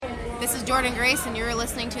This is Jordan Grace, and you're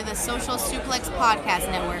listening to the Social Suplex Podcast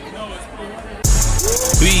Network.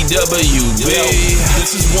 BWB,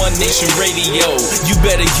 this is One Nation Radio. You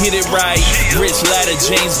better get it right. Rich Latta,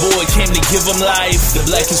 James Boyd came to give them life. The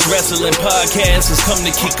Blackest Wrestling Podcast has come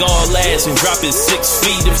to kick all ass and drop it 6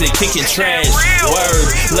 feet if they kicking trash.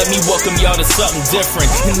 Word, let me welcome y'all to something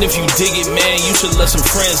different. And if you dig it, man, you should let some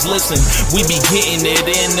friends listen. We be getting it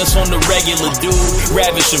in, this on the regular dude.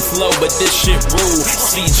 Ravish and flow, but this shit rude.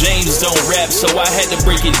 See, James don't rap, so I had to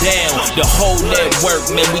break it down. The whole network,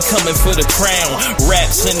 man, we coming for the crown.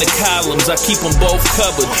 Raps in the columns, I keep them both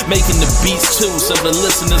covered. Making the beats too, so the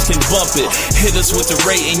listeners can bump it. Hit us with the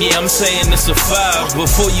rating, yeah, I'm saying it's a 5.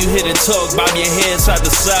 Before you hit it, talk, bob your head side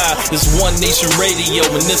to side. It's One Nation Radio,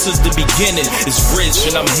 and this is the beginning. It's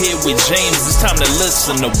Rich, and I'm here with James. It's time to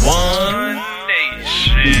listen to One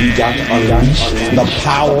Nation. We got to unleash the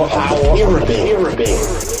power of the pyramid.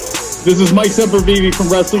 This is Mike Sempervive from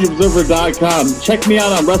WrestlingObserver.com. Check me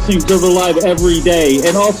out on Wrestling Observer Live every day.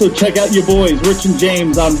 And also check out your boys, Rich and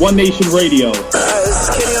James, on One Nation Radio. This is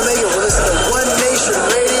Kenny Omega. We're listening to One Nation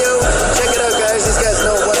Radio. Check it out, guys. These guys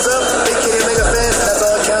know what's up. Big Kenny Omega fans, that's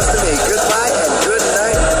all that counts to me. Goodbye and good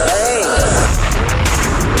night.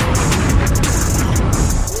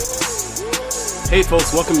 Bang. Hey, folks.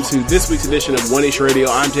 Welcome to this week's edition of One Nation Radio.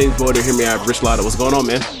 I'm James Boyd. Here we have Rich Latta. What's going on,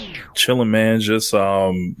 man? Chilling, man. Just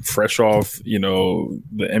fresh off, the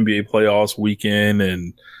NBA playoffs weekend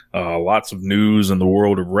and lots of news in the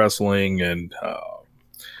world of wrestling and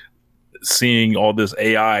seeing all this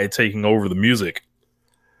AI taking over the music.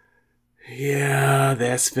 Yeah,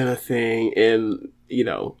 that's been a thing. And, you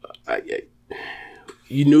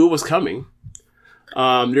knew it was coming.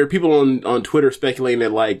 There are people on Twitter speculating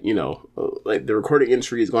that, like the recording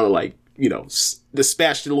industry is going to,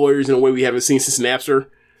 dispatch the lawyers in a way we haven't seen since Napster.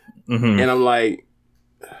 Mm-hmm. And I'm like,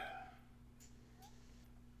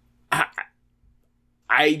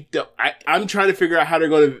 I'm trying to figure out how they're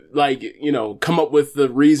going to come up with the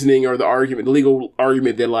reasoning or the argument, the legal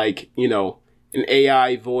argument that an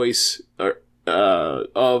AI voice of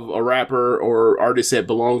a rapper or artist that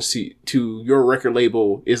belongs to your record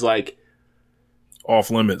label is off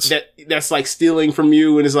limits. That's like stealing from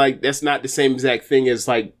you, and it's that's not the same exact thing as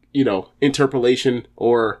interpolation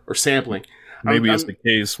or sampling. Maybe it's the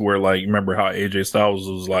case where, remember how AJ Styles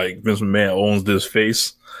was Vince McMahon owns this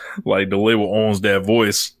face? The label owns that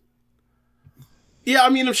voice. Yeah, I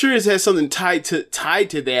mean, I'm sure it has something tied to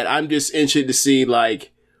that. I'm just interested to see,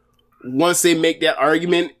 once they make that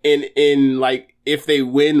argument and if they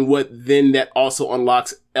win, what then that also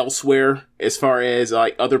unlocks elsewhere as far as,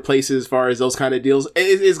 other places, as far as those kind of deals.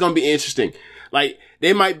 It's going to be interesting.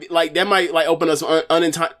 They might that might open us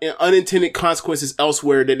unintended consequences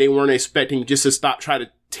elsewhere that they weren't expecting, just to try to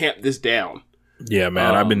tamp this down. Yeah,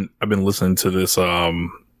 man, I've been listening to this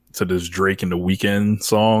Drake and the Weeknd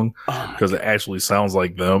song because it actually sounds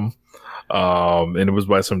like them. And it was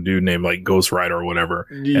by some dude named Ghost Rider or whatever.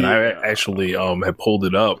 Yeah. And I actually had pulled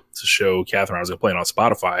it up to show Catherine I was playing on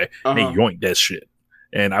Spotify. And they yoinked that shit.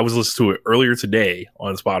 And I was listening to it earlier today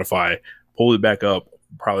on Spotify. Pulled it back up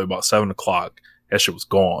probably about 7:00. That shit was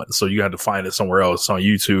gone. So you had to find it somewhere else. It's on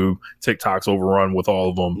YouTube. TikTok's overrun with all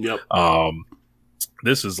of them. Yep.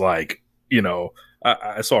 This is I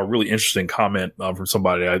saw a really interesting comment from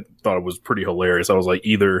somebody. I thought it was pretty hilarious. I was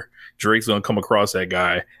either Drake's going to come across that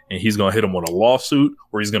guy and he's going to hit him with a lawsuit,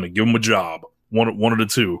 or he's going to give him a job. One of the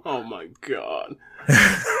two. Oh my God.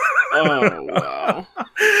 Oh, wow.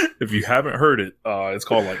 If you haven't heard it, it's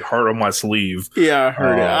called Heart on My Sleeve. Yeah, I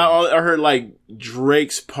heard it. I heard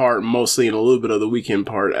Drake's part mostly and a little bit of the Weeknd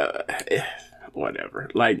part. Whatever.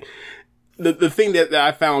 The thing that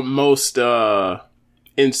I found most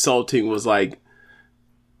insulting was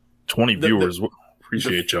 20 viewers.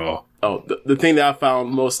 Appreciate y'all. Oh, the thing that I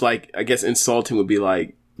found most I guess insulting would be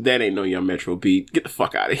that ain't no Young Metro beat. Get the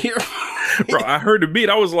fuck out of here. Bro, I heard the beat.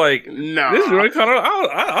 I was like, nah. This is really kind of,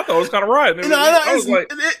 I thought it was kind of right. I was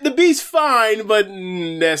the beat's fine, but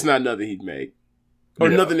that's not nothing he'd make. Or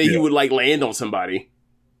nothing that he would land on somebody.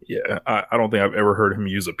 Yeah, I don't think I've ever heard him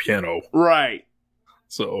use a piano. Right.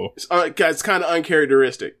 So. It's kind of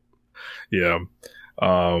uncharacteristic. Yeah.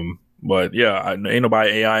 But yeah, ain't nobody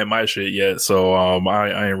AI in my shit yet. So,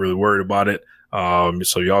 I ain't really worried about it.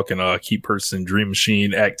 So y'all can keep purchasing Dream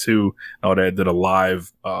Machine Act 2. All that did a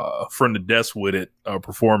live From the Desk with It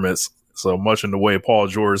performance. So much in the way Paul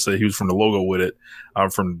George said he was from the logo with it, I'm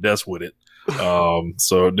from the desk with it.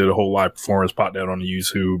 So did a whole live performance, popped that on the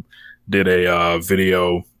YouTube. Did a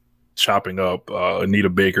video chopping up Anita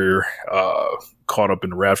Baker, Caught Up in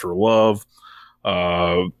the Rapture of Love.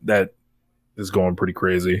 That is going pretty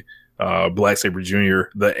crazy. Black Saber Jr.,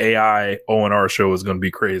 the AI O&R show is going to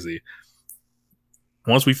be crazy.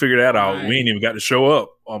 Once we figure that out, we ain't even got to show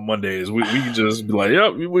up on Mondays. We can just be like,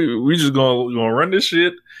 yep, we just gonna run this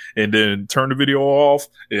shit and then turn the video off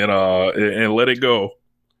and let it go.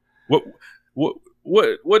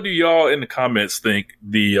 What do y'all in the comments think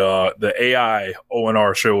the AI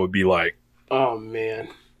O&R show would be like? Oh man,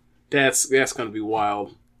 that's gonna be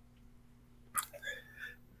wild.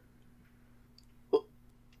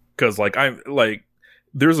 Because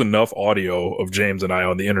there's enough audio of James and I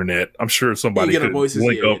on the internet. I'm sure somebody could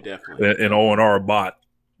link up an O&R bot.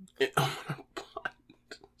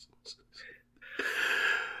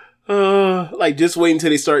 Just wait until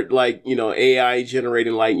they start AI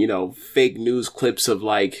generating fake news clips of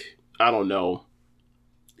I don't know,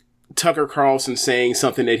 Tucker Carlson saying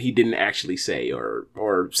something that he didn't actually say, or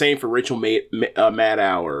saying for Rachel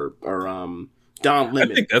Maddow or Don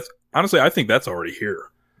Lemon. I think that's already here.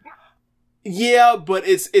 Yeah, but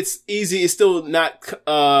it's easy. It's still not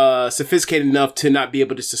sophisticated enough to not be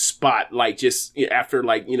able to spot just after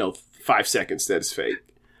 5 seconds that it's fake.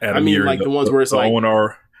 Adam, the ones where it's the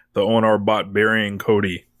O&R bot burying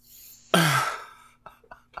Cody.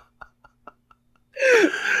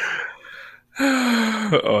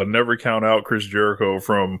 Never count out Chris Jericho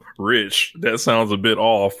from Rich. That sounds a bit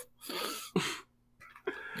off.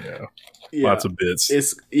 Yeah. Yeah, lots of bits. The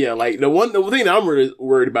thing that I'm really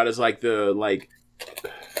worried about is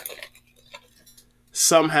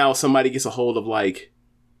somehow somebody gets a hold of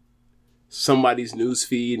somebody's news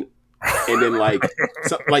feed, and then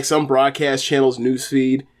some broadcast channel's news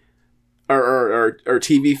feed or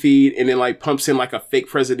TV feed, and then pumps in a fake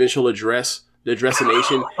presidential address, the address of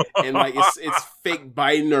nation, and it's fake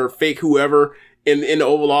Biden or fake whoever in the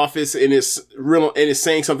Oval Office, and it's real, and it's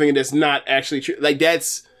saying something that's not actually true.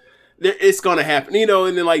 It's gonna happen,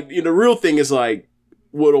 and then the real thing is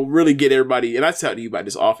what'll really get everybody, and I talked to you about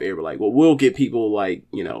this off air, but we'll get people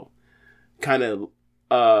kind of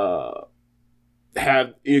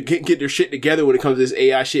get their shit together when it comes to this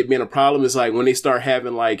AI shit being a problem. Is when they start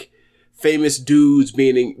having famous dudes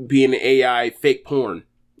being AI fake porn.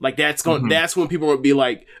 That's when people will be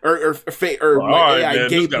or fake or AI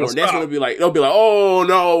gay porn. That's when they'll be like, oh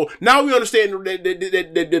no, now we understand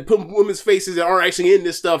that putting women's faces that aren't actually in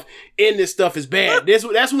this stuff is bad. That's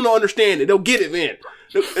when they'll understand it. They'll get it then.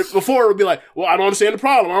 Before it'll be well, I don't understand the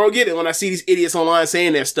problem. I don't get it when I see these idiots online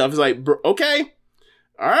saying that stuff. It's okay,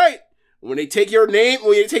 all right. When they take your name,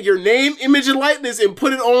 image, and likeness, and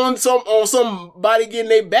put it on somebody getting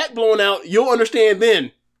their back blown out, you'll understand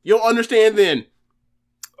then.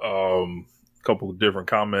 Couple of different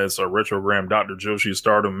comments. Retrogram Dr. Joshi's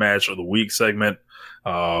Stardom match of the week segment.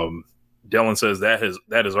 Dylan says that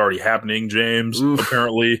is already happening, James. Oof.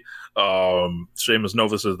 Apparently. Seamus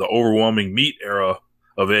Nova says the overwhelming meat era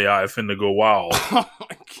of AI finna go wild. Oh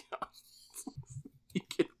my god. You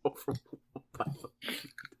get overwhelmed.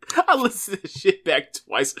 I listened to this shit back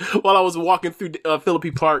twice while I was walking through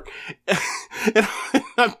Philippi Park. And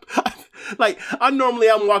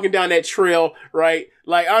I'm walking down that trail, right?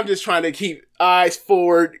 I'm just trying to keep eyes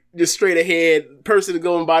forward, just straight ahead. Person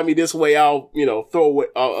going by me this way, I'll, throw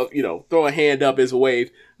a hand up as a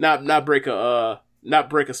wave, not break a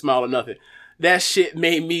smile or nothing. That shit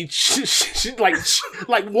made me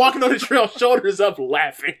walking on the trail, shoulders up,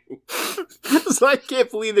 laughing. So I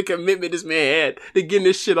can't believe the commitment this man had to getting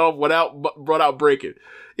this shit off without breaking.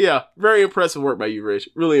 Yeah, very impressive work by you, Rich.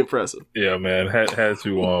 Really impressive. Yeah, man. Had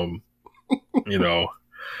to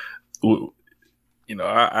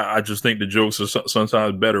I just think the jokes are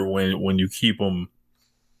sometimes better when you keep them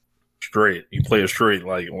straight. You play it straight,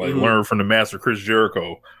 learn from the master Chris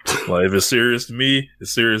Jericho. If it's serious to me,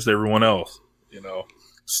 it's serious to everyone else.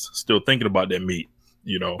 Still thinking about that meat,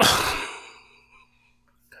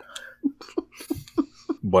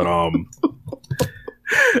 But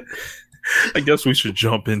I guess we should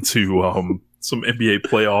jump into some NBA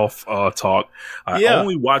playoff talk. I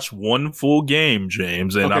only watched one full game,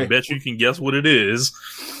 James, and I bet you can guess what it is.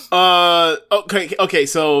 Okay.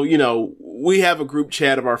 So we have a group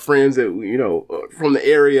chat of our friends that from the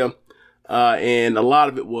area, and a lot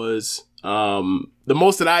of it was the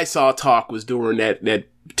most that I saw talk was during that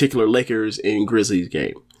particular Lakers and Grizzlies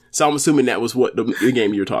game. So I'm assuming that was what the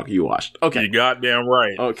game you watched. Okay, you goddamn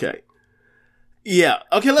right. Okay. Yeah.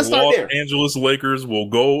 Okay, let's start there. Los Angeles Lakers will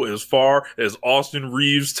go as far as Austin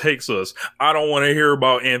Reeves takes us. I don't want to hear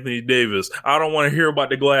about Anthony Davis. I don't want to hear about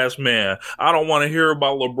the Glass Man. I don't want to hear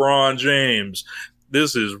about LeBron James.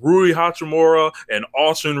 This is Rui Hachimura and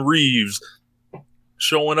Austin Reeves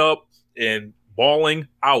showing up and balling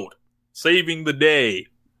out, saving the day,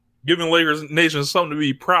 giving Lakers Nation something to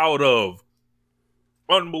be proud of.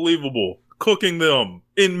 Unbelievable. Cooking them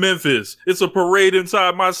in Memphis. It's a parade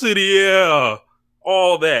inside my city. Yeah.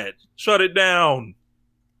 All that. Shut it down.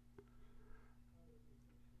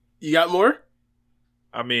 You got more?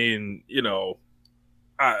 I mean,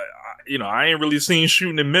 I ain't really seen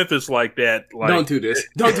shooting in Memphis like that. Like, don't do this.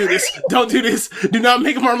 Don't do this. Don't do this. Do not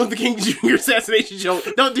make a Martin Luther King Jr. assassination joke.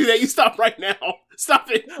 Don't do that. You stop right now.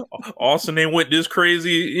 Stop it. Austin ain't went this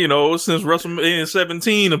crazy, since WrestleMania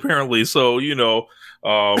 17, apparently. So,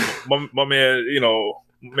 my man,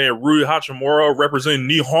 Rui Hachimura representing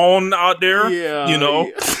Nihon out there. Yeah.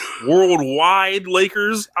 Worldwide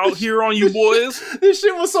Lakers out here on you boys. This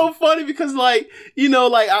shit was so funny because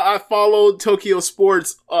I followed Tokyo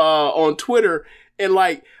Sports on Twitter, and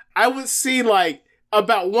I would see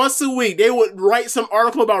about once a week they would write some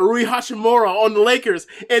article about Rui Hachimura on the Lakers,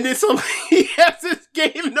 and then so he has this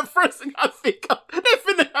game, and the first thing I think of, they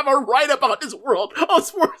finna have a write about this world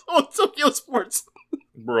on Tokyo Sports.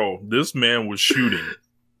 Bro, this man was shooting,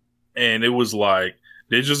 and it was like,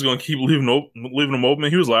 they're just going to keep leaving them open.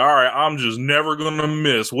 He was like, all right, I'm just never going to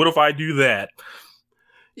miss. What if I do that?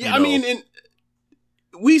 Yeah, I mean, and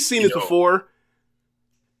we've seen it before.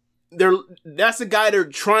 That's the guy they're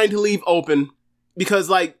trying to leave open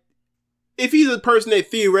because, if he's a person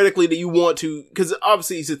that theoretically that you want to, because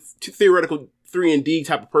obviously he's a theoretical 3-and-D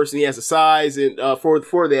type of person. He has the size and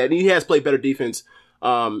for that, and he has played better defense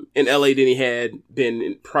in LA than he had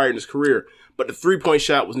been prior in his career. But the 3-point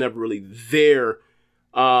shot was never really there.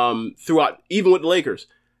 Throughout, even with the Lakers.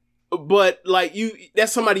 But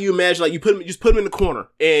that's somebody you imagine, you put him in the corner,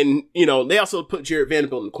 and they also put Jared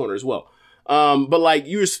Vanderbilt in the corner as well. But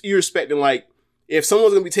you're expecting if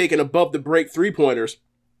someone's gonna be taking above the break 3-pointers,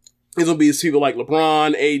 it's gonna be people like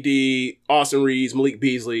LeBron, AD, Austin Reeves, Malik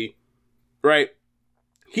Beasley, right?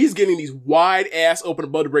 He's getting these wide ass open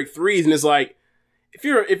above the break threes, and it's if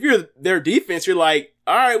you're their defense, you're all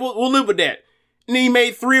right, we'll live with that. And then he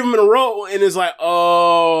made 3 of them in a row, and it's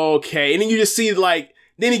oh, okay. And then you just see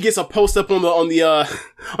then he gets a post up on the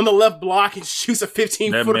left block and shoots a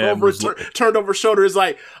 15-footer over turned over shoulder. It's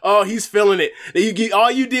oh, he's feeling it.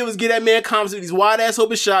 All you did was get that man confidence with these wide ass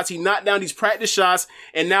open shots. He knocked down these practice shots,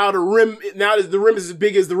 and now the rim is as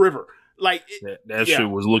big as the river. That shit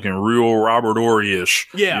was looking real Robert Horry-ish.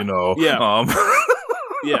 Yeah, yeah,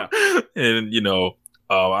 yeah. And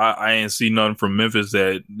I ain't see nothing from Memphis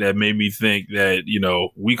that made me think that,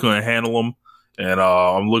 we couldn't handle them. And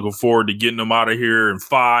I'm looking forward to getting them out of here in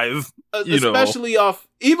 5. Especially off,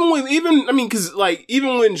 even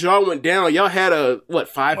when John went down, y'all had a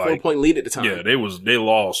 4-point lead at the time. Yeah, they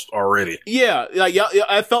lost already. Yeah,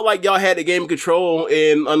 I felt like y'all had the game control,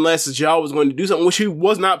 and unless Ja was going to do something, which he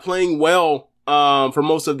was not playing well for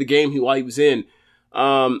most of the game while he was in.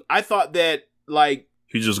 I thought that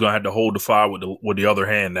he's just gonna have to hold the fire with the other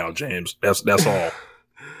hand now, James. That's all.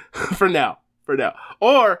 For now.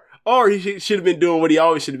 Or he should have been doing what he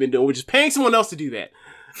always should have been doing, which is paying someone else to do that.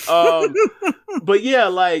 But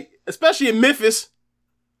yeah, especially in Memphis,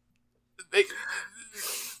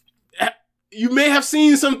 you may have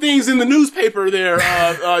seen some things in the newspaper there,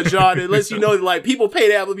 John, that lets you know that people pay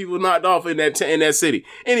to have the people knocked off in that city.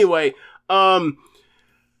 Anyway,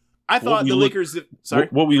 I thought the Lakers. Sorry,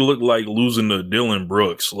 what we look like losing to Dylan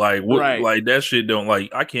Brooks, right. That shit don't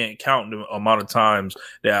I can't count the amount of times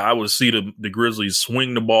that I would see the Grizzlies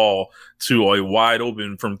swing the ball to a wide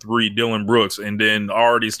open from 3 Dylan Brooks, and then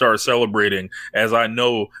already start celebrating as I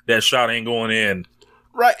know that shot ain't going in.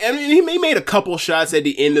 Right, I mean, he made a couple shots at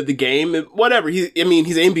the end of the game, and whatever. He's an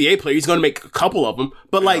NBA player; he's going to make a couple of them.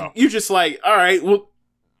 But you're just all right, well.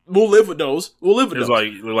 We'll live with those. It's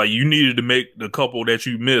like you needed to make the couple that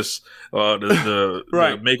you missed, the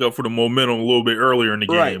right. Make up for the momentum a little bit earlier in the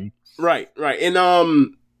game. Right. And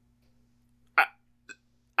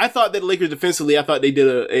I thought that Lakers defensively, I thought they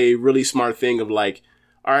did a really smart thing of all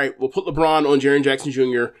right, we'll put LeBron on Jaren Jackson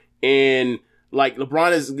Jr. and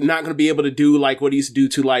LeBron is not going to be able to do what he used to do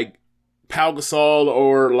to Pau Gasol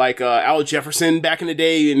or Al Jefferson back in the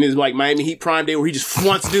day in his Miami Heat prime day where he just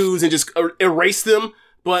flaunts dudes and just erase them.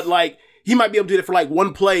 But he might be able to do that for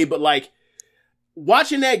one play, but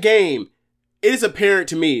watching that game, it is apparent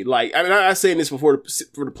to me. I was saying this before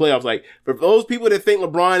for the playoffs. For those people that think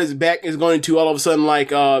LeBron is going to all of a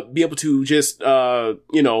sudden be able to just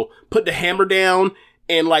put the hammer down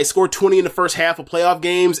and score 20 in the first half of playoff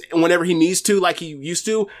games whenever he needs to, like he used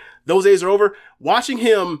to, those days are over. Watching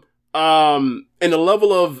him and the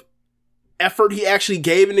level of effort he actually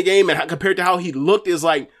gave in the game and compared to how he looked is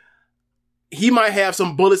he might have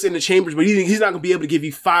some bullets in the chambers, but he's not going to be able to give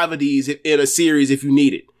you 5 of these in a series if you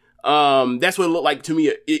need it. That's what it looked like to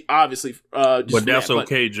me. Obviously, but that's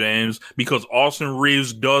okay, James, because Austin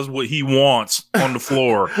Reeves does what he wants on the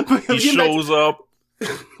floor. He shows up.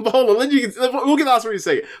 But hold on, we'll get to Austin Reeves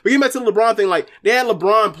in a second. But getting back to the LeBron thing, like they had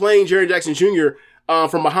LeBron playing Jaren Jackson Jr.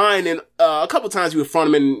 From behind, and a couple times he would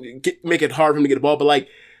front him and make it hard for him to get the ball. But like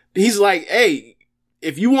he's like, hey,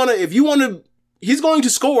 if you wanna, he's going to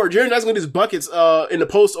score. Jaren Jackson's going to do his buckets in the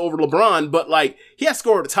post over LeBron, but like he has to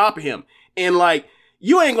score at the top of him, and like.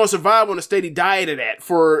 You ain't gonna survive on a steady diet of that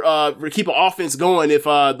for keep an offense going if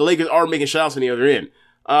the Lakers are making shots on the other end.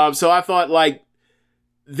 So I thought like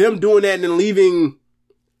them doing that and then leaving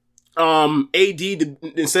AD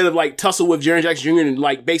instead of like tussle with Jaren Jackson Jr. and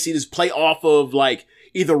like basically just play off of like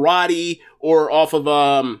either Roddy or off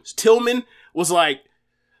of Tillman was like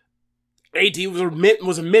AD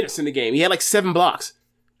was a menace in the game. He had like 7 blocks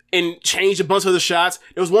and changed a bunch of the shots.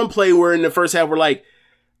 There was one play where in the first half where like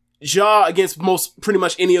Ja against pretty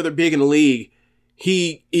much any other big in the league,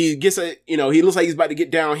 he gets he looks like he's about to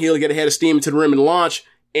get downhill, get ahead of steam into the rim and launch,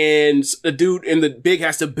 and the dude in the big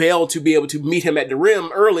has to bail to be able to meet him at the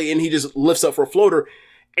rim early, and he just lifts up for a floater.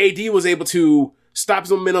 AD was able to stop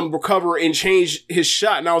his momentum, recover, and change his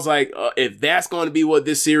shot, and I was like, if that's going to be what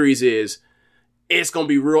this series is, it's going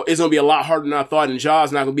to be a lot harder than I thought, and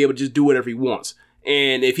Ja's not going to be able to just do whatever he wants.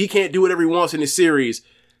 And if he can't do whatever he wants in this series,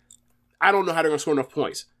 I don't know how they're going to score enough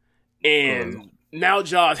points. And now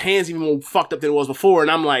Ja's hands even more fucked up than it was before, and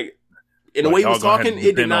I'm like, in the way he was talking,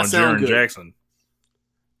 it did not sound good. Jackson.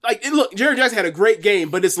 Like, look, Jaren Jackson had a great game,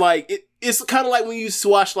 but it's like it's kind of like when you used to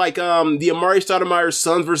watch like the Amari Stoudemire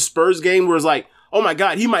Suns versus Spurs game, where it's like, oh my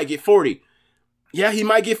god, he might get 40. Yeah, he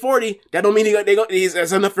might get 40. That don't mean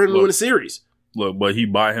that's enough for him to win a series. Look, but he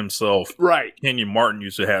by himself. Right. Kenyon Martin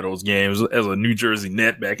used to have those games as a New Jersey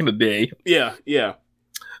Net back in the day. Yeah.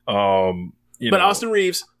 But Austin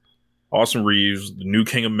Reeves, the new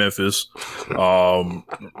king of Memphis.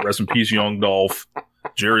 Rest in peace, Young Dolph.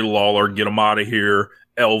 Jerry Lawler, get him out of here.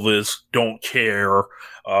 Elvis, don't care.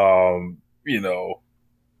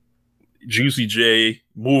 Juicy J,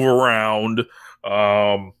 move around.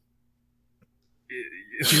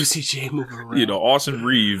 Juicy J, move around. Austin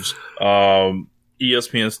Reeves,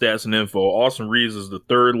 ESPN stats and info. Austin Reeves is the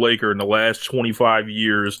third Laker in the last 25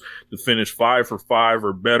 years to finish 5 for 5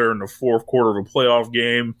 or better in the fourth quarter of a playoff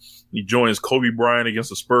game. He joins Kobe Bryant against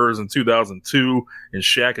the Spurs in 2002 and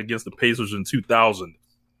Shaq against the Pacers in 2000.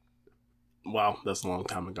 Wow, that's a long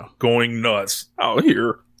time ago. Going nuts out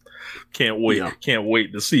here. Can't wait. Yeah. Can't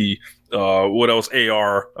wait to see what else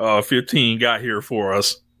AR 15 got here for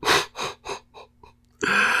us.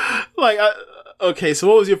 Okay, so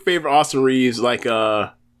what was your favorite Austin Reeves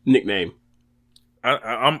nickname?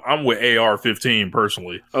 I'm with AR-15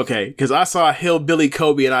 personally. Okay, because I saw Hillbilly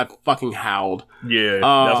Kobe and I fucking howled. Yeah,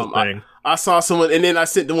 that's the thing. I saw someone, and then I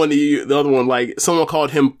sent the other one, like someone called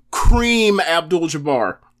him Cream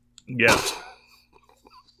Abdul-Jabbar. Yes.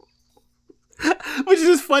 Which is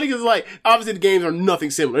just funny because, like, obviously the games are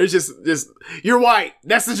nothing similar. It's just you're white.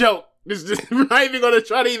 That's the joke. We're not even going to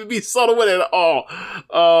try to even be subtle with it at all.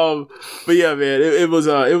 But yeah, man, it was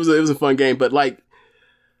a fun game. But like,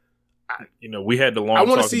 we had the long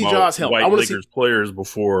talk about white Lakers players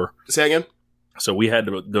before. Say again. So we had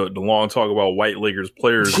the long talk about white Lakers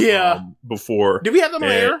players. Before. Did we have them on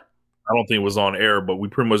air? I don't think it was on air, but we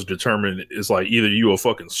pretty much determined it's like either you a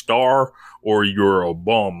fucking star or you're a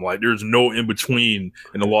bum. Like there's no in between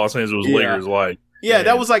in the Los Angeles Lakers. Like. Yeah,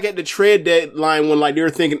 that was like at the trade deadline when like they were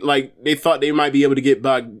thinking like they thought they might be able to get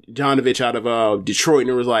Bogdanovich out of Detroit, and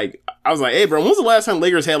it was like I was like, hey, bro, when was the last time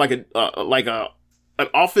Lakers had like an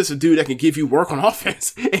offensive dude that can give you work on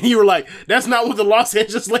offense? And you were like, that's not what the Los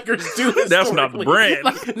Angeles Lakers do. That's not the brand.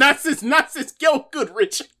 Like, not since Gil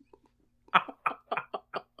Goodrich.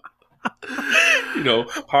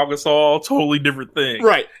 Pau Gasol, totally different thing,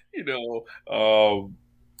 right?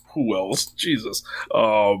 Who else? Jesus.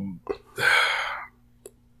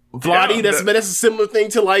 Vladi, that's a similar thing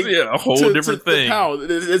to like a whole different thing.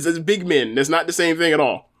 It's big men. That's not the same thing at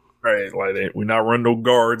all. Right, like we're not running no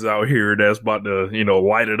guards out here that's about to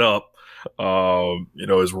light it up.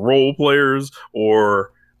 As role players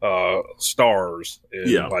or stars.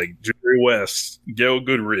 Like Jerry West, Gail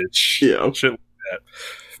Goodrich, shit like that.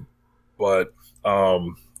 But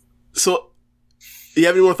so, do you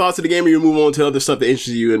have any more thoughts of the game, or you move on to other stuff that interests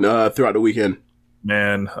you throughout the weekend?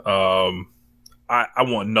 Man, I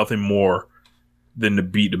want nothing more than to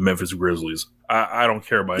beat the Memphis Grizzlies. I don't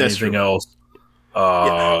care about anything else.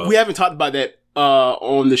 We haven't talked about that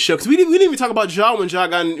on the show because we didn't even talk about Ja when Ja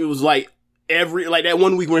got in. It was like that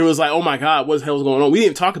one week where he was like, "Oh my god, what the hell's going on?" We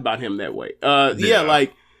didn't talk about him that way.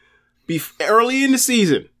 Early in the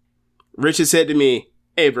season, Rich had said to me,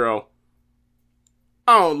 hey, bro,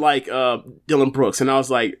 I don't like Dylan Brooks. And I was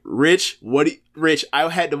like, Rich, I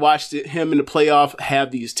had to watch him in the playoff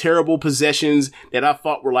have these terrible possessions that I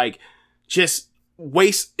thought were like just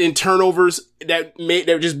waste and turnovers that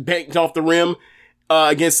were just banked off the rim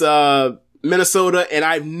against Minnesota, and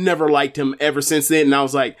I've never liked him ever since then. And I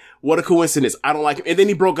was like, what a coincidence. I don't like him. And then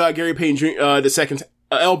he broke Gary Payton the second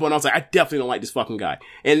elbow, and I was like, I definitely don't like this fucking guy.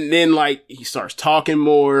 And then like he starts talking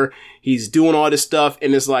more, he's doing all this stuff,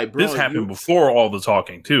 and it's like, bro, this happened before all the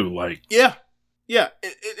talking too. Like, yeah.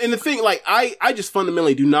 And the thing, like, I just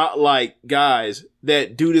fundamentally do not like guys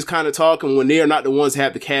that do this kind of talking when they are not the ones that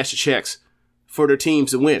have to cash the checks for their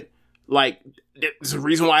teams to win. Like, there's a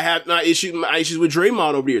reason why I have my issues with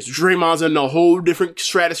Draymond over the years. Draymond's in a whole different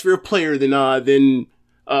stratosphere of player than Dylan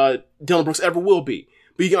Brooks ever will be.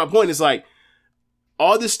 But you get my point. It's like,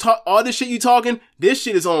 all this shit you talking, this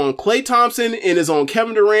shit is on Klay Thompson and is on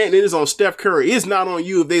Kevin Durant and it is on Steph Curry. It's not on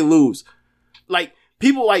you if they lose. Like,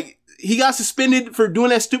 people like, he got suspended for doing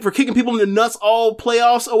that for kicking people in the nuts all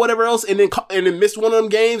playoffs or whatever else, and then missed one of them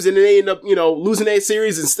games, and then they end up, losing that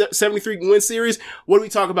series and 73-win series. What do we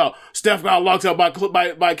talk about? Steph got locked up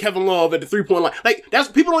by Kevin Love at the 3-point line. Like, that's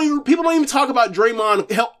people don't even talk about Draymond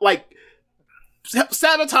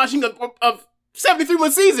sabotaging a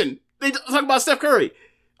 73-win season. They talk about Steph Curry,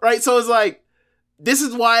 right? So it's like, this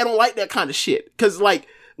is why I don't like that kind of shit. Cause like,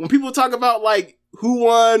 when people talk about like who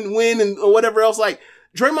won, when, and or whatever else, like,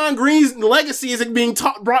 Draymond Green's legacy isn't being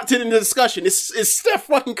brought to the discussion. It's Steph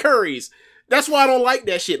fucking Curry's. That's why I don't like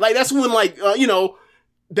that shit. Like, that's when like,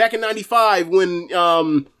 back in 95 when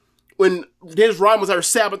Dennis Rodman was out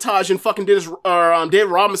sabotaging fucking David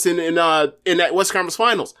Robinson in that West Conference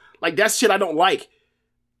Finals. Like, that's shit I don't like.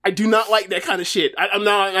 I do not like that kind of shit. I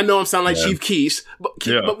know I'm sounding like Chief Keef,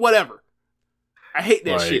 but whatever. I hate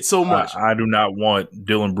that shit so much. I do not want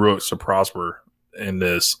Dylan Brooks to prosper in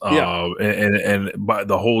this, and by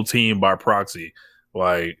the whole team by proxy.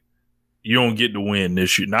 Like, you don't get to win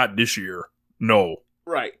this year, not this year. No,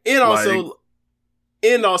 right. And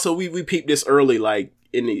also, we peeped this early, like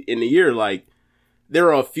in the year, like there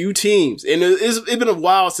are a few teams, and it's been a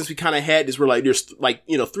while since we kind of had this where like there's like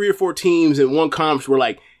 3 or 4 teams in one conference where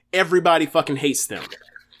like everybody fucking hates them.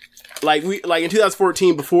 Like in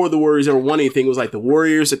 2014, before the Warriors ever won anything, it was like the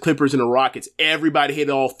Warriors, the Clippers, and the Rockets. Everybody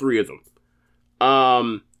hated all 3 of them.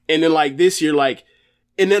 And then like this year, like,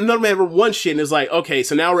 and then none of them ever won shit. And it's like, okay,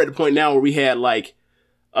 so now we're at the point now where we had like,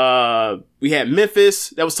 we had Memphis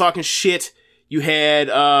that was talking shit. You had,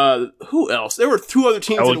 who else? There were 2 other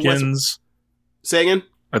teams in the West. Say again?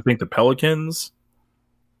 I think the Pelicans.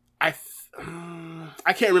 I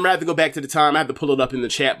can't remember. I have to go back to the time. I have to pull it up in the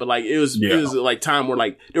chat, but like, it was like time where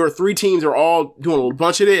like, there were 3 teams that were all doing a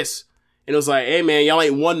bunch of this. And it was like, hey man, y'all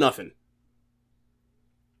ain't won nothing.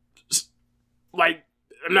 Like,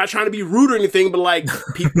 I'm not trying to be rude or anything, but like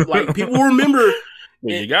people will remember.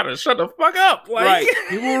 You gotta shut the fuck up, like. Right?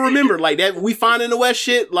 People will remember like that. We find in the West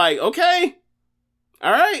shit. Like, okay,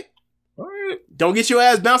 all right. Don't get your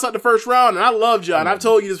ass bounced out the first round. And I love John. I've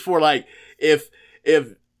told you this before. Like, if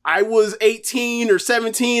I was 18 or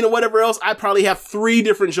 17 or whatever else, I'd probably have 3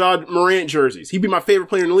 different John Morant jerseys. He'd be my favorite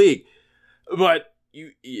player in the league. But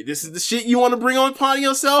this is the shit you want to bring upon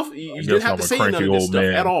yourself. You didn't have to say none of this stuff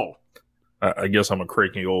at all. I guess I'm a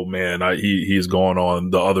cranky old man. He's going on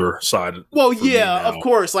the other side. Well, yeah, of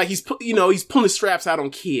course. Like he's pulling straps out on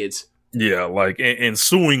kids. Yeah, like and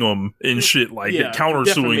suing them and shit, like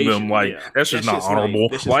counter suing them. Like that's just not honorable.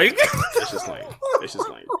 Like that's just lame. That's just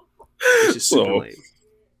lame. It's just super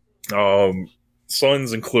lame.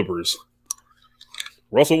 Suns and Clippers.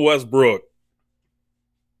 Russell Westbrook.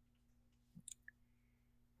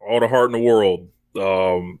 All the heart in the world.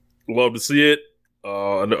 Love to see it.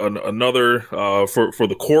 Another for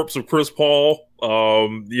the corpse of Chris Paul.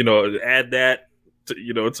 Add that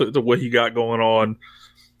to what he got going on.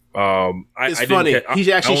 It's funny.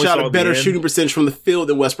 He actually shot a better shooting percentage from the field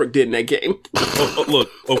than Westbrook did in that game.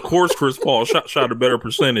 Look, of course, Chris Paul shot a better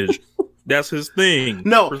percentage. That's his thing.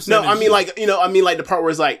 No. I mean, like the part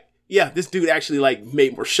where it's like, yeah, this dude actually like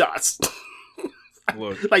made more shots.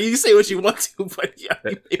 Look, like you can say what you want to, but yeah,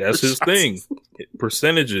 that's his thing.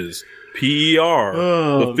 Percentages,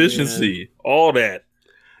 PER, efficiency, all that.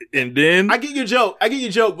 And then I get your joke,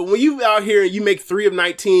 but when you out here and you make 3 of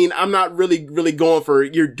 19, I'm not really going for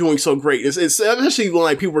you're doing so great. It's especially when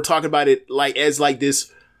like people were talking about it like as like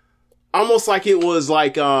this, almost like it was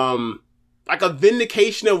like a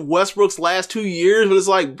vindication of Westbrook's last 2 years. When it's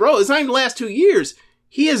like, bro, it's not even the last 2 years.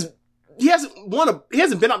 He hasn't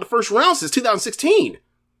been out the first round since 2016.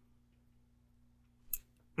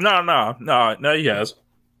 No, he has.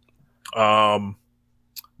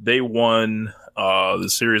 They won the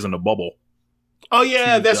series in the bubble. Oh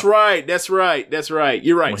yeah, that's right.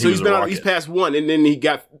 You're right. So he's passed one, and then he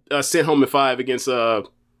got sent home in 5 against the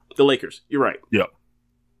Lakers. You're right. Yep.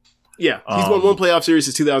 Yeah, he's won one playoff series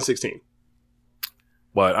since 2016.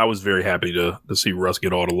 But I was very happy to see Russ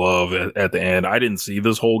get all the love at the end. I didn't see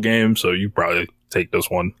this whole game, so you probably take this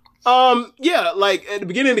one. Yeah, like at the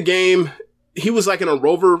beginning of the game, he was like in a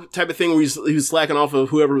rover type of thing where he was slacking off of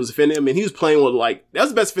whoever was defending him, and he was playing with that was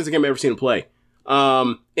the best defensive game I've ever seen him play.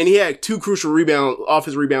 And he had 2 crucial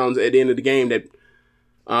offensive rebounds at the end of the game that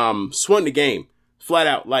swung the game flat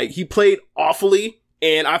out. Like he played awfully,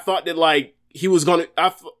 and I thought that he was gonna.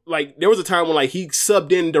 There was a time when he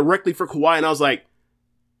subbed in directly for Kawhi, and I was like,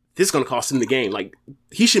 this is gonna cost him the game. Like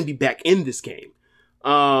he shouldn't be back in this game.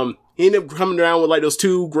 He ended up coming around with those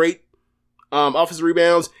 2 great offensive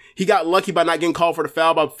rebounds. He got lucky by not getting called for the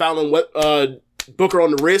foul by fouling Booker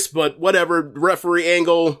on the wrist, but whatever, referee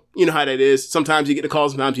angle, you know how that is. Sometimes you get the call,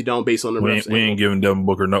 sometimes you don't, based on the refs. We ain't giving Devin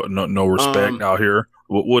Booker no respect out here.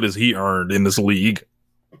 What has he earned in this league?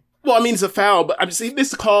 Well, I mean, it's a foul, but he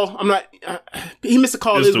missed a call. He missed a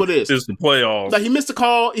call. Is what it is. It's the playoffs. He missed a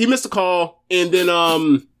call, and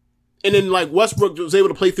then Westbrook was able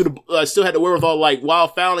to play through still had the wherewithal, while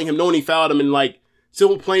fouling him, knowing he fouled him, and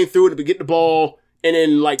still playing through it to get the ball, and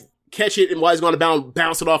then catch it, and while he's going to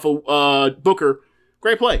bounce it off of Booker.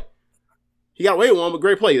 Great play. He got away with one, but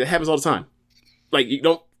great play. That happens all the time.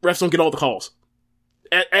 Refs don't get all the calls,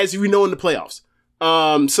 as we know in the playoffs.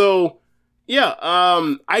 So yeah,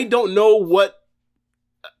 I don't know what.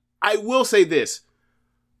 I will say this.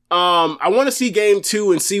 I want to see game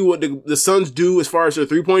 2 and see what the Suns do as far as their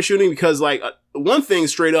 3-point shooting, because one thing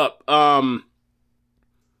straight up,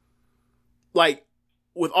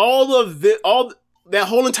 with all that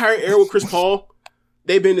whole entire era with Chris Paul,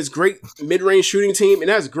 they've been this great mid-range shooting team, and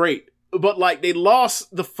that's great. But they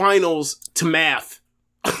lost the finals to math.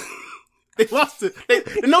 They lost it. They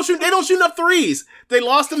don't shoot enough threes. They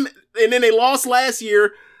lost them, and then they lost last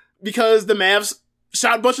year because the Mavs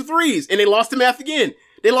shot a bunch of threes, and they lost to math again.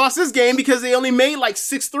 They lost this game because they only made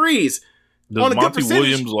 6 threes. Does Monty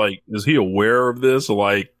Williams is he aware of this?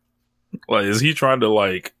 Is he trying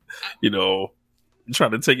to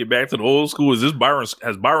trying to take it back to the old school? Is this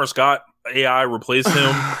has Byron Scott AI replaced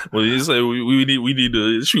him? Well, he said we need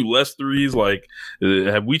to shoot less threes.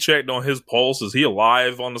 Have we checked on his pulse? Is he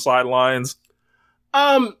alive on the sidelines?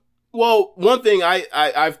 Well, one thing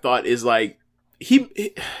I've thought is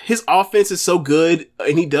his offense is so good,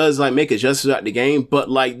 and he does make adjustments throughout the game, but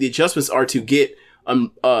the adjustments are to get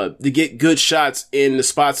good shots in the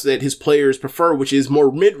spots that his players prefer, which is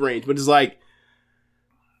more mid range. But it's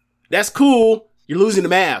that's cool. You're losing the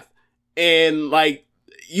math, and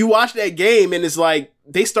you watch that game, and it's they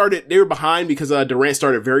were behind because Durant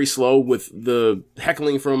started very slow with the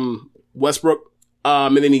heckling from Westbrook,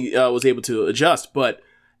 and then he was able to adjust. But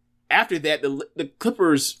after that, the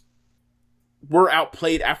Clippers were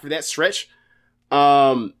outplayed after that stretch.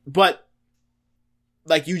 But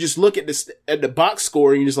you just look at the box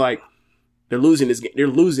score, and you're just they're losing this game. They're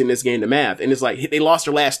losing this game to math, and it's they lost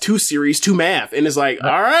their last 2 series to math, and it's all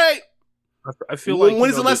right. I feel when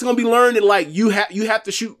is the lesson going to be learned that you have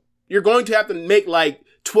to shoot? You're going to have to make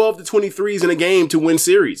 12 to 23s in a game to win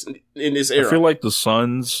series in this era. I feel like the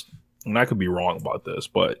Suns, and I could be wrong about this,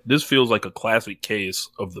 but this feels like a classic case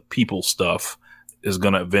of the people stuff is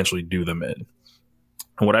going to eventually do them in.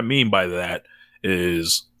 And what I mean by that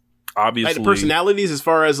is obviously the personalities, as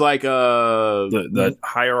far as the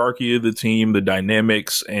hierarchy of the team, the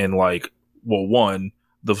dynamics, and one,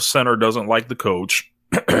 the center doesn't like the coach.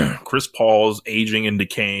 Chris Paul's aging and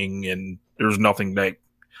decaying, and there's nothing that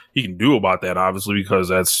he can do about that, obviously, because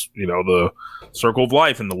that's the circle of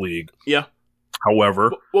life in the league. Yeah.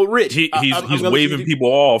 However, well, Rich, he's waving people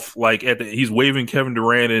off he's waving Kevin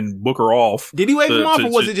Durant and Booker off. Did he wave them off,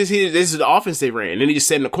 or was it just this is the offense they ran, and then he just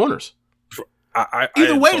sat in the corners?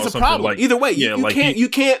 Either way, it's a problem. Either way, you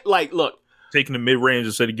can't look taking the mid range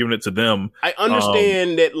instead of giving it to them. I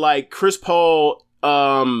understand that Chris Paul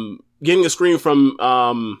getting a screen from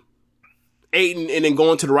Ayton and then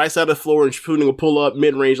going to the right side of the floor and shooting a pull up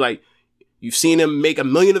mid range. You've seen him make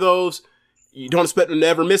 1 million of those. You don't expect him to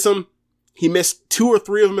ever miss them. He missed 2 or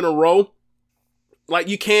 3 of them in a row.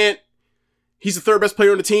 You can't. He's the 3rd best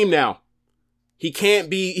player on the team now. He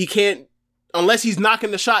can't, unless he's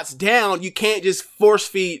knocking the shots down, you can't just force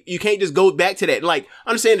feed. You can't just go back to that. I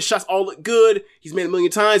understand the shots all look good. He's made 1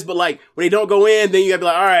 million times, but when they don't go in, then you gotta be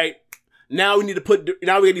all right, now we need to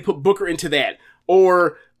put Booker into that.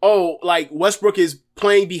 Or, Westbrook is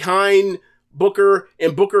playing behind Booker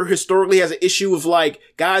historically has an issue with like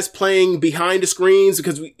guys playing behind the screens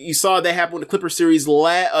because you saw that happen with the Clippers series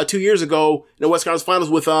 2 years ago in the West Conference Finals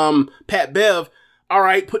with Pat Bev. All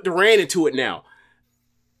right, put Durant into it now.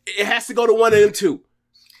 It has to go to one of them two.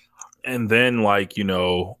 And then, like, you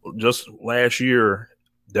know, just last year,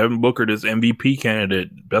 Devin Booker, this MVP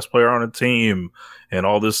candidate, best player on the team, and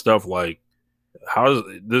all this stuff. Like, how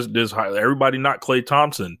is this? Everybody not Klay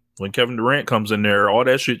Thompson. When Kevin Durant comes in there, all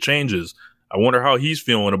that shit changes. I wonder how he's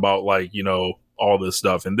feeling about, like, you know, all this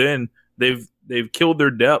stuff. And then they've killed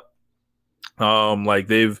their depth. Like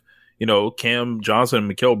they've, you know, Cam Johnson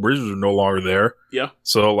and Mikal Bridges are no longer there. Yeah.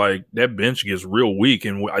 So like that bench gets real weak.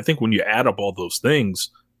 And I think when you add up all those things,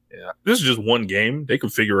 yeah, this is just one game. They can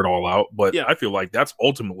figure it all out. But yeah. I feel like that's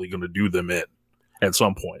ultimately going to do them in at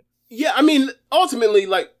some point. Yeah. I mean, ultimately,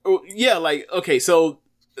 like, yeah, like, okay, so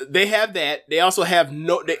they have that. They also have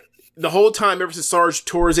the whole time ever since Sarge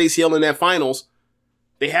tore his ACL in that finals,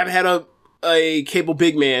 they haven't had a capable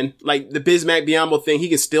big man. Like the Bismack Biyombo thing, he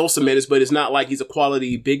can still submit us, but it's not like he's a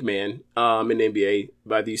quality big man in the NBA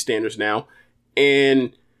by these standards now.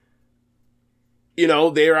 And, you know,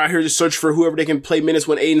 they're out here to search for whoever they can play minutes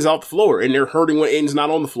when Aiden's off the floor, and they're hurting when Aiden's not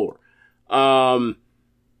on the floor. And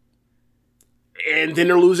then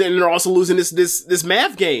they're losing, and they're also losing this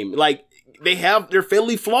math game. Like they're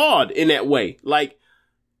fairly flawed in that way. Like,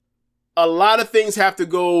 a lot of things have to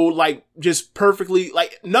go, like, just perfectly,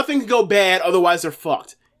 like, nothing can go bad, otherwise they're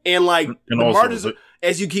fucked. And, like, the margins,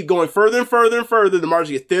 as you keep going further and further and further, the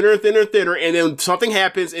margins get thinner and thinner and thinner, and then something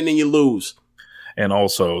happens, and then you lose. And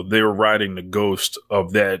also, they were riding the ghost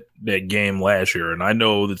of that game last year, and I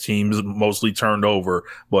know the team's mostly turned over,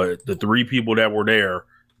 but the three people that were there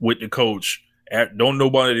with the coach, don't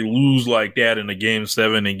nobody lose like that in a game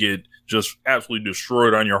 7 and get just absolutely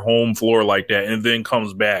destroyed on your home floor like that, and then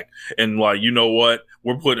comes back and like, you know what,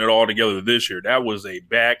 we're putting it all together this year. That was a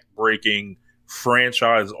back-breaking,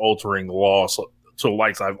 franchise-altering loss to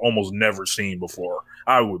likes I've almost never seen before.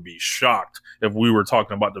 I would be shocked if we were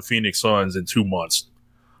talking about the Phoenix Suns in 2 months,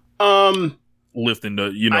 lifting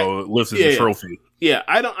the trophy. Yeah,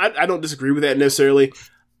 I don't disagree with that necessarily.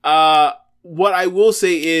 What I will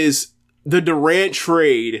say is the Durant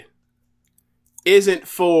trade isn't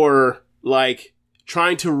for, like,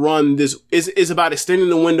 trying to run this, is about extending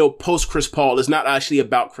the window post Chris Paul. It's not actually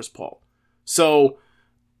about Chris Paul. So,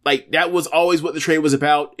 like, that was always what the trade was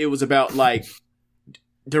about. It was about, like,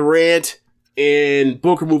 Durant and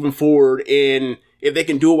Booker moving forward, and if they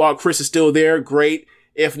can do it while Chris is still there, great.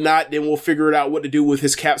 If not, then we'll figure it out what to do with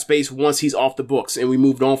his cap space once he's off the books and we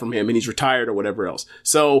moved on from him and he's retired or whatever else.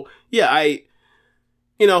 So, yeah,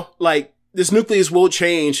 like, this nucleus will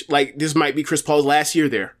change. Like, this might be Chris Paul's last year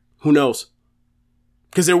there. Who knows?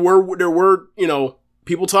 Because there were, you know,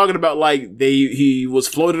 people talking about, like, he was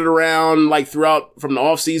floated around, like, throughout from the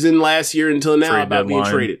off season last year until now trade about deadline.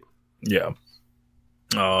 being traded. Yeah.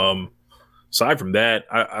 Aside from that,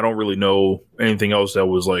 I don't really know anything else that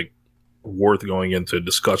was, like, worth going into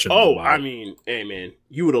discussion. Oh, about. I mean, hey man,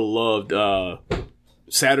 you would have loved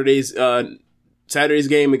Saturday's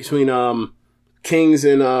game between Kings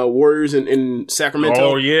and Warriors in Sacramento.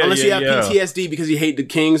 Oh yeah, unless you have PTSD because you hate the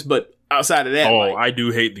Kings, but outside of that, like, I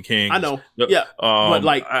do hate the Kings. I know, yeah, but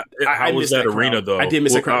like, how was that arena though? I did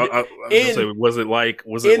miss that crowd. Was it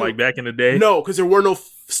like back in the day? No, because there were no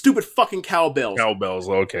stupid fucking cowbells. Cowbells,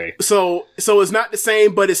 okay. So it's not the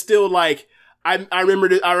same, but it's still like I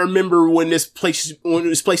remember when this place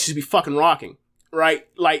used to be fucking rocking, right?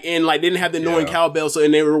 Like, and like didn't have the annoying cowbells,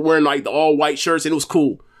 and they were wearing like the all white shirts, and it was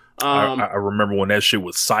cool. I remember when that shit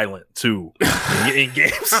was silent too in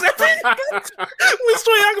Game 7. When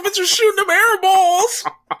Stojakovic was shooting them air balls.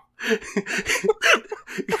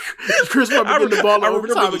 Chris Paul getting the ball over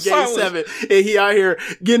time in Game 7, and he out here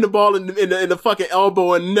getting the ball in the fucking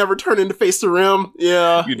elbow and never turning to face the rim.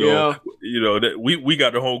 Yeah, you know that we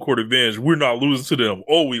got the home court advantage. We're not losing to them.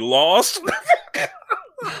 Oh, we lost.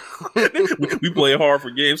 We play hard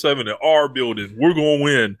for Game 7 in our building. We're gonna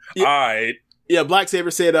win. Yeah. All right. Yeah, Black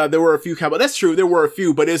Saber said there were a few Cowboys. That's true. There were a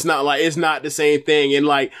few, but it's not the same thing. And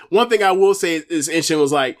like one thing I will say is interesting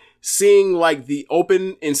was like seeing like the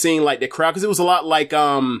open and seeing like the crowd, because it was a lot like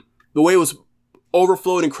the way it was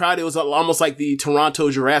overflowed and crowded. It was almost like the Toronto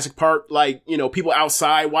Jurassic Park, like, you know, people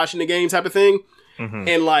outside watching the game type of thing. Mm-hmm.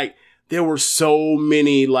 And like there were so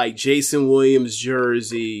many like Jason Williams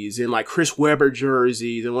jerseys and like Chris Webber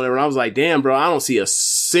jerseys and whatever. And I was like, damn, bro, I don't see a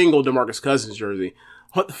single DeMarcus Cousins jersey.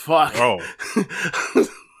 What the fuck? Oh,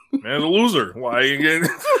 man, a loser. Why?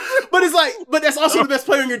 But it's like, but that's also the best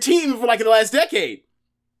player on your team for like in the last decade.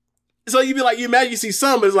 So you'd be like, you imagine you see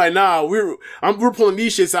some, but it's like, nah, we're pulling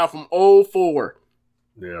these shits out from 04.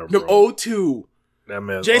 Yeah, From bro. 02. That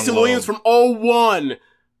man's Jason unloved. Williams from 01.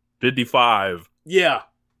 55. Yeah.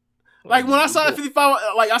 Like when I saw that 55,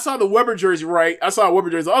 like I saw the Weber jersey, right? I saw a Weber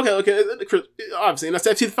jersey. Okay. Obviously. And I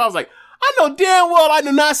said 55. I was like, I know damn well I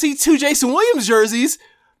do not see 2 Jason Williams jerseys.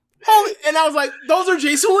 And I was like, those are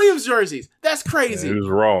Jason Williams jerseys. That's crazy. Yeah, he was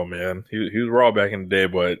raw, man. He was raw back in the day,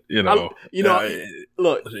 but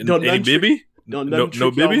look, any Bibby? No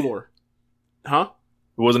Bibby? More. Huh?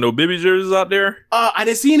 There wasn't no Bibby jerseys out there? I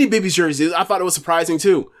didn't see any Bibby jerseys. I thought it was surprising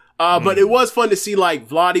too. But it was fun to see like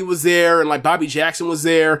Vladi was there and like Bobby Jackson was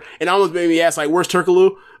there, and I almost made me ask like, where's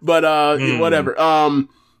Turkaloo? But whatever.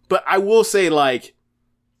 But I will say like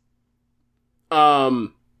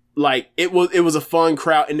it was a fun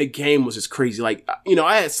crowd, and the game was just crazy. Like,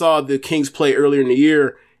 I had saw the Kings play earlier in the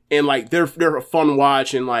year, and like they're a fun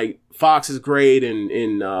watch, and like Fox is great, and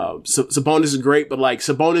Sabonis is great, but like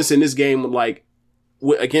Sabonis in this game like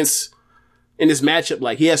against in this matchup,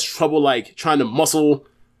 like he has trouble like trying to muscle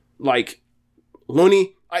like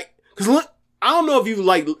Looney, like because I don't know if you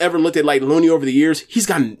like ever looked at like Looney over the years. He's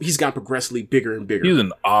gotten progressively bigger and bigger. He's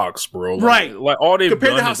an ox, bro. Right. Like all they've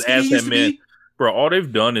Compared done is ask that man. Bro, all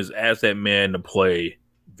they've done is ask that man to play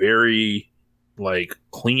very like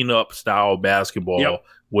clean up style basketball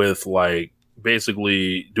with like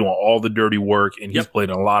basically doing all the dirty work, and he's played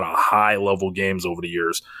in a lot of high level games over the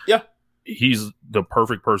years. Yeah. He's the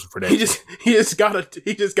perfect person for that. He just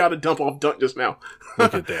got a dump off dunk just now.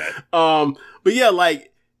 Look at that. But yeah,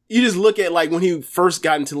 like you just look at like when he first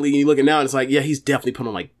got into the league, and you look at now, and it's like, yeah, he's definitely put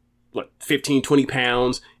on like 15, 20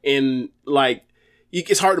 pounds, and like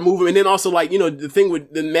it's hard to move him. And then also like,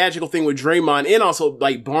 the magical thing with Draymond and also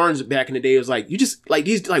like Barnes back in the day was like, you just like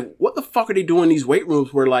these, like, what the fuck are they doing in these weight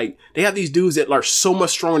rooms where like they have these dudes that are so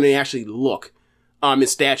much stronger than they actually look, in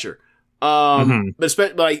stature. But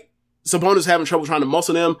especially like Sabonis having trouble trying to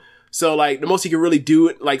muscle them. So like the most he could really do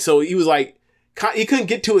it, like, so he was like, he couldn't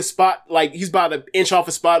get to his spot. Like he's about an inch off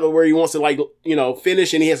his spot where he wants to like,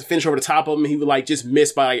 finish, and he has to finish over the top of him. And he would like just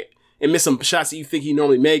miss miss some shots that you think he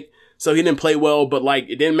normally make. So he didn't play well, but like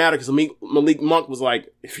it didn't matter because Malik Monk was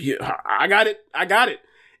like, I got it.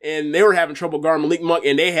 And they were having trouble guarding Malik Monk,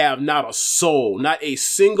 and they have not a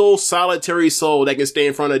single solitary soul that can stay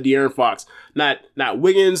in front of De'Aaron Fox. Not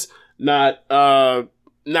Wiggins, not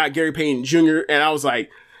Gary Payton Jr. And I was like,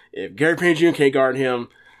 if Gary Payton Jr. can't guard him,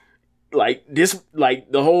 like this,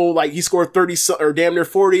 like the whole, like he scored 30 or damn near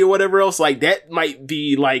 40 or whatever else, like that might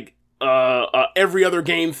be like every other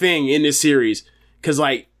game thing in this series. Cause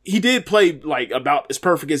like he did play like about as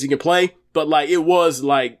perfect as he can play, but like it was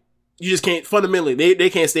like you just can't, fundamentally they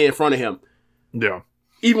can't stay in front of him. Yeah.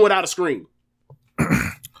 Even without a screen.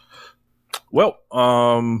 Well,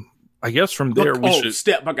 I guess from there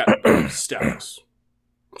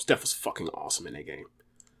Steph was fucking awesome in that game.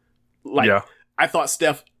 Like, yeah. I thought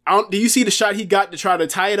Steph, do you see the shot he got to try to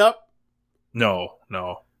tie it up? No.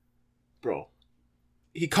 Bro.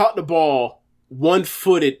 He caught the ball 1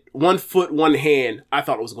 foot, 1 hand. I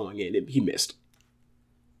thought it was going in. He missed.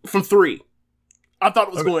 From 3. I thought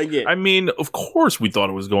it was going in. I mean, of course we thought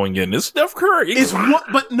it was going in. It's Steph Curry.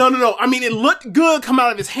 But no. I mean, it looked good come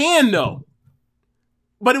out of his hand, though.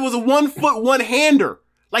 But it was a 1 foot, 1-hander.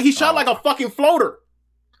 Like, he shot like a fucking floater.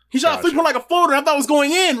 He shot a 3-point like a floater. I thought it was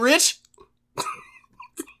going in, Rich.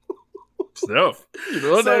 Steph.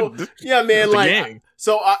 Yeah, man, like...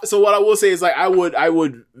 So what I will say is like I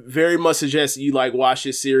would very much suggest you like watch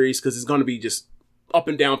this series because it's going to be just up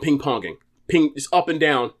and down ping-ponging. Just up and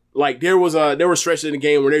down. Like there were stretches in the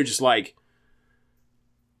game where they were just like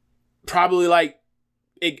probably like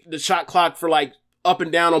the shot clock for like up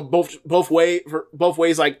and down on both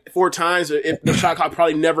ways like 4 times. If the shot clock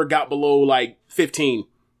probably never got below like 15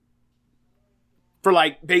 for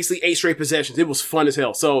like basically 8 straight possessions. It was fun as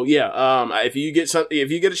hell. So yeah, if you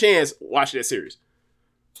get a chance, watch that series.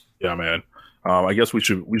 Yeah, man. I guess we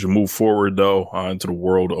should move forward though into the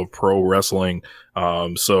world of pro wrestling.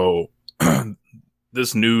 So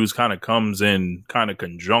this news kind of comes in kind of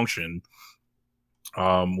conjunction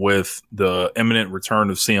with the imminent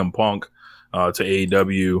return of CM Punk to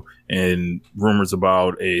AEW and rumors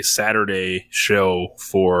about a Saturday show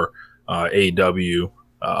for AEW.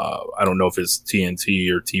 I don't know if it's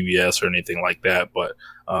TNT or TBS or anything like that, but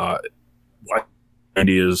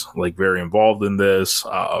Andy is like very involved in this,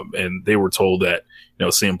 and they were told that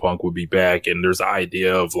CM Punk would be back, and there's the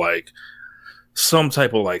idea of like some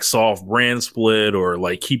type of like soft brand split or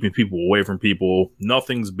like keeping people away from people.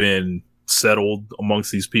 Nothing's been settled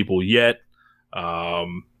amongst these people yet.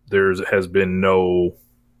 There has been no,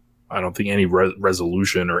 I don't think any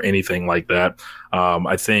resolution or anything like that.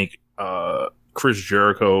 I think Chris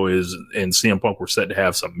Jericho and CM Punk were set to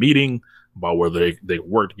have some meeting about whether they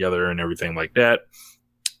work together and everything like that.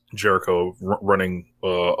 Jericho running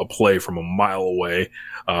a play from a mile away.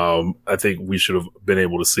 I think we should have been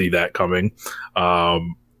able to see that coming. I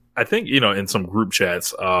think, in some group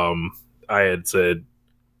chats, I had said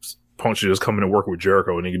Punk should just come in and work with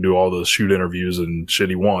Jericho and he can do all the shoot interviews and shit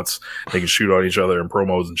he wants. They can shoot on each other and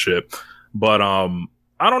promos and shit. But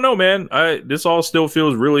I don't know, man. This all still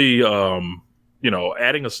feels really,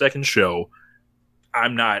 adding a second show.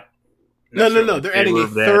 I'm not. No. They're adding a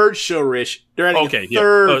third show, Rich. They're adding a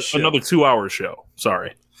third show. Another 2-hour show.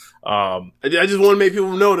 Sorry. I just want to make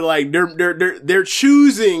people know that like they're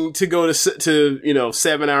choosing to go to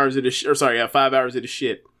 7 hours of this 5 hours of the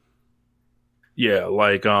shit. Yeah,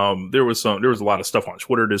 like there was a lot of stuff on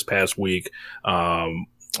Twitter this past week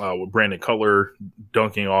with Brandon Cutler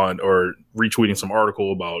dunking on or retweeting some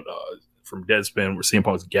article about from Deadspin where CM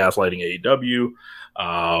Punk's gaslighting AEW.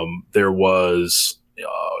 There was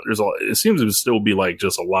it seems to still be like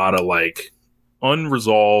just a lot of like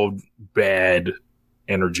unresolved bad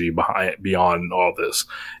energy beyond all this.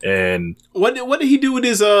 And what did he do with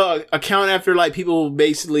his account after like people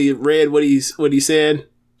basically read what he said?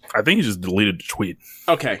 I think he just deleted the tweet.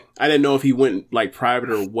 Okay, I didn't know if he went like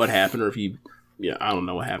private or what happened, or if he, I don't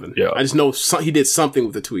know what happened. Yeah, I just know he did something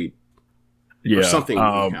with the tweet. Yeah, or something with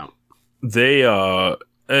the account. They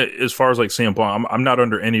as far as like CM Punk, I'm not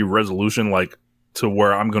under any resolution like to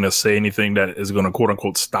where I'm going to say anything that is going to quote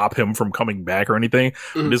unquote stop him from coming back or anything.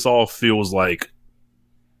 Mm-hmm. This all feels like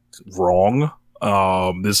wrong.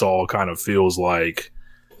 This all kind of feels like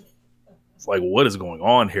what is going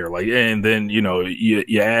on here? Like, and then,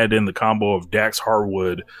 you add in the combo of Dax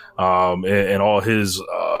Harwood, and all his,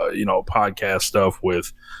 podcast stuff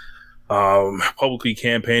with, publicly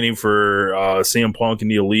campaigning for, CM Punk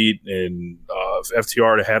and the Elite and,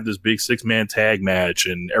 FTR to have this big 6-man tag match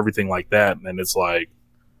and everything like that. And it's like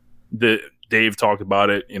Dave talked about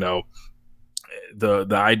it, the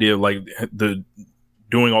idea of like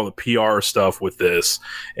doing all the PR stuff with this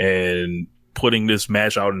and putting this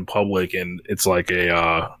match out in public, and it's like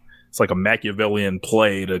a Machiavellian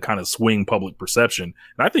play to kind of swing public perception.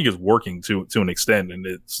 And I think it's working to an extent. And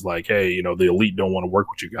it's like, hey, the Elite don't want to work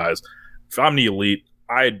with you guys. If I'm the Elite,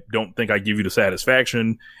 I don't think I give you the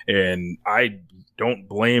satisfaction, and I don't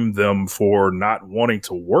blame them for not wanting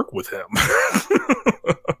to work with him.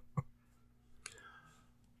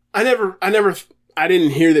 I didn't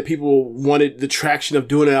hear that people wanted the traction of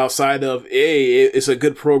doing it outside of, it's a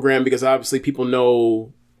good program because obviously people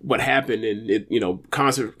know what happened and it,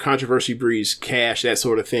 controversy breeds cash, that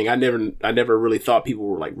sort of thing. I never really thought people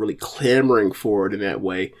were like really clamoring for it in that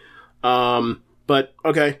way. But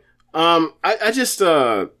okay. I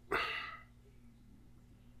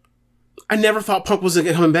never thought Punk wasn't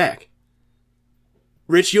coming back.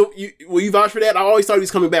 Rich, will you vouch for that? I always thought he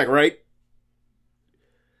was coming back, right?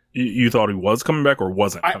 You thought he was coming back or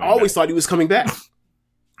wasn't? I always thought he was coming back.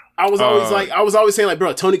 I was always saying like,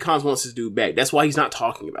 bro, Tony Khan wants this dude back. That's why he's not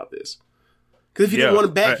talking about this. Because if he didn't want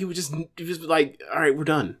him back, he would just like, all right, we're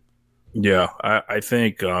done. Yeah, I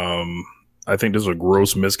think this is a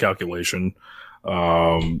gross miscalculation.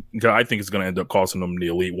 I think it's going to end up costing them the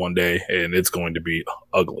Elite one day, and it's going to be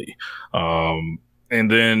ugly. And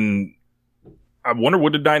then I wonder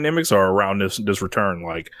what the dynamics are around this return.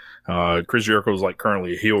 Like, Chris Jericho is like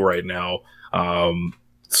currently a heel right now.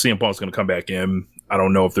 CM Punk's going to come back in. I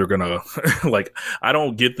don't know if they're going to like, I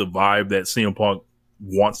don't get the vibe that CM Punk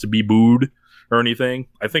wants to be booed or anything.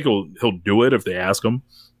 I think he'll do it if they ask him,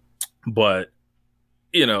 but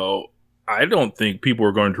I don't think people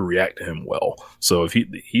are going to react to him well. So if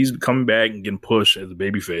he's coming back and getting pushed as a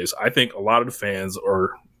babyface, I think a lot of the fans,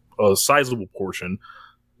 or a sizable portion,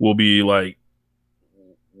 will be like,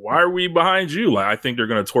 why are we behind you? Like, I think they're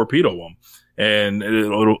going to torpedo him. And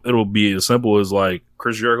it'll be as simple as like,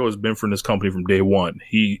 Chris Jericho has been from this company from day one.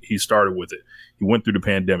 He started with it. He went through the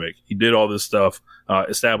pandemic. He did all this stuff,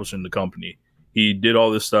 establishing the company. He did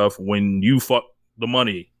all this stuff when you fucked the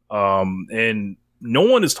money. And no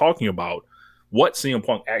one is talking about what CM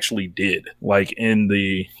Punk actually did, like in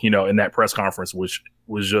the, in that press conference, which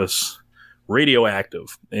was just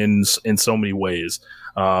radioactive in so many ways.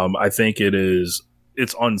 I think it's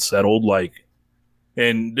unsettled. Like,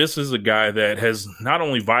 and this is a guy that has not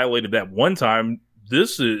only violated that one time,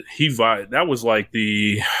 that was like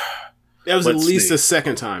that was at least the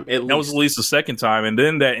second time. That was at least the second time. And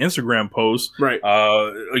then that Instagram post, right?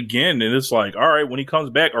 Again, and it's like, all right, when he comes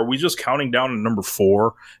back, are we just counting down to number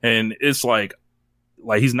 4? And it's like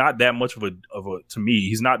he's not that much of a to me,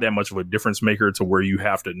 he's not that much of a difference maker to where you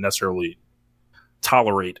have to necessarily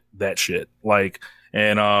tolerate that shit. Like,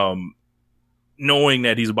 and knowing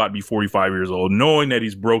that he's about to be 45 years old, knowing that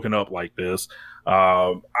he's broken up like this,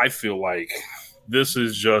 I feel like this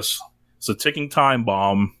is just, it's a ticking time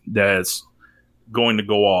bomb that's going to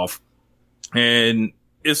go off. And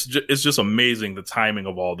it's just amazing, the timing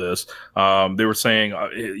of all this. They were saying,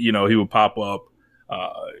 he would pop up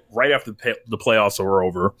right after the playoffs were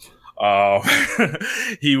over.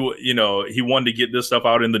 He wanted to get this stuff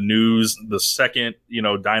out in the news the second,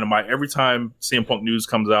 Dynamite. Every time CM Punk news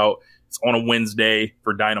comes out, it's on a Wednesday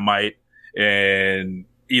for Dynamite, and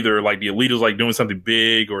either like the Elite is like doing something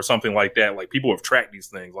big or something like that. Like, people have tracked these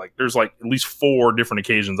things. Like, there's like at least 4 different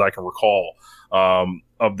occasions I can recall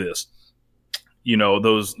of this.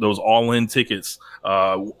 Those all-in tickets,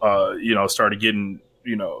 started getting,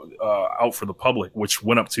 out for the public, which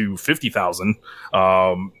went up to 50,000.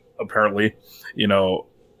 Apparently,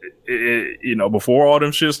 before all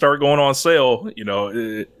them shit start going on sale,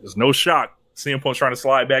 it's no shock CM Punk trying to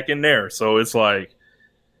slide back in there. So it's like,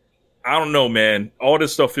 I don't know, man. All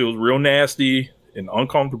this stuff feels real nasty and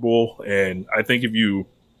uncomfortable. And I think if you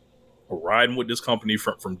are riding with this company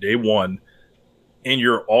from day one, and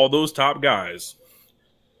you're all those top guys,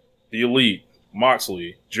 the Elite,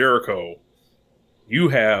 Moxley, Jericho, you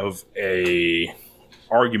have a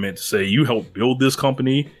argument to say you helped build this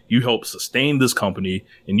company, you helped sustain this company,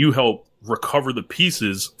 and you helped recover the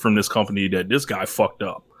pieces from this company that this guy fucked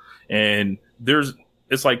up. And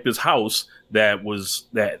it's like this house that was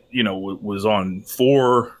on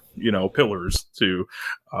 4, pillars, to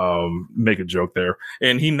make a joke there,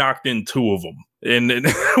 and he knocked in 2 of them, and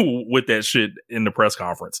with that shit in the press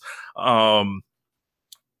conference. And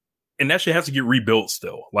that shit has to get rebuilt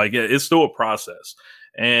still. Like, it's still a process.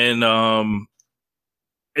 And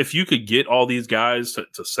if you could get all these guys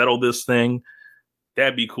to settle this thing,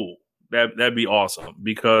 that'd be cool. That'd be awesome,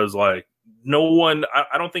 because like, no one,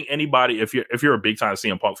 I don't think anybody, if you're a big time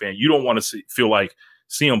CM Punk fan, you don't want to feel like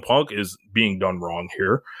CM Punk is being done wrong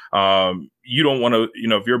here. You don't want to,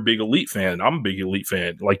 if you're a big Elite fan, I'm a big Elite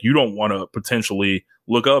fan. Like, you don't want to potentially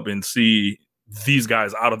look up and see these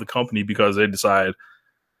guys out of the company because they decide,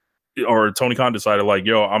 or Tony Khan decided, like,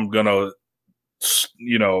 yo, I'm gonna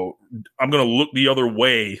look the other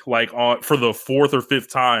way, like, for the 4th or 5th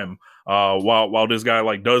time, while this guy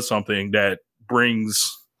like does something that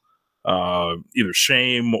brings either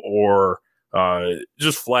shame or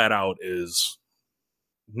just flat out is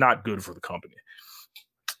not good for the company.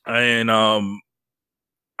 And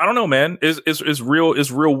I don't know, man. It's real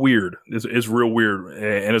weird. It's real weird,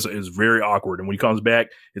 and it's very awkward. And when he comes back,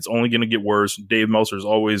 it's only going to get worse. Dave Meltzer's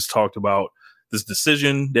always talked about this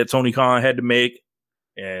decision that Tony Khan had to make,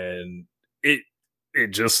 and it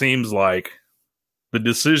just seems like the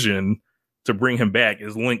decision to bring him back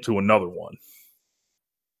is linked to another one.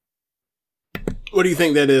 What do you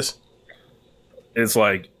think that is? It's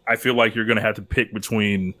like, I feel like you're going to have to pick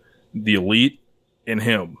between the Elite and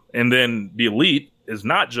him. And then the Elite is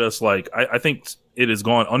not just like, I think it has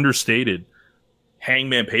gone understated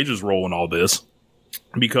Hangman Page's role in all this,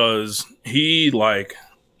 because he's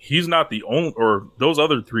not the only, or those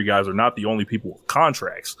other 3 guys are not the only people with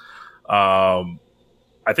contracts. I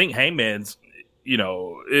think Hangman's,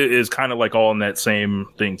 is kind of like all in that same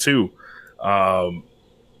thing too.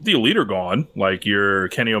 The Elite are gone, like your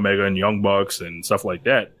Kenny Omega and Young Bucks and stuff like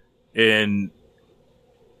that. And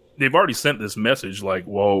they've already sent this message like,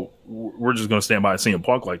 well, we're just going to stand by CM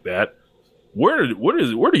Punk like that. Where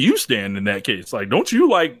do you stand in that case? Like, don't you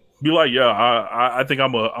like be like, yeah, I think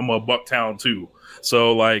I'm a Bucktown too.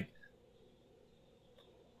 So like,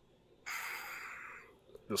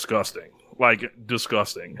 disgusting.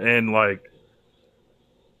 And like,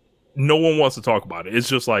 no one wants to talk about it. It's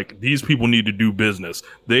just like, these people need to do business.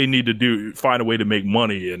 They need to find a way to make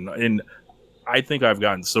money. And I think I've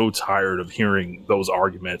gotten so tired of hearing those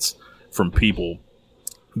arguments from people,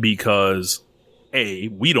 because A,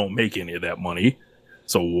 we don't make any of that money,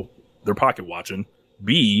 so they're pocket watching.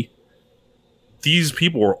 B, these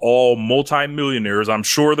people are all multimillionaires. I'm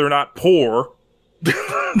sure they're not poor.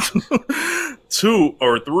 2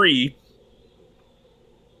 or 3,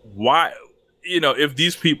 why? If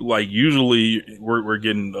these people, like, usually we're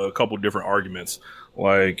getting a couple different arguments.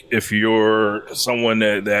 Like, if you're someone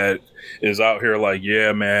that is out here like,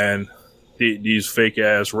 yeah, man, these fake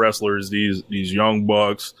ass wrestlers, these young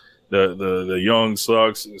bucks, the young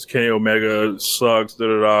sucks, this Kenny Omega sucks,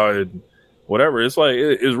 and whatever. It's like,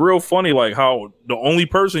 it's real funny, like, how the only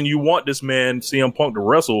person you want this man CM Punk to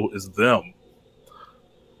wrestle is them.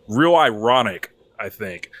 Real ironic, I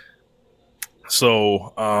think.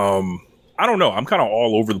 So, I don't know. I'm kind of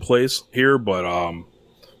all over the place here, but I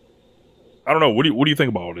don't know. What do you think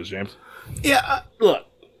about all this, James? Yeah, look,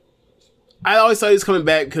 I always thought he was coming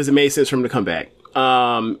back because it made sense for him to come back.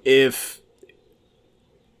 If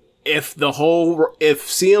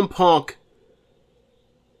CM Punk,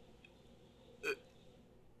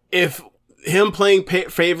 if him playing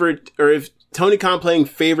favorite, or if Tony Khan playing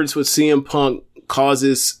favorites with CM Punk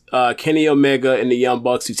causes Kenny Omega and the Young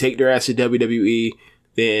Bucks to take their ass to WWE,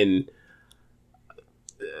 then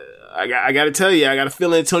I got to tell you, I got a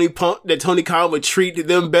feeling Tony Khan would treat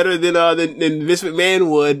them better than Vince McMahon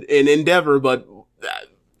would in Endeavor. But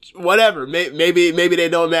whatever, maybe they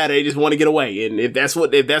don't matter. They just want to get away, and if that's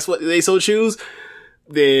what they so choose,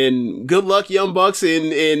 then good luck, Young Bucks,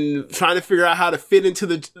 in trying to figure out how to fit into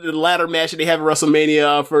the ladder match that they have at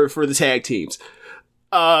WrestleMania for the tag teams.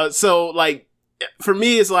 So like for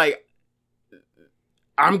me, it's like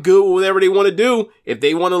I'm good with whatever they want to do. If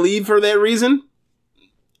they want to leave for that reason,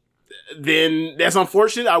 then that's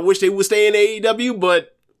unfortunate. I wish they would stay in AEW,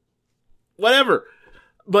 but whatever.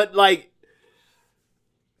 But like,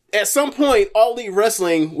 at some point, All Elite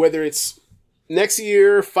Wrestling, whether it's next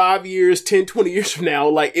year, 5 years, 10, 20 years from now,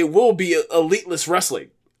 like, it will be eliteless wrestling.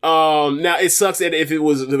 Now it sucks that if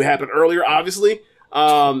it happened earlier, obviously.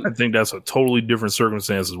 I think that's a totally different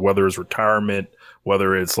circumstances, whether it's retirement,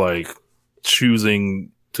 whether it's like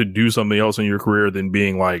choosing to do something else in your career than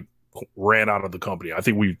being like ran out of the company. I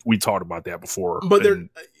think we talked about that before. But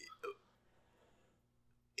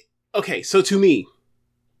okay, so to me,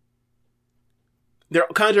 their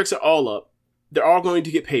contracts are all up. They're all going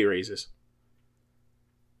to get pay raises,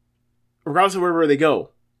 regardless of wherever they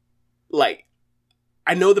go. Like,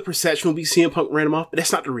 I know the perception will be CM Punk ran him off, but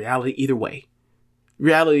that's not the reality either way.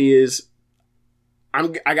 Reality is,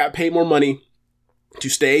 I got paid more money to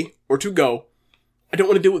stay or to go. I don't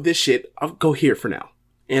want to deal with this shit. I'll go here for now.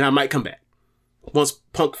 And I might come back once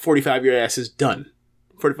Punk 45-year-old ass is done.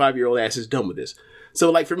 45-year-old ass is done with this. So,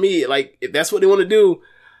 like, for me, like, if that's what they want to do,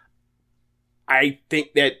 I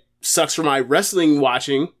think that sucks for my wrestling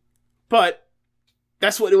watching, but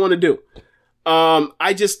that's what they want to do.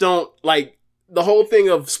 I just don't like the whole thing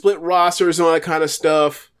of split rosters and all that kind of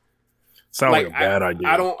stuff. Sounds like a bad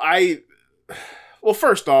idea. Well,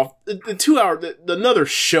 first off, the 2 hour, another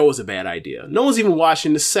show is a bad idea. No one's even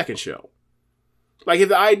watching the second show. Like, if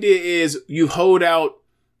the idea is you hold out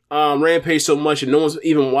Rampage so much and no one's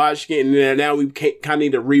even watching it, and now we kind of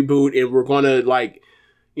need to reboot, and we're going to, like,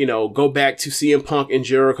 you know, go back to CM Punk and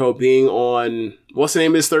Jericho being on, what's the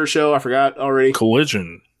name of his third show? I forgot already.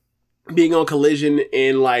 Collision. Being on Collision,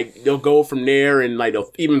 and, like, they'll go from there, and, like,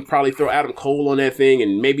 they'll even probably throw Adam Cole on that thing,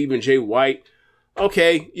 and maybe even Jay White.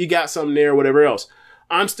 Okay, you got something there, whatever else.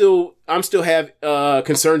 I'm still have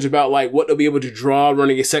concerns about like what they'll be able to draw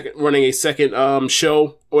running a second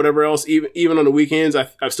show or whatever else. Even on the weekends, I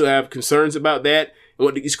still have concerns about that and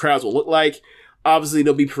what these crowds will look like. Obviously,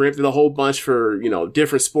 they'll be preempted a whole bunch for, you know,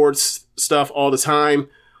 different sports stuff all the time.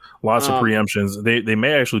 Lots of preemptions. They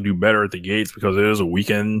may actually do better at the gates because it is a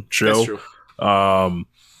weekend show. That's true.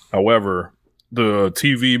 However, the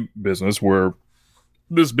TV business, where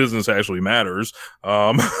this business actually matters,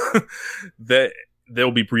 that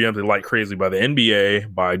they'll be preempted like crazy by the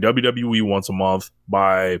NBA, by WWE once a month,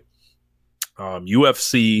 by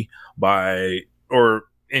UFC, or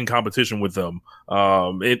in competition with them,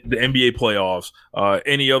 the NBA playoffs,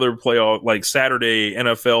 any other playoff, like Saturday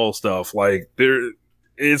NFL stuff. Like,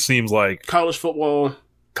 it seems like college football.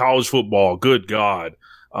 Good God.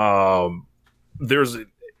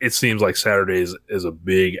 It seems like Saturdays is a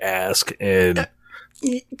big ask, and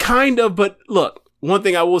kind of, but look, one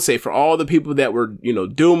thing I will say for all the people that were, you know,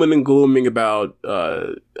 dooming and glooming about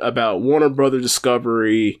Warner Brothers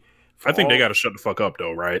Discovery, I think they got to shut the fuck up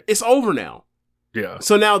though, right? It's over now. Yeah.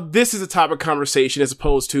 So now this is a topic of conversation as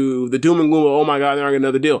opposed to the doom and gloom of, oh my God, they're not getting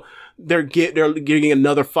another deal. They're getting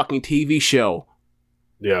another fucking TV show.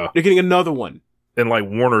 Yeah. They're getting another one. And like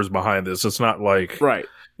Warner's behind this. It's not like, right.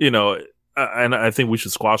 You know, and I think we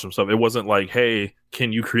should squash some stuff. It wasn't like, hey,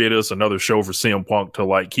 can you create us another show for CM Punk to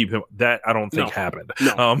like keep him? That I don't think happened.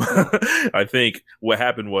 No. I think what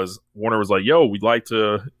happened was Warner was like, yo, we'd like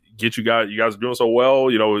to get you guys are doing so well.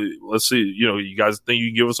 You know, let's see, you know, you guys think you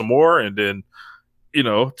can give us some more? And then, you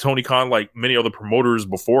know, Tony Khan, like many other promoters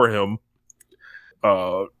before him,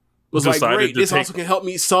 was like, great, this also can help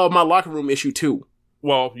me solve my locker room issue too.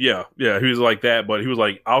 Well, yeah, he was like that, but he was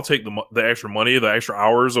like, I'll take the extra money, the extra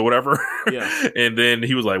hours or whatever. Yeah. And then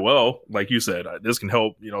he was like, well, like you said, this can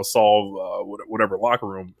help, you know, solve whatever locker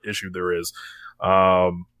room issue there is.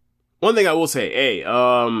 One thing I will say,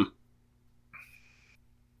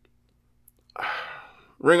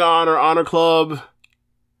 Ring of Honor, Honor Club,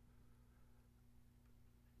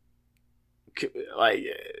 Like,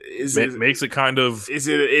 makes it kind of is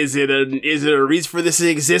it a reason for this to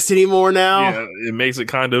exist anymore now? Yeah, it makes it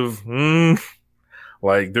kind of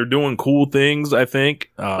like they're doing cool things. I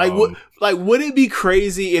think would it be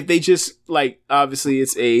crazy if they just like, obviously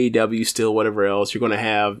it's AEW still, whatever else, you're going to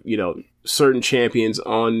have, you know, certain champions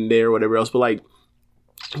on there, whatever else, but like,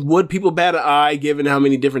 would people bat an eye given how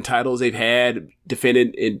many different titles they've had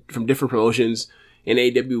defended from different promotions in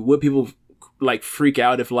AEW? Would people like freak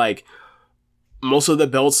out if like most of the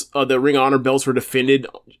belts, the Ring of Honor belts, were defended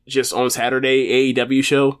just on Saturday AEW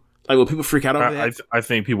show? Like, will people freak out over that? I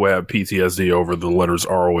think people have PTSD over the letters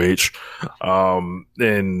ROH. But I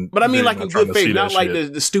mean, like, in good faith, not like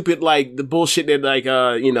the stupid, like, the bullshit that, like,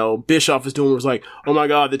 you know, Bischoff is doing, was like, oh my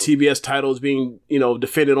God, the TBS title is being, you know,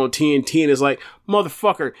 defended on TNT. And it's like,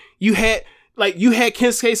 motherfucker, you had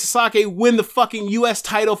Kensuke Sasaki win the fucking US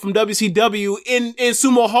title from WCW in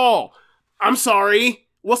Sumo Hall. I'm sorry.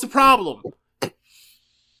 What's the problem?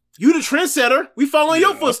 You the trendsetter. We following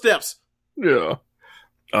your footsteps. Yeah.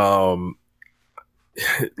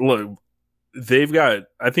 Look, they've got,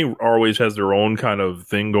 I think ROH has their own kind of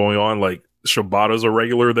thing going on. Like, Shibata's a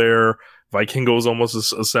regular there. Vikingo's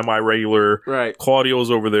almost a semi-regular. Right.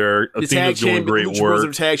 Claudio's over there. Athena's doing great work. Lucha Bros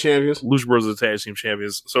are tag champions. Lucha Bros are tag team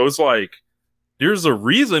champions. So it's like, there's a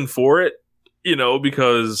reason for it, you know,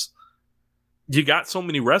 because you got so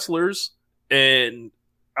many wrestlers, and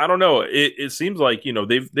I don't know. It seems like, you know,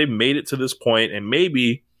 they've made it to this point, and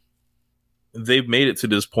maybe they've made it to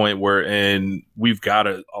this point where, and we've got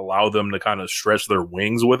to allow them to kind of stretch their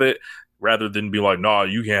wings with it, rather than be like, nah,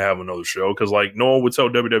 you can't have another show. Because like, no one would tell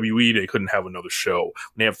WWE they couldn't have another show.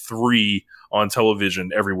 They have 3 on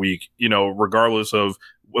television every week, you know, regardless of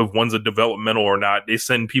if one's a developmental or not. They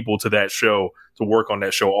send people to that show to work on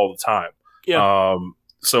that show all the time. Yeah.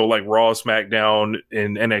 So like Raw, SmackDown,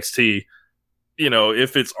 and NXT, you know,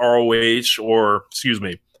 if it's ROH or,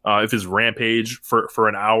 if it's Rampage for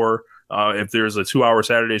an hour, if there's a 2-hour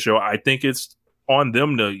Saturday show, I think it's on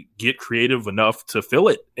them to get creative enough to fill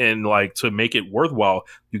it and like to make it worthwhile.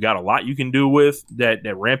 You got a lot you can do with that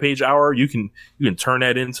Rampage hour. You can turn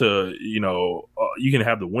that into, you know, you can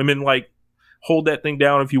have the women like hold that thing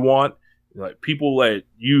down if you want. Like, people that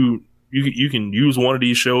you can use one of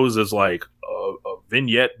these shows as like a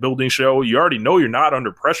vignette building show. You already know you're not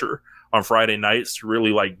under pressure on Friday nights to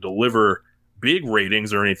really like deliver big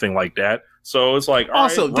ratings or anything like that. So it's like,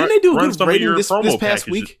 also, didn't they do a good rating this past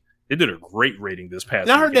week? They did a great rating this past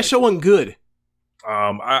week. I heard that show wasn't good.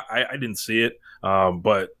 I didn't see it.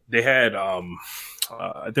 But they had, I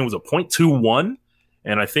think it was a 0.21,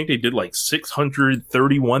 and I think they did like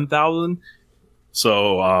 631,000.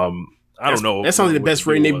 So, I don't know. That sounds like the best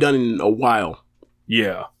rating they've done in a while.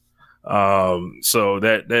 Yeah. So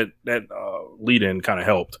that lead in kind of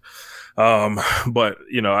helped. But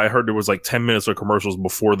you know, I heard there was like 10 minutes of commercials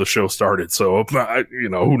before the show started. So, you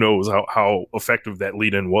know, who knows how effective that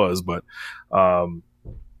lead in was. But,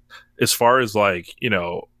 as far as like, you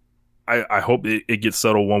know, I hope it gets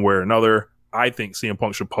settled one way or another. I think CM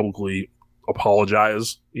Punk should publicly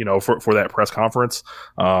apologize, you know, for that press conference.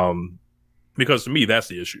 Because to me, that's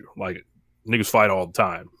the issue. Like, niggas fight all the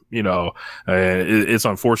time. You know, it's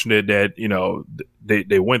unfortunate that, you know,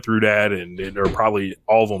 they went through that, and they're probably,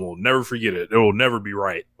 all of them will never forget it. It will never be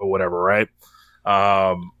right or whatever, right?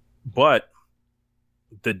 But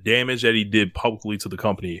the damage that he did publicly to the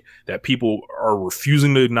company that people are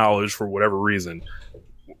refusing to acknowledge for whatever reason,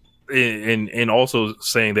 and also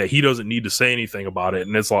saying that he doesn't need to say anything about it.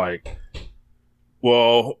 And it's like,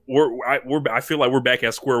 well, I feel like we're back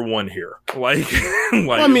at square one here. Like,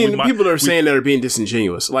 well, I mean, people are saying that are being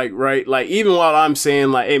disingenuous. Like, right? Like, even while I'm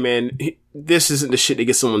saying, like, hey, man, this isn't the shit that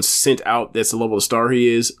gets someone sent out. That's the level of star he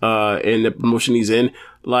is, and the promotion he's in.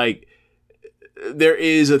 Like, there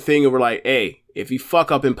is a thing where, like, hey, if you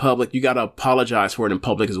fuck up in public, you gotta apologize for it in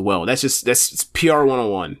public as well. That's PR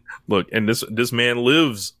 101. Look, and this man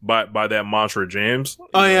lives by that mantra, James.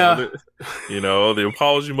 Oh, yeah. You know, the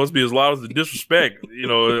apology must be as loud as the disrespect, you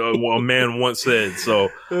know, a man once said. So,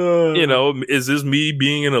 you know, is this me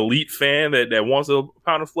being an elite fan that wants a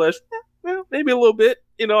pound of flesh? Well, maybe a little bit.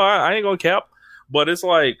 You know, I ain't gonna cap. But it's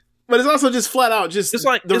like, but it's also just flat out just it's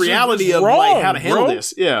like the reality of wrong, like how to handle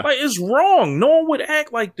this. Yeah. Like, it's wrong. No one would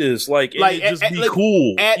act like this. Like it just be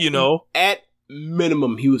cool, you know? At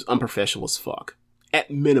minimum, he was unprofessional as fuck. At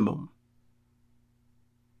minimum.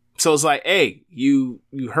 So it's like, hey, you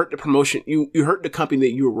hurt the promotion, you hurt the company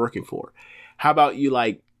that you were working for. How about you,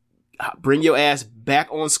 like, bring your ass back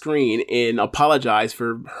on screen and apologize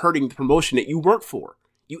for hurting the promotion that you work for?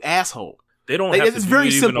 You asshole. They don't like, have to it's do very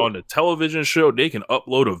it even simple. on the television show. They can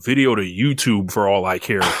upload a video to YouTube for all I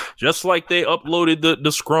care. Just like they uploaded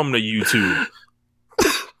the Scrum to YouTube.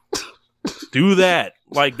 Do that.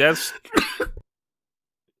 Like, that's...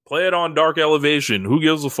 Play it on Dark Elevation. Who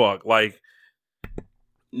gives a fuck? Like...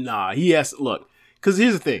 Nah, he has to... Look, because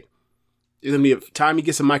here's the thing. There's going to be a time he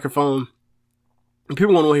gets a microphone, and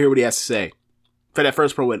people want to hear what he has to say. For that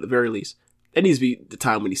first promo, at the very least. That needs to be the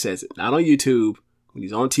time when he says it. Not on YouTube. When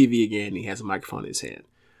he's on TV again, he has a microphone in his hand.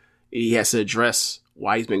 He has to address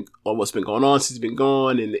why he's been, or what's been going on since he's been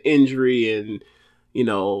gone, and the injury, and, you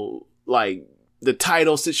know, like, the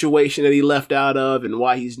title situation that he left out of, and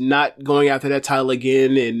why he's not going after that title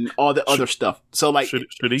again, and all the other stuff. So, like, should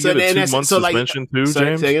he get a 2-month suspension too,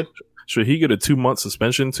 James? Should he get a 2-month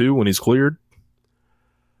suspension too when he's cleared?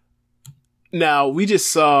 Now, we just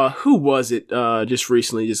saw, who was it, just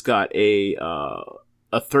recently just got a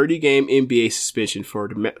 30-game NBA suspension for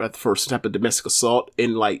some type of domestic assault,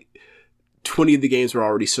 and like 20 of the games were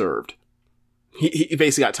already served. He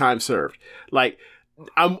basically got time served. Like,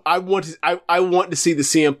 I want to see the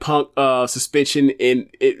CM Punk suspension, and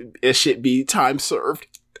it should be time served.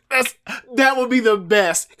 That would be the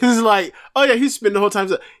best, because it's like, oh yeah, he spent the whole time.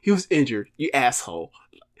 He was injured, you asshole.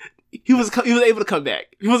 He was able to come back.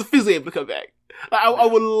 He was physically able to come back. Like, I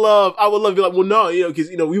would love to be like, well, no, you know, because,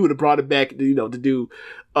 you know, we would have brought it back, you know, to do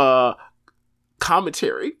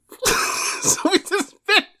commentary. So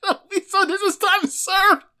this is time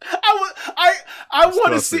served. I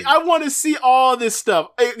want to see all this stuff,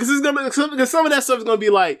 because some of that stuff is gonna be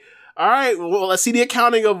like, all right, well, let's see the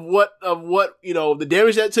accounting of what you know, the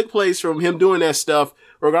damage that took place from him doing that stuff,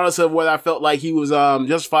 regardless of whether I felt like he was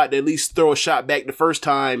justified to at least throw a shot back the first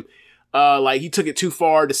time. Like, he took it too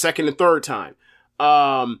far the second and third time.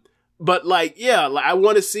 But like, yeah, like, I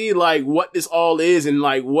want to see like what this all is, and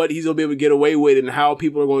like what he's gonna be able to get away with, and how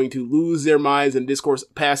people are going to lose their minds and discourse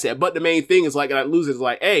past that. But the main thing is, like, not lose it, is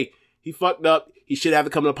like, hey, he fucked up. He should have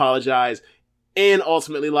to come and apologize. And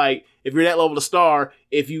ultimately, like, if you're that level of star,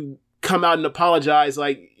 if you come out and apologize,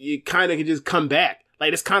 like, you kind of can just come back.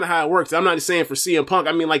 Like, that's kind of how it works. I'm not just saying for CM Punk.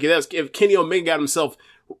 I mean, like, if Kenny Omega got himself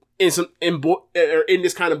in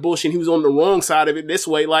this kind of bullshit, he was on the wrong side of it this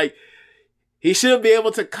way, like, he should be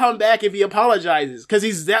able to come back if he apologizes, because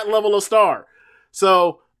he's that level of star.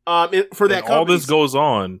 So, for that, all this goes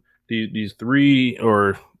on, these three,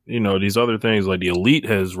 or, you know, these other things, like the Elite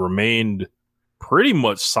has remained pretty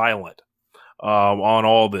much silent on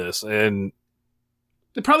all this, and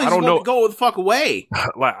they probably just want to go the fuck away.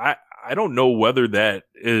 Like, I don't know whether that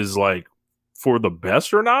is like for the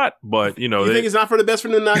best or not, but, you know, you think it's not for the best for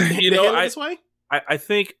them to not handle it this way? I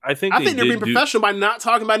think they're being professional by not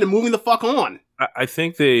talking about it and moving the fuck on. I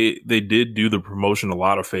think they did do the promotion a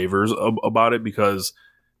lot of favors about it, because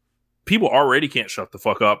people already can't shut the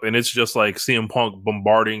fuck up, and it's just like CM Punk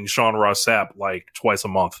bombarding Sean Ross Sapp like twice a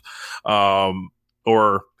month,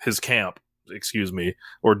 or his camp, excuse me,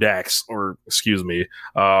 or Dax, or excuse me,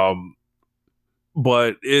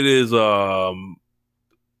 but it is I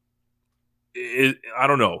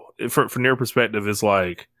don't know, from their perspective, it's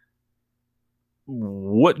like,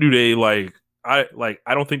 what do they like? I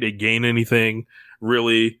don't think they gain anything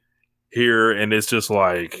really here, and it's just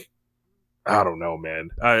like, I don't know, man.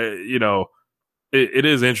 It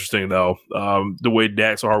is interesting though. The way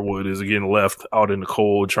Dax Harwood is again left out in the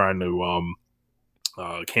cold, trying to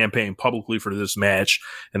campaign publicly for this match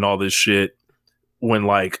and all this shit, when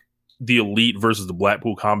like the Elite versus the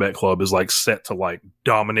Blackpool Combat Club is like set to like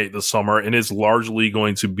dominate the summer, and it's largely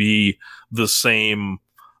going to be the same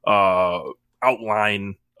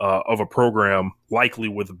outline of a program, likely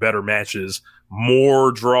with better matches,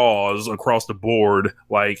 more draws across the board,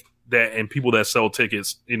 like that, and people that sell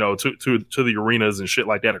tickets, you know, to the arenas and shit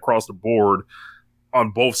like that across the board on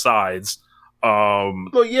both sides.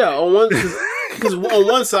 Well, yeah, on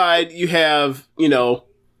one side you have, you know,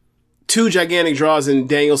 two gigantic draws in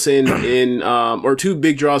Danielson or two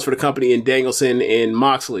big draws for the company in Danielson and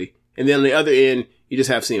Moxley, and then on the other end you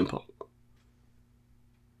just have CM Punk.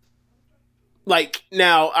 Like,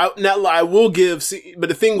 now I will give, but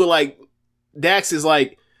the thing with like Dax is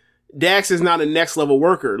not a next level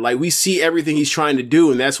worker. Like, we see everything he's trying to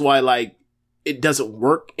do, and that's why like it doesn't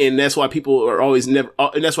work, and that's why people are always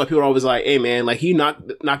like, hey man, like, he knock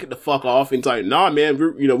it the fuck off, and it's like, nah man,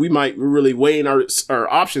 we're really weighing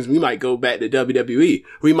our options. We might go back to WWE.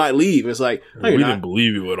 We might leave. And it's like, no, we didn't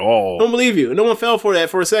believe you at all. Don't believe you. No one fell for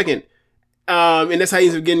that for a second. And that's how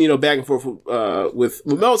he's getting, you know, back and forth with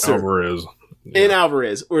Meltzer. Alvarez. Yeah. And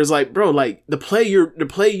Alvarez, where it's like, bro, like, the play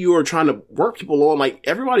you are trying to work people on, like,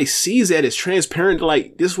 everybody sees that as transparent,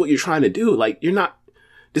 like, this is what you're trying to do. Like, you're not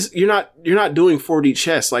you're not doing 4D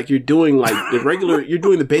chess. Like, you're doing like the regular, you're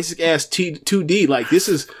doing the basic ass 2D. Like, this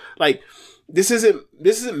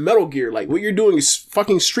isn't Metal Gear. Like, what you're doing is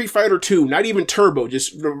fucking Street Fighter 2, not even Turbo,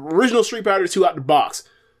 just the original Street Fighter 2 out the box.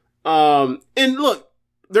 And look,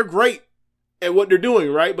 they're great at what they're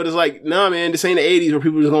doing, right? But it's like, nah, man, this ain't the 80s where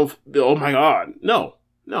people are just gonna, oh my God. No.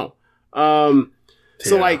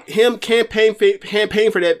 So like him campaign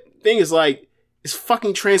for that thing is like, it's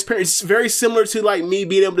fucking transparent. It's very similar to like me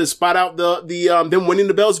being able to spot out them winning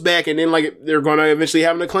the belts back, and then like they're gonna eventually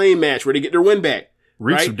have an acclaim match where they get their win back.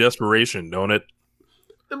 Reach of desperation, don't it?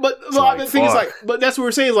 But the thing is, like, but that's what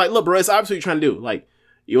we're saying is like, look, bro, it's obviously what you're trying to do. Like,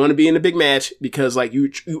 you want to be in a big match because like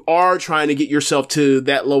you are trying to get yourself to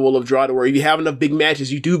that level of draw to where if you have enough big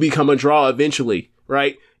matches, you do become a draw eventually,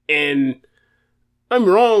 right? And I'm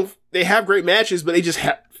wrong, they have great matches, but they just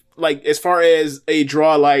have like, as far as a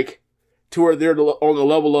draw, like to where they're on the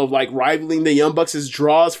level of like rivaling the Young Bucks'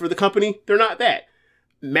 draws for the company, they're not that.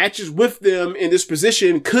 Matches with them in this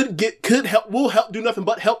position will help do nothing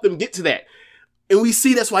but help them get to that. And we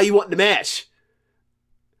see that's why you want the match.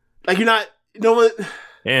 Like, you're not, you know what?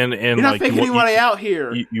 And you're not like, faking anybody out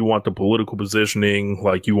here. You want the political positioning,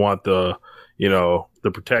 like you want the, you know,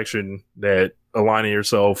 the protection that aligning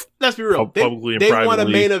yourself. Let's be real. Publicly and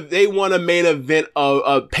privately. They want a main event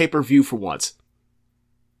of pay-per-view for once.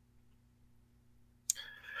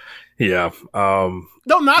 Yeah.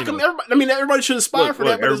 Don't knock them. Everybody should aspire for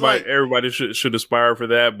that. But everybody should aspire for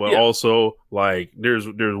that. But also, like, there's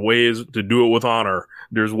ways to do it with honor.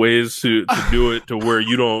 There's ways to do it to where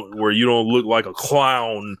you don't look like a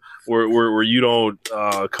clown, where you don't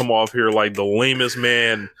come off here like the lamest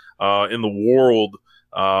man in the world.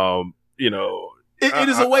 You know. It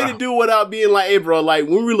is a way to do without being like, hey, bro, like,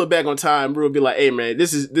 when we look back on time, bro, we'll be like, hey, man,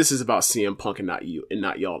 this is about CM Punk and not you, and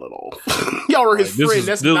not y'all at all. Y'all are his friend.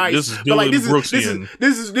 That's nice. This is Dylan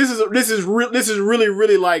this is really,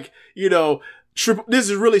 really like, you know, this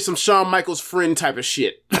is really some Shawn Michaels friend type of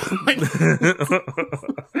shit.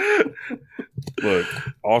 Look,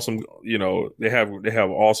 awesome. You know, they have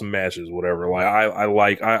awesome matches, whatever.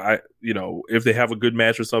 Like, I you know, if they have a good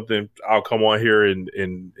match or something, I'll come on here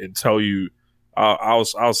and tell you.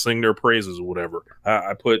 I'll sing their praises or whatever.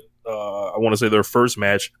 I put I want to say their first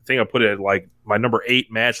match. I think I put it at like my number 8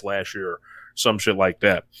 match last year, some shit like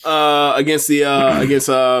that. Against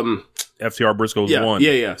FTR Briscoe's one.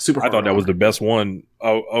 Yeah. Super. I thought that was the best one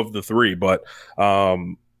of the 3, but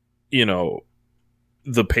you know,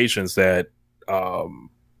 the patience that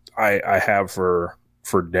I have for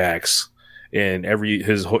Dax and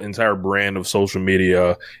his entire brand of social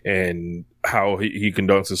media and how he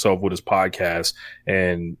conducts himself with his podcast.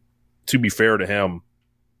 And to be fair to him,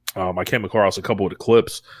 I came across a couple of the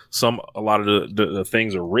clips. A lot of the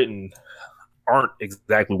things are written aren't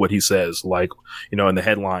exactly what he says. Like, you know, in the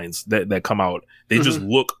headlines that come out, they just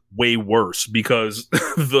look way worse because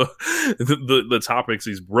the topics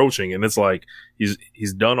he's broaching. And it's like,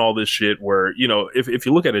 he's done all this shit where, you know, if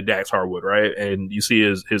you look at a Dax Harwood, right, and you see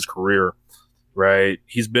his career, right,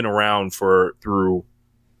 he's been around through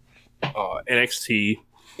NXT.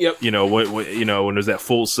 Yep. You know, when there's that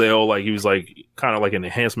Full Sail, like, he was like kind of like an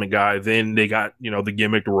enhancement guy. Then they got, you know, the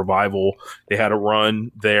gimmick, the Revival. They had a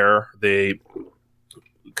run there. They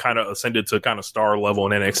kind of ascended to kind of star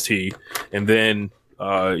level in NXT. And then,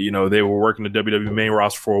 you know, they were working the WWE main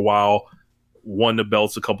roster for a while, won the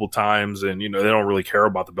belts a couple times, and, you know, they don't really care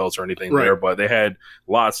about the belts or anything there, but they had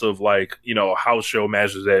lots of, like, you know, house show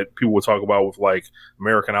matches that people would talk about with, like,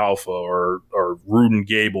 American Alpha or Rude and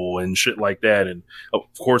Gable and shit like that. And of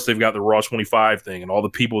course they've got the Raw 25 thing and all the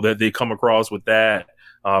people that they come across with that.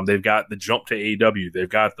 They've got the jump to AEW. They've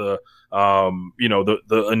got the, you know,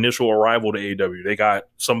 the initial arrival to AEW. They got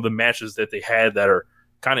some of the matches that they had that are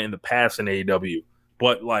kind of in the past in AEW,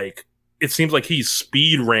 but, like, it seems like he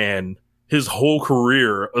speed ran his whole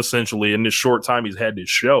career, essentially, in this short time he's had this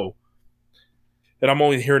show. And I'm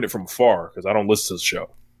only hearing it from afar because I don't listen to the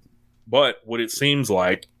show. But what it seems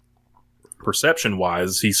like,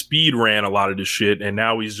 perception-wise, he speed ran a lot of this shit, and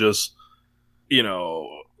now he's just, you know,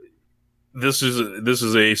 this is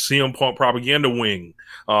a CM Punk propaganda wing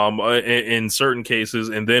in certain cases,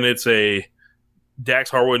 and then it's a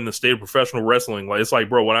Dax Harwood in the state of professional wrestling. Like, it's like,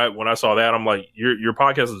 bro, when I saw that, I'm like, your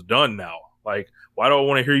podcast is done now. Like, why do I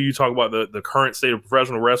want to hear you talk about the current state of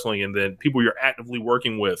professional wrestling and then people you're actively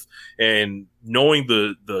working with and knowing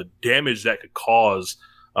the damage that could cause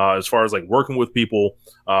as far as, like, working with people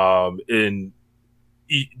in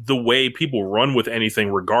the way people run with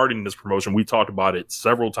anything regarding this promotion. We talked about it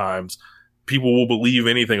several times. People will believe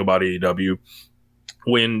anything about AEW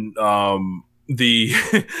when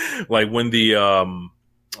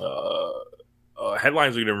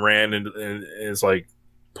headlines are getting ran, and it's like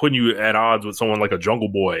putting you at odds with someone like a Jungle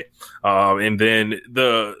Boy, and then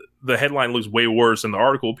the headline looks way worse than the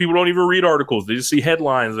article. People don't even read articles; they just see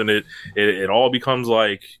headlines, and it all becomes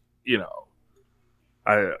like,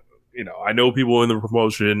 I know people in the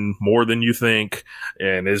promotion more than you think,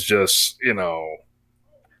 and it's just,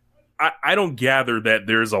 I don't gather that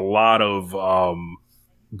there's a lot of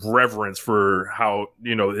reverence for how,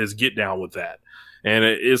 his get down with that. And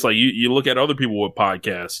it's like, you look at other people with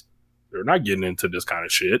podcasts, they're not getting into this kind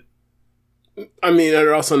of shit. I mean,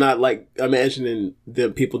 they're also not like imagining the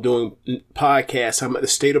people doing podcasts talking about the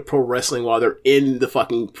state of pro wrestling while they're in the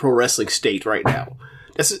fucking pro wrestling state right now.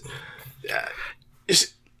 That's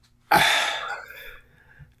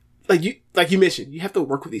like you mentioned, you have to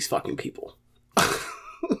work with these fucking people.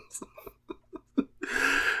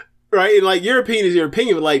 Right? And like, your opinion is your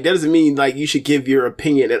opinion, but like, that doesn't mean like you should give your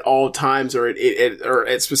opinion at all times or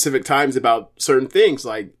at specific times about certain things.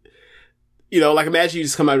 Like, like imagine you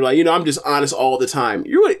just come out and like, I'm just honest all the time.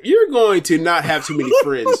 You're going to not have too many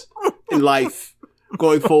friends in life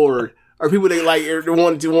going forward, or people that like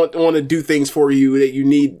want to do things for you that you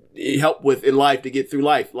need help with in life to get through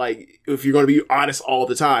life. Like, if you're going to be honest all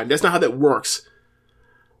the time, that's not how that works.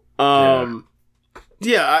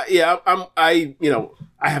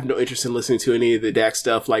 I have no interest in listening to any of the Dak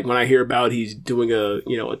stuff. Like, when I hear about he's doing a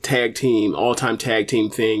tag team, all-time tag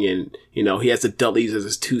team thing, and, he has the Dudleys as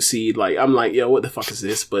his 2 seed, like, I'm like, what the fuck is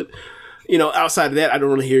this? But, outside of that, I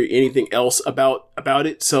don't really hear anything else about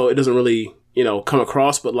it, so it doesn't really, come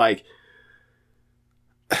across. But, like,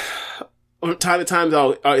 from time to time,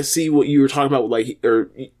 I'll see what you were talking about, like,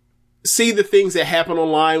 or see the things that happen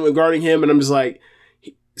online regarding him, and I'm just like,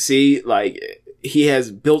 see, like, he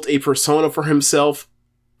has built a persona for himself,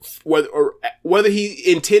 whether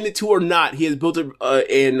he intended to or not. He has built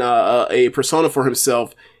a persona for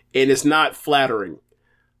himself, and it's not flattering.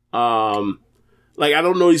 Like, I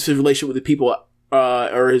don't know his relationship with the people,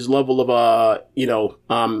 or his level of,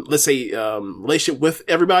 let's say, relationship with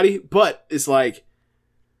everybody, but it's like,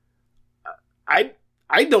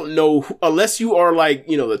 I don't know, unless you are like,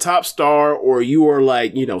 the top star, or you are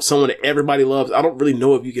like, someone that everybody loves. I don't really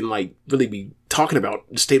know if you can like really be talking about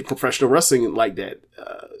the state of professional wrestling like that.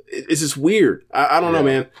 It's just weird. I don't know,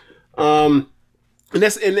 man. And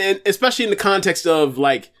especially in the context of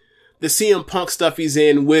like the CM Punk stuff he's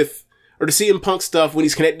in with, or the CM Punk stuff when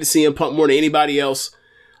he's connected to CM Punk more than anybody else,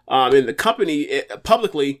 in the company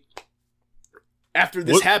publicly. After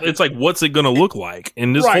this happened, it's like, what's it going to look like?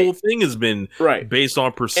 And this whole thing has been based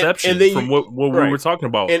on perception, and from what we were talking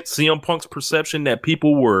about. And CM Punk's perception that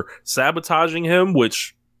people were sabotaging him,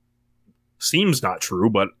 which seems not true,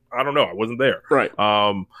 but I don't know. I wasn't there. Right.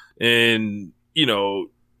 And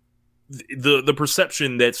the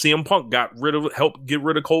perception that CM Punk helped get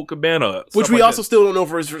rid of Colt Cabana, which we also still don't know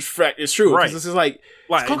for his fact is true. Right. This is like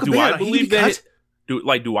Colt do Cabana, I believe that?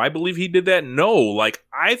 Do I believe he did that? No. Like,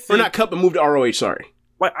 I think, or not cut, but moved to ROH. Sorry.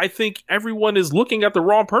 Like, I think everyone is looking at the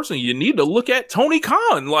wrong person. You need to look at Tony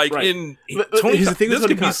Khan. Like, Tony Khan, this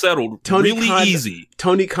could be settled really easy.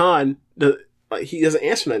 Tony Khan, he doesn't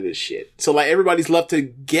answer none of this shit. So like, everybody's left to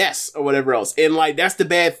guess or whatever else. And like, that's the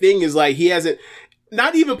bad thing, is like, he hasn't,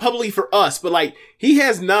 not even publicly for us, but like, he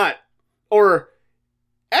has not, or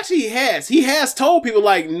actually he has told people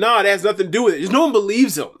like, nah, that has nothing to do with it. Just no one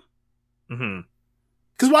believes him. Mm-hmm.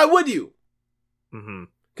 Cause why would you? Mm-hmm.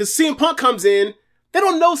 Cause CM Punk comes in, they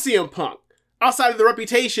don't know CM Punk outside of the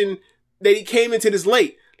reputation that he came into this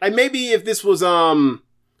late. Like, maybe if this was,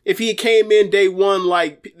 if he came in day one,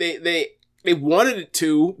 like they wanted it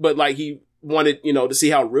to, but like he wanted, to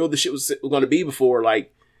see how real the shit was going to be before,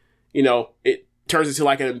 like, it turns into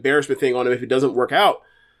like an embarrassment thing on him if it doesn't work out.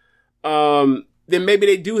 Then maybe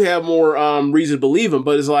they do have more, reason to believe him,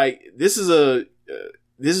 but it's like, this is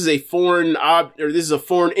a foreign this is a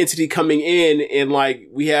foreign entity coming in, and like,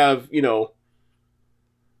 we have,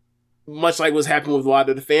 much like what's happened with a lot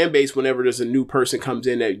of the fan base whenever there's a new person comes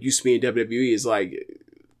in that used to be in WWE, is like,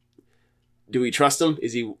 do we trust him?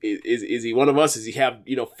 Is he one of us? Does he have,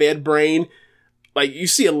 Fed brain? Like, you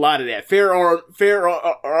see a lot of that, fair or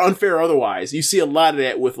unfair or otherwise. You see a lot of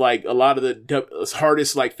that with like a lot of the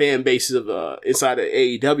hardest like fan bases of inside of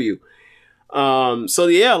AEW. So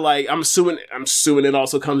yeah, like, I'm assuming it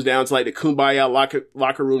also comes down to like the Kumbaya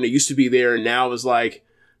locker room that used to be there, and now is like,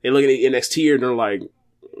 they look at NXT and they're like,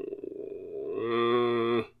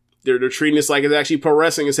 they're treating this like it's actually pro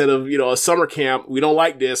wrestling instead of, a summer camp. We don't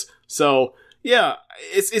like this. So yeah,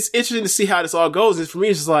 it's interesting to see how this all goes. And for me,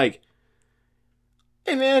 it's just like,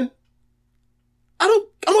 hey man, I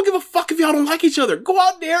don't give a fuck if y'all don't like each other. Go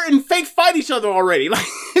out there and fake fight each other already. Like,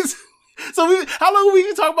 So how long have we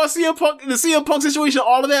been talking about CM Punk, the CM Punk situation,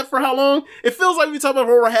 all of that for how long? It feels like we've been talking about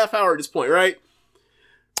it for over a half hour at this point, right?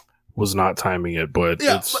 Was not timing it, but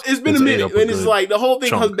yeah, it's been a minute. And it's like, the whole thing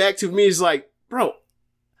comes back to me is like, bro,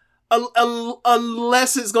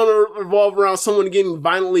 unless it's going to revolve around someone getting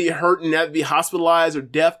violently hurt and have to be hospitalized or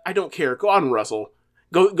deaf, I don't care. Go out and wrestle.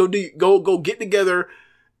 Go get together.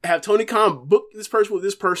 Have Tony Khan book this person with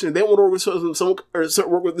this person. If they want to work with someone or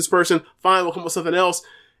work with this person, fine, we'll come with something else.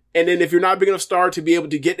 And then if you're not a big enough star to be able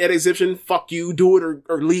to get that exhibition, fuck you, do it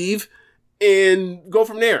or leave and go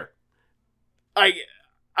from there. Like,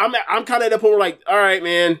 I'm kind of at that point where like, all right,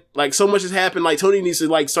 man, like so much has happened. Like Tony needs to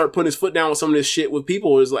like start putting his foot down with some of this shit with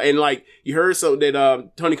people. Is like, and like you heard something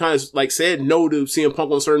that Tony Khan has like said no to CM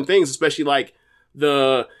Punk on certain things, especially like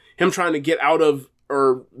him trying to get out of,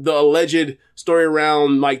 or the alleged story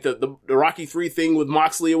around like the Rocky 3 thing with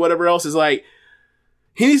Moxley or whatever else. Is like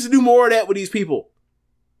he needs to do more of that with these people.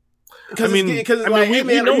 I mean, we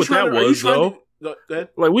know what that was though. Go ahead.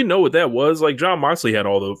 Like we know what that was. Like John Moxley had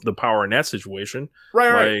all the power in that situation.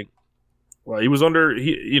 Right. Like he was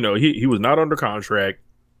he was not under contract.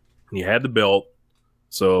 He had the belt.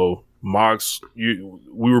 So we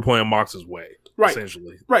were playing Mox's way. Right.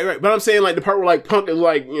 Essentially. Right. But I'm saying like the part where like Punk is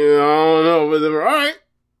like, I don't know, whatever. All right.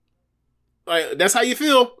 Like that's how you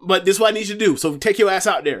feel, but this is what I need you to do. So take your ass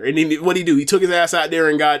out there. And then what'd he do? He took his ass out there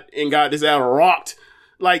and got his ass rocked.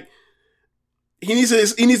 Like he needs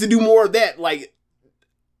to do more of that. Like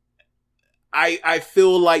I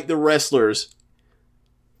feel like the wrestlers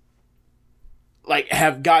like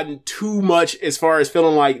have gotten too much as far as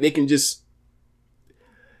feeling like they can just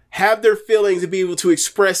have their feelings and be able to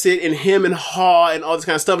express it in him and haw and all this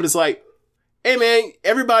kind of stuff. And it's like, hey man,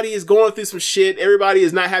 everybody is going through some shit. Everybody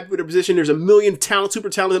is not happy with their position. There's a million super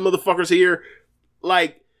talented motherfuckers here.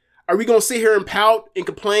 Like, are we going to sit here and pout and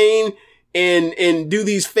complain and do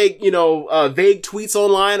these fake, vague tweets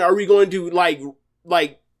online? Are we going to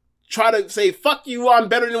like try to say, fuck you, I'm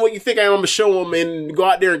better than what you think I am, I'm going to show them and go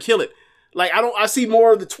out there and kill it? Like, I see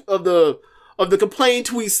more of the complaint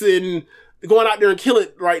tweets than going out there and kill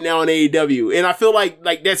it right now in AEW. And I feel like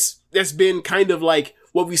that's been kind of like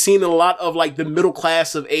what we've seen in a lot of like the middle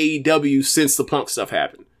class of AEW since the Punk stuff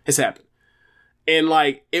has happened. And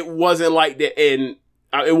like, it wasn't like that. And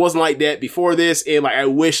it wasn't like that before this. And like, I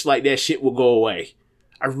wish like that shit would go away.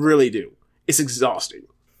 I really do. It's exhausting.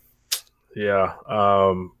 Yeah.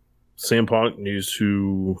 CM Punk needs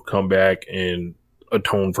to come back and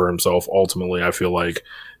atone for himself ultimately, I feel like.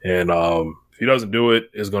 And if he doesn't do it,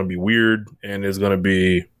 it's going to be weird and it's going to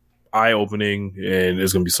be eye-opening and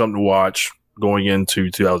it's going to be something to watch going into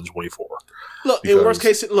 2024. In worst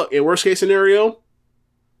case scenario,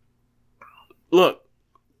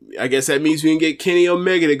 I guess that means we can get Kenny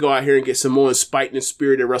Omega to go out here and get Samoan Spite and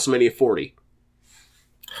Spirit at WrestleMania 40.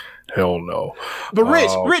 Hell no. But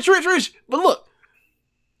Rich. But look,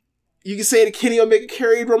 you can say that Kenny Omega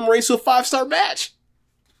carried Roman Reigns to a 5-star match.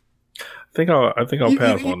 I think I'll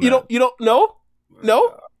pass on that. You don't know?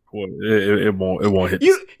 No? Well, it won't hit.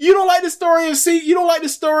 You don't like the story of you don't like the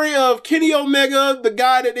story of Kenny Omega, the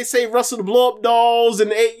guy that they say wrestled the blow up dolls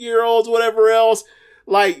and 8-year-olds, whatever else,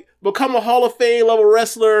 like become a Hall of Fame level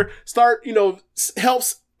wrestler, start,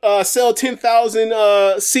 helps sell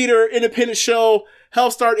 10,000 seater independent show,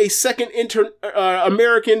 help start a second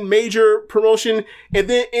American major promotion, and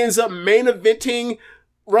then ends up main eventing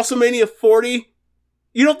WrestleMania 40.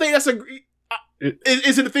 You don't think that's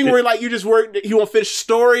is it a thing where like you just work that he won't finish the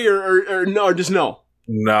story or no, or just no?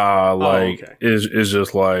 Nah, like it's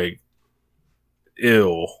just like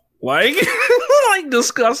ill. Like like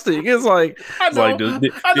disgusting. It's like I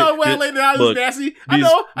know well later I was nasty. I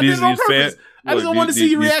know. I did it on purpose. I just don't want to see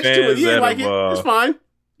your reaction to it. You didn't like it. It's fine.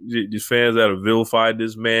 These fans that have vilified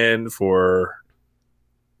this man for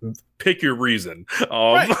pick your reason.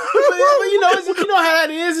 Right. But you know how that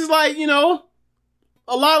is. It's like,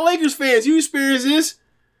 a lot of Lakers fans, you experience this.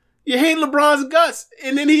 You hate LeBron's guts,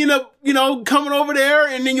 and then he end up, coming over there,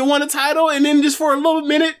 and then you won a title, and then just for a little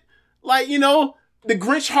minute, like, the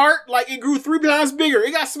Grinch heart, like, it grew 3 times bigger.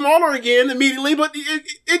 It got smaller again immediately, but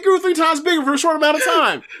it grew 3 times bigger for a short amount of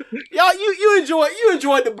time. Y'all, you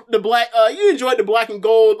enjoyed the black and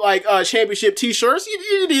gold, like, championship t-shirts.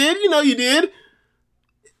 You did. You did.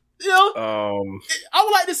 I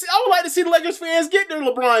would like to see the Lakers fans get their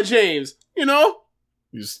LeBron James,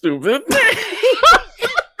 You stupid.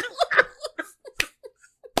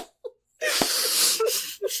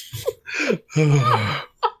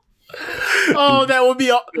 Oh, that would be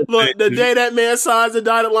the day that man signs the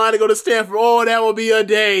dotted line to go to Stanford. Oh, that will be a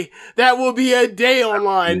day. That will be a day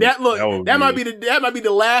online. That might be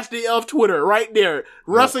the last day of Twitter right there.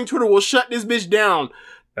 Wrestling Twitter will shut this bitch down.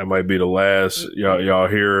 That might be the last y'all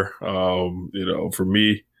hear. For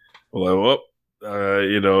me, well,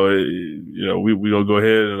 we gonna go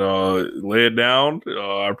ahead and lay it down.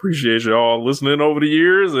 I appreciate y'all listening over the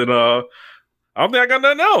years, and I don't think I got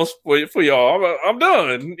nothing else for y'all. I'm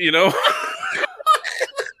done.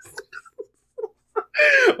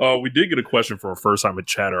 We did get a question from a first time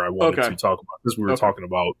chatter I wanted to talk about this. We were talking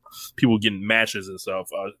about people getting matches and stuff.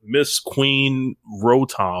 Miss Queen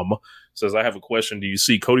Rotom says, I have a question. Do you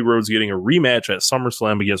see Cody Rhodes getting a rematch at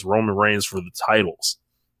SummerSlam against Roman Reigns for the titles?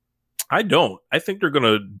 I don't. I think they're going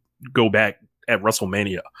to go back at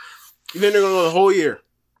WrestleMania. You think they're going to go the whole year?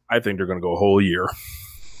 I think they're going to go a whole year.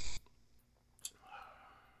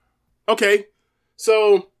 Okay.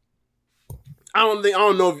 So I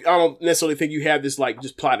don't necessarily think you have this like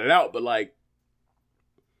just plotted out, but like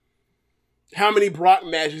how many Brock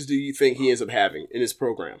matches do you think he ends up having in his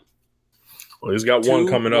program? Well, he's got one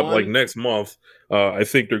coming up like next month. I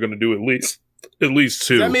think they're going to do at least two.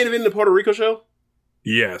 Does that mean it in the Puerto Rico show?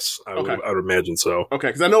 Yes, I would imagine so. Okay,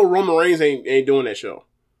 because I know Roman Reigns ain't doing that show.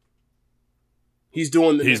 He's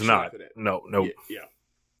doing the. He's not. No. Yeah.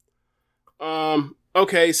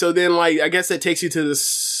 Okay, so then like I guess that takes you to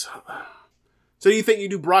this. So do you think you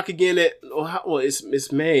do Brock again at? Well,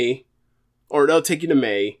 it's May, or they'll take you to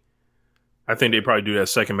May. I think they probably do that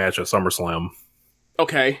second match at SummerSlam.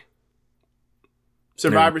 Okay.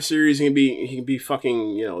 Survivor Series, he can be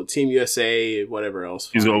fucking, Team USA, whatever else.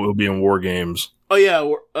 He'll be in War Games. Oh yeah,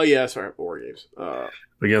 sorry, War Games.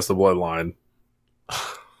 Against the Bloodline.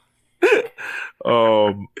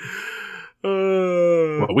 Well,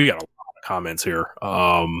 we got a lot of comments here.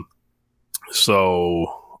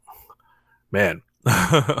 Man.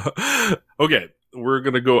 Okay, we're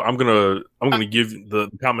gonna go. I'm gonna give the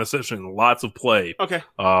comment section lots of play. Okay.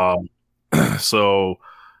 I'll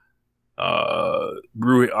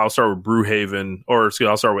start with Brewhaven,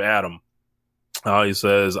 I'll start with Adam. He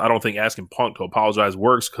says, I don't think asking Punk to apologize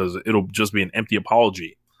works because it'll just be an empty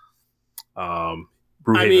apology.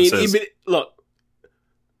 Brewhaven says, look,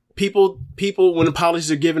 people, when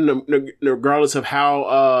apologies are given, regardless of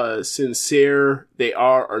how sincere they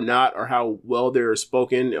are or not, or how well they're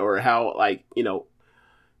spoken, or how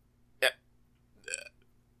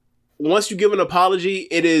once you give an apology,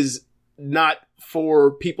 it is not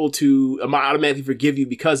for people to automatically forgive you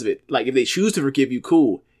because of it. Like, if they choose to forgive you,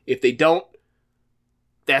 cool. If they don't,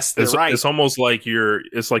 that's their right. It's almost like your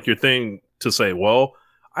thing to say, well,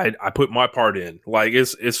 I put my part in. Like,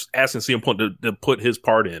 it's asking CM Punk to put his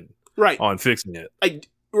part in, right, on fixing it.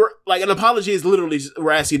 Like an apology is literally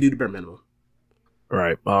we're asking you to do the bare minimum.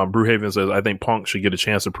 Right. Brewhaven says, I think Punk should get a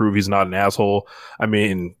chance to prove he's not an asshole. I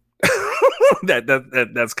mean,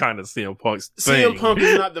 that's kind of CM Punk's thing. CM Punk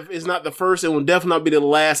is not the first and will definitely not be the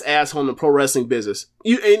last asshole in the pro wrestling business.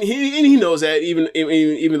 He knows that,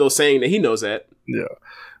 even though saying that he knows that. Yeah.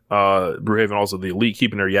 Brewhaven also, the Elite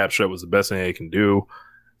keeping their yap shut was the best thing they can do.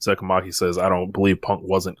 Sekamaki says, I don't believe Punk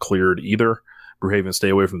wasn't cleared either. Brewhaven, stay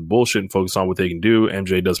away from the bullshit and focus on what they can do.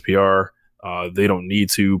 MJ does PR. They don't need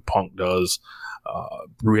to. Punk does.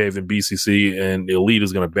 Brewhaven, BCC, and the Elite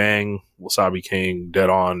is going to bang. Wasabi King, Dead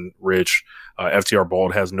On, Rich. FTR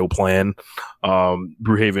Bald has no plan.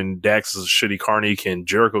 Brewhaven, Dax is a shitty carny. Can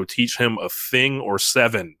Jericho teach him a thing or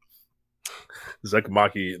seven?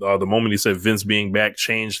 Zekamaki, the moment he said Vince being back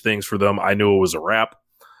changed things for them, I knew it was a wrap.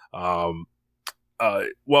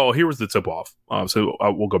 Well, here was the tip off. So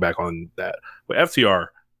we'll go back on that. But FTR,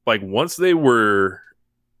 like, once they were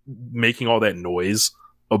making all that noise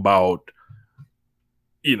about,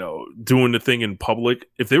 doing the thing in public,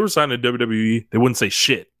 if they were signed to WWE, they wouldn't say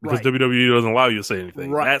shit because WWE doesn't allow you to say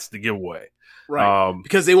anything. Right. That's the giveaway. Right.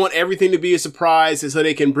 Because they want everything to be a surprise, and so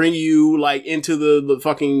they can bring you like into the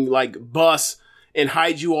fucking like bus and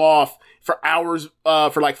hide you off for hours,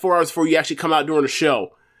 for like 4 hours before you actually come out during the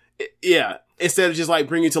show. Yeah. Instead of just like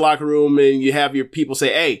bring you to the locker room and you have your people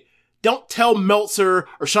say, hey, don't tell Meltzer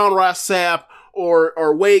or Sean Ross Sapp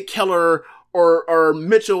or Wade Keller or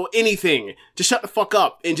Mitchell anything. Just shut the fuck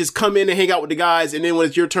up and just come in and hang out with the guys. And then when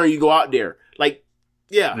it's your turn, you go out there. Like,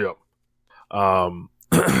 yeah. Yep.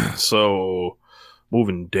 So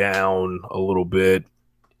moving down a little bit,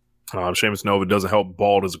 Sheamus Nova doesn't help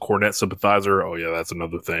Bald as a Cornette sympathizer. Oh yeah, that's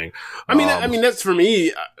another thing. I mean, that's for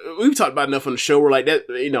me. We've talked about enough on the show. We're like that.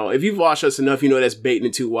 If you've watched us enough, that's baiting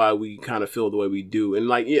into why we kind of feel the way we do. And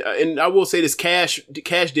like, yeah, and I will say this: Cash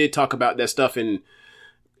did talk about that stuff and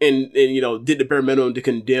did the bare minimum to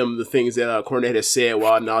condemn the things that Cornette has said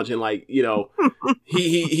while acknowledging, like,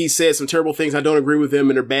 he said some terrible things. I don't agree with him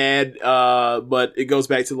and they're bad. But it goes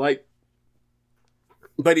back to like,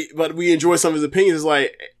 but we enjoy some of his opinions. It's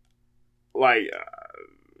like,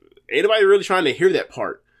 ain't nobody really trying to hear that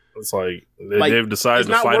part. It's like they've decided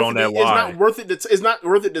to fight on that line. It's not worth it. It's not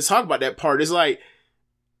worth it to talk about that part. It's like,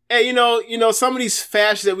 hey, you know, some of these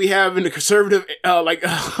fascists that we have in the conservative,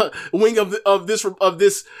 wing of this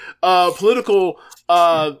political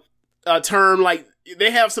term, like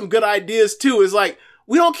they have some good ideas too. It's like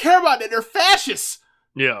we don't care about that. They're fascists.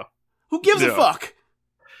 Yeah. Who gives a fuck?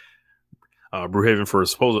 Brewhaven, for a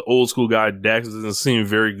supposed old school guy, Dax doesn't seem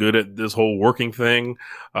very good at this whole working thing.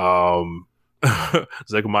 Zekamai,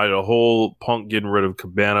 the whole Punk getting rid of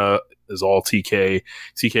Cabana is all TK.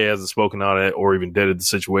 TK hasn't spoken on it or even deaded the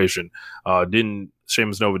situation.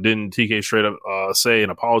 Sheamus Nova didn't TK straight up say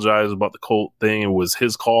and apologize about the Colt thing? It was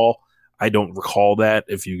his call. I don't recall that.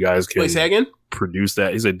 If you guys can say again? Produce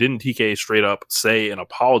that. He said, didn't TK straight up say and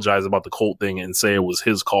apologize about the Colt thing and say it was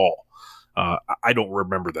his call? I don't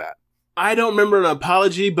remember that. I don't remember an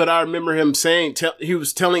apology, but I remember him saying, he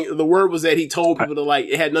was telling, the word was that he told people to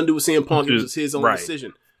it had nothing to do with CM Punk. It was his own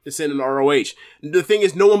decision to send him to ROH. The thing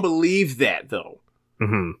is, no one believed that though.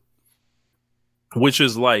 Mm-hmm. Which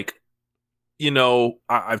is like,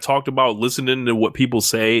 I've talked about listening to what people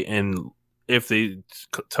say, and if they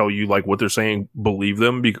tell you like what they're saying, believe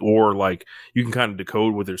them, or like you can kind of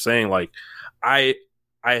decode what they're saying. Like I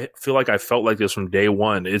feel like I felt like this from day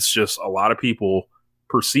one. It's just a lot of people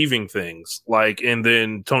perceiving things like, and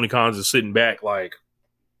then Tony Khan's is sitting back like,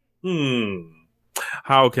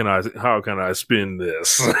 how can I spin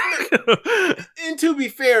this? And to be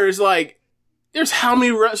fair, it's like, there's how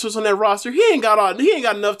many wrestlers on that roster? He ain't got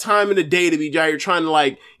enough time in the day to be out here trying to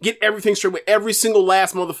like get everything straight with every single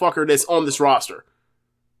last motherfucker that's on this roster.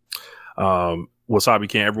 Wasabi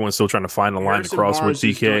King, everyone's still trying to find the line to cross with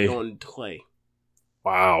DK. On Clay.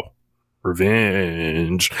 Wow.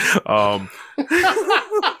 Revenge.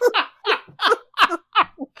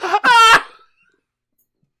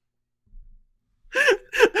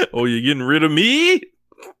 Oh, you're getting rid of me?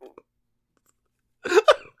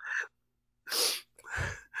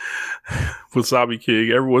 Wasabi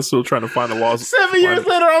King, everyone's still trying to find the lost. 7 years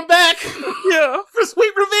later, I'm back. Yeah. For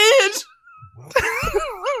sweet revenge.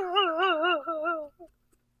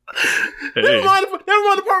 Hey. Never mind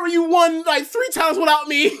the part where you won like 3 times without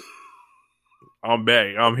me. I'm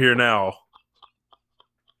back. I'm here now.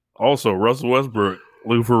 Also, Russell Westbrook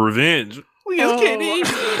looking for revenge. Look at Kenny.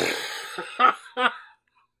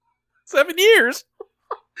 7 years.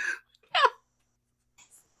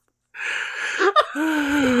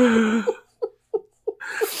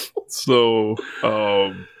 So,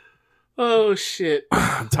 oh shit.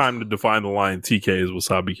 Time to define the line. TK, as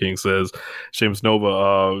Wasabi King says. Sheamus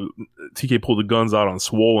Nova, TK pulled the guns out on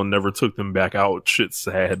Swole and never took them back out. Shit's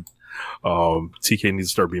sad. TK needs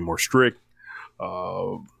to start being more strict.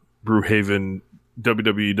 Brewhaven,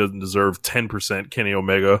 WWE doesn't deserve 10% Kenny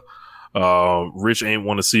Omega. Rich ain't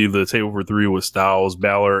want to see the Takeover 3 with Styles,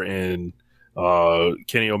 Balor, and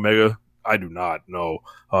Kenny Omega. I do not know.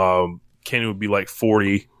 Kenny would be like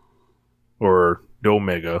 40 or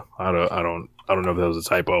Omega. I don't know if that was a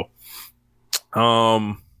typo.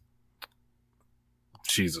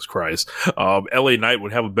 Jesus Christ. LA Knight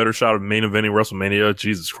would have a better shot of main eventing WrestleMania.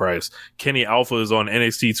 Jesus Christ. Kenny Alpha is on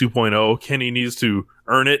NXT 2.0. Kenny needs to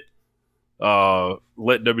earn it.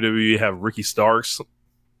 Let WWE have Ricky Starks.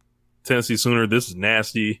 Tennessee Sooner, this is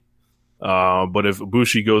nasty. But if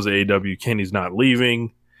Ibushi goes to AEW, Kenny's not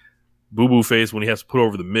leaving. Boo Boo Face when he has to put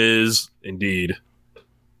over the Miz. Indeed.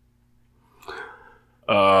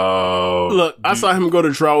 Look, I saw him go to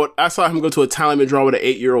a Thailand draw with an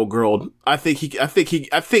 8-year-old girl. I think that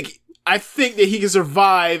he can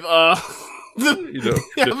survive the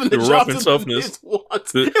rough and toughness.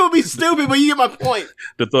 It would be stupid, but you get my point.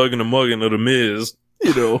 The thug and the mugging of the Miz,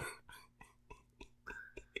 No,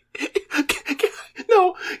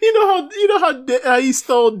 you know how he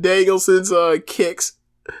stole Danielson's kicks.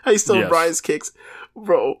 How he stole Brian's kicks,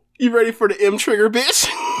 bro. You ready for the M trigger, bitch?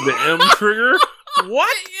 The M trigger?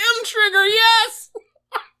 What? M trigger? Yes.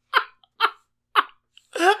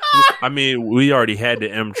 I mean, we already had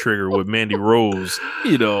the M trigger with Mandy Rose.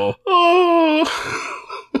 Oh.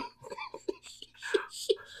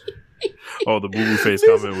 Oh, the Boo Boo Face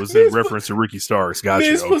comment was in reference to Ricky Starks. Gotcha.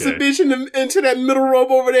 Miz puts a bitch into that middle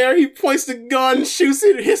rope over there. He points the gun, shoots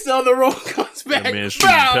it, hits the other rope, comes back. That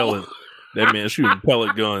man shooting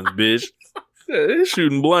pellet guns, bitch. He's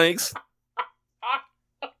shooting blanks.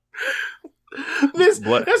 That's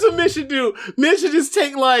what Miz should do. Miz should just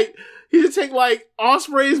take Osprey's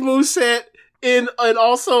moveset and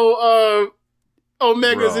also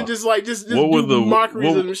Omega's and just do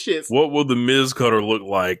mockeries of them shits. What will the Miz cutter look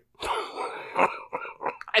like?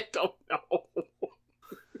 I don't know.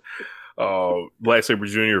 Black Sabre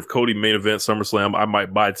Jr. If Cody main event SummerSlam, I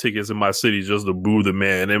might buy tickets in my city just to boo the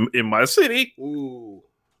man in my city. Ooh,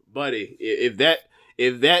 buddy, if that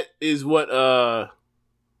is what I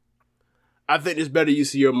think it's better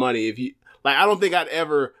use of your money. If you like, I don't think I'd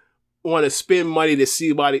ever want to spend money to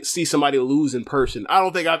see somebody lose in person. I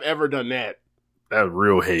don't think I've ever done that. That's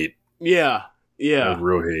real hate. Yeah. That's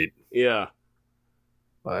real hate. Yeah.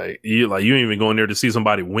 Like you ain't even going there to see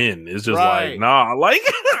somebody win. It's just Right. like, nah, like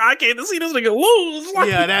I can't see this nigga lose. Like,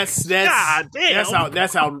 Yeah, that's God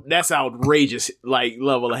damn. that's outrageous. Like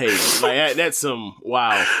level of hate. Like that's some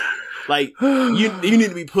wow. Like you need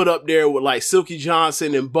to be put up there with like Silky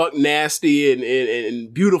Johnson and Buck Nasty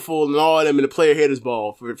and Beautiful and all of them in the player haters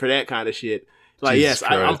ball for that kind of shit. Like Jesus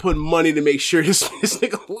yes, I'm putting money to make sure this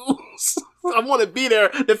nigga lose. I want to be there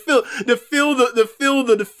to feel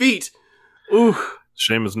the defeat. Ooh.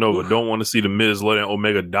 Sheamus Nova don't want to see the Miz letting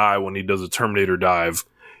Omega die when he does a Terminator dive.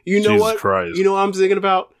 You know Jesus what? Christ. You know what I'm thinking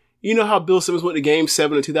about? You know how Bill Simmons went to Game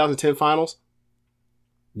 7 in 2010 Finals?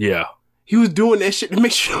 Yeah. He was doing that shit to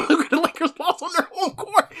make sure the Lakers lost on their home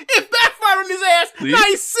court. It backfired on his ass. See? Now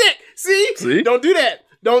he's sick. See? Don't do that.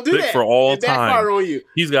 Don't do Sick that. for all it backfired time. on you.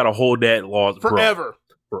 He's got to hold that loss Forever.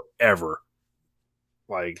 Forever.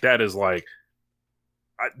 Like, that is like,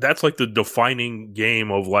 that's like the defining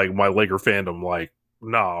game of like my Laker fandom. Like,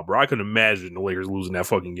 nah, bro, I couldn't imagine the Lakers losing that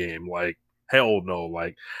fucking game. Like, hell no.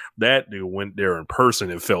 Like, that dude went there in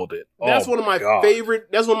person and felt it. That's one of my favorite.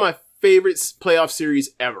 That's one of my favorite playoff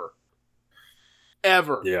series ever.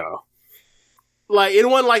 Ever. Yeah. Like, it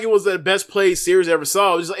wasn't like it was the best played series I ever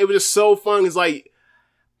saw. It was just so fun. It's like,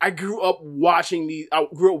 I grew up watching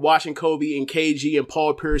Kobe and KG and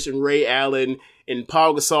Paul Pierce and Ray Allen and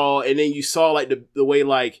Paul Gasol, and then you saw like the way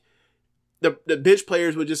like the bench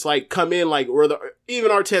players would just like come in, like even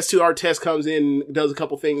Artest too. Artest comes in, does a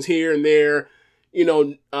couple things here and there, you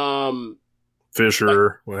know.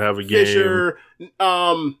 Fisher will have a game. Fisher,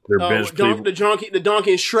 their bench people. the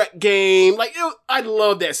Donkey and Shrek game. Like, I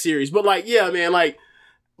love that series, but like, yeah, man, like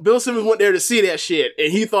Bill Simmons went there to see that shit,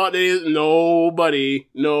 and he thought that nobody.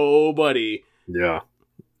 Yeah,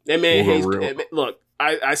 that man. Look,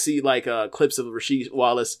 I see like clips of Rasheed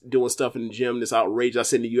Wallace doing stuff in the gym that's outrageous. I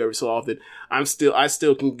send to you every so often. I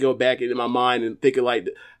still can go back into my mind and think of like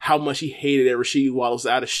how much he hated that Rasheed Wallace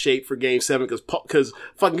was out of shape for Game 7 because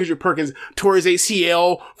fucking Kendrick Perkins tore his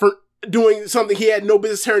ACL for doing something he had no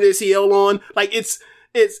business tearing his ACL on. Like it's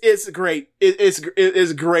great.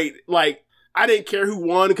 It's great. Like, I didn't care who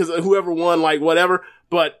won because whoever won, like whatever.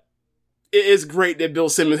 But it is great that Bill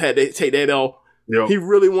Simmons had to take that L. Yep. He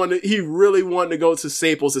really wanted to go to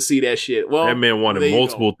Staples to see that shit. Well, that man wanted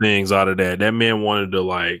multiple things out of that. That man wanted to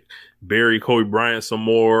like bury Kobe Bryant some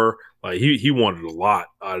more. Like he wanted a lot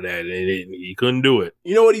out of that, and he couldn't do it.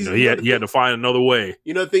 You know what he had to find another way.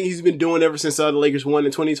 You know the thing he's been doing ever since the Lakers won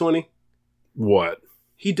in 2020? What?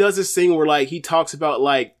 He does this thing where like he talks about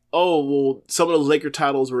like, oh well, some of those Laker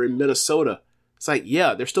titles were in Minnesota. It's like,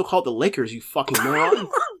 yeah, they're still called the Lakers, you fucking moron.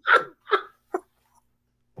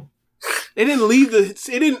 They didn't leave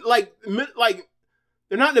they didn't like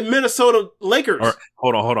they're not the Minnesota Lakers. Right,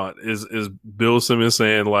 hold on. Is Bill Simmons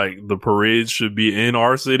saying like the parade should be in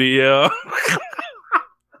our city? Yeah.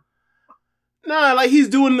 Nah, like he's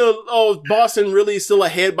doing Boston really still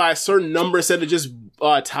ahead by a certain number instead of just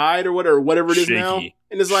tied or whatever it is now.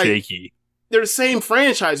 And it's like they're the same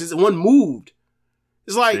franchises. One moved.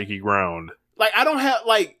 It's like shaky ground. Like I don't have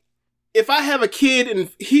like if I have a kid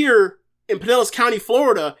here in Pinellas County,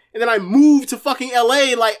 Florida, and then I move to fucking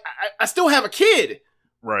LA, like I still have a kid.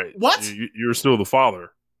 Right. What? You're still the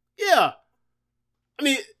father. Yeah. I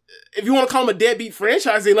mean, if you want to call them a deadbeat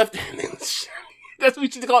franchise, they left. That's what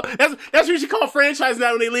you should call. That's what you should call franchise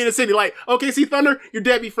now when they leave the city. Like, OKC Thunder, you're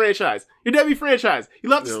deadbeat franchise. You're deadbeat franchise. You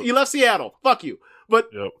left Seattle. Fuck you. But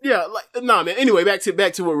yeah, like nah, man. Anyway, back to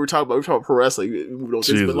what we were talking about. We're talking about pro wrestling.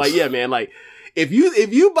 But like, yeah, man. Like, if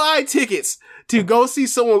you buy tickets to go see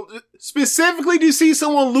someone, specifically to see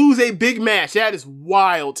someone lose a big match, that is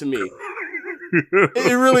wild to me.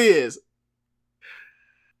 It really is.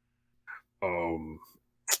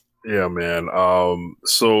 Yeah, man.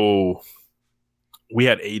 So we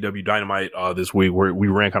had AEW Dynamite this week where we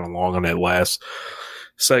ran kind of long on that last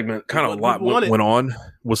segment. Kind of a lot went on.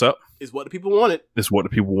 What's up? Is what the people wanted. It's what the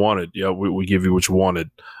people wanted. Yeah, we give you what you wanted.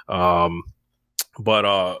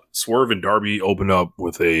 But Swerve and Darby opened up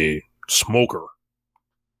with a smoker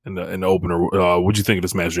in the opener. What'd you think of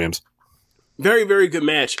this match, James? Very, very good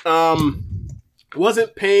match.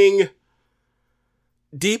 Wasn't paying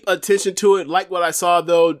deep attention to it. Like what I saw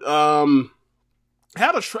though.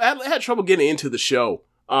 Had trouble getting into the show.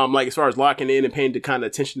 like as far as locking in and paying the kind of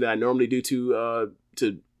attention that I normally do to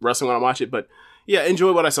wrestling when I watch it. But yeah,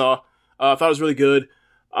 enjoyed what I saw. Thought it was really good.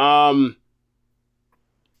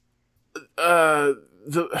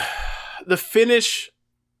 The finish,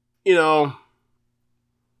 you know,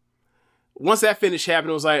 once that finish happened,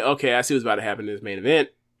 it was like, okay, I see what's about to happen in this main event.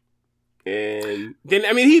 And then,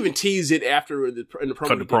 I mean, he even teased it after in the promo.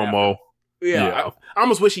 Cut the promo. Yeah. I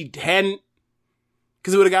almost wish he hadn't,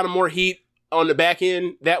 because it would have gotten more heat on the back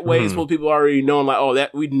end. That way, it's supposed people already knowing, like, oh,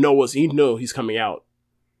 that we know he's coming out.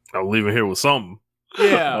 I'll leave it here with something.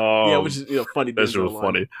 Yeah. which is, funny. That shit was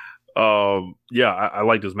funny. I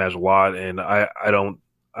like this match a lot, and I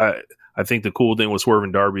think the cool thing with Swerve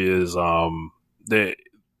and Darby is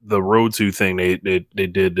the Road to thing they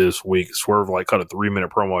did this week. Swerve like cut a 3-minute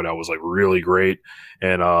promo that was like really great,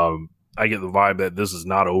 and I get the vibe that this is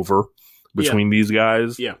not over between these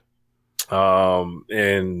guys. Yeah.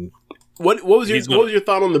 And what was your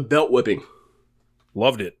thought on the belt whipping?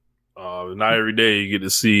 Loved it. Not every day you get to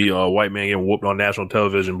see a white man getting whooped on national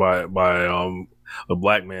television by a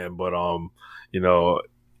black man, but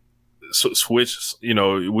switch, we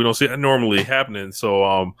don't see that normally happening. So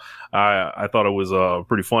I thought it was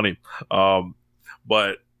pretty funny.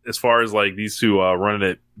 But as far as like these two running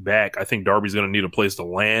it back, I think Darby's going to need a place to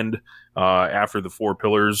land after the Four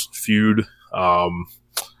Pillars feud.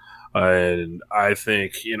 And I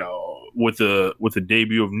think, with the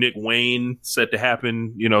debut of Nick Wayne set to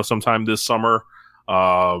happen, sometime this summer,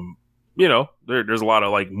 there's a lot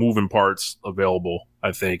of like moving parts available.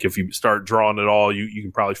 I think if you start drawing it all, you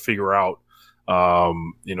can probably figure out,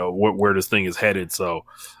 where this thing is headed. So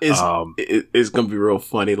it's going to be real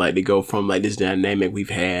funny. Like to go from like this dynamic we've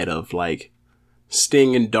had of like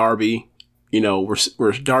Sting and Darby,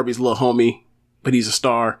 where Darby's a little homie, but he's a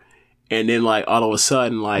star. And then, like, all of a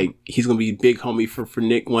sudden, like, he's going to be big homie for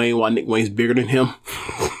Nick Wayne while Nick Wayne's bigger than him.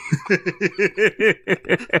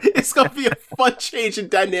 It's going to be a fun change in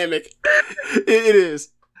dynamic. It is.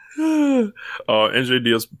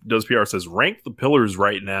 NJ does PR says, rank the pillars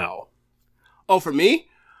right now. Oh, for me?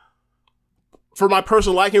 For my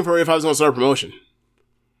personal liking, for if I was going to start a promotion?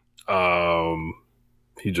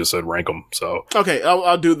 He just said rank them. So okay,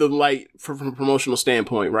 I'll do the from a promotional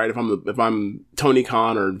standpoint, right? If I'm Tony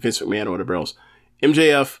Khan or Vince McMahon or whatever else,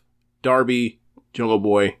 MJF, Darby, Jungle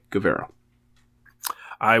Boy, Guevara.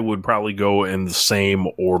 I would probably go in the same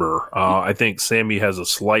order. I think Sammy has a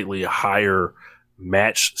slightly higher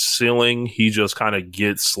match ceiling. He just kind of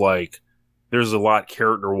gets like there's a lot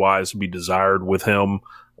character wise to be desired with him,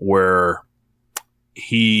 where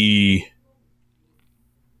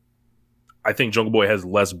I think Jungle Boy has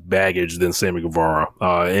less baggage than Sammy Guevara,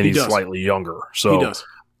 and he's slightly younger. So he does.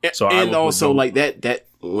 So and also like that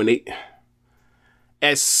when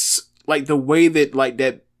as like the way that like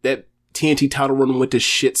that TNT title run went to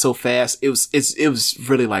shit so fast, it was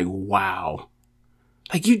really like wow,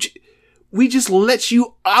 like we just let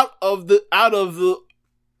you out of the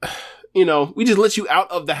we just let you out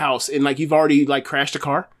of the house and like you've already like crashed a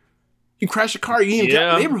car. You crashed a car, you ain't even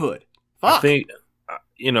got the neighborhood. Fuck. I think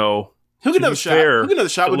He'll get another shot. He'll get another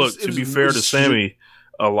shot. Look, to be fair to Sammy,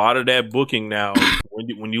 a lot of that booking now,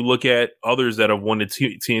 when you look at others that have won the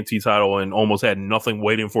TNT title and almost had nothing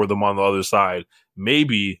waiting for them on the other side,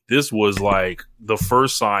 maybe this was like the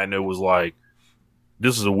first sign that was like,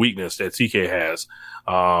 this is a weakness that TK has.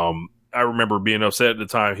 I remember being upset at the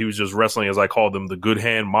time. He was just wrestling, as I called them, the Good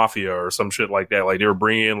Hand Mafia or some shit like that. Like they were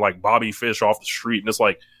bringing in like Bobby Fish off the street, and it's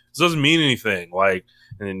like, this doesn't mean anything. Like,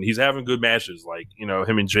 and he's having good matches, like,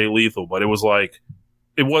 him and Jay Lethal, but it was like,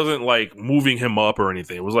 it wasn't like moving him up or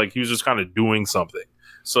anything. It was like, he was just kind of doing something.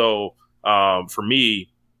 So, for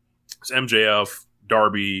me, it's MJF,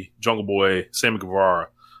 Darby, Jungle Boy, Sammy Guevara.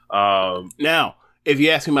 Now, if you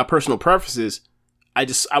ask me my personal preferences, I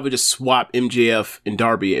would just swap MJF and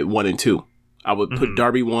Darby at 1 and 2. I would put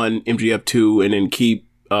Darby 1, MJF 2, and then keep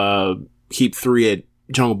 3 at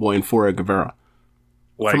Jungle Boy and 4 at Guevara.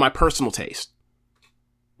 For my personal taste.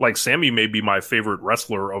 Like Sammy may be my favorite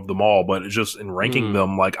wrestler of them all, but it's just in ranking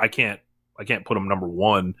them, like I can't put him number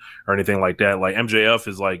 1 or anything like that. Like MJF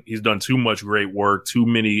is like, he's done too much great work, too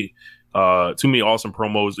many awesome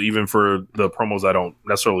promos, even for the promos I don't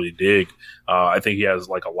necessarily dig. I think he has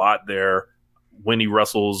like a lot there. When he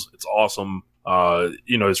wrestles, it's awesome.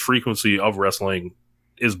 His frequency of wrestling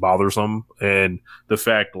is bothersome. And the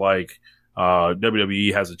fact like,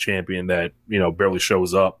 WWE has a champion that, barely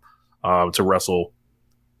shows up, to wrestle.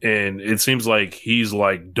 And it seems like he's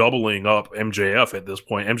like doubling up MJF at this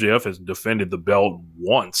point. MJF has defended the belt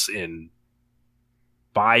once in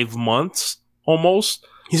 5 months almost.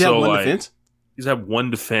 He's had one defense? He's had one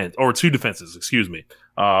defense, or 2 defenses, excuse me.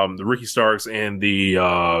 The Ricky Starks and the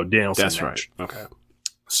Danielson That's match. right. Okay.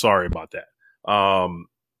 Sorry about that.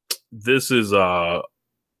 This is but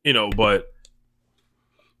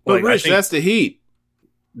But like, Rich, that's the heat.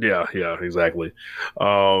 Yeah, exactly.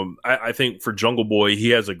 I think for Jungle Boy, he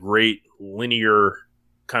has a great linear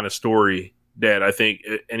kind of story that I think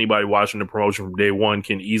anybody watching the promotion from day one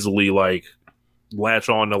can easily like latch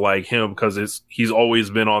on to like him, because he's always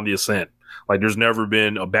been on the ascent. Like there's never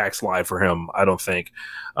been a backslide for him, I don't think.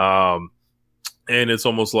 And it's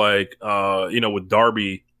almost like with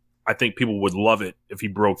Darby, I think people would love it if he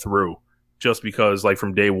broke through, just because like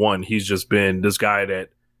from day one he's just been this guy that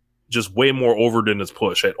just way more over than his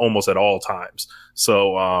push at almost at all times.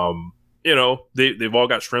 So they've all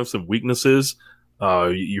got strengths and weaknesses.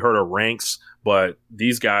 You heard our ranks, but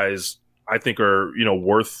these guys I think are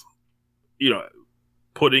worth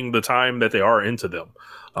putting the time that they are into them.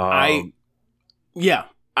 I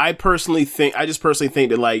personally think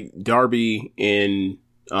that like Darby and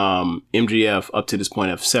MJF up to this point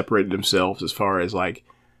have separated themselves as far as like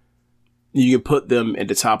you can put them at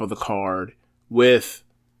the top of the card with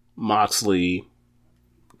Moxley,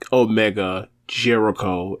 Omega,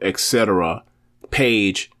 Jericho, etc.,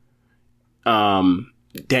 Page,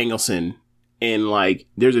 Danielson, and like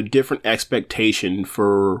there's a different expectation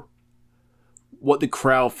for what the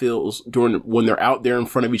crowd feels when they're out there in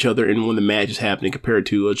front of each other and when the match is happening compared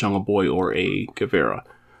to a Jungle Boy or a Guevara.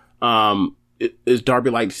 Is Darby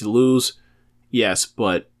likely to lose? Yes,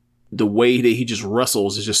 but the way that he just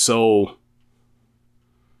wrestles is just so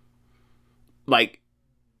like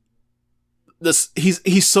this.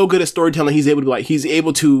 He's so good at storytelling. He's able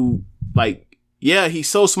to he's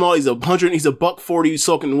so small. He's he's a $140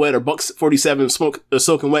 soaking wet or $147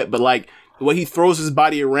 soaking wet, but like the way he throws his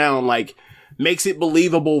body around, like makes it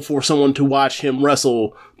believable for someone to watch him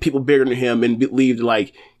wrestle people bigger than him and believe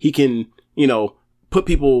like he can, put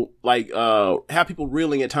people like, have people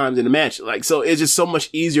reeling at times in the match. Like, so it's just so much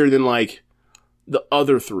easier than like the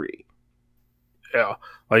other three. Yeah.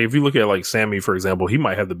 Like if you look at like Sammy, for example, he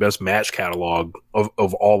might have the best match catalog of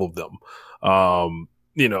all of them.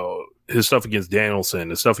 His stuff against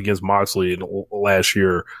Danielson, his stuff against Moxley last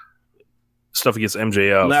year, stuff against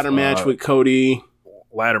MJF. Ladder match with Cody.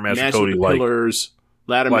 Ladder match with Cody. Like Pillars.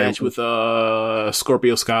 Ladder match with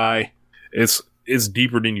Scorpio Sky. It's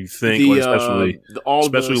deeper than you think,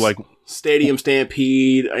 especially like Stadium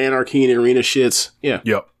Stampede, Anarchy in the Arena shits. Yeah.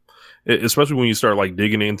 Yep. Especially when you start like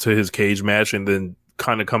digging into his cage match and then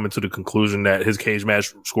kind of coming to the conclusion that his cage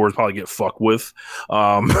match scores probably get fucked with,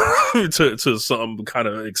 to some kind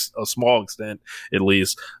of a small extent, at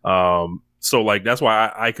least. So like, that's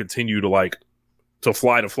why I continue to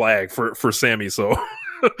fly the flag for Sammy. So,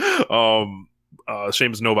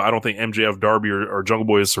 Sheamus Nova, I don't think MJF, Darby, or Jungle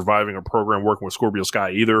Boy is surviving a program working with Scorpio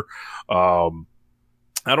Sky either. I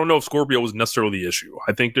don't know if Scorpio was necessarily the issue.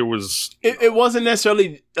 I think there was... It wasn't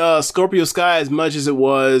necessarily Scorpio Sky as much as it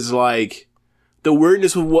was like the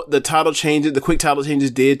weirdness of what the quick title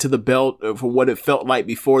changes did to the belt for what it felt like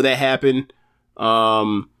before that happened.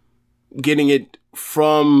 Getting it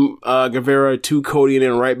from Guevara to Cody and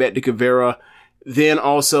then right back to Guevara. Then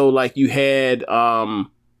also like you had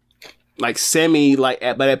like Sammy by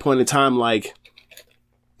that point in time, like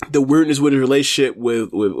the weirdness with his relationship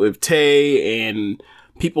with Tay and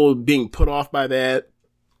people being put off by that.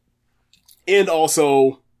 And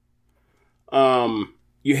also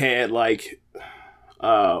you had like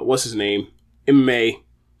what's his name? MMA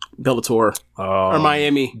Bellator or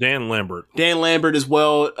Miami. Dan Lambert as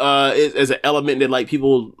well as an element that like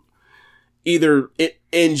people either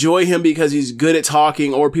enjoy him because he's good at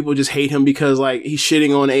talking, or people just hate him because like he's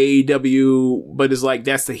shitting on AEW, but it's like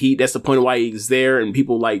that's the heat, that's the point of why he's there, and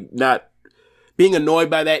people like not being annoyed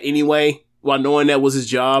by that anyway while knowing that was his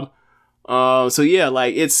job. So yeah,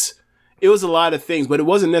 like it was a lot of things, but it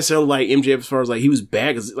wasn't necessarily like MJF as far as like he was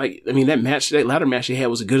bad. Cause like, I mean, that ladder match they had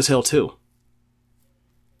was good as hell too.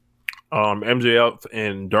 MJF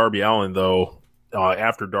and Darby Allin though,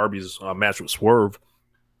 after Darby's match with Swerve,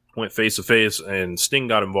 went face to face, and Sting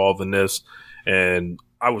got involved in this, and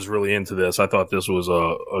I was really into this. I thought this was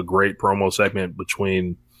a great promo segment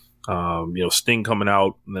between, Sting coming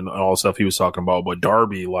out and then all the stuff he was talking about, but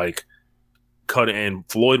Darby like cut it, and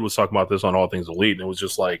Floyd was talking about this on All Things Elite, and it was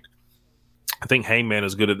just like, I think Hangman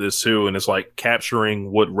is good at this too, and it's like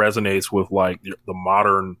capturing what resonates with like the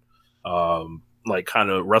modern, like kind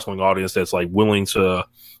of wrestling audience that's like willing to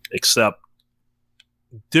accept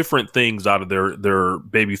different things out of their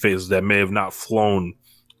baby faces that may have not flown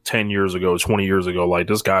 10 years ago, 20 years ago. Like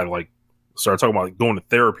this guy like started talking about like, going to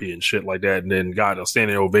therapy and shit like that, and then got a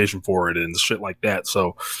standing ovation for it and shit like that.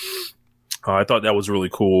 So I thought that was really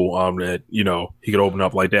cool. That he could open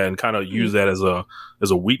up like that and kind of use that as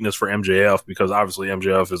a weakness for MJF, because obviously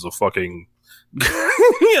MJF is a fucking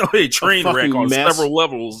a train wreck on several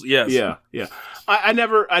levels. Yes. Yeah. I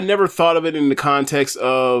never thought of it in the context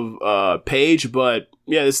of Paige, but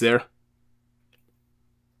yeah, it's there.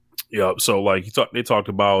 Yeah. So like they talked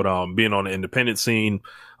about being on the independent scene.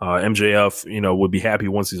 MJF, would be happy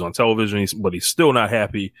once he's on television, but he's still not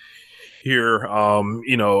happy here.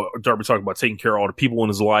 Darby talked about taking care of all the people in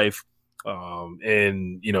his life.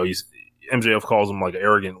 And MJF calls him like an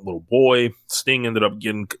arrogant little boy. Sting ended up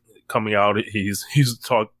coming out. He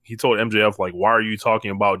told MJF, like, why are you talking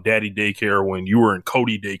about daddy daycare when you were in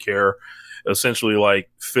Cody daycare? Essentially like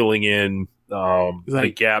filling in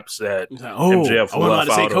the gaps that MJF I wasn't allowed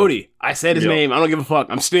to say Cody. I said his name. I don't give a fuck.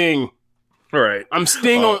 I'm Sting. All right. I'm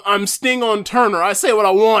Sting on Turner. I say what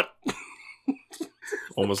I want.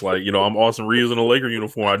 Almost like, I'm Austin Reeves in a Laker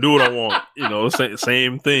uniform. I do what I want.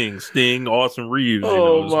 Same thing. Sting, Austin Reeves.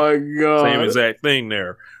 Oh my God. Same exact thing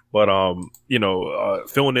there. But,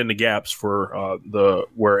 filling in the gaps for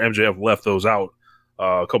where MJF left those out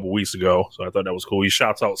a couple weeks ago. So I thought that was cool. He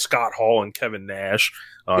shouts out Scott Hall and Kevin Nash.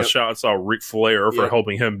 Shouts out Ric Flair for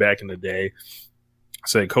helping him back in the day.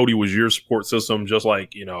 Said Cody was your support system, just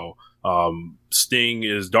like, Sting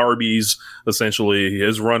is Darby's. Essentially,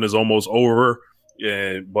 his run is almost over.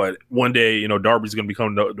 But one day, Darby's going to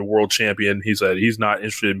become the world champion. He said he's not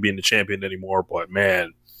interested in being the champion anymore. But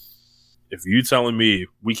man, if you telling me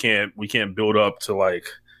we can't build up to like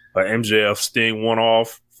a MJF Sting one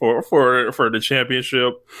off for the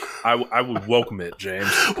championship, I would welcome it,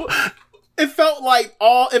 James. It felt like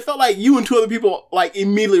you and two other people like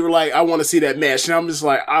immediately were like, I want to see that match, and I'm just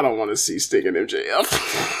like, I don't want to see Sting and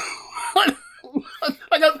MJF.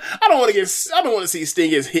 Like I don't want to see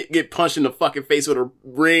Sting get punched in the fucking face with a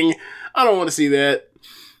ring. I don't want to see that.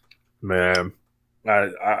 Man,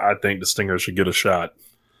 I think the Stinger should get a shot.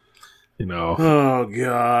 Oh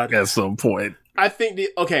God. At some point. I think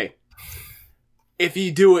if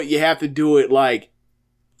you do it, you have to do it like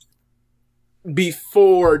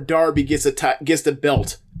before Darby gets the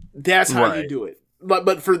belt. That's how you do it.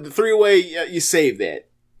 But for the 3-way, you save that.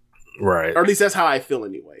 Right. Or at least that's how I feel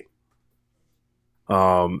anyway.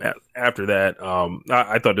 After that,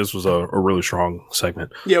 I thought this was a really strong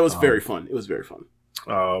segment. Yeah, it was very fun.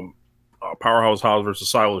 Powerhouse Hobbs versus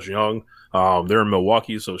Silas Young. They're in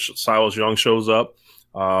Milwaukee, so Silas Young shows up.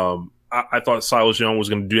 I thought Silas Young was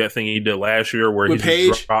going to do that thing he did last year where with he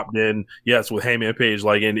just Paige? dropped in. Yes, with Heyman Page,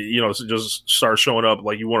 just start showing up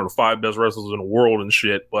like you one of the 5 best wrestlers in the world and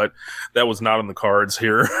shit. But that was not on the cards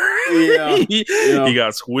here. Yeah, he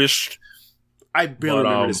got squished. I barely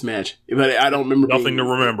remember this match, but I don't remember nothing to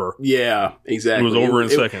remember. Yeah, exactly. It was over in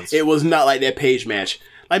seconds. It was not like that Page match.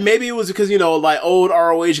 Like maybe it was because like old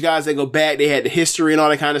ROH guys that go back, they had the history and all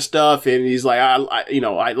that kind of stuff, and he's like, I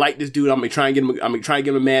like this dude. I'm gonna try and get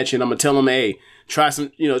him a match, and I'm gonna tell him, hey, try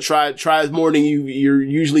more than you're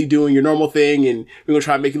usually doing your normal thing, and we're gonna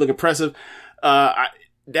try to make you look impressive.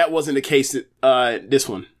 That wasn't the case. This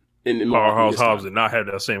one in Powerhouse Hobbs did not have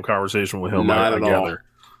that same conversation with him. Not at all.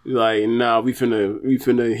 Like, nah, we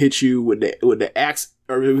finna hit you with the axe,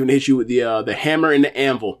 or we're gonna hit you with the hammer and the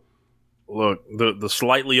anvil. Look, the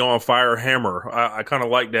slightly on fire hammer. I kind of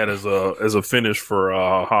like that as a finish for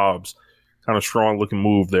Hobbs. Kind of strong looking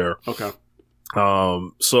move there. Okay.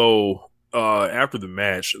 So after the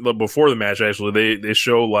match, before the match, actually, they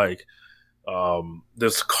show like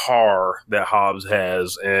this car that Hobbs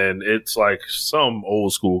has, and it's like some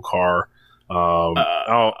old school car.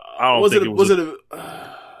 I don't think it was.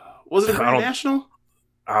 Was it a Grand National?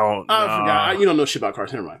 I forgot. You don't know shit about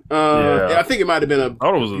cars. Never mind. Yeah. I think it might have been a.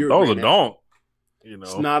 That was a donk.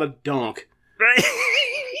 It's not a donk.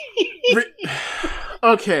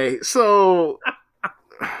 Okay, so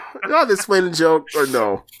y'all explain the joke or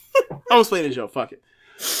no? I'm explaining the joke. Fuck it.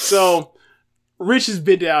 So Rich has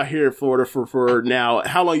been down here in Florida for now.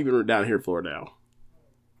 How long you been down here in Florida now?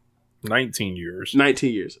 19 years.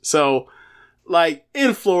 19 years. So, like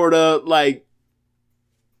in Florida, like.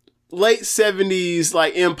 Late 70s,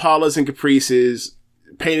 like Impalas and Caprices,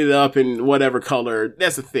 painted up in whatever color.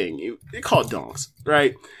 That's the thing. They're called donks,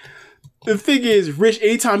 right? The thing is, Rich,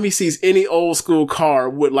 anytime he sees any old school car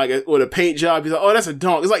with a paint job, he's like, "Oh, that's a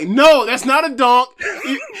donk." It's like, no, that's not a donk.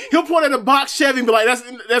 He'll point at a box Chevy and be like,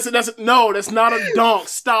 "That's no, that's not a donk.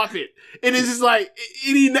 Stop it." And it's just like,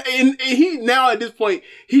 and he now at this point,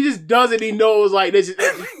 he just does it. He knows like this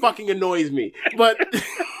fucking annoys me, but.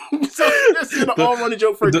 So that's been an all-running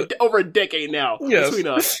joke for over a decade now between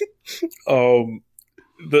us.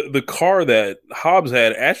 the car that Hobbs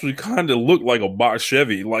had actually kind of looked like a box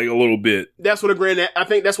Chevy, like a little bit. That's what I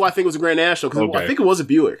think that's why I think it was a Grand National, because I think it was a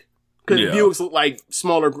Buick. Because Buicks look like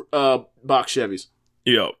smaller box Chevys.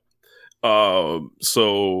 Yeah.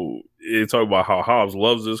 So they talk about how Hobbs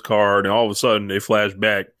loves this car, and all of a sudden they flash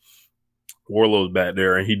back. Wardlow's back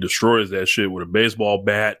there, and he destroys that shit with a baseball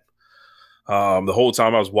bat. The whole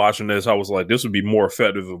time I was watching this, I was like, this would be more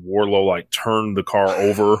effective if Wardlow like turned the car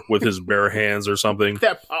over with his bare hands or something.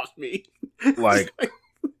 That popped me. Like,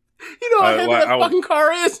 you know how heavy that fucking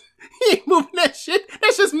car is? He ain't moving that shit.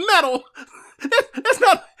 That's just metal. That's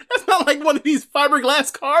not like one of these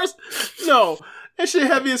fiberglass cars. No, that shit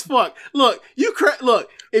heavy as fuck. Look,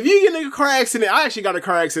 if you get in a car accident, I actually got a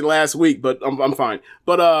car accident last week, but I'm fine.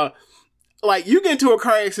 But like you get into a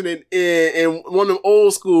car accident in one of them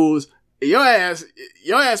old schools, your ass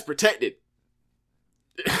protected.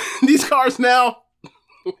 These cars now,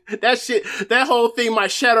 that whole thing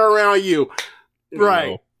might shatter around you.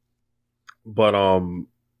 Right. But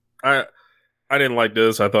I didn't like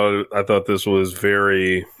this. I thought this was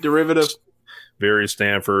very derivative, very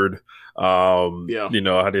Stanford. Yeah. You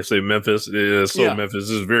know how they say Memphis is so Memphis. This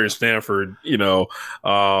is very Stanford. You know,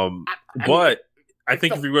 but I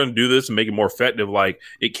think if you're going to do this and make it more effective, like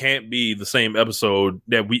it can't be the same episode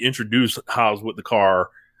that we introduce Hobbs with the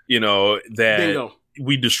car. You know that Bingo.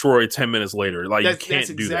 We destroy 10 minutes later. Like you can't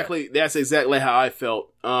do that. That's exactly how I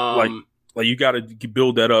felt. Like you got to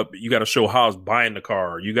build that up. You got to show Hobbs buying the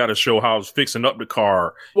car. You got to show Hobbs fixing up the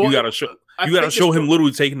car. Well, you got to show him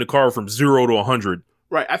literally taking the car from 0 to 100.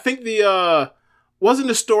 Right. I think wasn't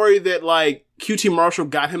the story that like QT Marshall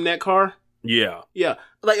got him that car? Yeah. Yeah.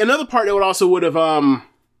 Like another part that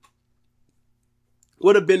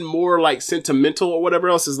would have been more like sentimental or whatever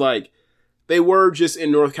else is like they were just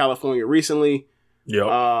in North California recently.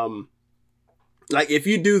 Yeah. Like if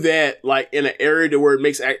you do that like in an area to where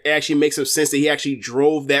it actually makes some sense that he actually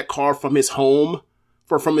drove that car from his home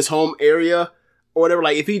from his home area or whatever.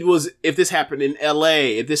 Like if this happened in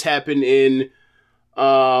LA, if this happened in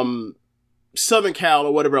Southern Cal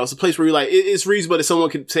or whatever else, a place where you're like, it's reasonable that someone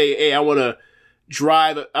could say, hey, I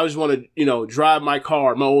just want to, drive my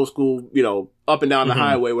car, my old school, up and down the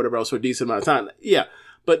highway, whatever else for a decent amount of time. Yeah.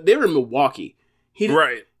 But they were in Milwaukee. He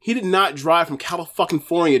did not drive from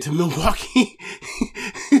California to Milwaukee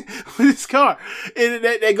with his car. And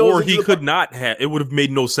that goes or he could not have. It would have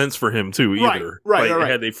made no sense for him too either. Right.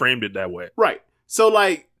 Had they framed it that way. Right. So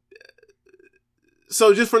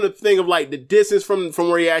just from the thing of like the distance from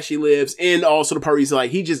where he actually lives, and also the part where he's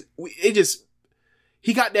like he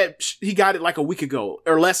got it like a week ago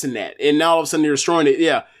or less than that, and now all of a sudden they're destroying it.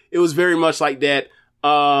 Yeah, it was very much like that.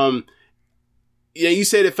 Yeah, you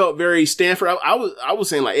said it felt very Stanford. I was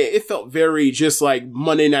saying like it felt very just like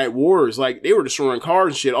Monday Night Wars. Like they were destroying cars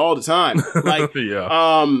and shit all the time. Like,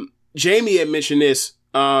 yeah. Jamie had mentioned this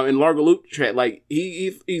in Largo Loop Chat. Like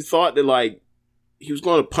he thought that like he was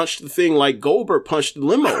going to punch the thing like Goldberg punched the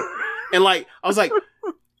limo, and like I was like,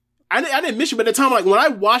 I didn't mention, but at the time like when I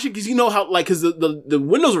watched it, because you know how like because the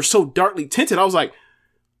windows were so darkly tinted, I was like,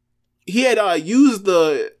 he had used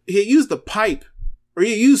the pipe. Or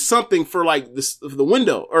he used something for like the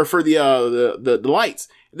window or for the lights.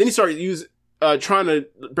 And then he started trying to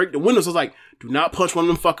break the windows. I was like, do not punch one of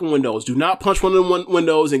them fucking windows. Do not punch one of them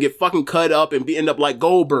windows and get fucking cut up and end up like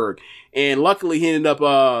Goldberg. And luckily he ended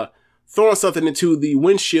up throwing something into the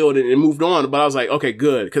windshield and moved on. But I was like, okay,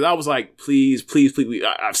 good. Cause I was like, please.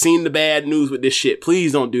 I've seen the bad news with this shit.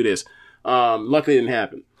 Please don't do this. Luckily it didn't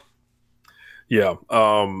happen. Yeah.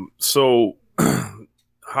 So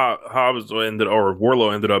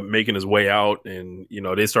Wardlow ended up making his way out, and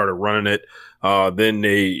they started running it.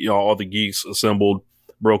 Then all the geeks assembled,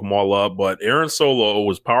 broke them all up. But Aaron Solo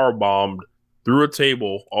was power bombed through a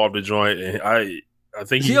table off the joint, and I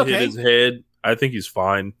think he hit his head. I think he's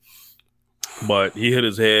fine, but he hit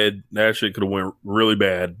his head. That shit could have went really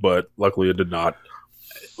bad, but luckily it did not.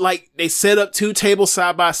 Like they set up two tables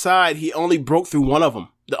side by side. He only broke through one of them.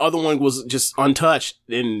 The other one was just untouched.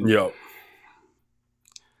 And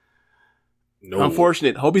no,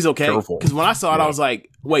 unfortunate. Hope he's okay. Because when I saw it, I was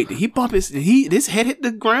like, "Wait, did he bump his? Did his head hit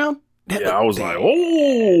the ground?" I was like,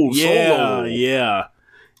 "Oh, Solo." Yeah.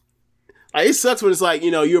 Like, it sucks when it's like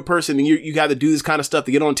you're a person and you got to do this kind of stuff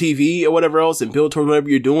to get on TV or whatever else and build towards whatever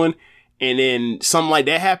you're doing, and then something like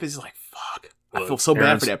that happens. It's like, fuck, I feel so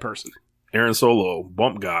bad for that person. Aaron Solo,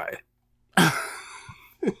 bump guy.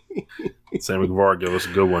 Sammy Guevara gave us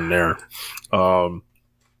a good one there.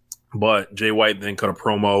 But Jay White then cut a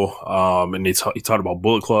promo, and he talked about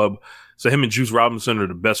Bullet Club. So him and Juice Robinson are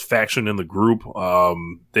the best faction in the group.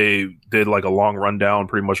 They did like a long rundown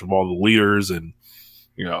pretty much of all the leaders and,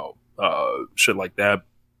 shit like that.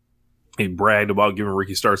 He bragged about giving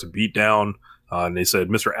Ricky Starks a beatdown. And they said,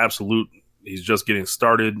 Mr. Absolute, he's just getting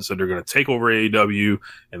started. So they're going to take over AEW,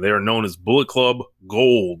 and they are known as Bullet Club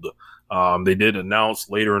Gold. They did announce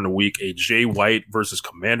later in the week a Jay White versus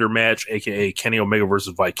Commander match, aka Kenny Omega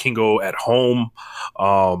versus Vikingo at home.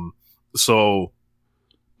 So,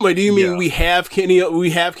 wait, do you mean we have Kenny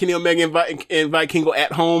Omega and Vikingo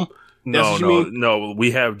at home? No,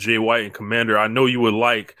 we have Jay White and Commander. I know you would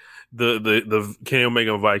like the Kenny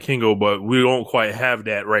Omega and Vikingo, but we don't quite have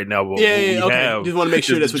that right now. But okay. Just want to make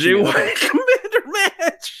sure that's what Jay you White Commander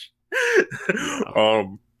match.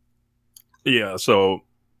 Yeah, so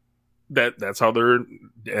that's how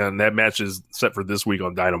and that match is set for this week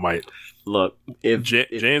on Dynamite. Look, if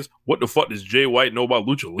James, what the fuck does Jay White know about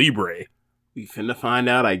Lucha Libre? We finna find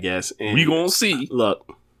out, I guess. And we gonna see.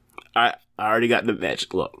 Look, I already got the match.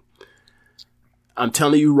 Look, I'm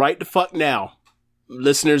telling you right the fuck now,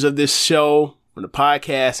 listeners of this show, from the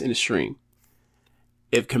podcast and the stream,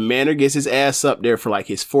 if Commander gets his ass up there for like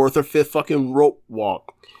his 4th or 5th fucking rope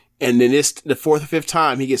walk, and then it's the 4th or 5th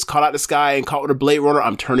time he gets caught out the sky and caught with a Blade Runner,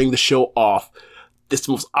 I'm turning the show off. It's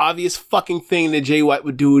the most obvious fucking thing that Jay White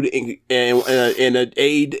would do in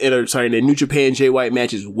the New Japan Jay White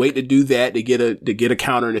match is wait to do that to get a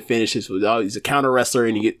counter and a finish. He's a counter wrestler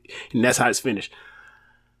and that's how it's finished.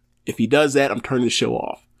 If he does that, I'm turning the show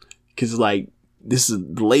off. Cause like, this is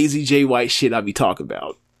lazy Jay White shit I be talking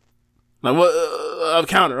about. Like, what, a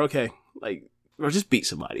counter, okay. Like, or just beat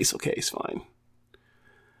somebody. It's okay. It's fine.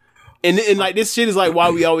 And like, this shit is like why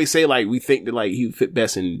we always say like, we think that like he would fit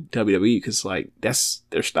best in WWE. Cause like, that's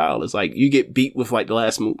their style. It's like, you get beat with like the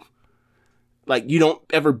last move. Like, you don't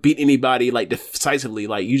ever beat anybody like decisively.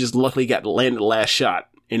 Like, you just luckily got to land the last shot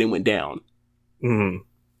and it went down. Mm-hmm.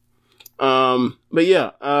 But yeah,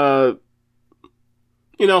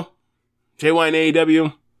 Jay White in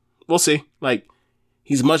AEW, we'll see. Like,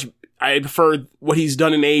 I prefer what he's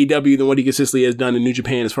done in AEW than what he consistently has done in New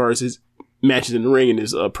Japan as far as his matches in the ring and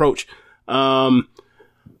his approach.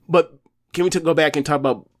 But can we go back and talk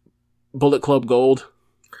about Bullet Club Gold?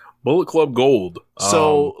 Bullet Club Gold.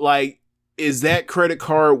 So, like, is that credit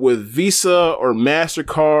card with Visa or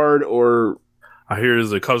MasterCard or? I hear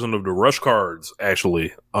it's a cousin of the Rush cards,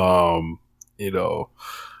 actually. Something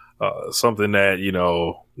that,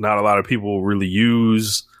 not a lot of people really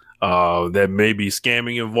use, that may be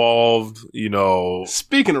scamming involved,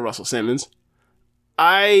 Speaking of Russell Simmons,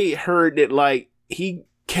 I heard that, like, he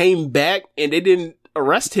came back and they didn't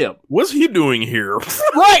arrest him. What's he doing here?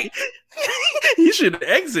 Right! He should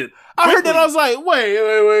exit. I heard that. I was like,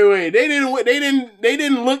 wait. They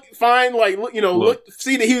didn't look fine. Like,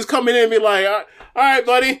 see that he was coming in and be like, all right,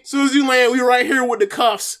 buddy. As soon as you land, we right here with the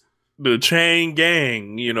cuffs. The Chain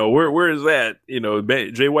Gang, where is that?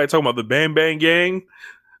 Jay White talking about the Bang Bang Gang.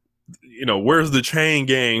 Where's the Chain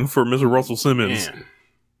Gang for Mr. Russell Simmons?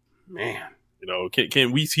 Man.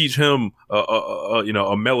 Can we teach him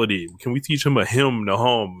a melody? Can we teach him a hymn to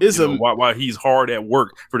hum? While he's hard at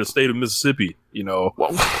work for the state of Mississippi, Why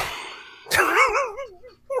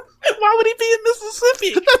would he be in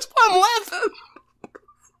Mississippi? That's why I'm laughing.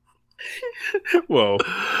 Well,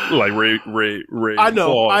 like Ray. I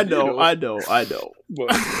know. But,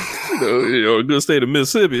 a good state of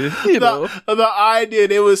Mississippi. The idea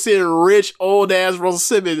they was seeing rich old ass Russell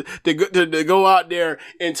Simmons to go out there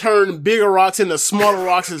and turn bigger rocks into smaller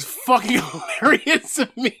rocks is fucking hilarious to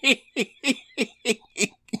me.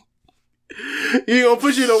 He gonna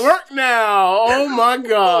put you to work now. Oh my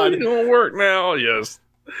god. He gonna work now. Yes.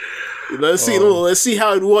 Let's see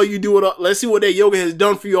how well you do it. Let's see what that yoga has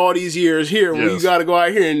done for you all these years here. Yes. When you got to go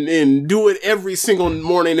out here and do it every single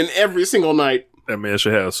morning and every single night. That man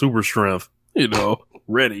should have super strength,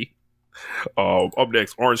 ready. Up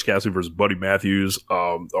next, Orange Cassidy versus Buddy Matthews.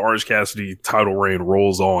 The Orange Cassidy title reign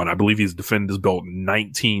rolls on. I believe he's defended his belt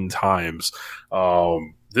 19 times.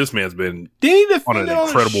 This man's been on an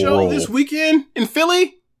incredible roll this weekend in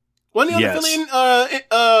Philly. Wasn't he on the Philly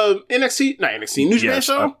NXT? Not NXT, New Japan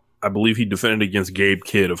show? I believe he defended against Gabe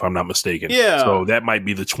Kidd, if I'm not mistaken. Yeah. So that might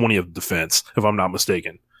be the 20th defense, if I'm not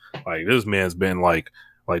mistaken. Like, this man's been like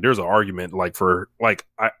there's an argument, I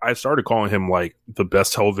started calling him, the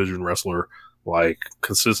best television wrestler,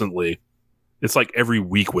 consistently. It's every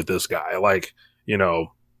week with this guy. Are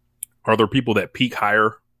there people that peak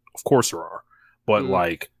higher? Of course there are.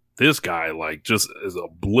 But, this guy, just is a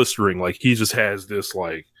blistering, he just has this,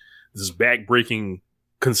 this back-breaking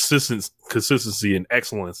consistency and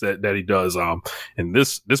excellence that he does. And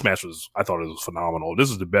this match I thought it was phenomenal. This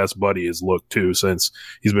is the best Buddy has looked too since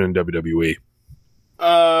he's been in WWE.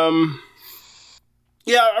 Yeah,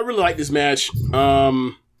 I really like this match.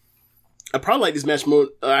 I probably like this match more.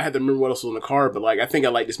 I had to remember what else was on the card, but like I think I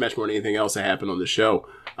like this match more than anything else that happened on the show.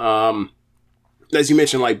 As you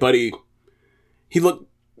mentioned, like Buddy, he looked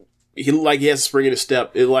like he has a spring in his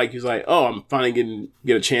step. He's like, oh, I'm finally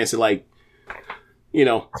get a chance to like, you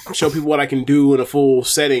know, show people what I can do in a full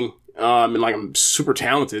setting. And like I'm super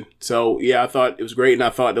talented. So yeah, I thought it was great, and I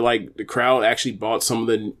thought that like the crowd actually bought some of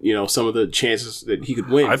the chances that he could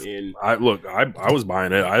win. I was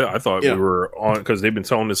buying it. I thought we were on because they've been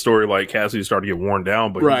telling this story like Cassidy started to get worn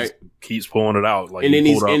down, but he just keeps pulling it out. Like, and then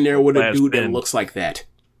he's in there with a dude that looks like that.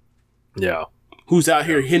 Yeah, who's out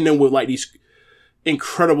here hitting them with like these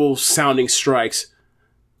incredible sounding strikes.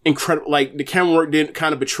 Incredible, like the camera work didn't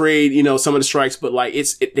kind of betrayed, you know, some of the strikes, but like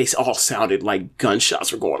they all sounded like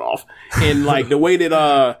gunshots were going off, and like the way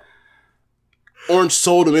that Orange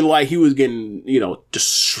sold him, and like he was getting, you know,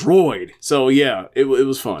 destroyed. So yeah, it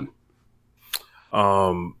was fun.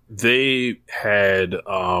 They had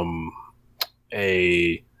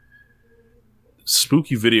a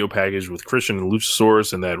spooky video package with Christian and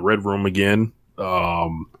Luchasaurus in that red room again.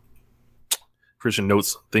 Christian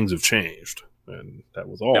notes things have changed. And that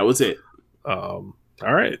was all. That was it. All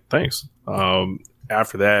right. Thanks.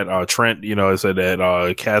 After that, Trent, you know, said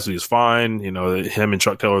that Cassidy is fine. You know, him and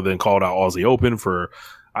Chuck Taylor then called out Aussie Open for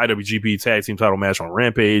IWGP Tag Team title match on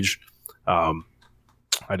Rampage. I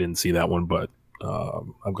didn't see that one, but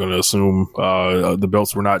I'm going to assume the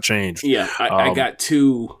belts were not changed. Yeah, I got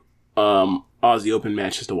 2 Aussie Open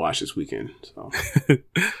matches to watch this weekend. So.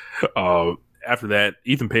 After that,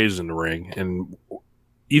 Ethan Page is in the ring, and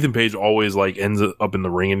Ethan Page always like ends up in the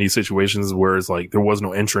ring in these situations where it's like there was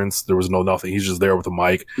no entrance, there was no nothing. He's just there with a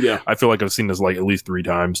mic. Yeah, I feel like I've seen this like at least 3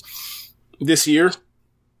 times this year.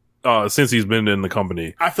 Since he's been in the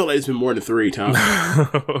company, I feel like it's been more than 3 times.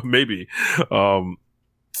 Maybe.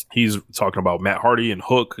 He's talking about Matt Hardy and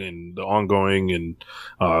Hook and the ongoing and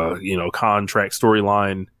you know, contract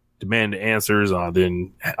storyline, demand answers.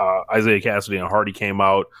 Then Isaiah Cassidy and Hardy came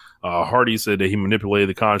out. Hardy said that he manipulated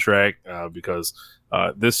the contract because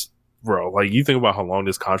this, bro, like you think about how long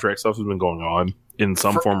this contract stuff has been going on in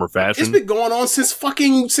some form or fashion. It's been going on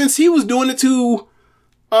since he was doing it to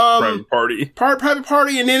Private Party, Private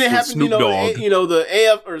Party, and then it happened. Snoop Dogg. You know the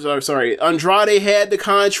Andrade had the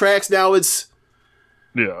contracts. Now it's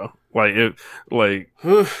are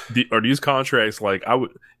these contracts like I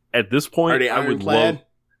would at this point? Are they ironclad?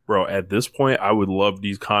 At this point, I would love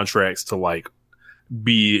these contracts to like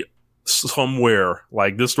be somewhere,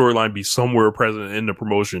 like this storyline be somewhere present in the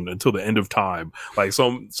promotion until the end of time. Like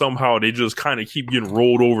somehow they just kind of keep getting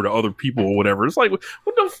rolled over to other people or whatever. It's like, what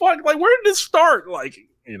the fuck? Like, where did this start? Like,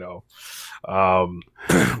 you know,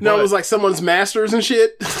 it was like someone's masters and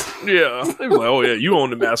shit. Yeah. They were like, oh yeah, you own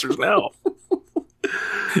the masters now.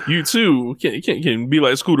 You too can be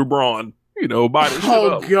like Scooter Braun, you know, buy the shit up.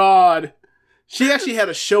 Oh God. She actually had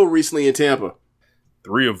a show recently in Tampa.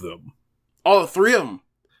 3 of them. Oh, 3 of them.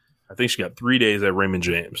 I think she got 3 days at Raymond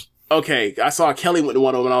James. Okay, I saw Kelly went to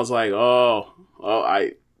one of them, and I was like,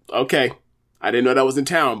 okay. I didn't know that was in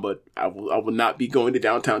town, but I will not be going to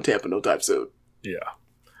downtown Tampa no time soon. Yeah.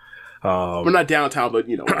 We're not downtown, but,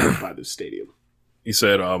 you know, by the stadium. He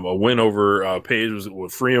said a win over Page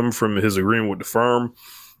would free him from his agreement with the firm.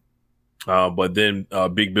 But then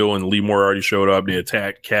Big Bill and Lee Moriarty showed up. They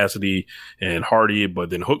attacked Cassidy and Hardy,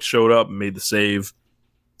 but then Hook showed up and made the save.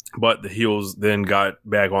 But the heels then got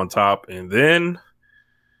back on top, and then,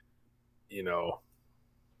 you know.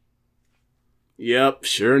 Yep,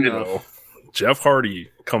 sure enough. Jeff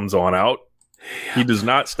Hardy comes on out. He does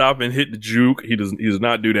not stop and hit the juke. He does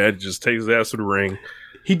not do that. He just takes his ass to the ring.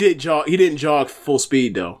 He did jog. He didn't jog full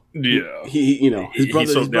speed though. Yeah. He you know, his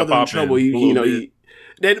brother in trouble.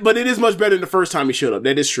 But it is much better than the first time he showed up.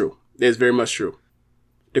 That is true. That is very much true.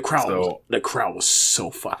 The crowd was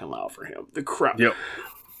so fucking loud for him. The crowd. Yep.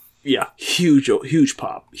 Yeah. Huge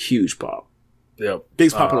pop. Yep.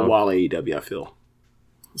 Biggest pop in a while AEW, I feel.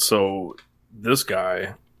 So this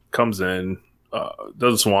guy comes in,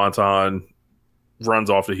 does a swanton,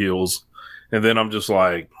 runs off the heels, and then I'm just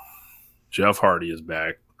like, Jeff Hardy is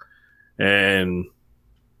back. And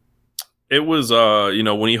it was, you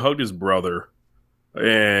know, when he hugged his brother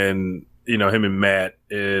and, you know, him and Matt,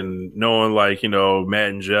 and knowing like, you know,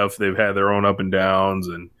 Matt and Jeff, they've had their own up and downs,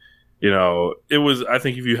 and, you know, it was, I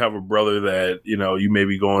think if you have a brother that, you know, you may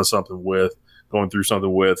be going through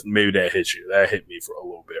something with, maybe that hits you. That hit me for a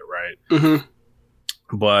little bit, right?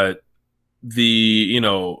 Mm-hmm. But you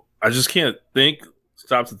know, I just can't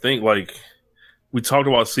stop to think, like, we talked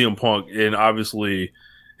about CM Punk, and obviously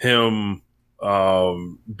him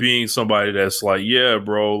being somebody that's like, yeah,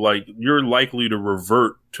 bro, like, you're likely to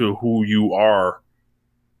revert to who you are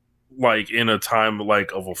like in a time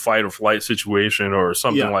like of a fight or flight situation or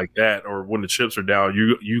something like that, or when the chips are down,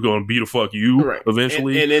 you gonna beat the fuck you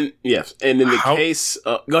eventually. And then and in the case,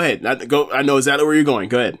 go ahead. I know exactly where you're going.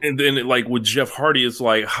 Go ahead. And then like with Jeff Hardy, it's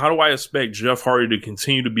like, how do I expect Jeff Hardy to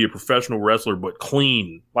continue to be a professional wrestler but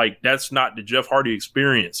clean? Like that's not the Jeff Hardy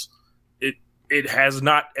experience. It has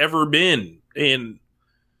not ever been. And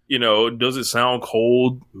you know, does it sound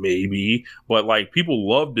cold? Maybe, but like people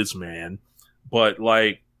love this man, but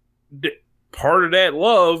like. Part of that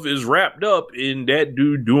love is wrapped up in that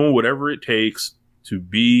dude doing whatever it takes to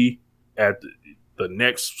be at the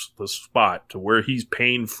next spot, to where he's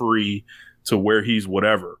pain free, to where he's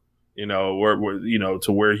whatever, you know, where you know,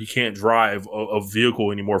 to where he can't drive a vehicle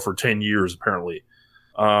anymore for 10 years apparently,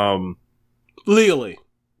 legally.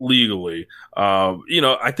 You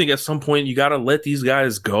know, I think at some point you got to let these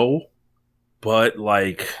guys go, but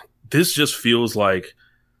like this just feels like.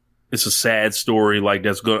 It's a sad story, like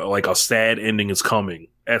that's going like a sad ending is coming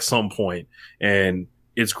at some point. And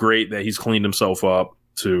it's great that he's cleaned himself up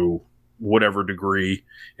to whatever degree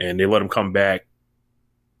and they let him come back.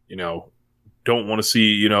 You know, don't want to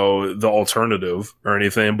see, you know, the alternative or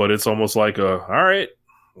anything, but it's almost like all right,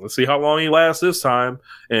 let's see how long he lasts this time.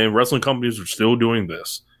 And wrestling companies are still doing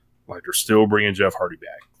this. Like they're still bringing Jeff Hardy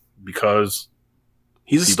back because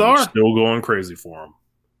he's a star, still going crazy for him.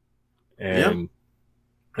 And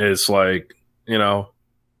it's like, you know,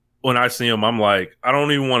 when I see him, I'm like, I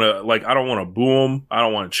don't even want to, like, I don't want to boo him. I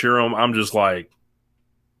don't want to cheer him. I'm just like,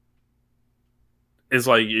 it's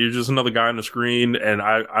like, you're just another guy on the screen and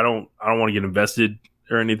I don't want to get invested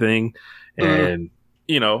or anything. And,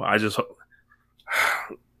 you know, I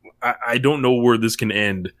don't know where this can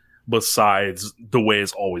end besides the way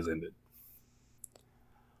it's always ended.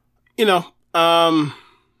 You know,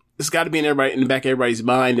 it's got to be in the back of everybody's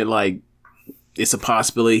mind that like, it's a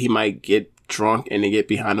possibility he might get drunk and then get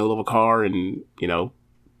behind the wheel of a car and, you know,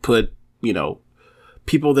 put, you know,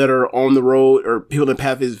 people that are on the road or people in the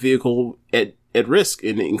path of his vehicle at risk,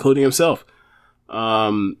 including himself.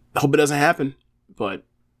 Hope it doesn't happen, but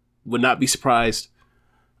would not be surprised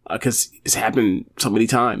because it's happened so many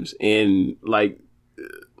times. And like,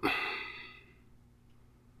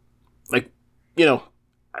 you know,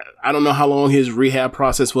 I don't know how long his rehab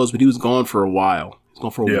process was, but he was gone for a while. He was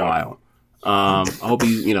gone for a while. I hope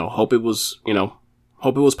hope it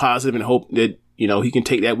was positive and hope that, you know, he can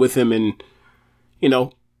take that with him and, you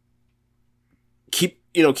know, keep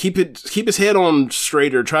his head on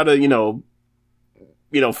straight or try to, you know,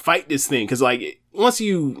 fight this thing. Cause like once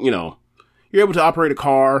you're able to operate a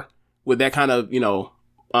car with that kind of, you know,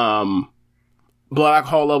 blood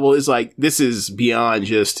alcohol level, is like, this is beyond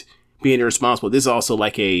just being irresponsible. This is also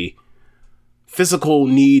like a physical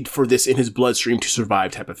need for this in his bloodstream to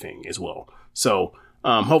survive type of thing as well. So,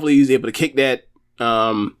 hopefully he's able to kick that,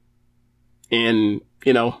 and,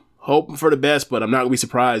 you know, hope for the best, but I'm not gonna be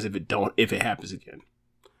surprised if it happens again.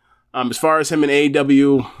 As far as him in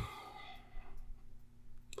AEW,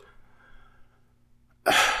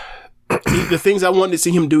 the things I wanted to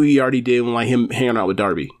see him do, he already did, like him hanging out with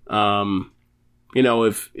Darby. You know,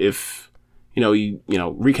 if you know, he, you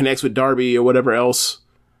know, reconnects with Darby or whatever else,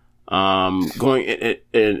 going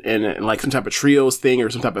and like some type of trios thing or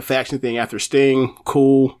some type of faction thing after Sting,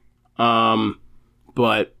 cool.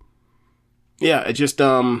 But yeah, it just,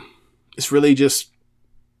 it's really just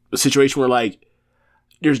a situation where like,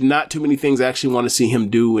 there's not too many things I actually want to see him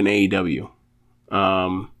do in AEW.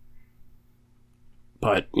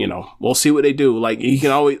 But you know, we'll see what they do. Like they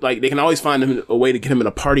can always find him a way to get him in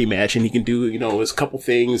a party match and he can do, you know, his couple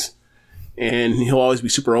things and he'll always be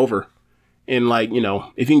super over. And like, you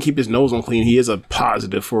know, if he can keep his nose on clean, he is a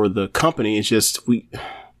positive for the company. It's just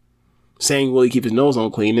saying will he keep his nose on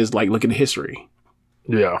clean is like, look at the history.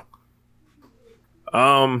 Yeah.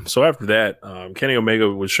 So after that, Kenny Omega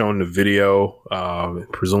was shown the video,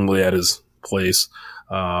 presumably at his place.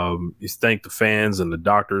 He thanked the fans and the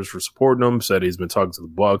doctors for supporting him, said he's been talking to the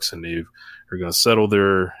Bucks and they're going to settle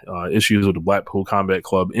their issues with the Blackpool Combat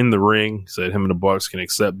Club in the ring. He said him and the Bucks can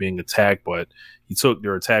accept being attacked, but he took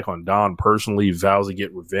their attack on Don personally. He vows to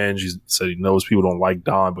get revenge. He said he knows people don't like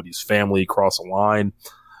Don, but his family crossed the line.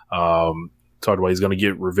 Talked about he's going to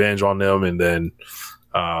get revenge on them. And then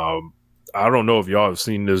I don't know if y'all have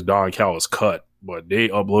seen this Don Callis cut, but they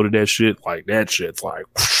uploaded that shit. Like that shit's like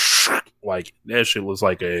that shit looks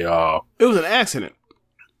like a it was an accident.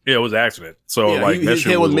 Yeah, it was an accident. So yeah, like his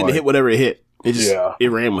head was meant to hit whatever it hit. It just it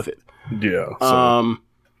ran with it. Yeah. So,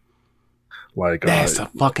 like that's a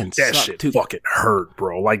fucking that shit too. Fucking hurt,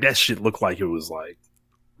 bro. Like that shit looked like it was like,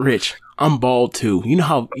 Rich, I'm bald too. You know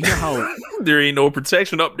how there ain't no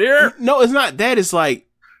protection up there. No, it's not. That is like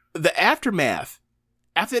the aftermath.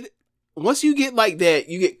 once you get like that,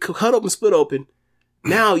 you get cut open, split open.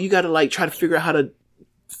 Now you got to like try to figure out how to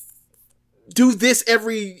do this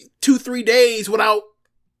every 2-3 days without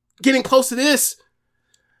getting close to this.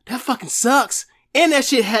 That fucking sucks. And that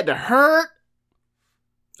shit had to hurt.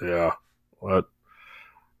 Yeah. What?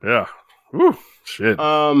 Yeah. Woo. Shit.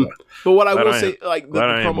 But what I will say, like the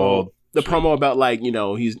promo about like, you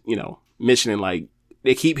know, he's, you know, mentioning like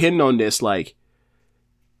they keep hitting on this, like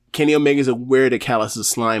Kenny Omega's aware that Callis is a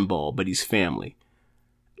slime ball, but he's family.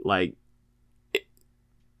 Like,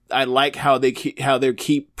 I like how they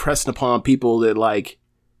keep pressing upon people that like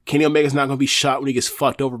Kenny Omega's not gonna be shot when he gets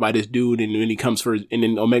fucked over by this dude, and when he comes for and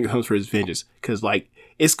then Omega comes for his vengeance, because like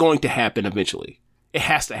it's going to happen eventually. It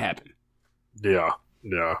has to happen. Yeah.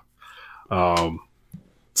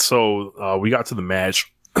 So we got to the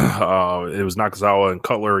match. It was Nakazawa and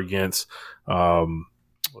Cutler against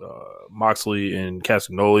Moxley and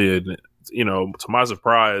Castagnoli, and you know, to my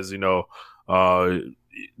surprise, you know,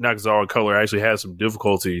 Nakazawa and Cutler actually had some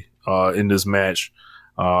difficulty in this match.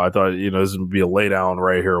 I thought, you know, this would be a laydown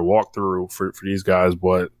right here, a walkthrough for these guys,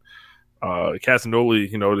 but Castagnoli,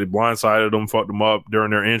 you know, they blindsided them, fucked them up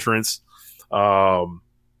during their entrance.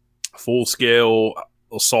 Full scale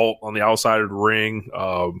assault on the outside of the ring.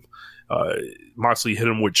 Moxley hit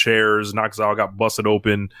him with chairs. Nakazawa got busted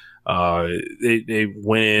open. They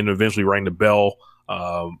went in, eventually rang the bell,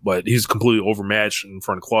 but he's completely overmatched in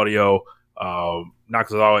front of Claudio.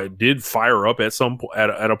 Nakazawa did fire up at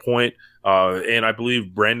a point, and I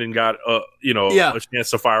believe Brandon got a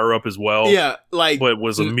chance to fire up as well. Yeah, like, but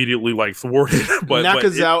was immediately like thwarted. but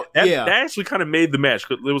Nakazawa, that actually kind of made the match.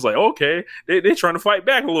 It was like, okay, they're trying to fight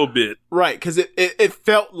back a little bit, right? Because it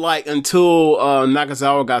felt like until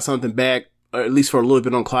Nakazawa got something back, or at least for a little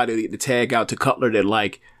bit on Claudio, the tag out to Cutler, that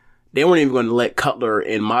like they weren't even going to let Cutler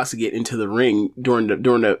and Moxley get into the ring during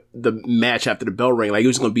the match after the bell rang. Like it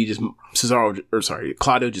was going to be just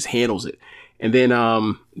Claudio just handles it. And then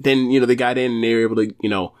you know, they got in and they were able to, you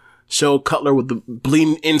know, show Cutler with the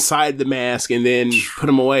bleeding inside the mask and then put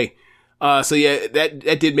him away. So yeah,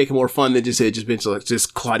 that did make it more fun than just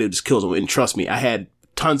Claudio just kills him. And trust me, I had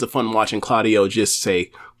tons of fun watching Claudio just say,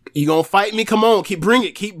 "You gonna fight me? Come on, keep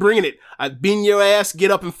bringing it. I've beaten your ass.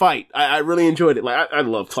 Get up and fight." I really enjoyed it. Like I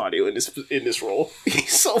love Claudio in this role.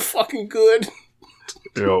 He's so fucking good.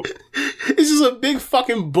 Yep. He's just a big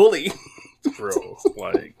fucking bully. Bro,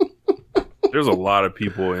 like, there's a lot of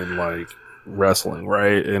people in like wrestling,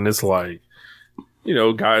 right? And it's like, you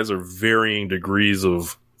know, guys are varying degrees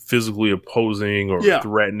of physically opposing or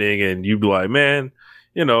threatening, and you'd be like, man,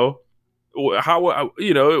 you know, how would I,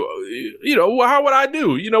 how would I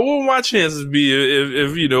do? You know, what would my chances be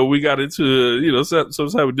if you know, we got into, you know, some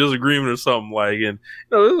type of disagreement or something, like, and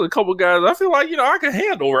you know, there's a couple guys I feel like, you know, I can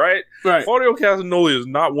handle, right? Claudio Castagnoli is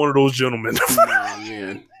not one of those gentlemen. Nah,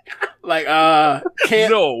 man. Like,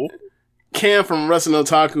 Cam from Wrestling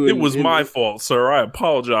Otaku. It was my fault, sir. I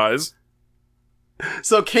apologize.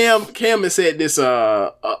 So Cam has said this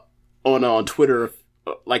on Twitter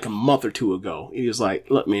like a month or two ago. He was like,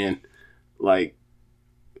 "Look, man, like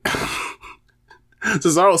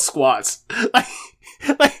Cesaro squats. like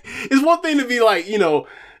it's one thing to be like, you know,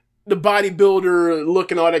 the bodybuilder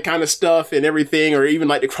look and all that kind of stuff and everything, or even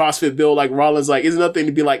like the CrossFit build like Rollins. Like, it's another thing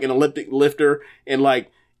to be like an Olympic lifter and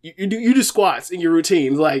like you do squats in your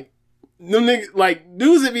routines. Like them niggas, like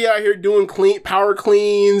dudes that be out here doing power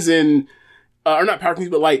cleans and or not power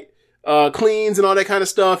cleans, but like cleans and all that kind of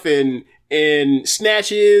stuff and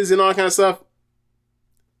snatches and all that kind of stuff.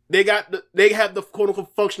 They have the quote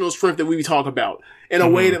unquote functional strength that we talk about in a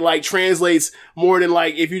way that like translates more than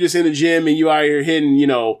like if you're just in the gym and you out here hitting, you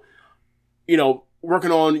know,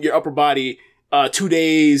 working on your upper body, 2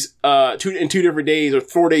 days, in 2 different days or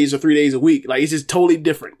 4 days or 3 days a week. Like, it's just totally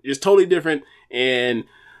different. It's totally different. And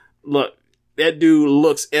look, that dude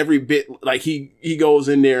looks every bit like he goes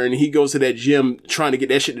in there and he goes to that gym trying to get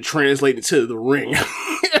that shit to translate into the ring.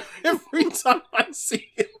 Every time I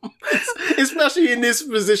see him, especially in this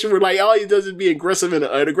position where like all he does is be aggressive and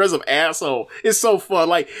an aggressive asshole. It's so fun.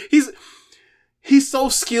 Like he's so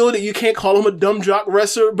skilled that you can't call him a dumb jock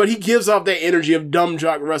wrestler, but he gives off that energy of dumb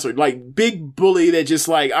jock wrestler, like big bully that just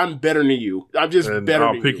like, I'm better than you. I'm just better than you.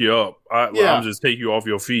 I'll pick you up. I'll just take you off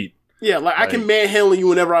your feet. Yeah, like I can manhandle you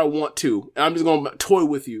whenever I want to. I'm just gonna toy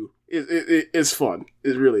with you. It's fun.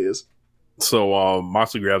 It really is. So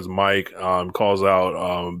Moxley grabs the mic, calls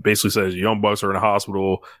out, basically says Young Bucks are in the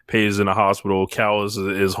hospital, Paige is in the hospital, Callis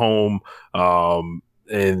is home,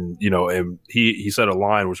 and you know, and he said a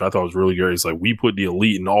line which I thought was really good. He's like, "We put the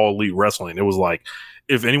elite in all elite wrestling." It was like,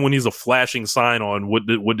 if anyone needs a flashing sign on what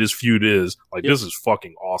this feud is, like, this is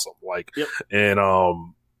fucking awesome. Like,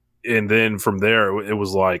 and then from there it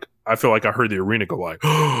was like, I feel like I heard the arena go like,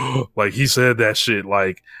 like he said that shit.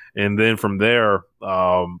 Like, and then from there,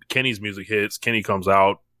 Kenny's music hits. Kenny comes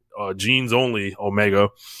out, jeans only Omega.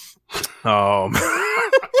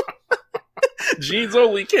 Jeans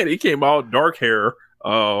only Kenny came out, dark hair.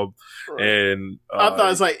 And I thought it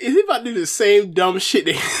was like, is he about to do the same dumb shit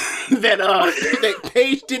that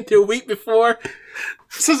Paige did the week before?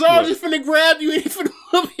 Cesaro's just finna grab you and finna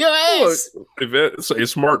whoop your ass. Look, if that's a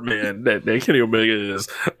smart man, that Kenny Omega is.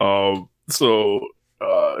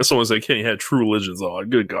 Someone said Kenny had True Religions on.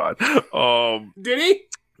 Good God. Did he?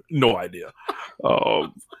 No idea.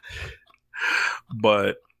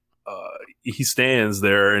 But he stands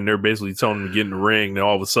there, and they're basically telling him to get in the ring. And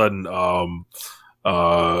all of a sudden,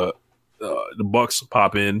 the Bucks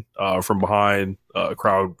pop in from behind.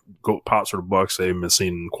 Crowd pops for the Bucks. They haven't been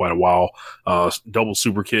seen in quite a while. Double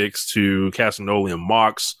super kicks to Castagnoli and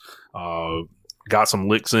Mox. Got some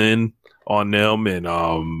licks in on them, and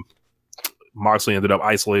Moxley ended up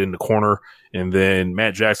isolated in the corner. And then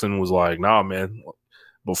Matt Jackson was like, "Nah, man,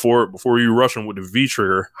 before you rush him with the V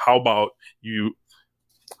trigger, how about you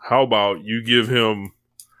give him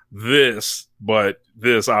this?" But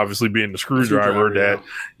this obviously being the screwdriver that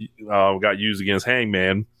got used against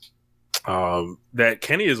Hangman. That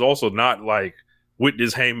Kenny is also not like with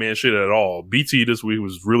this Hangman shit at all. BT this week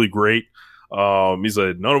was really great. He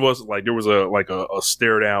said none of us, like, there was a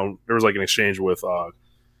stare down. There was like an exchange with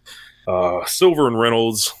Silver and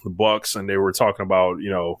Reynolds, the Bucks, and they were talking about,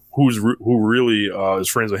 you know, who really is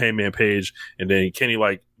friends with Hangman Page, and then Kenny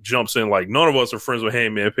like jumps in like, none of us are friends with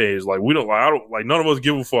Hangman Page. Like, none of us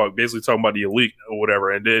give a fuck. Basically talking about the Elite or whatever.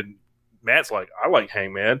 And then Matt's like, I like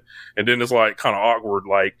Hangman. And then it's like kind of awkward.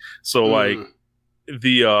 Like, so like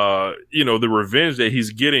the, you know, the revenge that he's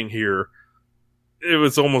getting here, it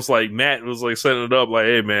was almost like Matt was like setting it up like,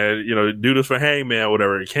 hey man, you know, do this for Hangman or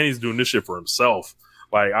whatever. And Kenny's doing this shit for himself.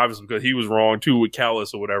 Like, obviously because he was wrong too with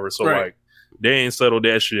Callis or whatever. So like, they ain't settled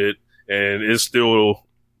that shit. And it's still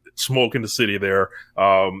smoke in the city there.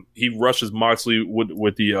 He rushes Moxley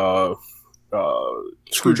with the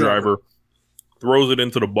screwdriver, throws it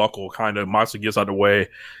into the buckle, kind of. Moxley gets out of the way,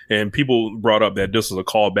 and people brought up that this is a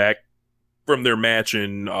callback from their match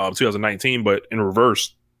in 2019, but in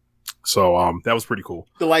reverse. So that was pretty cool.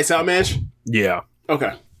 The lights out match? Yeah.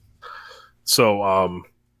 Okay. So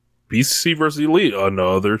BCC versus Elite,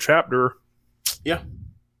 another chapter. Yeah.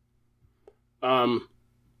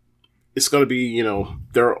 It's going to be, you know,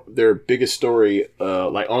 their biggest story,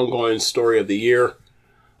 like ongoing story of the year.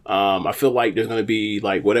 I feel like there's going to be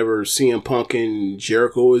like whatever CM Punk and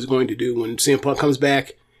Jericho is going to do when CM Punk comes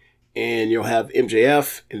back, and you'll have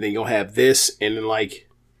MJF, and then you'll have this, and then like,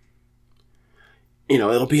 you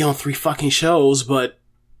know, it'll be on 3 fucking shows, but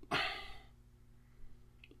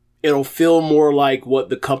it'll feel more like what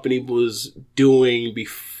the company was doing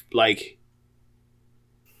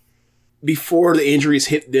before the injuries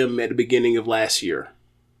hit them at the beginning of last year.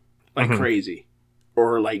 Like crazy.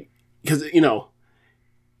 Or like, because, you know,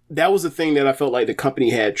 that was the thing that I felt like the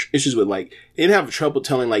company had issues with. Like, they didn't have trouble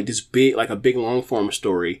telling like this big, like a big long form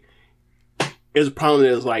story. It was a problem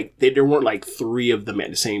that was like, there weren't like 3 of them at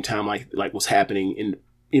the same time, like what's happening in,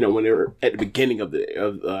 you know, when they were at the beginning of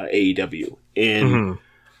AEW. And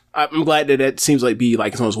I'm glad that seems like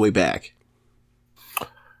it's on its way back.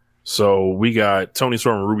 So we got Tony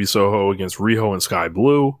Storm and Ruby Soho against Riho and Sky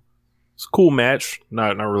Blue. It's a cool match.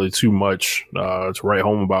 Not really too much to write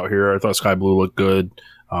home about here. I thought Sky Blue looked good.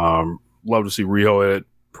 Love to see Riho at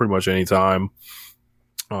pretty much any time.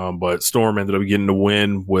 But Storm ended up getting the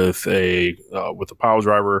win with a pile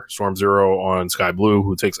driver, Storm Zero on Sky Blue,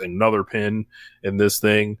 who takes another pin in this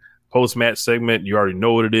thing. Post-match segment, you already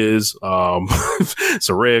know what it is.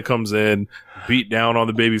 Saraya comes in, beat down on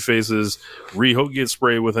the baby faces. Riho gets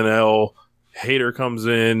sprayed with an L. Hayter comes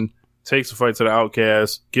in, takes the fight to the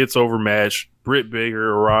Outcast, gets overmatched. Britt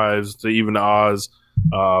Baker arrives to even the odds,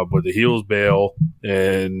 but the heels bail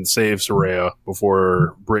and save Saraya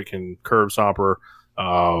before Britt can curb stomp her.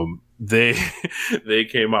 They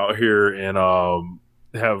came out here and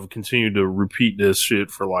have continued to repeat this shit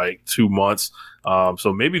for like 2 months.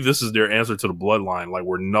 So maybe this is their answer to the bloodline, like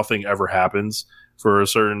where nothing ever happens for a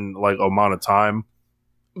certain like amount of time.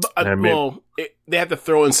 But, they have to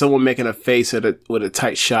throw in someone making a face with a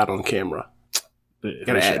tight shot on camera.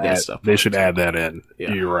 Gotta add that stuff. They should add that in.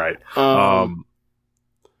 Yeah. You're right.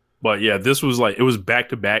 But yeah, this was like, it was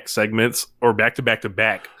back-to-back segments or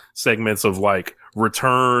back-to-back-to-back segments of like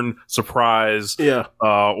return, surprise,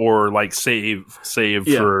 or like save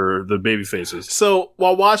for the baby faces. So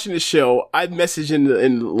while watching the show, I messaged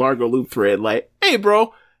in Largo Loop thread like, "Hey,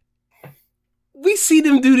 bro, we see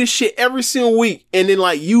them do this shit every single week. And then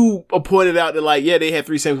like you pointed out that like, yeah, they had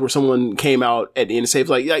 3 segments where someone came out at the end and saves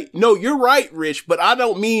like, no, you're right, Rich, but I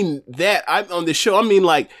don't mean that. I'm on this show. I mean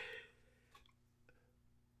like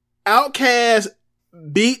Outcast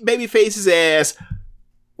beat Babyface's ass.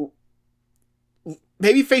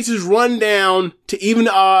 Babyfaces run down to even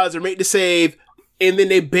the odds or make the save, and then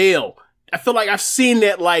they bail. I feel like I've seen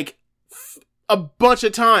that like a bunch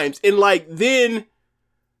of times, and like then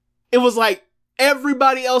it was like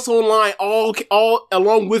everybody else online, all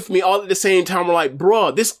along with me, all at the same time, were like,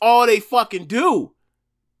 "Bruh, this all they fucking do."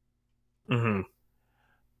 Mm-hmm.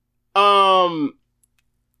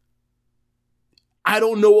 I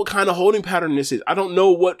don't know what kind of holding pattern this is. I don't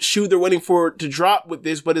know what shoe they're waiting for to drop with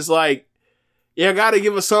this, but it's like, yeah, gotta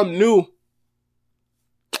give us something new.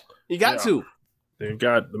 You got to. They've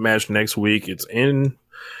got the match next week. It's in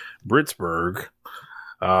Britsburg.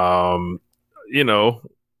 You know,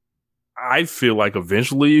 I feel like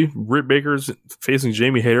eventually Britt Baker's facing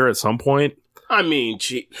Jamie Hayter at some point. I mean,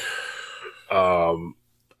 I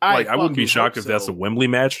wouldn't be shocked if that's a Wembley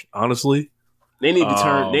match, honestly. They need to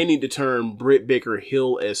turn. They need to turn Britt Baker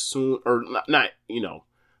heel as soon, or not. You know,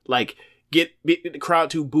 like get the crowd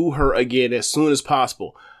to boo her again as soon as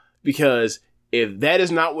possible. Because if that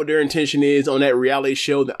is not what their intention is on that reality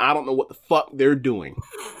show, then I don't know what the fuck they're doing.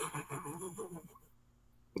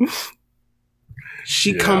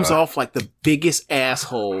 She comes off like the biggest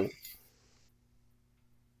asshole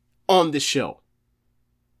on the show.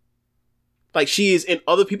 Like she is in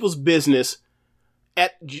other people's business.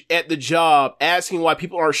 At the job, asking why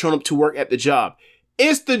people aren't showing up to work at the job.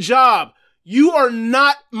 It's the job. You are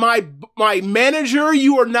not my manager.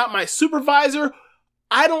 You are not my supervisor.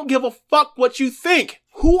 I don't give a fuck what you think.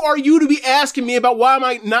 Who are you to be asking me about why am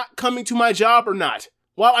I not coming to my job or not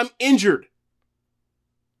while I'm injured?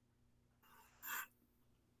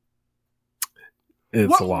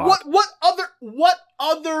 It's a lot. What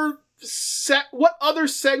other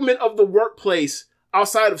segment of the workplace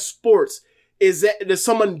outside of sports is that, does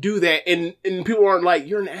someone do that and people aren't like,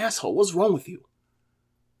 you're an asshole. What's wrong with you?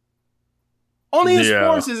 Only in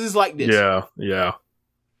sports is like this. Yeah.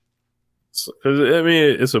 So, I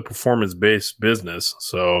mean, it's a performance-based business,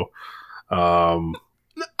 so I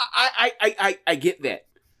get that.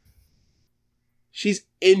 She's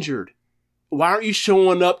injured. Why aren't you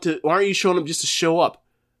showing up just to show up?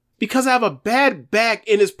 Because I have a bad back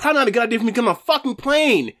and it's probably not a good idea for me to get on a fucking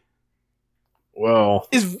plane. Well,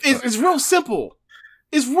 it's real simple.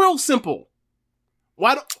 It's real simple.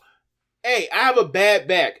 I have a bad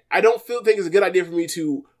back. I don't think it's a good idea for me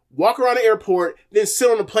to walk around the airport, then sit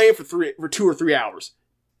on a plane for 2 or 3 hours.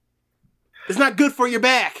 It's not good for your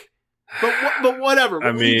back. But whatever.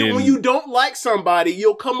 When you don't like somebody,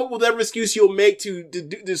 you'll come up with whatever excuse you'll make to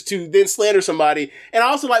then slander somebody. And I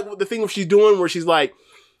also like the thing where she's doing, where she's like,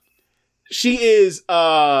 she is,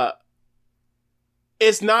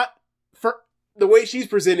 it's not. The way she's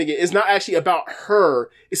presenting it is not actually about her.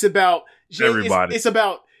 It's about everybody.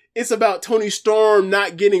 It's about Tony Storm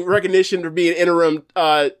not getting recognition for being interim,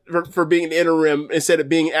 for being an interim instead of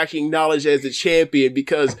being actually acknowledged as the champion.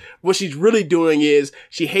 Because what she's really doing is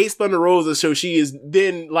she hates Thunder Rosa, so she is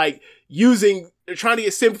then like trying to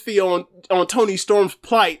get sympathy on Tony Storm's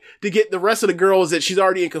plight to get the rest of the girls that she's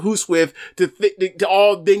already in cahoots with to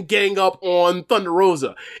all then gang up on Thunder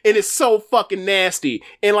Rosa. And it's so fucking nasty.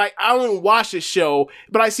 And like, I don't even watch this show,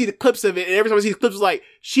 but I see the clips of it, and every time I see the clips, it's like,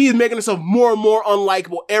 she's making herself more and more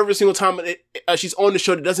unlikable every single time she's on the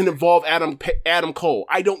show that doesn't involve Adam Cole.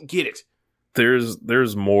 I don't get it.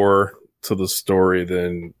 There's more to the story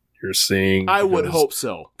than you're seeing. I would hope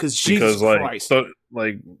so. Because Jesus Christ.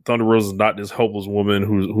 Like Thunder Rosa is not this helpless woman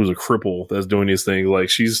who's a cripple that's doing these things. Like,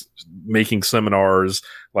 she's making seminars,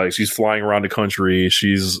 like she's flying around the country,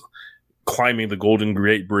 she's climbing the Golden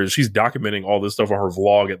Gate Bridge, she's documenting all this stuff on her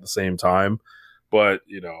vlog at the same time. But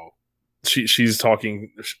you know, she's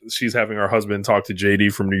having her husband talk to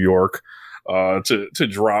JD from New York to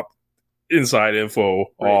drop inside info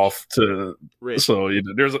off to Rich. So you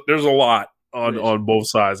know, there's a lot on both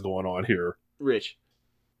sides going on here. Rich,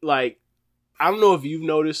 like, I don't know if you've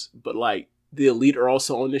noticed, but like the Elite are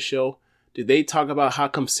also on this show. Did they talk about how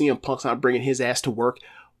come CM Punk's not bringing his ass to work?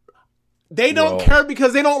 They don't care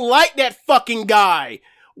because they don't like that fucking guy.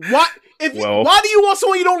 Why do you want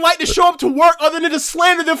someone you don't like to show up to work other than to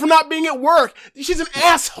slander them for not being at work? She's an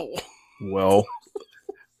asshole. Well,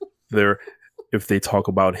 if they talk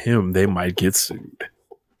about him, they might get sued.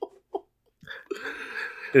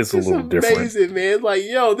 It's a little different. It's amazing, man. Like,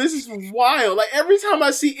 yo, this is wild. Like, every time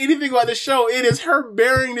I see anything about the show, it is her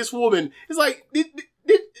burying this woman. It's like,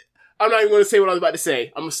 I'm not even going to say what I was about to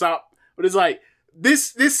say. I'm going to stop. But it's like,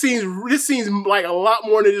 this seems like a lot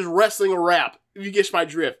more than just wrestling or rap. If you get my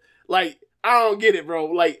drift, like I don't get it, bro.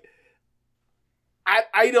 Like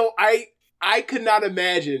I could not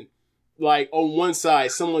imagine like on one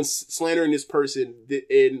side someone slandering this person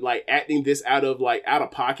and like acting this out of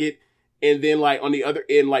pocket, and then like on the other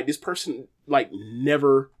end like this person like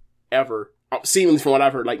never ever. Seemingly from what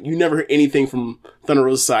I've heard, like you never heard anything from Thunder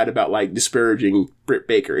Rosa's side about like disparaging Britt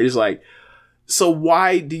Baker. It is like, so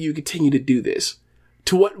why do you continue to do this?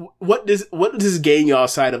 To what does this gain y'all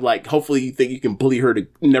side of like? Hopefully you think you can bully her to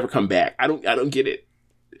never come back. I don't get it.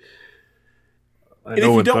 And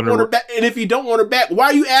if you don't want her back, why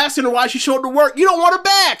are you asking her why she showed up to work? You don't want her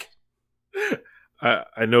back.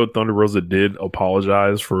 I know Thunder Rosa did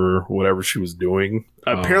apologize for whatever she was doing.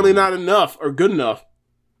 Apparently not enough or good enough.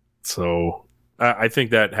 So I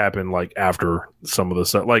think that happened like after some of the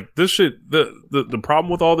stuff. Like this shit, the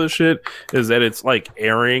problem with all this shit is that it's like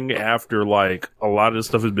airing after like a lot of this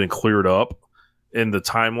stuff has been cleared up, and the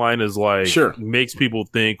timeline is like makes people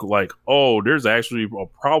think like, oh, there's actually a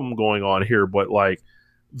problem going on here, but like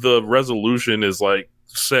the resolution is like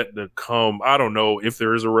set to come. I don't know if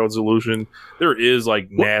there is a resolution. There is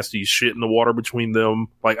like nasty shit in the water between them.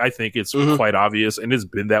 Like I think it's quite obvious, and it's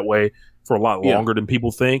been that way for a lot longer than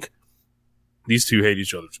people think. These two hate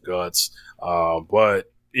each other's guts.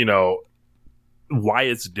 But, you know, why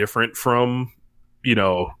it's different from, you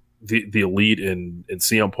know, the Elite and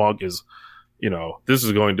CM Punk is, you know, this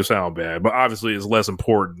is going to sound bad, but obviously it's less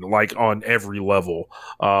important, like on every level.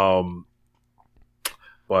 But,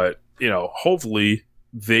 you know, hopefully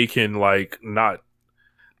they can like not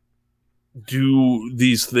do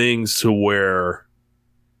these things to where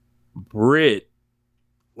Britt,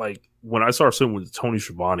 like, when I started sitting with Tony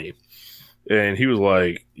Schiavone, and he was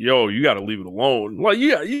like, "Yo, you got to leave it alone. Like,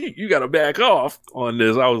 you got to back off on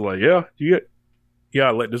this." I was like, "Yeah, you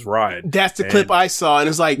got to let this ride." That's the clip I saw, and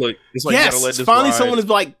it's like yes, you gotta let this finally ride. someone is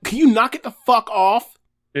like, "Can you knock it the fuck off?"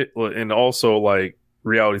 And also, like,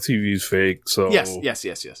 reality TV is fake. So yes.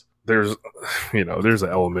 There's, you know, there's an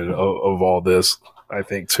element of all this, I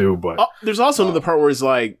think, too. But there's also another part where it's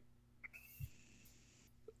like,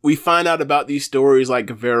 we find out about these stories like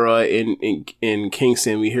Guevara in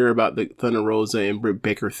Kingston. We hear about the Thunder Rosa and Britt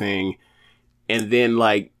Baker thing. And then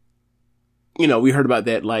like, you know, we heard about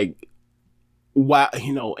that like, while,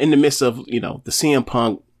 you know, in the midst of, you know, the CM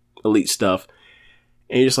Punk Elite stuff.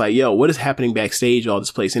 And you're just like, yo, what is happening backstage, all this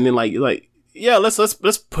place? And then like, yeah, let's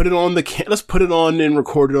put it on let's put it on and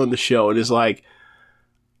record it on the show. And it's like,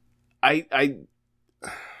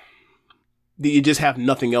 you just have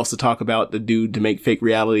nothing else to talk about to do to make fake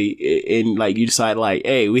reality, and like you decide like,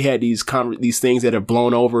 hey, we had these things that are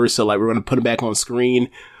blown over, so like we're going to put them back on screen,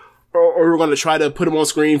 or we're going to try to put them on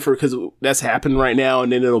screen because that's happening right now,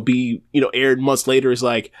 and then it'll be, you know, aired months later. It's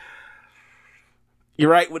like,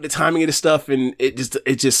 you're right with the timing of the stuff, and it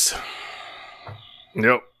just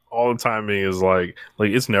yep. All the timing is like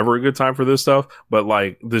it's never a good time for this stuff, but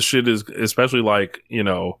like this shit is, especially like, you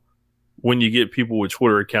know, when you get people with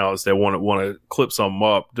Twitter accounts that want to clip something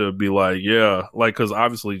up to be like, yeah, like, because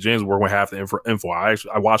obviously James worked with half the info. I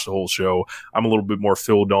watched the whole show. I'm a little bit more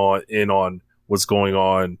filled in on what's going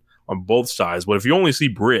on both sides. But if you only see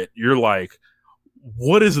Britt, you're like,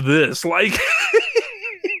 what is this? Like,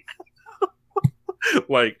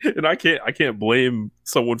 like, and I can't blame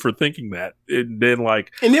someone for thinking that. And then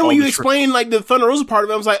when you explain like the Thunder Rosa part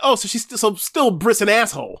of it, I was like, oh, so she's still Britt's an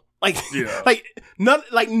asshole. Like, yeah.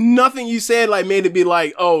 Nothing you said like made it be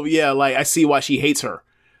like, oh yeah, like I see why she hates her.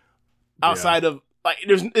 Outside of like,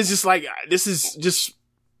 it's just like, this is just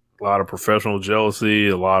a lot of professional jealousy,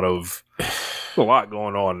 a lot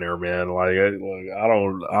going on there, man. Like I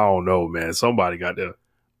don't know, man. Somebody got to,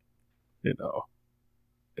 you know,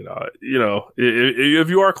 if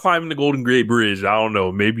you are climbing the Golden Gate Bridge, I don't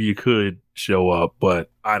know, maybe you could show up,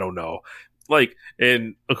 but I don't know. Like,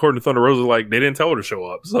 and according to Thunder Rosa, like, they didn't tell her to show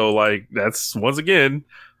up. So, like, that's, once again,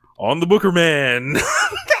 on the Booker man.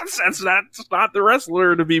 that's not the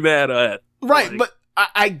wrestler to be mad at. Right, like, but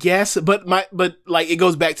I guess, but like, it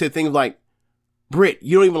goes back to the thing of, like, Britt,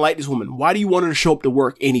 you don't even like this woman. Why do you want her to show up to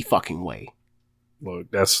work any fucking way?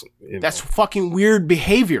 Look, that's fucking weird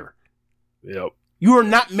behavior. Yep. You are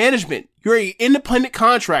not management. You're an independent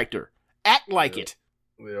contractor. Act like it.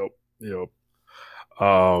 Yep.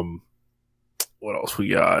 What else we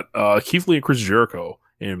got? Keith Lee and Chris Jericho.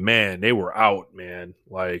 And man, they were out, man.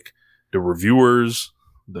 Like, the reviewers,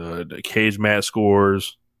 the cage match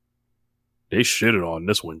scores, they shitted on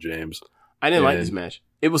this one, James. I didn't like this match.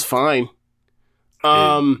 It was fine.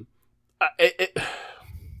 I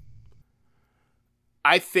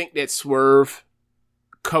think that Swerve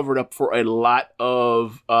covered up for a lot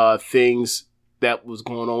of things that was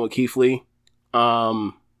going on with Keith Lee.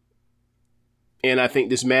 And I think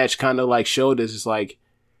this match kind of like showed us, it's like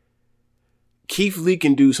Keith Lee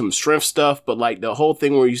can do some strength stuff, but like the whole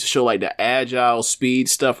thing where you show like the agile speed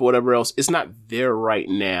stuff or whatever else, it's not there right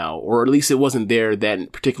now, or at least it wasn't there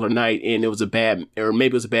that particular night. And it was maybe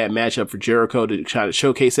it was a bad matchup for Jericho to try to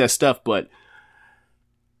showcase that stuff. But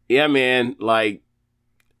yeah, man, like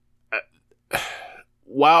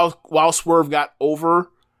while Swerve got over,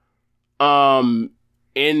 and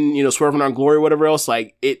Swerve in Our Glory or whatever else,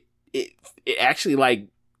 like it actually like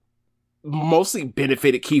mostly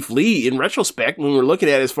benefited Keith Lee in retrospect when we're looking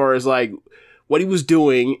at it as far as like what he was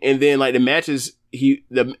doing, and then like the matches he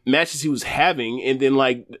was having, and then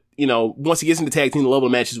like once he gets into tag team, the level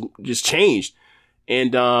of matches just changed,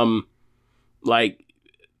 and like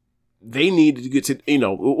they needed to get to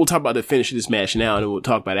we'll talk about the finish of this match now, and then we'll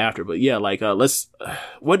talk about it after. But yeah, like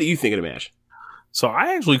what do you think of the match? So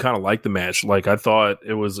I actually kind of liked the match. Like I thought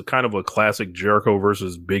it was kind of a classic Jericho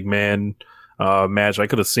versus Big Man match. I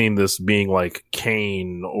could have seen this being like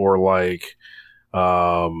Kane or like,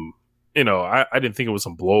 I didn't think it was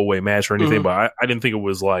some blowaway match or anything, but I didn't think it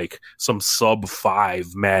was like some sub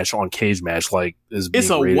 5 match on Cage Match like is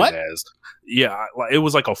being rated what? as. Yeah, it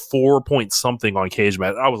was like a 4 point something on Cage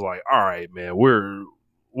Match. I was like, all right, man,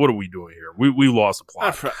 what are we doing here? We lost the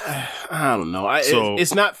plot. I don't know.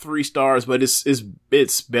 It's not 3 stars, but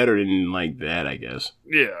it's better than like that, I guess.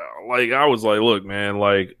 Yeah, like I was like, look, man,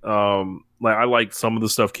 like I liked some of the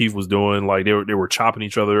stuff Keith was doing. Like they were chopping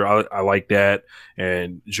each other. I like that.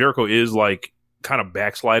 And Jericho is like kind of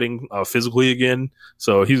backsliding physically again,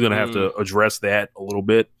 so he's gonna have to address that a little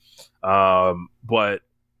bit. But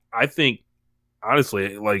I think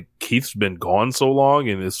honestly, like Keith's been gone so long,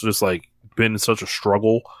 and it's just like been such a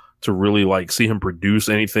struggle to really like see him produce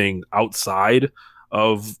anything outside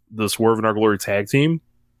of the Swerve in Our Glory tag team.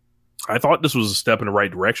 I thought this was a step in the right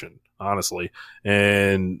direction, honestly.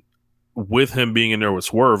 And with him being in there with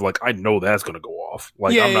Swerve, like I know that's going to go off.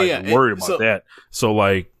 Like I'm not even worried about that. So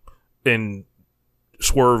like, and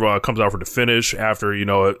Swerve comes out for the finish after,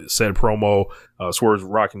 said promo. Swerve's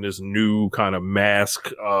rocking this new kind of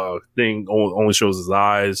mask thing, only shows his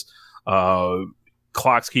eyes.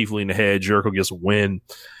 Clocks Keith Lee in the head. Jericho gets a win.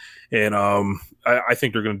 And I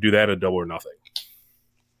think they're going to do that at Double or Nothing.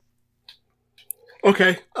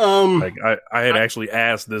 Okay. Like I had actually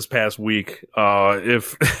asked this past week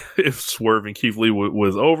if Swerve and Keith Lee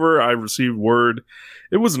was over. I received word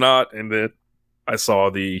it was not, and that I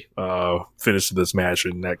saw the finish of this match,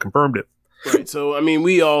 and that confirmed it. Right. So I mean,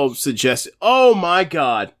 we all suggested. Oh my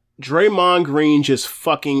God, Draymond Green just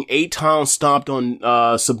fucking 8 stomped on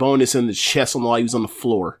Sabonis in the chest while he was on the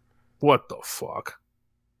floor. What the fuck?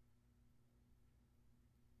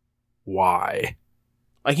 Why?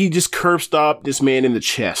 Like he just curb stomped this man in the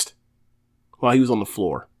chest while he was on the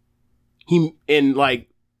floor. Like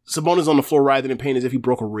Sabonis on the floor writhing in pain as if he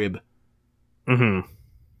broke a rib. Mm-hmm.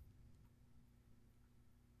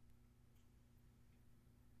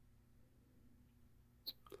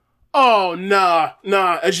 Oh, nah,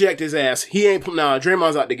 eject his ass. He ain't,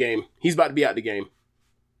 Draymond's out the game. He's about to be out the game.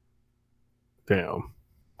 Damn.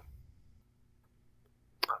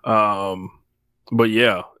 But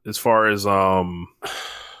yeah, as far as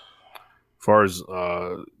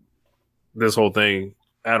this whole thing,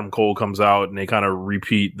 Adam Cole comes out and they kind of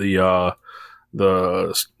repeat the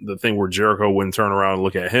thing where Jericho wouldn't turn around and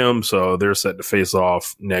look at him, so they're set to face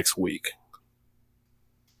off next week.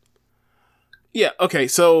 Yeah, okay,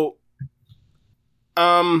 so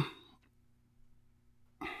as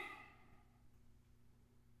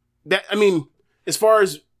far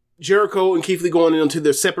as Jericho and Keith Lee going into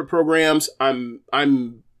their separate programs,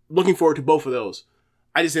 I'm looking forward to both of those.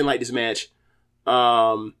 I just didn't like this match.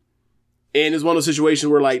 And it's one of those situations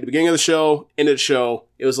where like the beginning of the show, end of the show,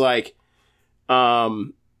 it was like,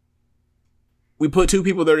 we put 2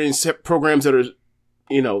 people that are in programs that are,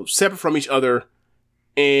 separate from each other,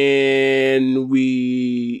 and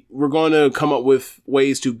we're going to come up with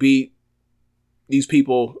ways to beat these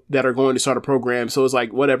people that are going to start a program. So it's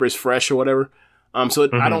like, whatever is fresh or whatever. I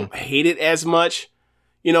don't hate it as much.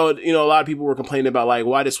 A lot of people were complaining about like,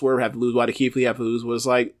 why did Swerve have to lose? Why did Keith Lee have to lose? Was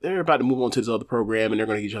like, they're about to move on to this other program and they're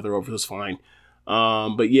going to get each other over. So it's fine.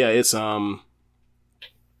 But yeah,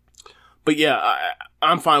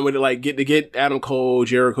 I'm fine with it. Like to get Adam Cole,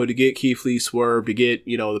 Jericho, to get Keith Lee, Swerve, to get,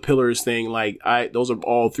 the Pillars thing. Like those are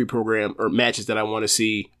all 3 program or matches that I want to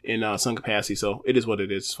see in some capacity. So it is what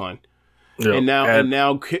it is. It's fine. Yep. And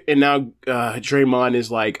now Draymond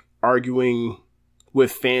is like arguing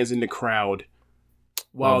with fans in the crowd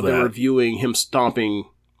while they're reviewing him stomping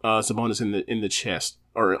Sabonis in the chest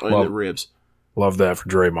or in the ribs. Love that for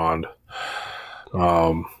Draymond.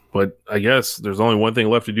 But I guess there's only one thing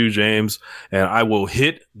left to do, James, and I will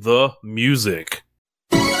hit the music.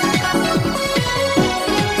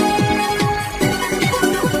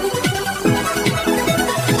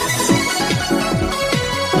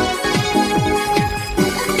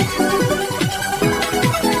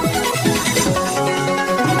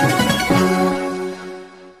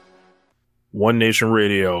 One Nation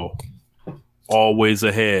Radio, always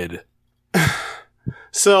ahead.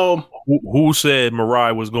 So who said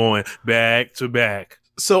Mariah was going back to back?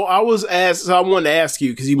 So I wanted to ask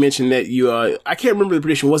you, because you mentioned that you, I can't remember the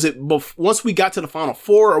prediction. Was it once we got to the Final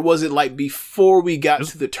Four, or was it like before we got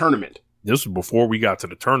to the tournament? This was before we got to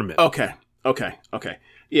the tournament. Okay.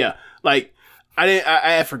 Yeah. Like,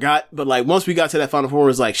 I forgot, but like once we got to that Final Four, it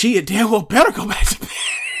was like, she damn well better go back to back.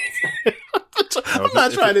 I'm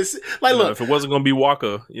not trying to like look. If it wasn't going to be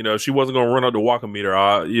Waka, she wasn't going to run up the Waka meter.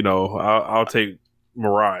 I'll take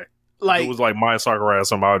Mariah. Like, if it was like Maya Sakura or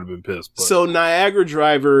something, I would have been pissed. But. So Niagara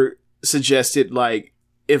Driver suggested like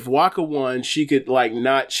if Waka won, she could like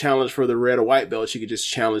not challenge for the red or white belt. She could just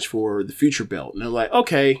challenge for the future belt. And they're like,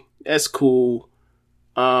 okay, that's cool.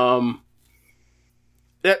 That's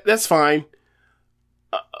fine.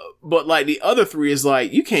 But like the other three is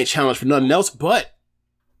like you can't challenge for nothing else but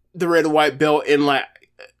the red or white belt. And like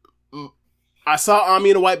I saw Ami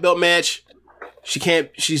in a white belt match.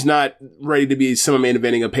 She's not ready to be main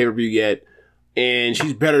eventing a pay-per-view yet. And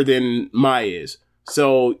she's better than Maya is.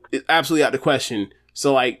 So it's absolutely out of the question.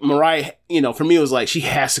 So like Mariah, for me it was like she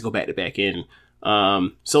has to go back to back in.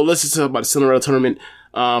 So let's just talk about the Cinderella tournament.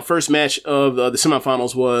 First match of the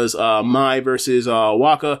semifinals was Mai versus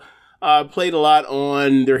Waka. Played a lot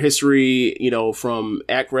on their history, from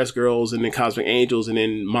Actress Girls and then Cosmic Angels, and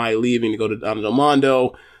then Mai leaving to go to Donna Del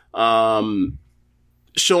Mondo.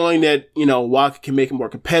 Showing that, Waka can make it more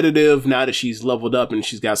competitive now that she's leveled up and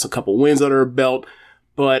she's got a couple wins under her belt.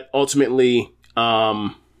 But ultimately,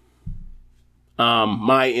 Mai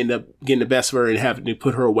ended up getting the best of her and having to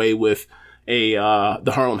put her away with the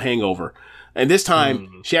Harlem Hangover. And this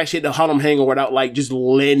time, she actually hit the Harlem Hangover without like just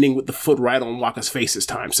landing with the foot right on Waka's face this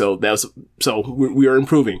time. So we are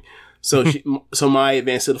improving. So Mai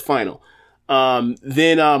advanced to the final.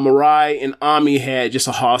 Then Mariah and Ami had just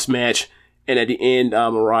a house match. And at the end,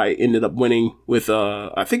 Mariah ended up winning with,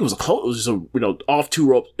 I think it was just off two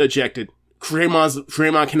rope ejected.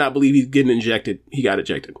 Draymond cannot believe he's getting ejected. He got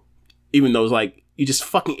ejected. Even though it's like, you just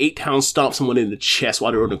fucking 8-pound stomp someone in the chest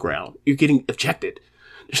while they're on the ground. You're getting ejected.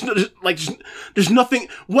 There's nothing.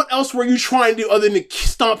 What else were you trying to do other than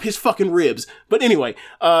stomp his fucking ribs? But anyway,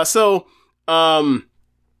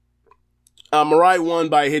 Mariah won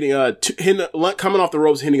by hitting coming off the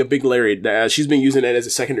ropes, hitting a big lariat. She's been using that as a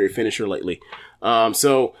secondary finisher lately.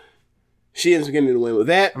 So she ends up getting the win with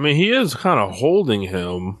that. I mean, he is kind of holding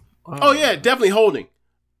him. Oh yeah, definitely holding.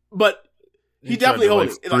 But he definitely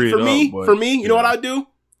holding. Like, for me, you know what I'd do?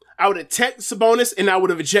 I would attack Sabonis and I would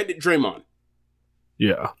have ejected Draymond.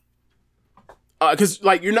 Yeah. Because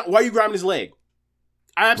like you're not. Why are you grabbing his leg?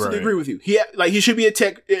 I absolutely agree with you. He should be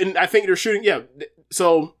attacked, and I think they're shooting. Yeah.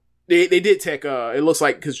 So. They did tech, it looks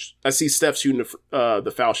like, because I see Steph shooting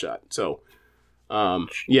the foul shot. So,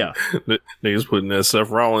 yeah. Niggas putting that Seth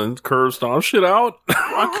Rollins curve stomp shit out.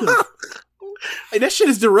 Hey, that shit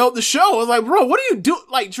has derailed the show. I was like, bro, what are you doing?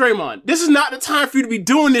 Like, Draymond, this is not the time for you to be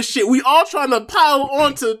doing this shit. We all trying to pile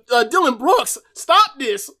on to Dylan Brooks. Stop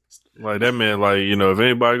this. Like, that man, like, if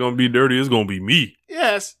anybody gonna be dirty, it's gonna be me.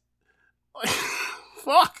 Yes.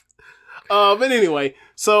 Fuck. But anyway,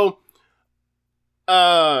 so,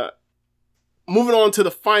 moving on to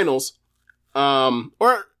the finals,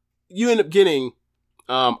 or you end up getting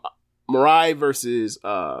Mariah versus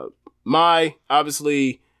Mai.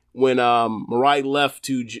 Obviously, when Mariah left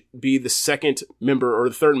to be the second member or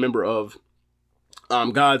the third member of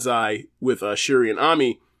God's Eye with Shuri and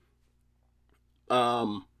Ami,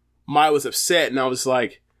 Mai was upset, and I was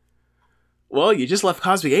like, well, you just left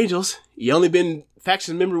Cosmic Angels. You only been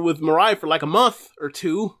faction member with Mariah for like a month or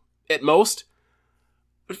two at most.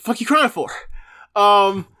 What the fuck you crying for?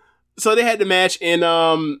 So they had the match, and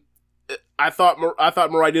I thought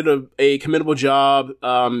Mariah did a commendable job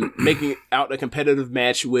making out a competitive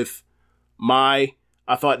match with Mai.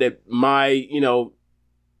 I thought that Mai,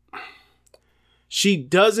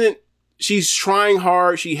 she's trying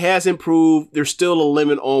hard. She has improved. There's still a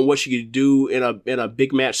limit on what she could do in a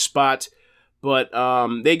big match spot, but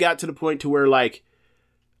they got to the point to where like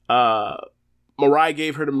Mariah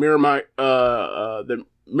gave her the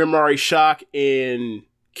Miramari shock and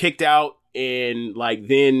kicked out, and like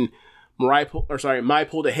then Mai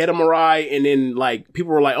pulled ahead of Mariah, and then like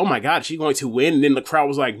people were like, "Oh my god, is she going to win?" And then the crowd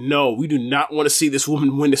was like, "No, we do not want to see this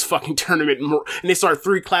woman win this fucking tournament." And they started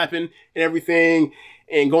 3 clapping and everything,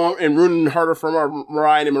 and going and ruining harder for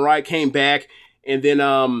Mariah. And Mariah came back, and then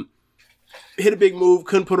hit a big move,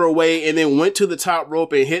 couldn't put her away, and then went to the top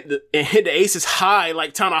rope and hit the aces high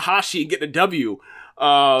like Tanahashi and get the W.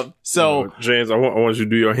 James, I want you to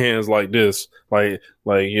do your hands like this, like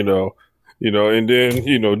and then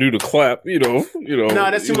do the clap, Nah,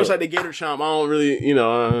 that's too much like the Gator Chomp. I don't really,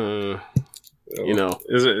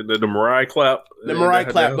 Is it the Mariah clap? The Mariah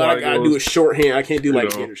clap, but I gotta do a shorthand. I can't do like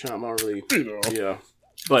Gator Chomp. I don't really, yeah.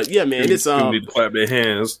 But yeah, man, it's need to clap their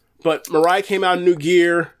hands. But Mariah came out in new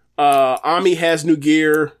gear. Ami has new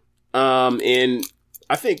gear. And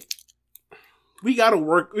I think we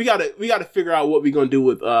gotta figure out what we're gonna do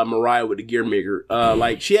with Mariah with the gear maker.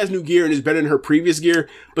 Like she has new gear and is better than her previous gear,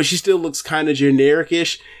 but she still looks kind of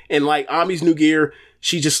generic-ish. And like Ami's new gear,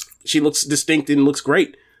 she looks distinct and looks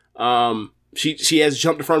great. She has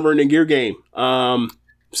jumped in front of her in the gear game.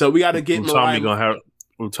 So we gotta get Mariah.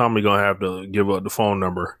 Tommy gonna have to give up the phone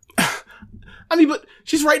number. I mean, but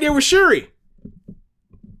she's right there with Shuri.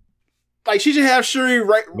 Like she should have Shuri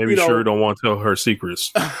right. Maybe Shuri don't want to tell her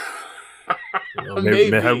secrets.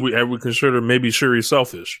 Maybe. Have we considered maybe Shuri's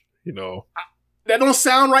selfish? That don't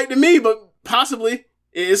sound right to me, but possibly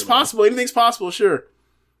it's possible. Anything's possible, sure,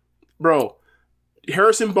 bro.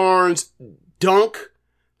 Harrison Barnes dunk,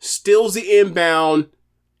 steals the inbound,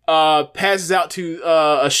 passes out to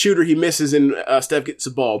a shooter he misses, and Steph gets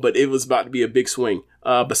the ball. But it was about to be a big swing.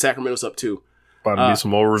 But Sacramento's up 2. About to be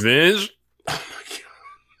some more revenge.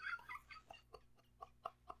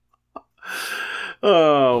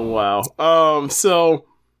 Oh wow. So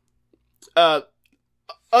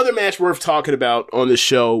other match worth talking about on the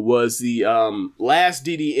show was the last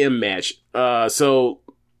DDM match. So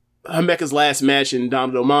Himeka's last match in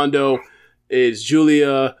Dom Mondo is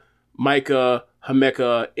Julia, Micah,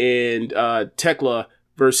 Himeka, and Tekla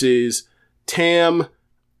versus Tam,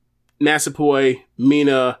 Natsupoi,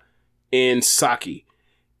 Mina, and Saki.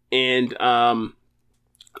 And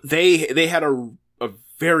they had a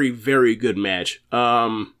very, very good match.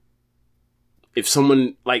 If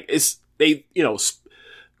someone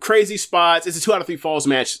crazy spots. It's a 2 out of 3 falls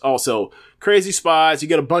match. Also crazy spots. You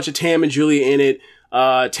get a bunch of Tam and Julia in it.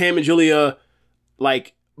 Tam and Julia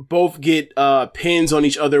both get pins on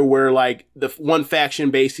each other, where like the one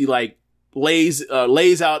faction basically like lays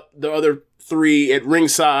out the other 3 at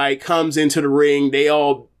ringside, comes into the ring. They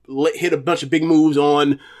all hit a bunch of big moves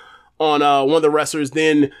on one of the wrestlers.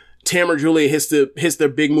 Then Tam or Julia hits their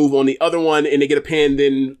big move on the other one, and they get a pin.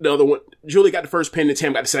 Then the other one, Julia got the first pin, and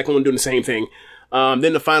Tam got the second one, doing the same thing.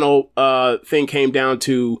 Then the final thing came down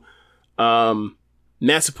to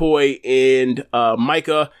Natsupoi and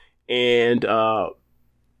Micah, and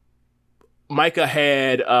Micah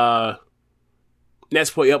had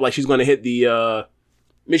Natsupoi up like she's going to hit the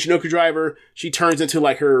Michinoku driver. She turns into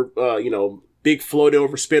like her big float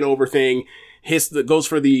over, spin over thing. Goes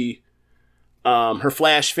for the her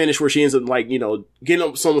flash finish, where she ends up getting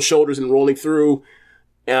up someone's shoulders and rolling through,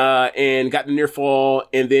 and got the near fall.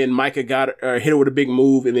 And then Micah hit her with a big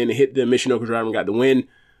move, and then hit the Michinoku driver and got the win.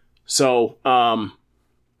 So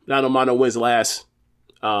Dano Mondo wins the last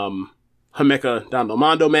Himeka Dano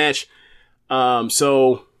Mondo match.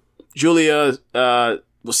 So Julia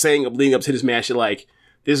was saying leading up to this match, like,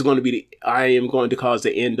 this is going to be I am going to cause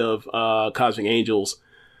the end of Cosmic Angels.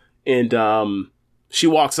 And she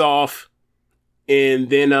walks off. And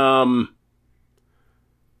then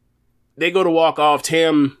they go to walk off.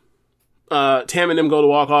 Tam and them go to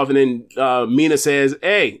walk off, and then Mina says,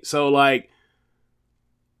 "Hey, so like,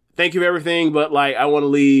 thank you for everything, but like, I want to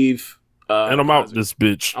leave. And I'm out this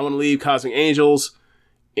bitch. I want to leave Cosmic Angels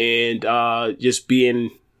and just be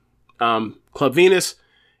in Club Venus,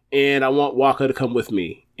 and I want Waka to come with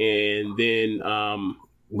me." And then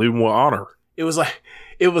leave him with honor. It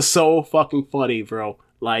was so fucking funny, bro.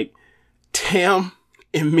 Like, Tam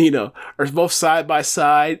and Mina are both side by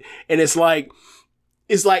side, and it's like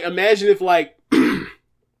imagine if like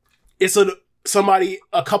it's a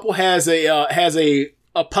couple has a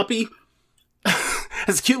puppy,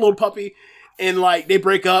 has a cute little puppy, and like they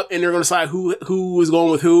break up and they're gonna decide who is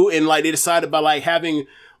going with who, and like they decided by like having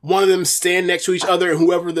one of them stand next to each other, and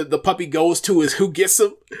whoever the puppy goes to is who gets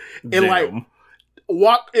them. And Damn.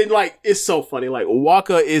 It's so funny. Like,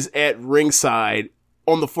 Waka is at ringside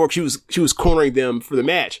on the fork. She was cornering them for the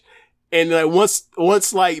match. And like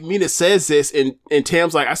once like Mina says this, and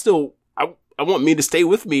Tam's like, I want Mina to stay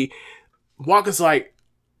with me. Waka's like,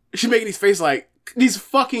 she's making these faces, like these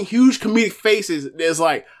fucking huge comedic faces. There's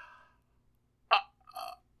like,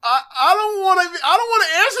 I don't want to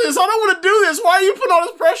answer this. I don't want to do this. Why are you putting all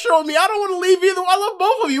this pressure on me? I don't want to leave either. I love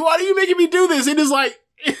both of you. Why are you making me do this? It is like,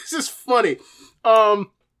 it's just funny. So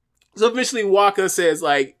eventually Waka says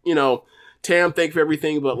like, you know, Tam, thank you for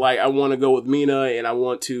everything, but like, I want to go with Mina and I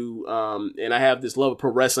want to, and I have this love of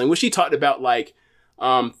pro wrestling, which she talked about like,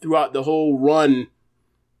 throughout the whole run,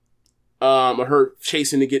 of her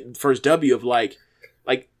chasing to get the first W of like,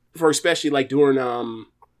 for especially like during,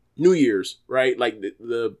 New Year's, right? Like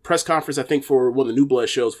the press conference, I think for one of the New Blood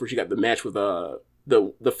shows where she got the match with, the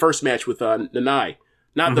first match with, Nanai.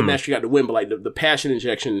 Not the match she got to win, but like the passion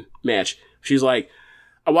injection match. She's like,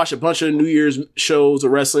 I watched a bunch of New Year's shows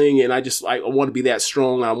of wrestling and I want to be that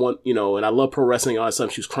strong. I want, you know, and I love pro wrestling. All that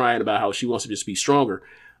stuff. She was crying about how she wants to just be stronger.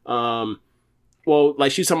 Well,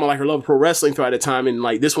 like she was talking about like her love of pro wrestling throughout the time. And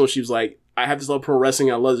like this one, she was like, I have this love of pro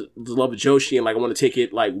wrestling. I love the love of Joshi and like, I want to take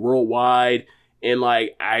it like worldwide. And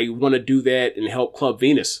like, I want to do that and help Club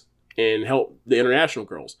Venus and help the international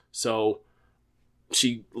girls. So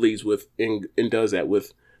she leads with and does that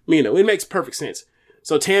with Mina. It makes perfect sense.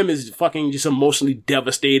 So Tam is fucking just emotionally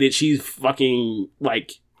devastated. She's fucking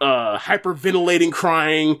like, hyperventilating,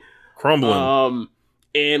 crying. Crumbling.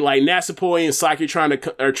 And like Natsupoi and Saki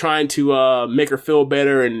are trying to make her feel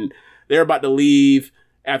better. And they're about to leave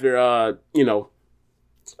after, you know,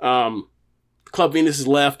 Club Venus is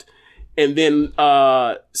left. And then,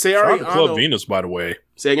 Sayori Ano. Club Venus, by the way.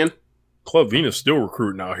 Say again? Club Venus still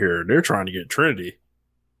recruiting out here. They're trying to get Trinity.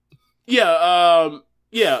 Yeah,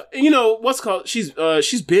 yeah. You know, what's called? She's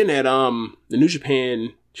been at, the New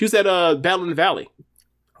Japan. She was at, Battle in the Valley.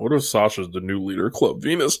 What if Sasha's the new leader of Club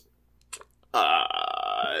Venus?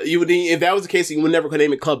 You would, if that was the case, you would never could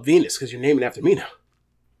name it Club Venus because you're naming it after me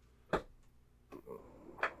now.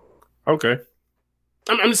 Okay.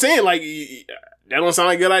 I'm saying, like, that don't sound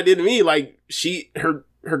like a good idea to me. Like, her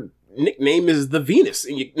nickname is the Venus,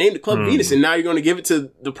 and you named the Club Venus, and now you're going to give it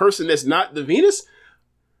to the person that's not the Venus?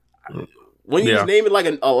 When you just name it like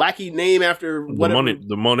a lackey name after whatever.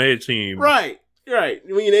 The Monet team. Right.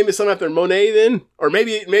 When you name it something after Monet, then, or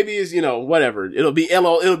maybe it's, you know, whatever. It'll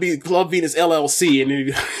be Club Venus LLC, and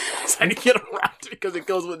then it's how you get around it because it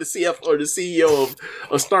goes with the CF or the CEO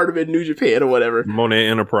of Stardom in New Japan or whatever. Monet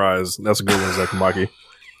Enterprise. That's a good one, Zakamaki.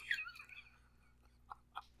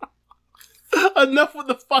 Enough with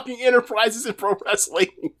the fucking enterprises in pro wrestling.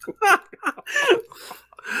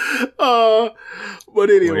 But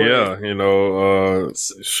anyway. Well, yeah, you know,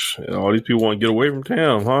 all these people want to get away from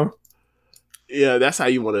Tam, huh? Yeah, that's how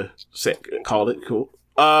you want to call it. Cool.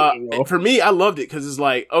 For me, I loved it because it's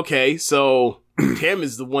like, okay, so Tam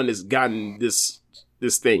is the one that's gotten this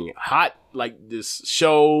thing hot, like this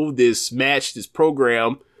show, this match, this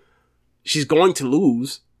program. She's going to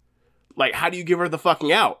lose. Like, how do you give her the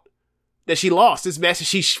fucking out? That she lost this match,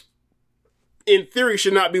 she in theory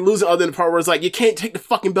should not be losing, other than the part where it's like, you can't take the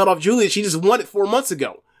fucking belt off Julia. She just won it 4 months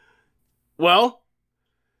ago. Well,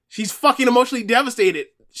 she's fucking emotionally devastated.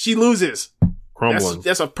 She loses. Crumbling.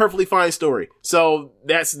 That's a perfectly fine story. So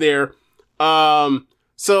that's there.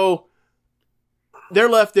 So they're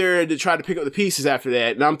left there to try to pick up the pieces after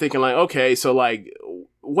that. And I'm thinking like, okay, so like,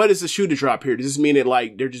 what is the shoe to drop here? Does this mean that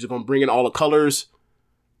like, they're just going to bring in all the colors?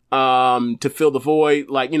 To fill the void,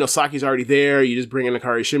 like, you know, Saki's already there. You just bring in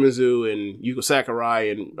Akari Shimizu and Yuko Sakurai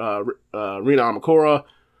and Rina Amakura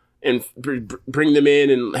and bring them in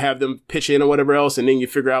and have them pitch in or whatever else, and then you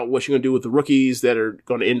figure out what you're gonna do with the rookies that are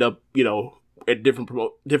going to end up, you know, at different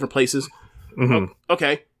places. Mm-hmm.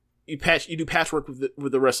 Okay, you do patchwork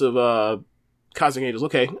with the rest of Cosmic Angels.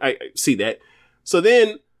 Okay, I see that. So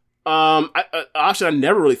then, option I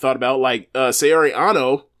never really thought about, like Sayori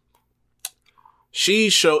Ano.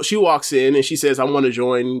 She walks in and she says, I want to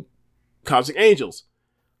join Cosmic Angels.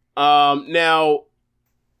 Now,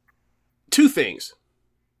 two things.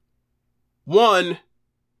 One,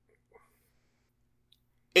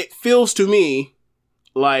 it feels to me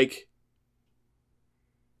like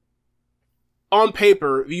on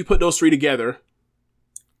paper, if you put those three together,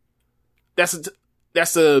 that's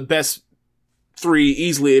the best three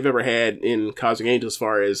easily they've ever had in Cosmic Angels as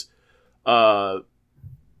far as,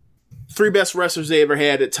 three best wrestlers they ever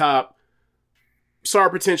had at top, star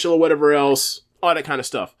potential or whatever else, all that kind of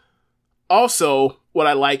stuff. Also, what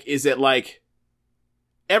I like is that, like,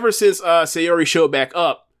 ever since Sayori showed back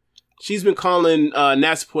up, she's been calling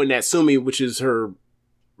Natsupoi Natsumi, which is her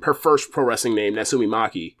first pro wrestling name, Natsumi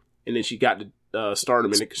Maki, and then she got to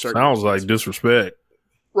Stardom. And sounds like disrespect.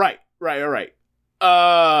 Right.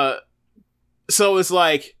 So it's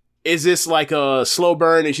like, is this like a slow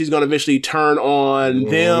burn and she's going to eventually turn on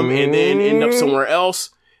them and then end up somewhere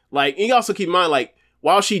else? Like, you also keep in mind, like,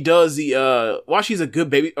 while she does while she's a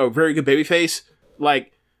very good baby face,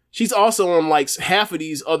 like, she's also on like half of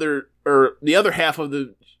these other, or the other half of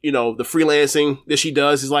the, you know, the freelancing that she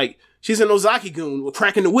does is like, she's an Ozaki-gun with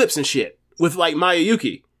cracking the whips and shit with like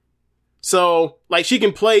Mayuki. So like she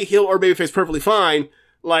can play heel or babyface perfectly fine.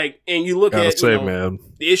 Like, and you look at the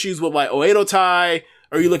issues with like Oedo Tai,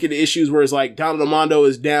 or you look at the issues where it's like Donald Mondo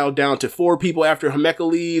is down to 4 people after Himeka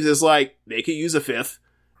leaves. It's like they could use a 5th,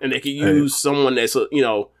 and they could use someone that's, you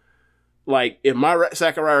know, like if Mai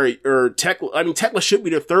Sakurai or Tekla. I mean, Tekla should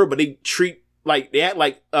be their 3rd, but they treat like they act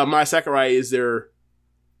like Mai Sakurai is going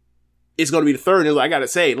to be the 3rd. And I gotta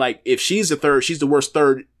say, like if she's the 3rd, she's the worst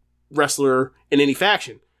 3rd wrestler in any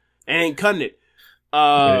faction. I ain't cutting it.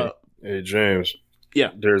 Hey James.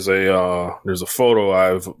 Yeah. There's a photo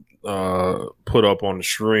I've put up on the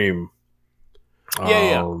stream.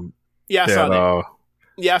 I saw that.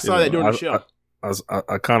 Yeah, I saw that during the show. I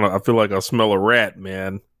feel like I smell a rat,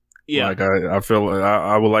 man. Yeah. Like I feel like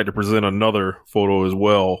I would like to present another photo as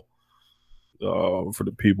well for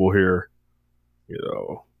the people here. You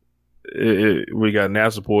know, we got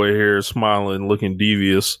Natsupoi here smiling, looking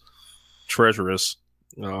devious, treacherous.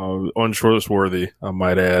 Untrustworthy, I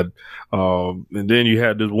might add. And then you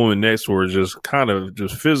had this woman next to her just kind of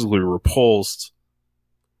just physically repulsed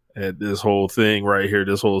at this whole thing right here,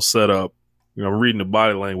 this whole setup. You know, I'm reading the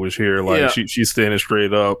body language here. Like she's standing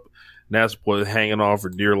straight up. Natsupoi hanging on for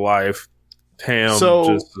dear life. Tam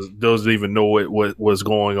just doesn't even know what was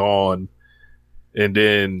going on. And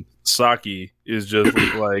then Saki is just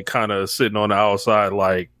like kind of sitting on the outside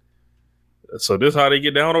like, so this how they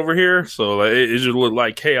get down over here? So like, it just looked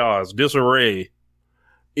like chaos, disarray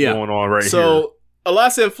going on right here. So a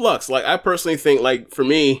lot's in flux. Like I personally think, like for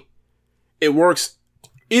me, it works.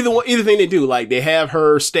 Either thing they do, like they have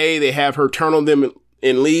her stay, they have her turn on them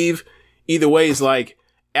and leave. Either way is like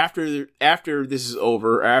after this is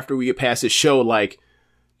over, after we get past this show, like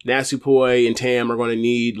Natsupoi and Tam are going to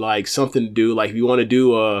need like something to do. Like if you want to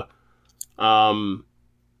do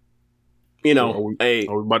you know, are we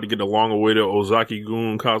about to get the long-awaited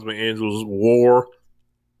Ozaki-gun Cosmic Angels war?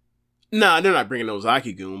 Nah, they're not bringing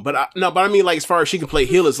Ozaki-gun, but I mean, like as far as she can play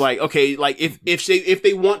heel, it's like okay, like if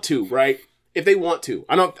they want to, right? If they want to,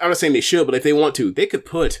 I'm not saying they should, but if they want to, they could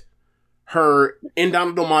put her in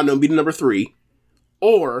Donald Mondo and be the number 3,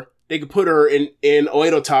 or they could put her in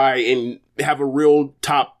Oedo Tai and have a real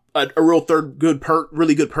real third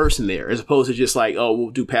really good person there, as opposed to just like, oh, we'll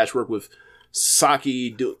do patchwork with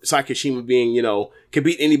Sakishima being, you know, can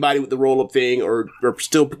beat anybody with the roll up thing, or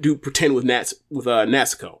still pretend with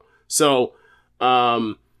Natsuko. So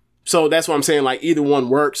that's what I'm saying. Like either one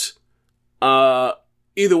works.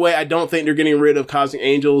 Either way, I don't think they're getting rid of Cosmic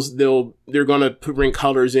Angels. They're gonna bring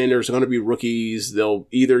colors in. There's gonna be rookies. They'll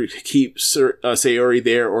either keep Sayori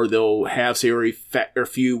there, or they'll have Sayori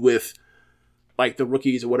feud with like the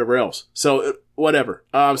rookies or whatever else. So whatever.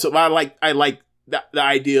 So I like the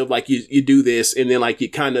idea of like you do this, and then like you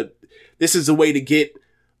kind of, this is a way to get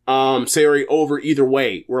Sayori over either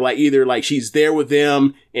way, where like either like she's there with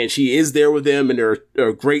them and she is there with them and they're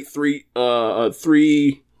a great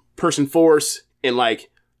 3-person force, and like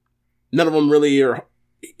none of them really are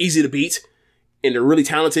easy to beat and they're really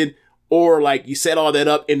talented, or like you set all that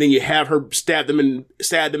up and then you have her stab them in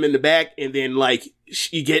the back, and then like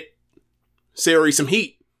you get Sayori some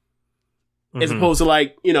heat, as opposed to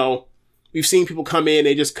like, you know, we've seen people come in,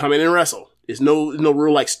 they just come in and wrestle. There's no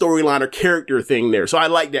real like storyline or character thing there. So I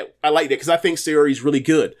like that. Because I think Sayori's really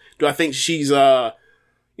good. Do I think she's a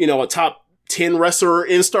top 10 wrestler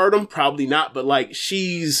in Stardom? Probably not, but like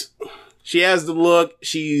she has the look.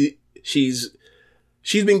 She's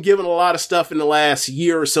been given a lot of stuff in the last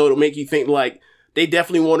year or so to make you think like they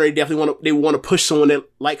definitely want her. They want to push someone that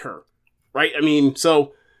like her, right? I mean,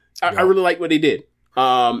 so I really like what they did.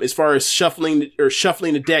 As far as shuffling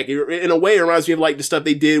the deck, in a way, it reminds me of like the stuff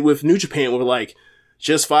they did with New Japan, with like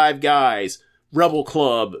just 5 guys, Rebel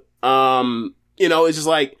Club. You know, it's just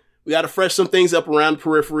like we got to fresh some things up around the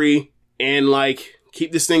periphery and like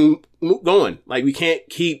keep this thing going. Like we can't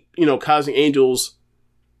keep, you know, Cosmic Angels.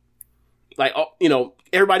 Like, you know,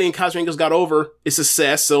 everybody in Cosmic Angels got over. It's a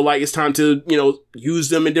success, so like it's time to, you know, use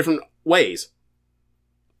them in different ways.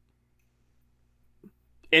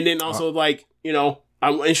 And then also like, you know,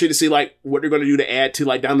 I'm interested to see like what they're going to do to add to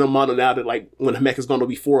like down the model now that like when Himeka's going to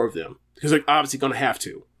be 4 of them, because they're obviously going to have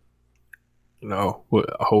to. No,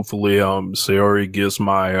 hopefully, Sayori gets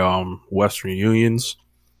my Western Unions.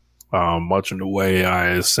 Much in the way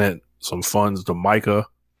I sent some funds to Himeka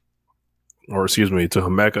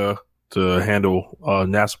to handle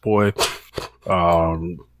Natsupoi.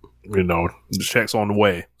 You know, the check's on the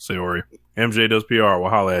way, Sayori. MJ does PR. We'll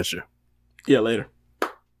holler at you. Yeah, later.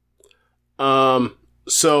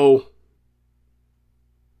 So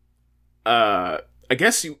I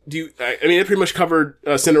guess I mean, it pretty much covered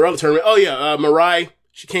Cinderella tournament. Oh yeah, Mariah.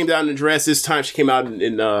 She came down in a dress. This time she came out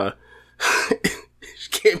in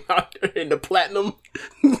she came out in the platinum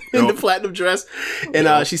the platinum dress,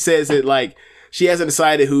 and she says that like she hasn't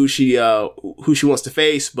decided who she wants to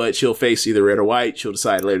face, but she'll face either red or white. She'll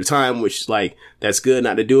decide at a later time, which is like that's good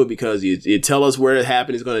not to do it because you tell us where it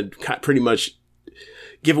happened is going to pretty much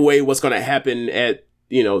give away what's going to happen at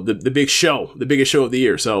the big show, the biggest show of the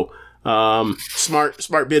year. So.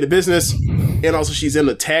 Smart bit of business, and also she's in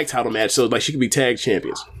a tag title match, so like she could be tag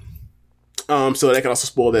champions. So that can also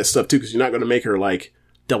spoil that stuff too, because you're not going to make her like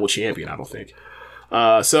double champion, I don't think.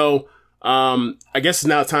 I guess it's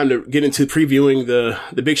now time to get into previewing the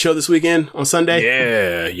big show this weekend on Sunday.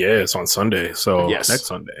 Yeah, it's on Sunday, so yes. Next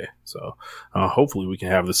Sunday. So hopefully we can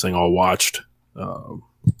have this thing all watched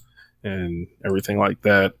and everything like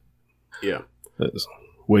that. Yeah.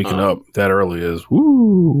 Waking up that early is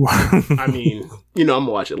woo. I mean, I'm gonna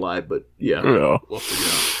watch it live, but yeah. We'll figure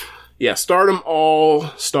it out. Yeah, Stardom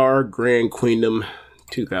All-Star Grand Queendom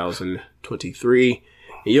 2023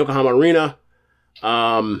 in Yokohama Arena.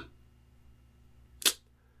 I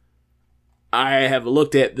have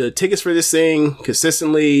looked at the tickets for this thing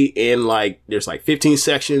consistently, and like there's like 15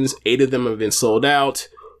 sections, 8 of them have been sold out,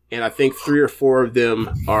 and I think 3 or 4 of them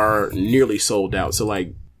are nearly sold out. So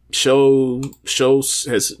like shows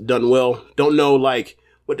has done well. Don't know like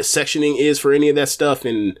what the sectioning is for any of that stuff,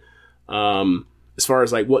 and as far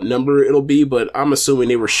as like what number it'll be, but I'm assuming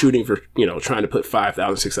they were shooting for trying to put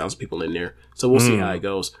 5,000, 6,000 people in there. So we'll see how it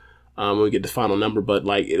goes when we get the final number. But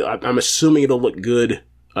like I'm assuming it'll look good.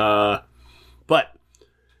 But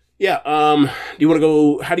yeah, do you want to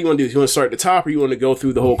go? How do you want to do this? You want to start at the top, or you want to go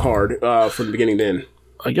through the whole card from the beginning to end?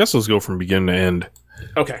 I guess let's go from beginning to end.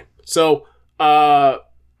 Okay, so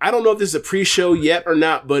I don't know if this is a pre-show yet or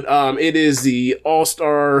not, but it is the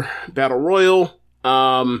All-Star Battle Royal.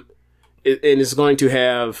 And it's going to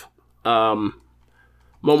have Momo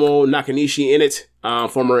Nakanishi in it,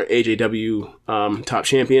 former AJW top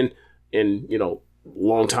champion and,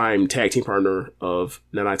 longtime tag team partner of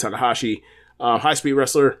Nanai Takahashi. High-speed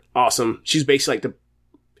wrestler, awesome. She's basically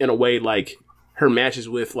in a way, like, her matches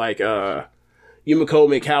with, like, Yumiko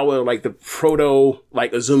Mikawa, like, the proto,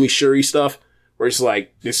 like, Azumi Shuri stuff. Where it's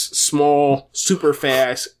like this small, super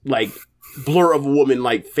fast, like blur of a woman,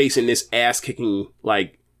 like facing this ass kicking,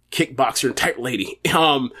 like kickboxer type lady.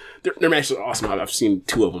 Their matches are awesome. I've seen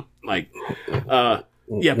 2 of them. Like, yeah,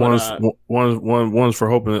 one's for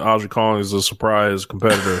hoping that Aja Kong is a surprise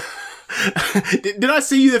competitor. Did I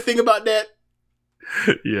see you the thing about that?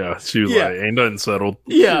 Yeah, she was like, ain't nothing settled.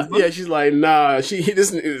 Yeah, she's like, nah,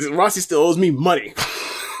 Rossi still owes me money.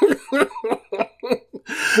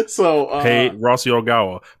 So pay Rossi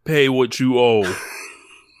Ogawa. Pay what you owe.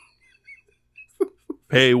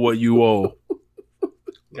 Pay what you owe.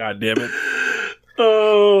 God damn it.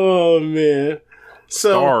 Oh man.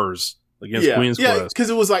 So Stars against Queen's Quest. Yeah, because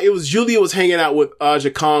it was Julia was hanging out with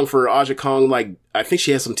Aja Kong for Aja Kong, like I think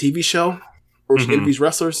she has some TV show where she interviews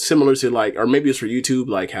wrestlers, similar to like, or maybe it's for YouTube,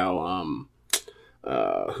 like how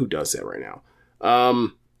who does that right now?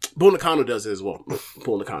 Bull Nakano does it as well.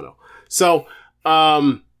 Bull Nakano. So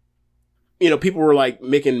people were like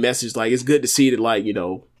making messages like it's good to see that like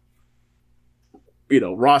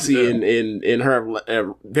Rossi and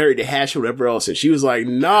her buried the hash or whatever else, and she was like,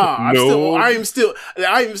 nah, nothing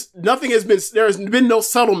has been, there has been no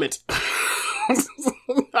settlement.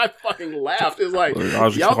 I fucking laughed. It's like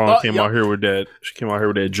Aja came out here with that. She came out here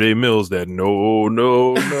with that Jay Mills. That no.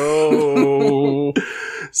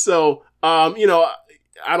 So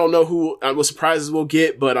I don't know what surprises we'll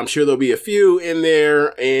get, but I'm sure there'll be a few in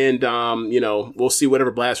there, and we'll see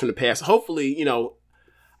whatever blast from the past. Hopefully,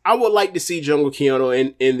 I would like to see Jungle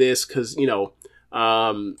Kiyono in this because the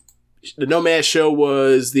Nomad show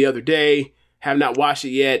was the other day. Have not watched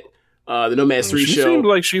it yet. The Nomad 3 show. She seems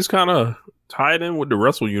like she's kind of tied in with the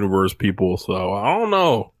Wrestle Universe people, so I don't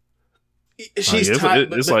know. She's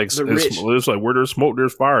tied. It's like where there's smoke,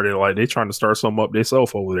 there's fire. They're trying to start something up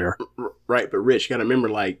themselves over there. Right, but Rich, you gotta remember,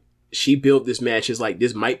 like, she built this match as like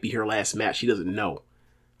this might be her last match. She doesn't know,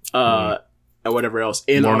 or whatever else.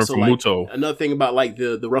 And also, like, another thing about like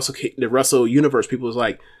the Wrestle Universe people is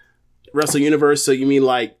like Wrestle Universe. So you mean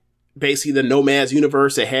like basically the Nomads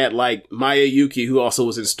universe that had like Maya Yuki, who also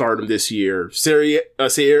was in Stardom this year,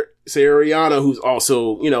 Sayoriana, who's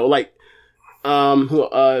also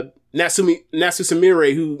Natsu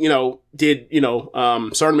Samire, who did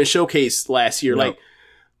Stardom and Showcase last year. Yep. Like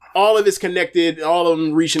all of it's connected, all of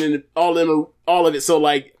them reaching in, all of it. So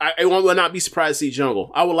like I would not be surprised to see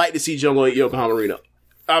Jungle. I would like to see Jungle at Yokohama Arena.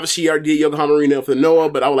 Obviously, she already did Yokohama Arena for Noah,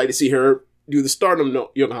 but I would like to see her do the Stardom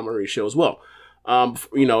Yokohama show as well.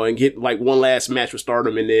 You know, and get like one last match with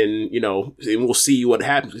Stardom, and then, you know, and we'll see what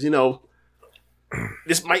happens. You know,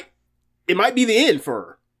 it might be the end for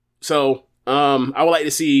her. So, I would like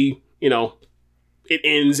to see, you know, it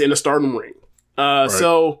ends in a Stardom ring. Right.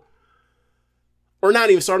 So, or not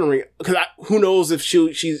even Stardom ring, because who knows if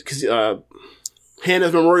because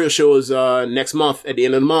Hannah's Memorial Show is next month at the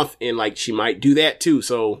end of the month, and like she might do that too.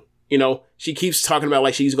 So, you know, she keeps talking about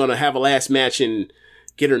like she's gonna have a last match and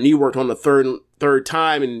get her knee worked on the third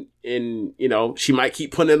time, and you know, she might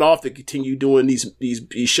keep putting it off to continue doing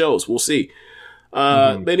these shows. We'll see.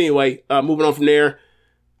 But anyway, moving on from there,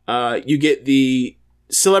 you get the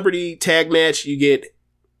celebrity tag match. You get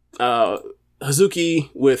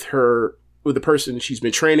Hazuki with the person she's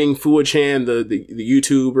been training, Fuwa-chan, the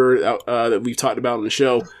YouTuber that we've talked about on the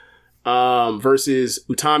show, versus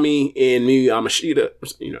Utami and Miyu Yamashita.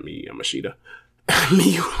 You know, Miyu Yamashita.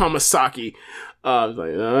 Miyu Hamasaki. I was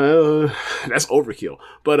like, that's overkill.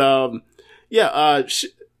 But, yeah,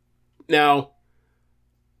 now,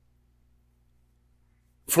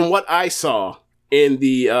 from what I saw in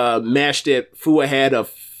the match that Fuwa had a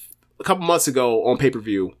couple months ago on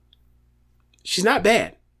pay-per-view, she's not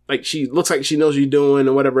bad. Like, she looks like she knows what she's doing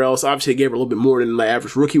and whatever else. Obviously, it gave her a little bit more than the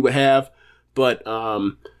average rookie would have. But,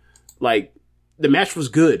 like, the match was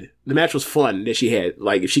good. The match was fun that she had.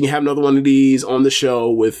 Like, if she can have another one of these on the show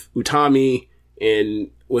with Utami and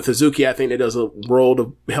with Hazuki, I think that does a world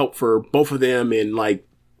of help for both of them. And, like,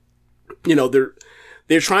 you know, they're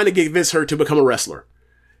trying to convince her to become a wrestler.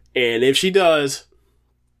 And if she does,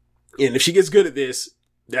 and if she gets good at this,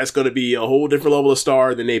 that's going to be a whole different level of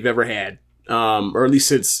star than they've ever had. Or at least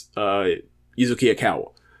since Yuzuki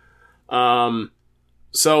Akawa.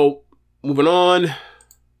 So, moving on.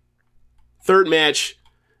 Third match.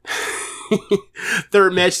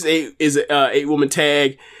 Third match is a 8-woman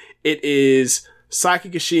tag. It is Saki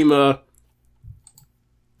Kashima,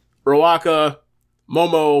 Rawaka,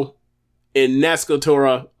 Momo, and Natsuko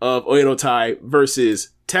Tora of Oedo Tai versus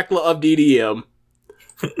Tekla of DDM.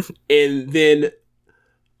 And then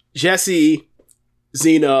Jesse,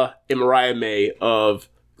 Xena, and Mariah May of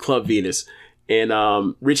Club Venus.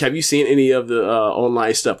 And Rich, have you seen any of the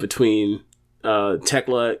online stuff between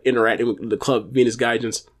Tekla interacting with the Club Venus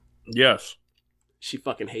Gaijins? Yes. She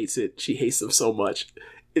fucking hates it. She hates them so much.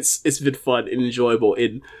 It's been fun and enjoyable.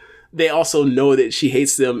 And they also know that she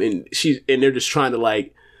hates them, and they're just trying to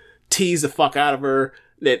like tease the fuck out of her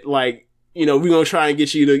that, like, you know, we're going to try and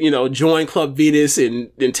get you to, you know, join Club Venus.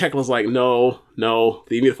 And then Tekla's like, no,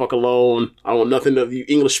 leave me the fuck alone. I don't want nothing of you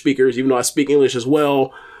English speakers, even though I speak English as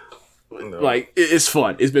well. No. Like, it's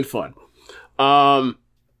fun. It's been fun. I'm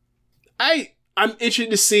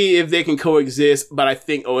interested to see if they can coexist, but I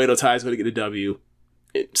think Oedo Tai is going to get a W.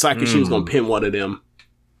 Sakishima's going to pin one of them.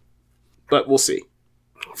 But we'll see.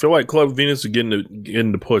 I feel like Club Venus is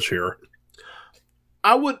getting the push here.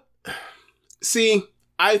 I would... See...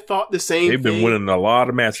 I thought the same thing. They've been winning a lot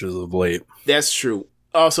of matches of late. That's true.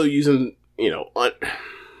 Also using, you know, I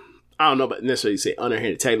don't know about necessarily say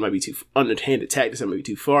underhanded tag might be too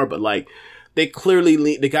far, but like the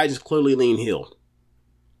guy just clearly lean heel.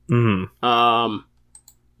 Mm-hmm.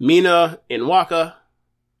 Mina and Waka,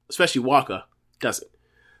 especially Waka, doesn't.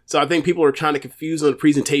 So I think people are trying to confuse on the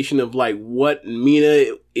presentation of like what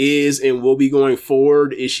Mina is and will be going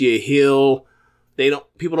forward. Is she a heel?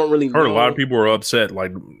 People don't really know. I heard a lot of people are upset,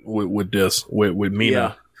 like, with this, with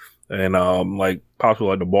Mina. Yeah. And, like, possibly,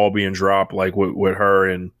 like, the ball being dropped, like, with her,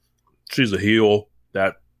 and she's a heel.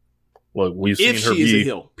 That, look, we've seen her be... If she is a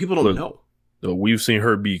heel. People don't know. We've seen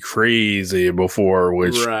her be crazy before,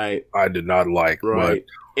 which I did not like. Right.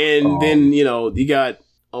 But, and then, you know, you got,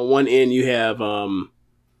 on one end, you have, in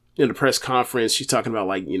the press conference, she's talking about,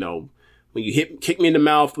 like, you know, when you kick me in the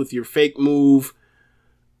mouth with your fake move,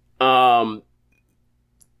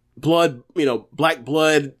 blood, you know, black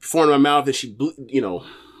blood forming in my mouth, and she, you know,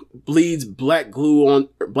 bleeds black goo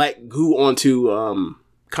onto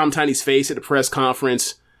Kamitani's face at the press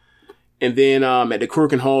conference. And then at the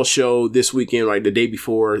Korakuen Hall show this weekend, like the day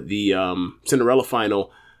before the Cinderella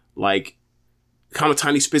final, like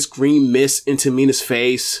Kamitani spits green mist into Mina's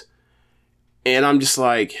face. And I'm just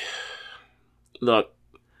like, look,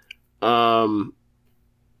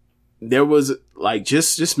 there was like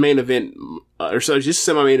just main event, just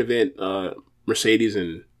semi-main event, Mercedes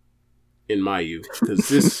and Mayu, because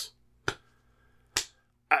this,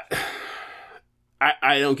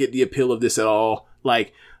 I don't get the appeal of this at all.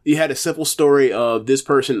 Like, you had a simple story of this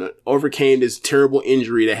person overcame this terrible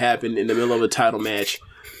injury that happened in the middle of a title match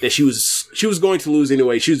that she was going to lose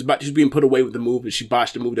anyway. She was being put away with the move, and she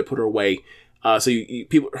botched the move that put her away. So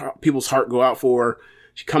people's heart go out for her.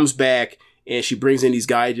 She comes back, and she brings in these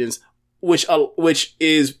gaijins, which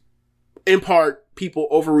is in part people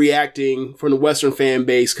overreacting from the Western fan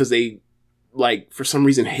base because they, like, for some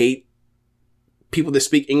reason hate people that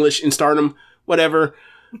speak English in Stardom, whatever.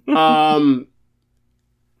 And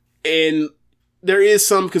there is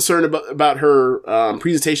some concern about her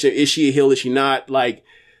presentation. Is she a heel? Is she not? Like,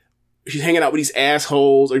 she's hanging out with these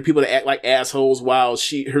assholes or people that act like assholes while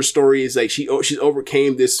her story is like she's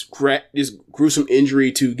overcame this gruesome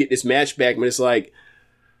injury to get this match back. But it's like,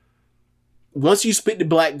 once you spit the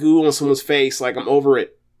black goo on someone's face, like, I'm over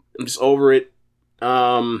it. I'm just over it.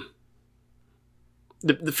 The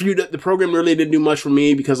program really didn't do much for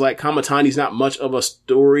me because, like, Kamatani's not much of a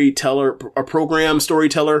storyteller, a program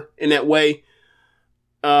storyteller in that way.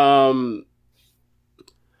 I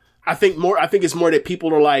think it's more that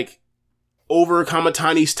people are, like, over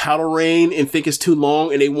Kamatani's title reign and think it's too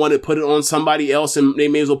long and they want to put it on somebody else and they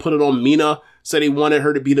may as well put it on Mina. So they wanted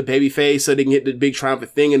her to be the babyface so they can get the big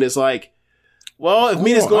triumphant thing. And it's like, well, if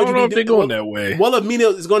Mina's going to be going that way. Well, if Mina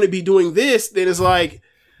is going to be doing this, then it's like,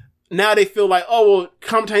 now they feel like, oh, well,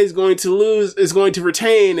 Kamatani is going to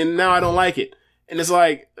retain, and now I don't like it. And it's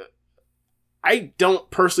like, I don't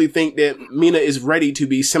personally think that Mina is ready to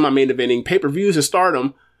be semi-main eventing pay-per-views in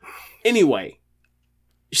Stardom. Anyway,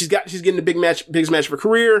 she's getting the biggest match of her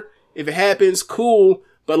career. If it happens, cool.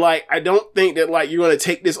 But, like, I don't think that, like, you're going to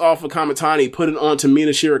take this off of Kamatani, put it onto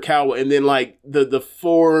Mina Shirakawa, and then, like, the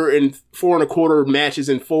 4 4.25 matches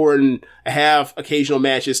and 4.5 occasional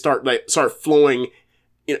matches start flowing,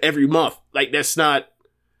 you know, every month. Like, that's not,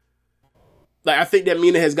 like, I think that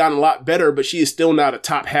Mina has gotten a lot better, but she is still not a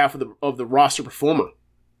top half of the roster performer.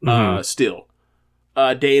 Still.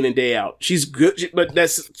 Day in and day out. She's good, but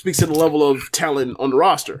that speaks to the level of talent on the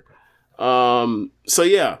roster. So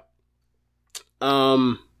yeah.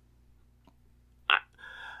 I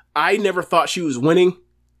never thought she was winning.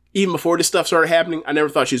 Even before this stuff started happening, I never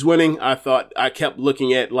thought she was winning. I kept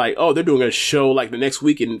looking at, like, oh, they're doing a show like the next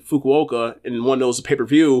week in Fukuoka, and one of those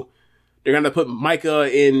pay-per-view. They're going to put Micah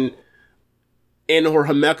or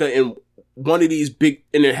Himeka in one of these big,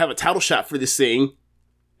 and they have a title shot for this thing.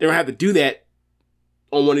 They're going to have to do that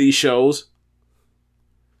on one of these shows.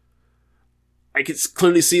 I could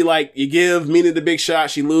clearly see, like, you give Mina the big shot,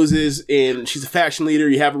 she loses, and she's a faction leader.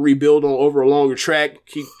 You have a rebuild over a longer track,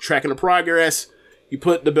 keep tracking the progress. You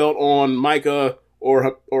put the belt on Micah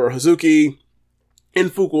or Hazuki in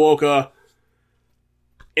Fukuoka,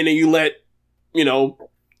 and then you let, you know,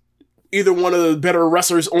 either one of the better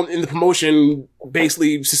wrestlers in the promotion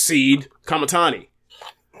basically succeed, Kamatani.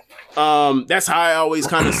 That's how I always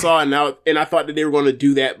kind of saw it. And I thought that they were going to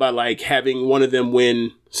do that by, like, having one of them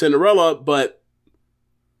win Cinderella, but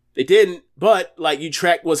they didn't. But, like, you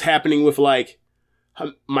track what's happening with, like,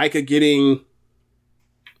 Micah getting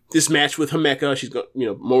this match with Himeka. She's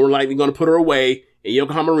more likely going to put her away in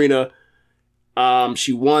Yokohama Arena.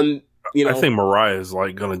 She won, you know. I think Mariah is,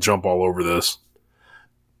 like, going to jump all over this.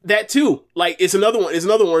 That too. Like, it's another one.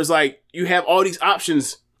 It's like, you have all these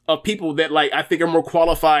options of people that, like, I think are more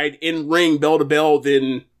qualified in ring bell to bell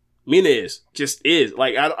than Mina is. Just is.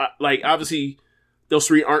 Like, I obviously those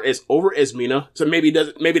three aren't as over as Mina. So maybe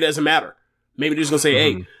it doesn't matter. Maybe they're just going to say,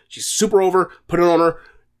 hey, she's super over, put it on her.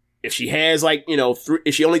 If she has, like, you know,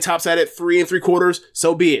 if she only tops out at 3 3/4,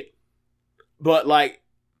 so be it. But, like,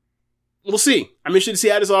 we'll see. I'm interested to see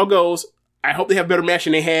how this all goes. I hope they have a better match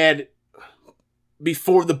than they had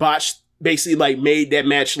before the botch basically, like, made that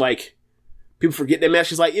match, like, people forget that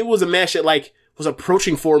match. It's like, it was a match that, like, was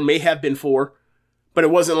approaching 4, may have been 4, but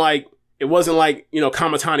it wasn't like, you know,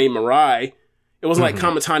 Kamatani and Mirai. It wasn't like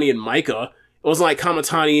Kamatani and Micah. It wasn't like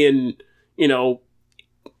Kamatani and, you know,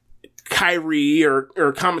 Kyrie or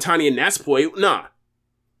Kamatani and Natsupoi. Nah.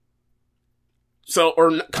 So, or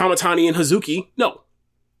Kamatani and Hazuki. No.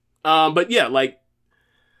 But yeah, like,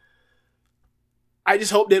 I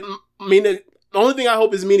just hope that Mina, the only thing I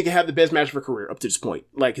hope is Mina can have the best match of her career up to this point.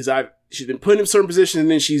 Like, cause she's been put in certain positions and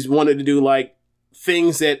then she's wanted to do, like,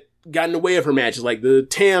 things that got in the way of her matches, like the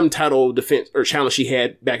TAM title defense or challenge she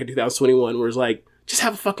had back in 2021, where it's like, just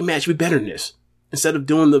have a fucking match, be better than this, instead of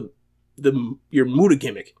doing your Muda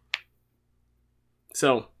gimmick.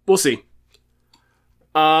 So, we'll see.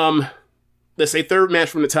 Let's say third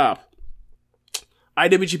match from the top.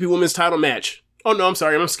 IWGP Women's title match. Oh no, I'm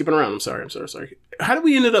sorry, I'm skipping around. I'm sorry. How did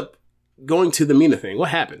we ended up going to the Mina thing? What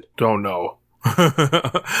happened? Don't know.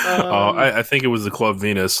 I think it was the Club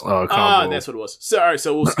Venus combo. That's what it was. So, all right,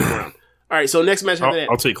 so we'll skip around. All right, so next match after that.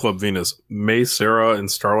 I'll take Club Venus. May Sarah and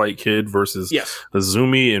Starlight Kid versus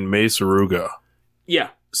Azumi and Mai Saruga. Yeah.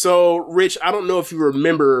 So, Rich, I don't know if you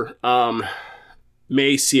remember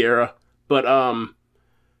May Sierra, but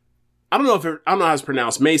I don't know how it's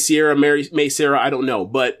pronounced. May Sarah, I don't know,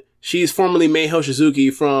 but she's formerly Mei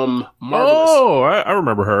Hoshizuki from Marvelous. Oh, I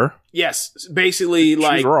remember her. Yes, basically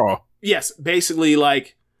She's Raw. Yes, basically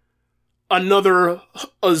like another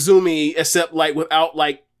Azumi, except like without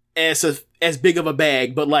like as big of a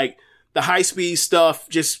bag, but like the high speed stuff,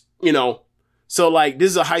 just So like this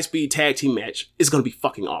is a high speed tag team match. It's gonna be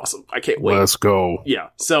fucking awesome. I can't wait. Let's go. Yeah.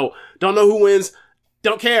 So don't know who wins.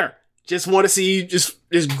 Don't care. Just want to see just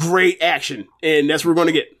this great action, and that's what we're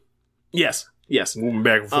gonna get. Yes. Moving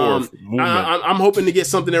back and forth. I'm hoping to get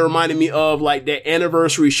something that reminded me of like that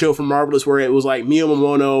anniversary show from Marvelous where it was like Mio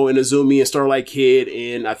Momono and Azumi and Starlight Kid,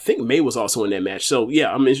 and I think May was also in that match. So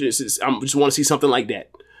yeah, I'm interested. I just want to see something like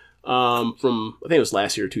that. From I think it was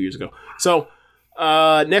last year or 2 years ago. So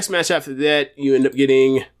next match after that, you end up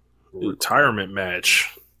getting retirement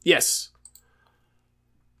match. Yes.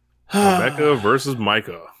 Rebecca versus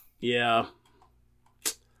Micah. Yeah.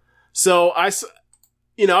 So I've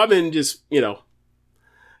been just,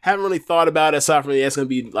 haven't really thought about it aside from that's going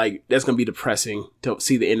to be depressing to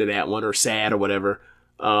see the end of that one or sad or whatever.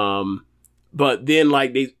 But then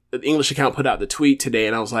like the English account put out the tweet today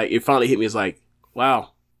and I was like, it finally hit me. It's like,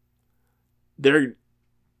 wow, they're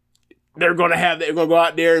going to go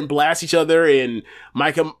out there and blast each other, and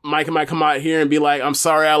Micah might come out here and be like, I'm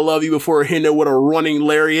sorry, I love you, before hitting her with a running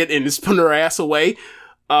lariat and just putting her ass away.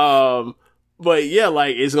 But yeah,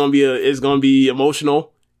 like it's going to be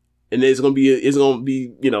emotional, and it's going to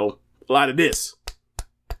be, a lot of this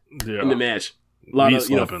in the match. A lot of,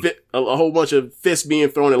 a whole bunch of fists being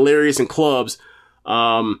thrown at lariats and clubs. It's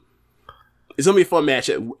going to be a fun match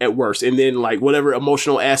at worst. And then like whatever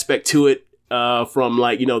emotional aspect to it, from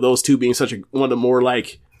like, those two being one of the more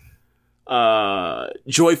like,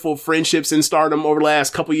 joyful friendships in Stardom over the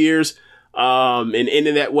last couple years, and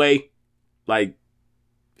ending that way, like,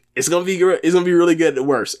 it's going to be really good at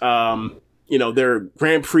worst. Their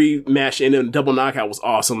Grand Prix match and then double knockout was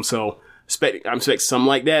awesome. So I'm expecting something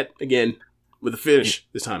like that again with a finish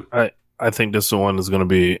this time. I think this one is going to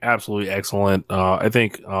be absolutely excellent. I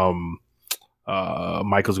think,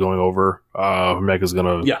 Michael's going over, Mecha's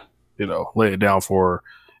going to, lay it down for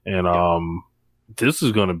her. And, this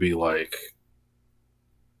is going to be like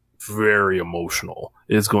very emotional.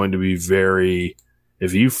 It's going to be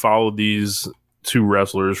if you follow these two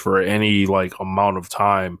wrestlers for any like amount of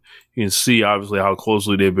time, you can see obviously how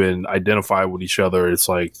closely they've been identified with each other. It's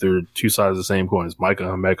like they're two sides of the same coin. It's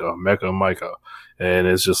Micah and Mecca, Mecca and Micah. And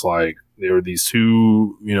it's just like there are these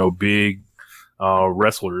two, big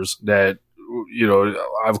wrestlers that,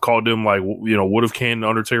 I've called them like, what if Kane and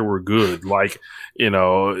Undertaker were good? Like,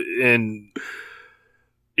 and,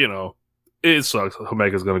 it sucks.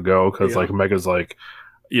 Omega's going to go because like Omega's like,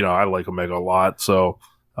 I like Omega a lot. So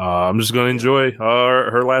I'm just going to enjoy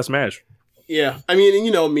her last match. Yeah. I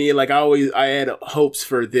mean, me, like I had hopes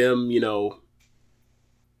for them,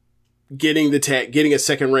 getting a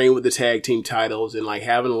second reign with the tag team titles and like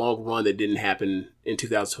having a long run that didn't happen in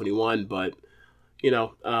 2021. But,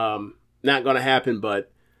 not going to happen.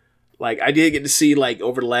 But like I did get to see like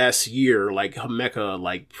over the last year, like Himeka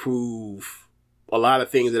like prove a lot of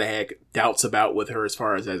things that I had doubts about with her as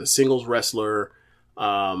far as a singles wrestler.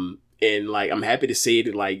 And like, I'm happy to see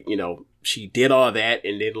that like, she did all that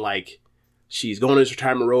and then like she's going on this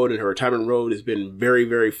retirement road, and her retirement road has been very,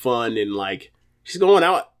 very fun. And like, she's going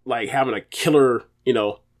out like having a killer,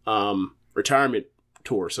 retirement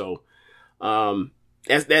tour. So,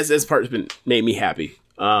 that's part that's been made me happy.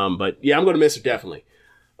 But yeah, I'm going to miss her definitely.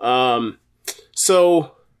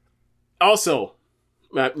 So also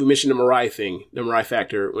we mentioned the Mirai thing, the Mirai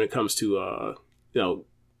factor when it comes to,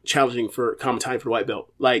 challenging for Kamatani for the white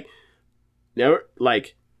belt. Like, never,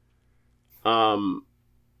 like, Micah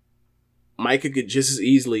could just as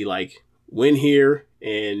easily, like, win here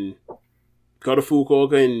and go to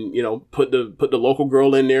Fukuoka and, put the local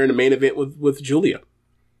girl in there in the main event with Julia.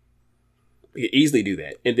 You could easily do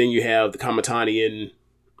that. And then you have the Kamatani and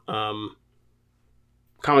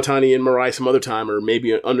Mirai some other time, or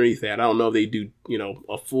maybe underneath that. I don't know if they do,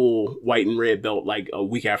 a full white and red belt like a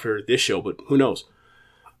week after this show, but who knows?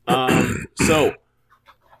 So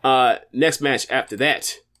next match after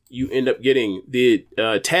that, you end up getting the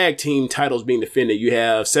tag team titles being defended. You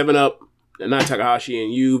have 7-Up, Nana Takahashi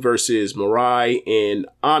and you versus Mirai and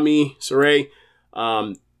Ami Sourei.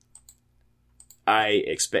 I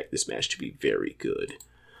expect this match to be very good.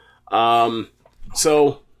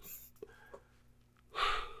 So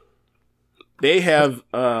they have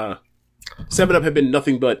 7-Up have been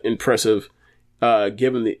nothing but impressive.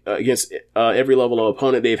 Given against every level of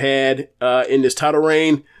opponent they've had in this title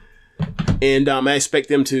reign, and I expect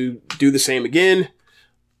them to do the same again.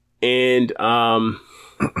 And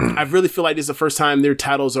I really feel like this is the first time their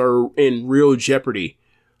titles are in real jeopardy.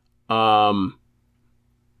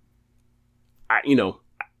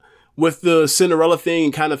 With the Cinderella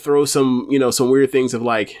thing, kind of throw some weird things of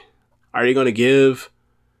like, are they going to give?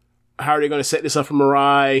 How are they going to set this up for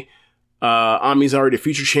Mirai? Ami's already the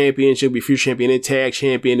future champion. She'll be future champion and tag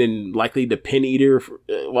champion, and likely the pin eater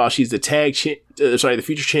while she's the the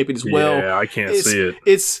future champion as well. Yeah, I can't see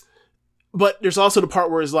it. But there's also the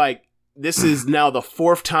part where it's like, this is now the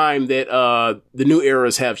fourth time that the New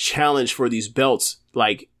Eras have challenged for these belts,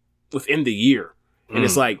 like within the year, and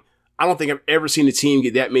it's like, I don't think I've ever seen a team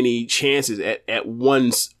get that many chances at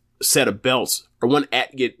one set of belts, or one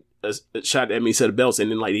get a shot at that many set of belts,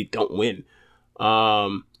 and then like they don't win.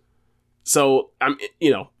 So I'm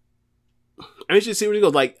interested to see where it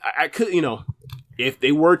goes. Like I could, if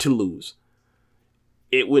they were to lose,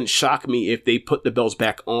 it wouldn't shock me if they put the belts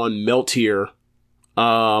back on Melt here,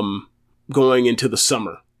 going into the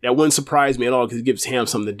summer. That wouldn't surprise me at all because it gives Tam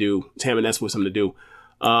something to do. Tam and Nespo something to do.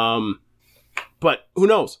 But who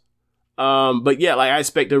knows? But yeah, like I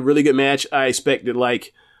expect a really good match. I expect that,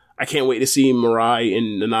 like, I can't wait to see Mirai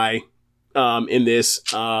and Nanai in this.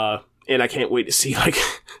 And I can't wait to see like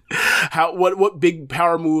what big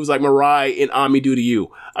power moves like Mirai and Ami do to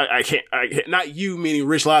you. I can't not you meaning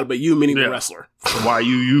Rich Latta, but you meaning the wrestler. Why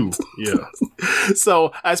you? Yeah.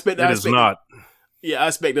 So I expect that. It is not. Yeah, I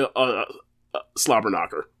expect a slobber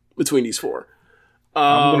knocker between these four.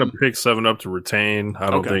 I'm going to pick 7-Up to retain. I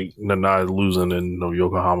don't think Nanai is losing in no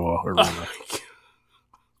Yokohama arena.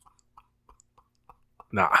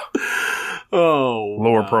 Nah. Oh.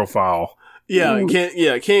 Lower profile. Yeah,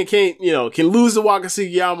 can't can lose to Waka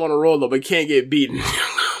Tsukiyama on a roll up, but can't get beaten.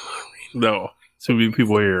 No. Too many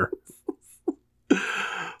people here.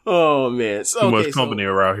 Oh man. Too much company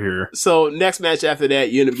around here. So next match after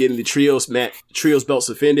that, you end up getting the trios belts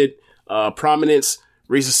defended. Prominence,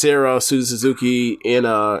 Risa Sera, Suzu Suzuki, and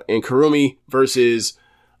Kurumi versus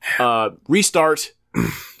Restart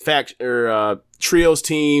trios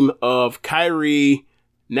team of Kairi,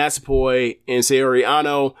 Natsupoi, and Sayori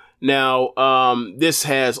Ano. Now, this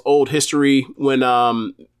has old history when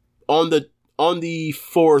on the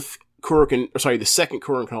fourth the second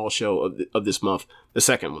Korakuen Hall show of this month, the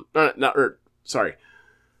second one,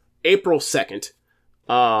 April 2nd.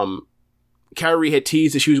 Kairi had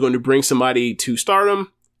teased that she was going to bring somebody to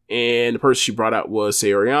Stardom, and the person she brought out was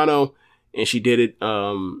Sayori Ano, and she did it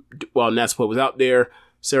while Natsupoi was out there.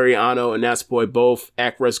 Sayori Ano and Natsupoi, both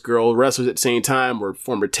Act-Rest Girl wrestlers at the same time, were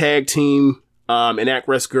former tag team and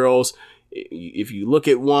Act-Rest Girls. If you look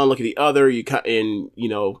at one, look at the other, you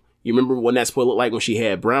remember what Natsupoi looked like when she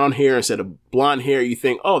had brown hair instead of blonde hair. You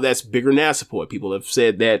think, oh, that's bigger Natsupoi. People have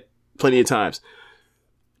said that plenty of times.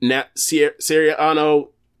 Sayori Ano,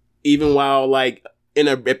 even while like in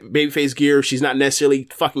a babyface gear, she's not necessarily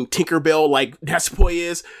fucking Tinkerbell like Natsupoi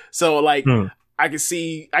is. So like, I can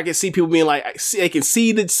see people being like, I can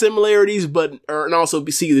see the similarities, and also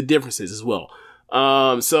see the differences as well.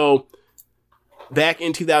 So back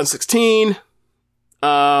in 2016,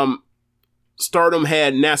 Stardom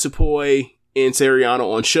had Natsupoi and Sayori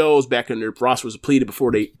Ano on shows back when their roster was depleted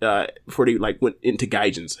before they like went into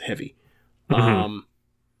Gaijins heavy.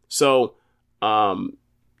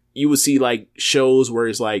 You would see like shows where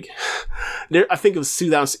it's like, I think it was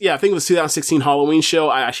 2016 Halloween show.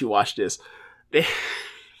 I actually watched this. That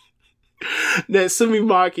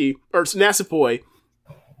Sumimaki or Natsupoi,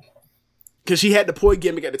 because she had the poi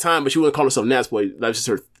gimmick at the time, but she wouldn't call herself Natsupoi. That was just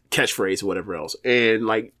her catchphrase or whatever else. And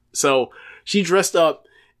like, so she dressed up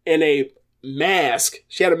in a mask.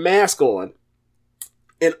 She had a mask on.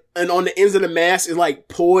 And on the ends of the mask is like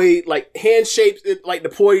poi, like hand shaped, like the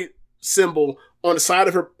poi symbol on the side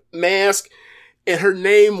of her mask. And her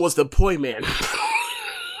name was the Poi Man.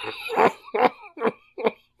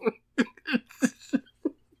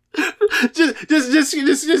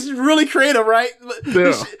 just really creative, right?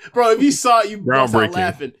 Yeah. Bro, if you saw it, you bust out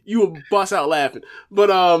laughing. You would bust out laughing. But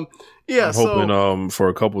yeah. I'm hoping for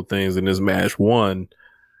a couple things in this match. One,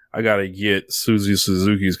 I gotta get Suzu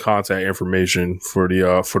Suzuki's contact information for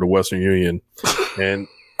the Western Union, and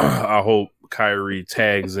I hope Kairi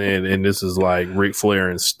tags in, and this is like Ric Flair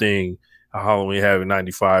and Sting, a Halloween Havoc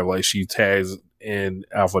 '95. Like she tags in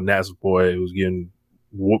Alpha Natsupoi, who's getting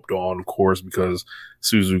whooped on, of course, because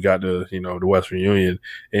Suzu got the Western Union,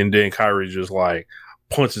 and then Kairi just like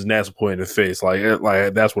punches Natsupoi in the face. Like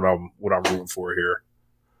that's what I'm rooting for here.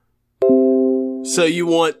 So you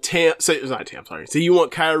want So you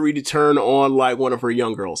want Kairi to turn on like one of her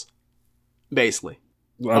young girls, basically.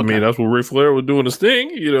 I mean, that's what Ric Flair was doing to Sting,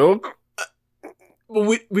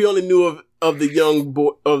 But we only knew of of the young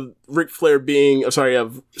boy of Ric Flair being,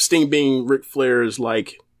 of Sting being Ric Flair's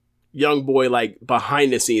like young boy, like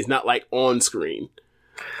behind the scenes, not like on screen.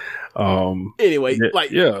 Anyway,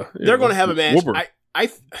 they're going to have a match.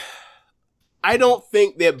 I don't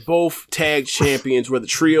think that both tag champions, whether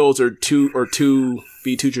trios or two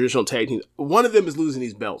traditional tag teams, one of them is losing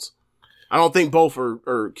these belts. I don't think both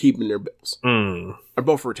are keeping their belts. Are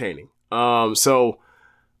both retaining. So,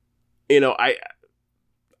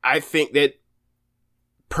 I think that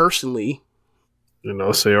personally,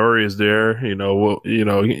 Sayori is there.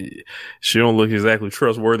 She don't look exactly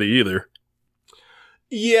trustworthy either.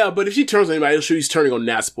 Yeah, but if she turns on anybody, she's turning on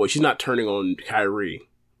Natsupoi. She's not turning on Kyrie.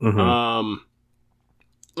 Mm-hmm.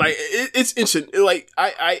 It's interesting. Like,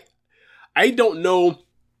 I don't know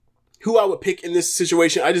who I would pick in this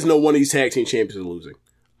situation. I just know one of these tag team champions is losing.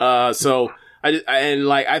 So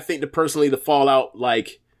I think the fallout,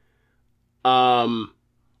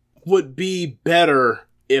 would be better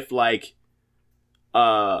if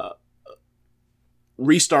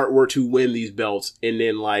Restart were to win these belts, and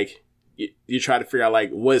then you try to figure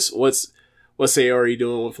out what's Sayori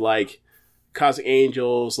doing with Cosmic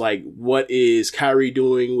Angels, what is Kyrie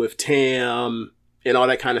doing with Tam and all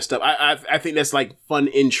that kind of stuff. I think that's fun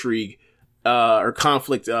intrigue or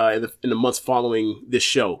conflict in the months following this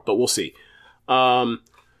show, but we'll see.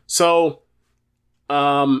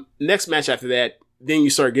 Next match after that, then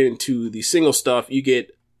you start getting to the single stuff. You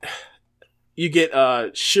get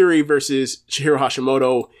Shuri versus Chihiro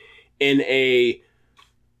Hashimoto in a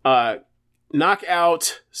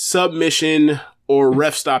knockout, submission, or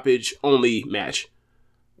ref stoppage only match.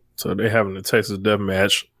 So they're having a Texas Death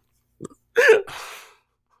Match.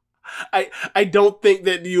 I don't think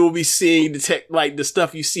that you will be seeing the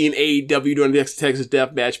stuff you see in AEW during the Texas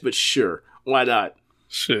Death Match, but sure, why not?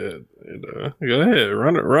 Shit, go ahead,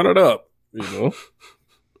 run it up.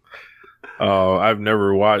 I've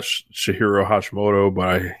never watched Chihiro Hashimoto, but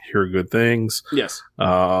I hear good things. Yes.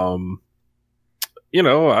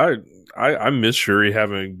 I miss Shuri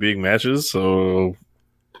having big matches, so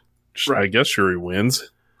I guess Shuri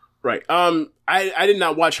wins. Right. I did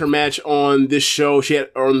not watch her match on this show. She had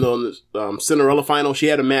on the Cinderella final. She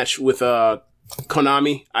had a match with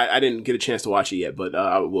Konami. I didn't get a chance to watch it yet, but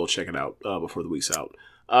I will check it out before the week's out.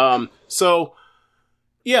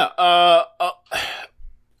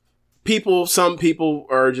 Some people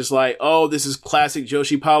are just like, oh, this is classic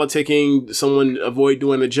Joshi politicking. Someone avoid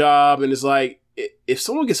doing the job, and it's like, if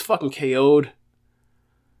someone gets fucking KO'd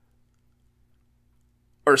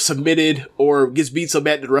or submitted or gets beat so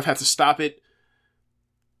bad that the ref has to stop it,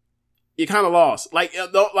 you kind of lost.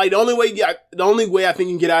 The only way I think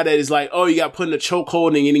you can get out of that is you got put in a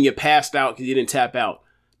chokehold and you didn't get passed out because you didn't tap out.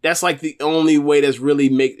 That's the only way that's really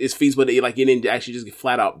is feasible that you didn't actually just get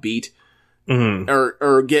flat out beat. Mm-hmm.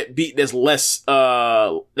 Or get beat that's less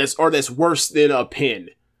that's worse than a pin.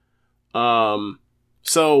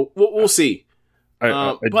 So we'll see.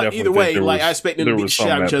 But either way, I expect them to beat shit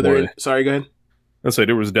out of each other. Sorry, go ahead. I'd say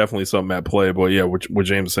there was definitely something at play, but yeah, what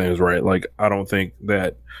James is saying is right. I don't think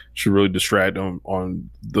that should really distract them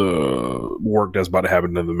on the work that's about to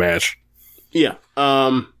happen in the match. Yeah.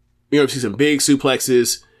 You're going to see some big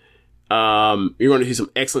suplexes. You're going to see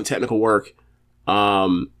some excellent technical work.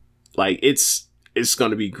 It's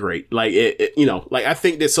going to be great. I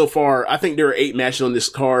think that so far, I think there are 8 matches on this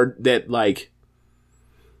card that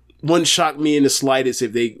wouldn't shock me in the slightest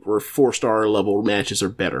if they were 4-star level matches or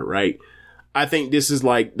better, right? I think this is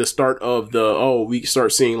the start of we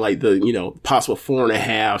start seeing the, possible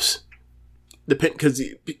 4.5s. Because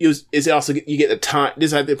it's also, you get the time, this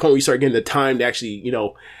is at the point where you start getting the time to actually,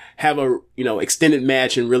 have a, extended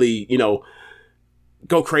match and really,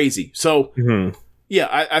 go crazy. So, yeah,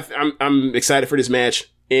 I'm excited for this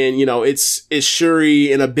match. And, it's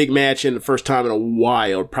Shuri in a big match in the first time in a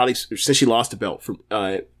while, probably since she lost the belt from,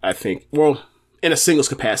 I think, well, in a singles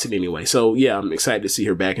capacity anyway. So yeah, I'm excited to see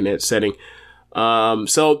her back in that setting.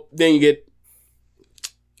 So then you get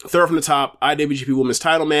third from the top, IWGP Women's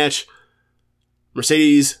title match,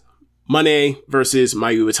 Mercedes Moné versus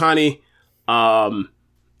Mayu Iwatani.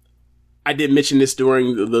 I did mention this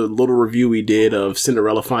during the little review we did of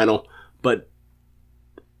Cinderella final, but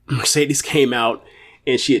Mercedes came out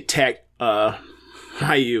and she attacked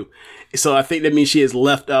Mayu. So I think that means she has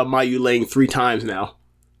left Mayu laying 3 times now.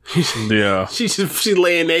 Yeah. She's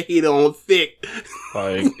laying that heat on thick.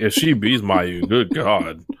 If she beats Mayu, good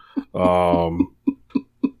God. I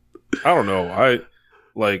don't know.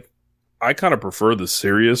 I kind of prefer the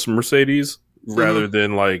serious Mercedes rather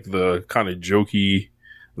than the kind of jokey.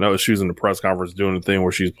 She was in the press conference doing the thing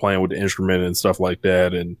where she's playing with the instrument and stuff like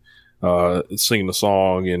that. And singing the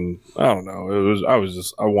song, and I don't know.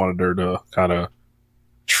 I wanted her to kind of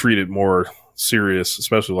treat it more serious,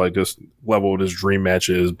 especially like this level this dream match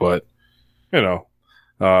is. But you know,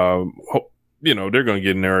 they're going to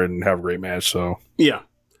get in there and have a great match. So yeah.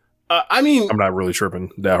 I mean, I'm not really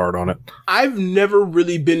tripping that hard on it. I've never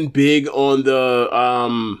really been big on the,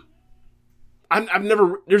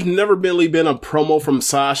 there's never really been a promo from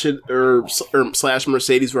Sasha or slash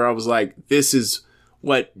Mercedes where I was like, this is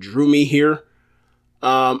what drew me here.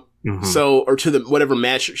 So, or to the, whatever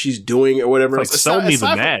match she's doing or whatever. Like, sell me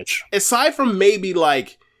the match. Aside from maybe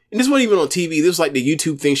like, and this wasn't even on TV, this was like the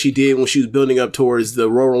YouTube thing she did when she was building up towards the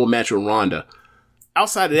Royal Rumble match with Ronda.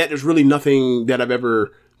 Outside of that, there's really nothing that I've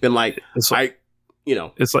ever been like, it's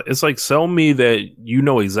like sell me that you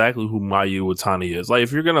know exactly who Mayu Iwatani is. Like,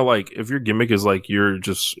 if you're gonna if your gimmick is like you're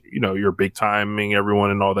just you're big timing everyone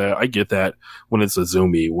and all that, I get that when it's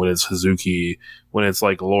Azumi, when it's Hazuki, when it's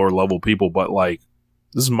like lower level people, but like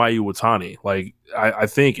this is Mayu Iwatani. Like I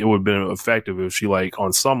think it would have been effective if she like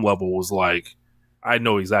on some level was like, I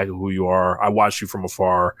know exactly who you are. I watched you from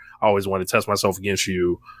afar. I always wanted to test myself against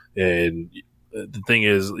you, and the thing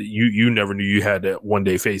is, you never knew you had to one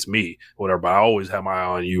day face me, whatever. But I always had my eye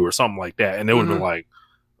on you, or something like that. And it would have been like,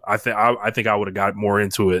 I think I would have got more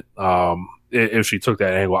into it if she took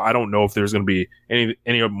that angle. I don't know if there's going to be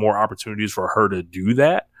any more opportunities for her to do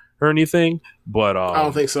that or anything. But I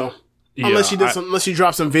don't think so. Yeah, unless she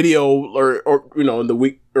drops some video or in the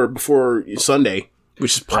week or before Sunday,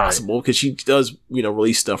 which is possible because she does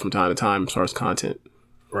release stuff from time to time as far as content.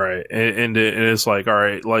 Right. And it's like, all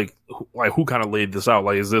right, like who kind of laid this out?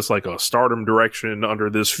 Like, is this like a Stardom direction under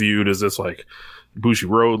this feud? Is this like Bushi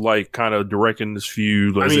Road, like kind of directing this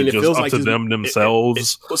feud? Like, is it just up to them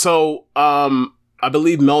themselves? So, I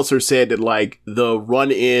believe Meltzer said that like the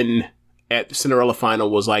run in at the Cinderella final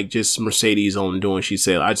was like just Mercedes on doing. She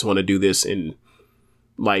said, I just want to do this. And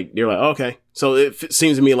like, they're like, okay. So it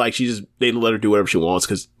seems to me like they let her do whatever she wants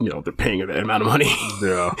because, they're paying her that amount of money.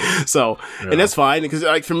 Yeah. So, and that's fine because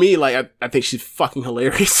like for me, like, I think she's fucking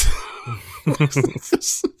hilarious. I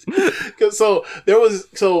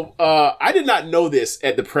did not know this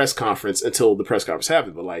at the press conference until the press conference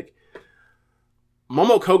happened, but like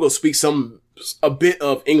Momo Kogo speaks a bit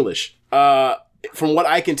of English. From what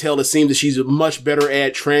I can tell, it seems that she's much better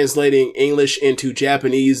at translating English into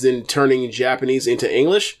Japanese than turning Japanese into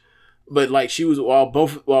English. But like she was while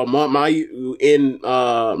Mayu and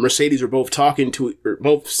Mercedes were both talking and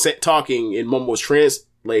Momo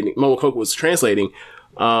Kogo was translating.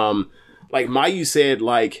 Like Mayu said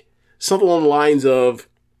like something along the lines of,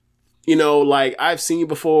 like I've seen you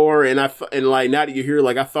before and like now that you're here,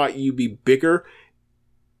 like I thought you'd be bigger.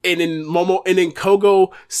 And then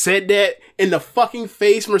Kogo said that, and the fucking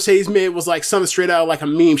face Mercedes made was like something straight out of like a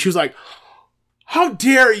meme. She was like, how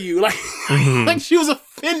dare you? Like, like she was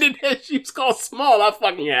offended that she was called small. I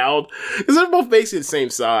fucking howled. Because they're both basically the same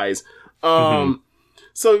size. So,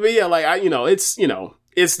 but yeah, like, it's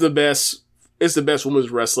the best women's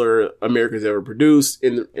wrestler America's ever produced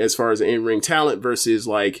as far as in-ring talent versus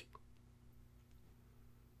like,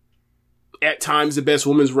 at times the best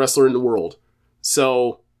women's wrestler in the world.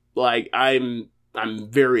 So, like, I'm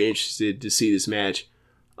very interested to see this match.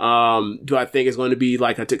 Do I think it's going to be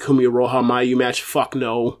like a Takumi Iroha Mayu match? Fuck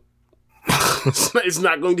no. It's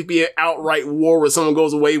not going to be an outright war where someone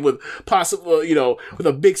goes away with possible, with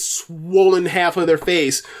a big swollen half of their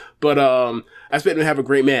face. But I expect them to have a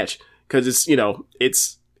great match because it's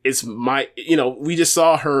my, we just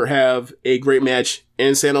saw her have a great match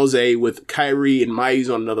in San Jose with Kairi, and Mayu's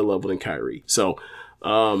on another level than Kairi. So,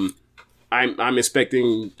 I'm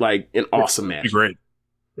expecting like an awesome match. Be great.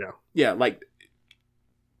 Yeah. Yeah. Like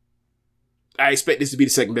I expect this to be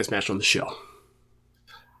the second best match on the show.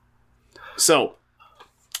 So,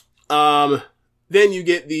 then you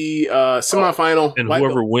get the semifinal, and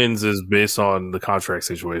whoever wins is based on the contract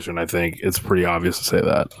situation. I think it's pretty obvious to say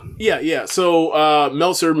that. Yeah. So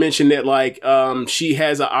Meltzer mentioned that like she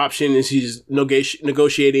has an option and she's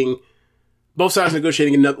negotiating. Both sides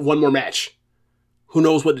negotiating one more match. Who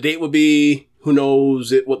knows what the date would be? Who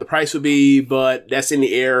knows what the price would be? But that's in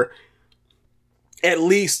the air. At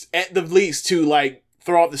the least to like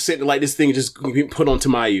throw out the scent like this thing is just going to be put onto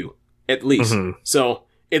Mayu. At least. So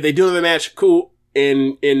if they do another match, cool.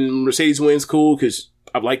 And Mercedes wins, cool, because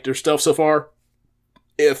I've liked her stuff so far.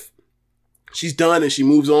 If she's done and she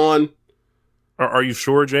moves on. Are you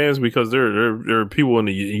sure, James? Because there are people in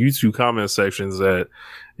the YouTube comment sections that,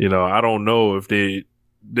 I don't know if they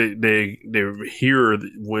hear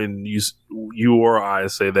when you or I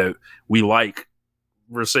say that we like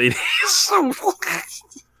Mercedes.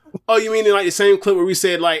 Oh, you mean in like the same clip where we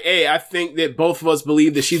said like, hey, I think that both of us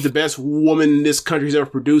believe that she's the best woman this country's ever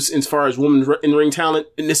produced as far as women's in-ring talent?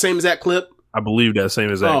 In the same as that clip? I believe that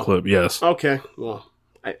same as that clip, yes. Okay. Well,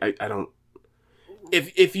 I don't.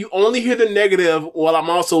 If you only hear the negative while I'm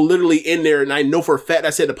also literally in there and I know for a fact I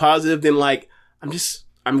said the positive, then like, I'm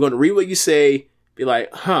going to read what you say, be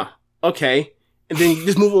like, huh, okay. And then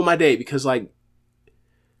just move on my day because like,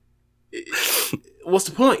 what's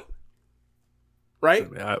the point? Right?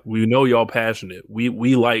 We know y'all passionate.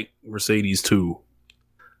 We like Mercedes too.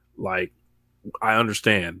 Like, I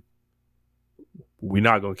understand. We're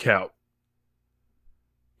not gonna count.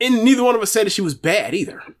 And neither one of us said that she was bad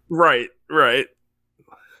either. Right.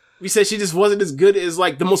 We said she just wasn't as good as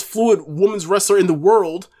like the most fluid women's wrestler in the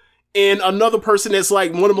world, and another person that's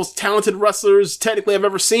like one of the most talented wrestlers technically I've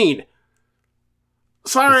ever seen.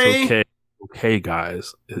 Sorry. It's okay. Okay,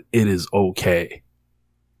 guys. It is okay.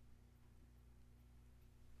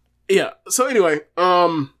 Yeah. So anyway,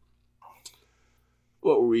 what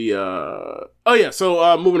were we? So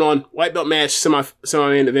moving on. White belt match, semi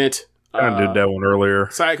main event. I did that one earlier.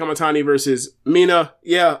 Saya Kamatani versus Mina.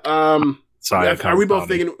 Yeah. Saya. Are we both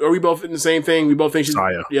thinking? Are we both in the same thing? We both think she's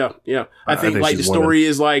Saya. Yeah. I think like the story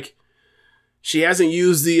is like she hasn't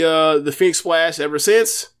used the Phoenix Splash ever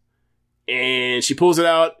since. And she pulls it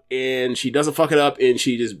out, and she doesn't fuck it up, and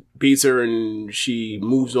she just beats her, and she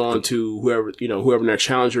moves on to whoever next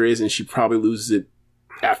challenger is, and she probably loses it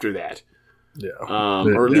after that. Yeah,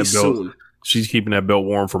 or at least belt, soon. She's keeping that belt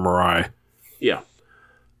warm for Mariah. Yeah.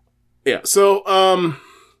 So,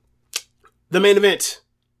 the main event,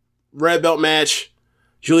 red belt match,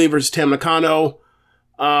 Julia versus Tam Nakano.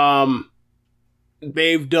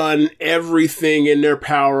 They've done everything in their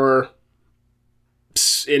power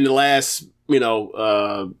in the last,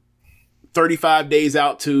 35 days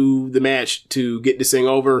out to the match to get this thing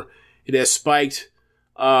over. It has spiked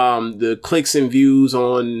the clicks and views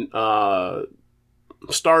on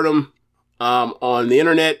Stardom on the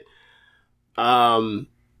internet. It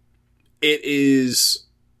is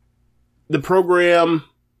the program,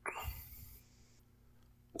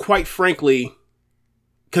 quite frankly,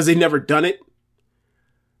 because they've never done it.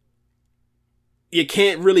 You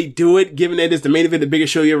can't really do it, given that it's the main event, the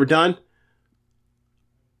biggest show you ever done.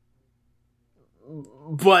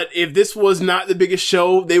 But if this was not the biggest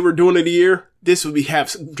show they were doing of the year, this would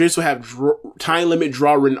have time limit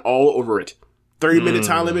draw written all over it. 30-minute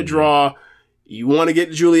time limit draw. You want to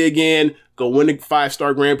get Julia again, go win the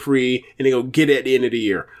 5-star Grand Prix, and then go get it at the end of the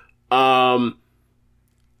year. I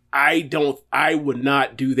would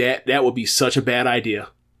not do that. That would be such a bad idea.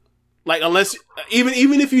 Like, unless, even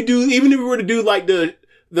if we were to do like the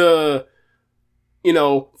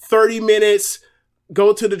 30 minutes,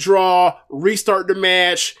 go to the draw, restart the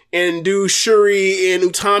match, and do Shuri and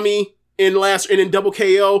Utami and then double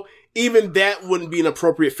KO, even that wouldn't be an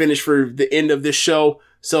appropriate finish for the end of this show.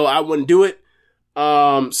 So I wouldn't do it.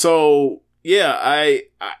 So yeah, I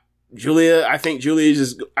think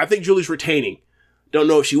Julia's retaining. Don't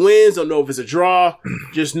know if she wins. Don't know if it's a draw.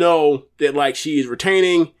 Just know that like she is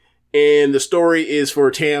retaining. And the story is for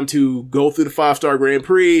Tam to go through the 5-star Grand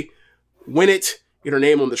Prix, win it, get her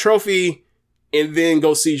name on the trophy, and then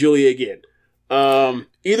go see Julia again.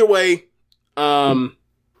 Either way, Tam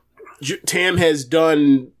has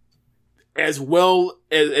done as well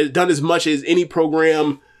as done as much as any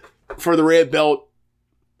program for the red belt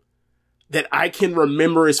that I can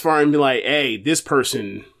remember as far as be like, hey, this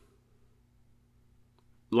person,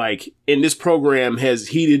 like, in this program has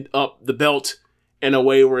heated up the belt in a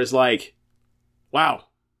way where it's like, wow,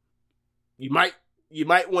 you might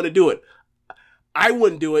want to do it. I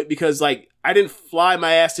wouldn't do it because like I didn't fly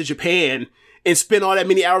my ass to Japan and spend all that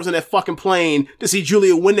many hours on that fucking plane to see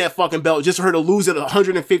Julia win that fucking belt just for her to lose it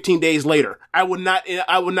 115 days later. I would not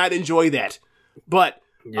enjoy that. But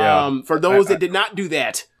for those that did not do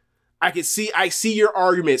that, I see your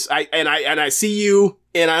arguments. I see you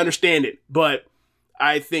and I understand it. But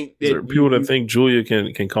I think that there are people that think Julia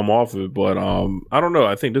can come off of it, but I don't know.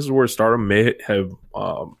 I think this is where Stardom may have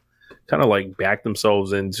kind of like backed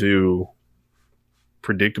themselves into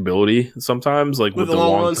predictability sometimes, like with the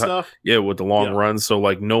long run stuff. Yeah, with the long run. So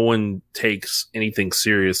like no one takes anything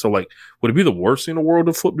serious. So like, would it be the worst thing in the world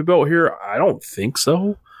to flip the belt here? I don't think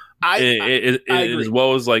so. I agree. As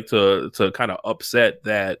well as like to kind of upset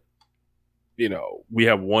that we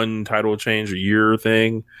have one title change a year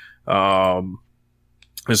thing.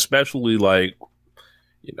 Especially like,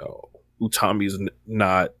 Utami's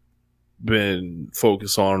not been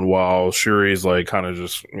focused on while Shuri's like kind of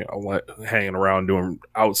just, hanging around doing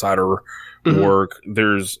outsider work.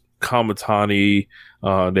 There's Kamatani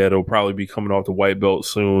that'll probably be coming off the white belt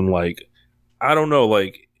soon. Like, I don't know.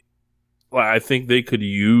 Like, I think they could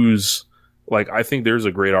use, like, I think there's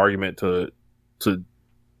a great argument to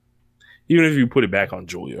even if you put it back on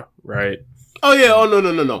Julia, right? Oh yeah,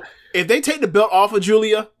 no. If they take the belt off of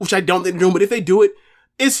Julia, which I don't think they're doing, but if they do it,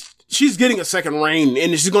 she's getting a second reign,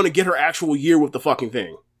 and she's going to get her actual year with the fucking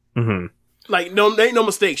thing. Mm-hmm. Like, no, there ain't no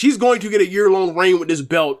mistake. She's going to get a year-long reign with this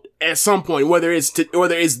belt at some point, whether it's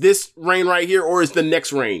this reign right here or it's the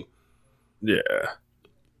next reign. Yeah.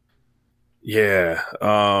 Yeah.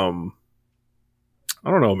 I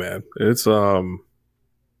don't know, man. It's,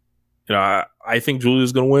 I think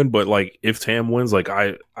Julia's gonna win, but like if Tam wins, like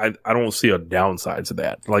I don't see a downside to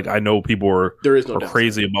that. Like I know people are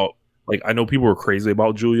crazy about, like I know people are crazy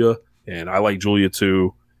about Julia, and I like Julia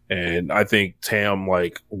too. And I think Tam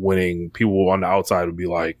like winning, people on the outside would be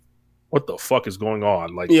like, "What the fuck is going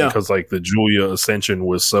on?" Like because like the Julia ascension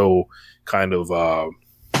was so kind of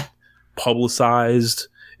publicized.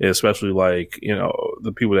 Especially like,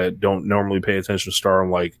 the people that don't normally pay attention to Stardom,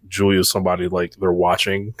 like Julia's somebody like they're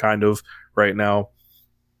watching kind of right now.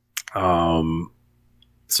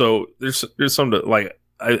 So there's some that like,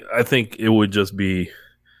 I think it would just be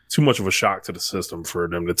too much of a shock to the system for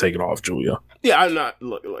them to take it off Julia. Yeah, I'm not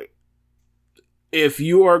like if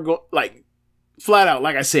you are like flat out,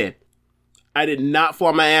 like I said, I did not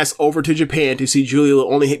fly my ass over to Japan to see Julia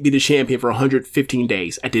only be the champion for 115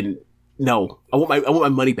 days. I didn't. No, I want my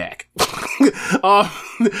money back. But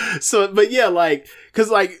yeah, like,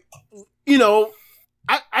 cause like,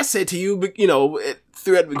 I said to you,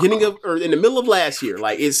 through at the beginning of, or in the middle of last year,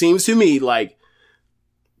 like, it seems to me like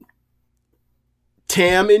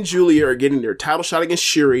Tam and Julia are getting their title shot against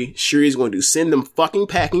Shuri. Shuri is going to send them fucking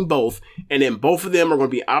packing both, and then both of them are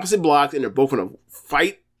going to be opposite blocks, and they're both going to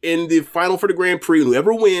fight in the final for the Grand Prix, and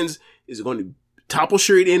whoever wins is going to topple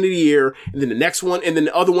Shuri at the end of the year, and then the next one, and then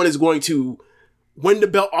the other one is going to win the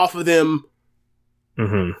belt off of them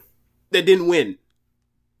that didn't win.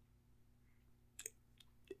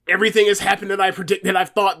 Everything has happened that I predict, that I've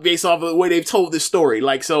thought based off of the way they've told this story.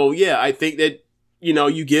 Like, so yeah, I think that,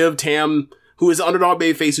 you give Tam, who is an underdog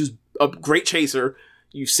babyface, who's a great chaser,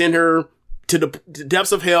 you send her to the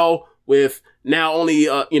depths of hell with now only,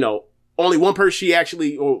 only one person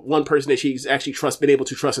that she's actually been able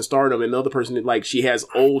to trust in Stardom, and the other person that like she has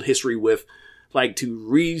old history with, like to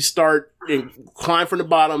restart and climb from the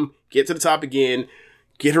bottom, get to the top again,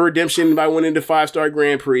 get her redemption by winning the 5-star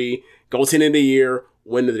Grand Prix, go 10 in the year,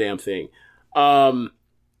 win the damn thing. And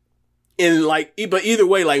like, but either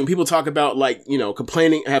way, like when people talk about like,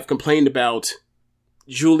 have complained about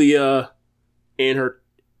Julia and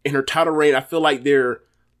her title reign, I feel like they're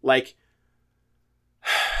like,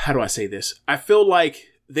 how do I say this? I feel like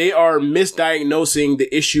they are misdiagnosing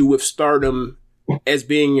the issue with Stardom as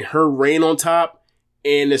being her reign on top.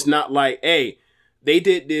 And it's not like, hey, they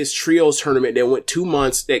did this trios tournament that went 2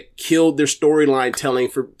 months that killed their storyline telling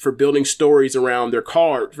for building stories around their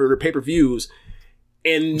card, for their pay-per-views.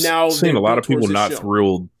 And now I'm seeing a lot of people not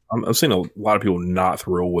thrilled. I'm seeing a lot of people not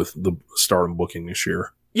thrilled with the Stardom booking this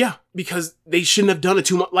year. Yeah, because they shouldn't have done it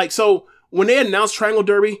 2 months. Like, so when they announced Triangle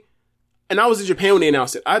Derby, and I was in Japan when they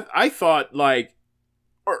announced it, I thought like,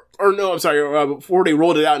 or no, I'm sorry, before they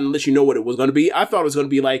rolled it out and let you know what it was going to be, I thought it was going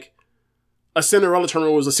to be like a Cinderella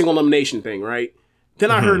tournament, was a single elimination thing, right?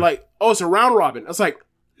 Then I heard like, oh, it's a round robin. I was like,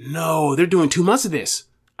 no, they're doing 2 months of this.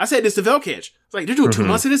 I said this to Velcage. It's like, they're doing 2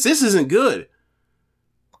 months of this? This isn't good.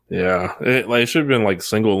 Yeah, it should have been like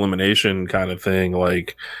single elimination kind of thing,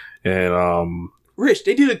 like, and Rich,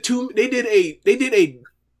 they did a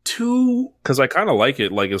two. Because I kind of like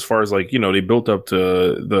it, like as far as like they built up to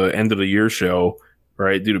the end of the year show,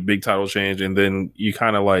 right? Do the big title change, and then you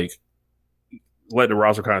kind of like let the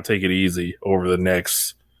roster kind of take it easy over the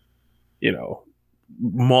next,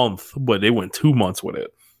 month. But they went 2 months with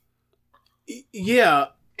it. Yeah,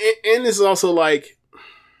 and this is also like,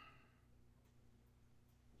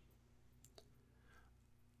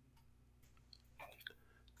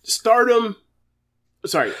 Stardom.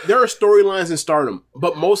 Sorry, there are storylines in Stardom,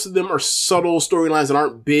 but most of them are subtle storylines that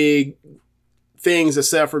aren't big things,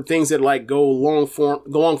 except for things that like go long form.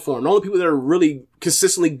 The only people that are really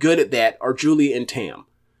consistently good at that are Julia and Tam.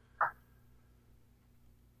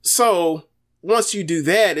 So once you do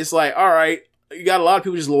that, it's like, all right, you got a lot of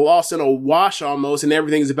people just lost in a wash almost, and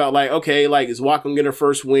everything's about like, okay, like is Wacom getting her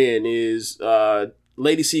first win? Is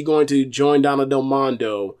Lady C going to join Donna Del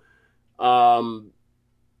Mondo?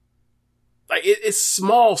 Like, it's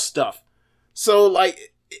small stuff. So, like,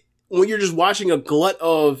 when you're just watching a glut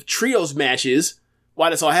of trios matches, while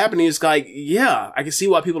that's all happening, it's like, yeah, I can see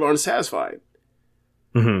why people are unsatisfied.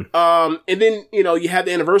 And then, you have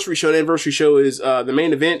the anniversary show. The anniversary show is, the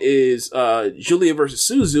main event is, Julia versus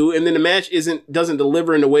Suzu. And then the match doesn't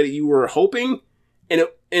deliver in the way that you were hoping. And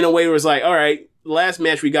in a way where it's like, all right, the last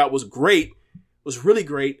match we got was great, was really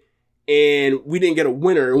great. And we didn't get a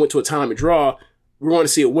winner and went to a time and draw. We want to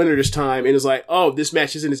see a winner this time. And it's like, oh, this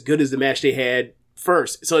match isn't as good as the match they had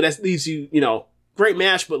first. So that leaves you, great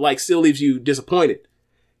match, but like still leaves you disappointed.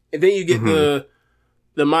 And then you get the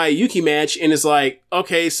Mayuki match, and it's like,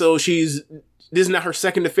 okay, so this is not her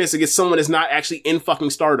second defense against someone that's not actually in fucking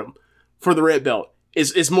Stardom for the red belt.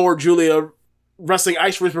 It's more Julia wrestling old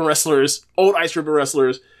ice ribbon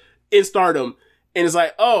wrestlers in Stardom. And it's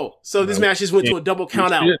like, oh, so this match just went to a double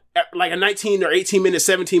count out, like a 19 or 18 minute,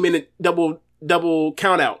 17 minute double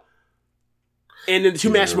count out. And then the two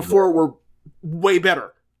matches before were way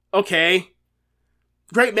better. Okay.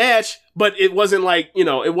 Great match, but it wasn't like,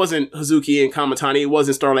 it wasn't Hazuki and Kamatani. It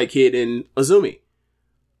wasn't Starlight Kid and Azumi.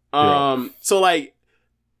 So like,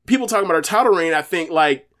 people talking about her title reign, I think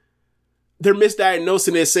like, they're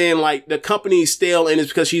misdiagnosing it, saying like, the company's stale and it's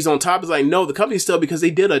because she's on top. It's like, no, the company's stale because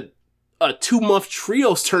they did a 2-month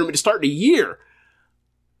trios tournament to start the year.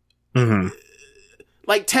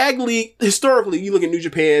 Like tag league, historically, you look at New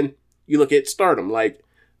Japan, you look at Stardom, like,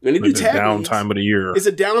 when they do tag leagues, downtime of the year. It's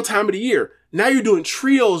a downtime of the year. Now you're doing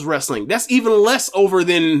trios wrestling. That's even less over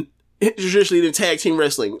than traditionally than tag team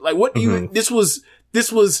wrestling. Like what do you, this was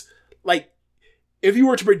like, if you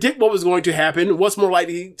were to predict what was going to happen, what's more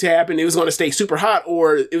likely to happen? It was going to stay super hot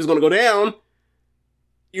or it was going to go down.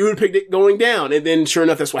 You would pick it going down. And then sure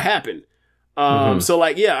enough, that's what happened. So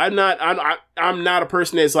like, yeah, I'm not a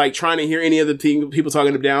person that's like trying to hear any of the people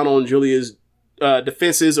talking down on Julia's,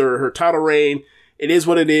 defenses or her title reign. It is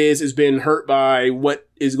what it is. It's been hurt by what's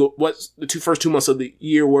the first 2 months of the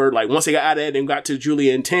year where like once they got out of it and got to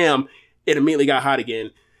Julia and Tam, it immediately got hot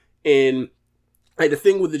again. And like the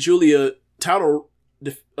thing with the Julia title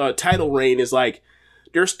reign is like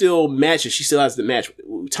there's still matches. She still has the match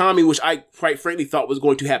with Tommy, which I quite frankly thought was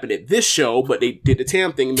going to happen at this show, but they did the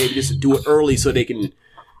Tam thing, maybe just to do it early so they can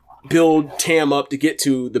build Tam up to get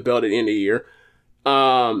to the belt at the end of the year.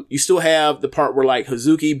 You still have the part where like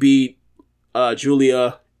Hazuki beat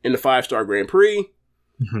Julia in the 5-star Grand Prix.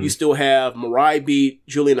 You still have Mirai beat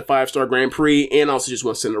Julia in the 5-star Grand Prix and also just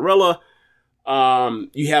won Cinderella.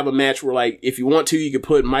 You have a match where like, if you want to, you could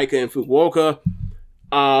put Micah and Fukuoka.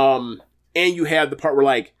 And you have the part where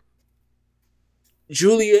like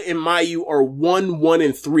Julia and Mayu are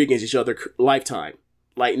 1-1-3 against each other lifetime.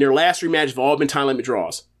 Like in their last 3 matches have all been time limit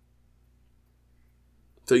draws.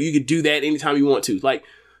 So you could do that anytime you want to. Like,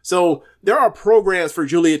 so there are programs for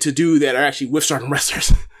Julia to do that are actually with Stardom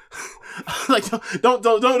wrestlers. Like, don't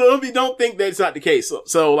think that it's not the case.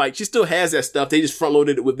 So like, she still has that stuff. They just front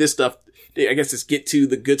loaded it with this stuff. I guess just get to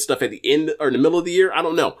the good stuff at the end or in the middle of the year. I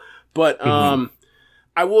don't know. But,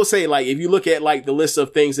 I will say, like, if you look at like the list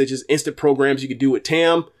of things that just instant programs you could do with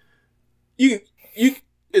Tam, the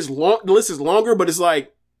list is longer, but it's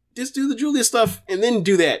like, just do the Julia stuff and then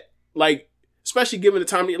do that. Like, especially given the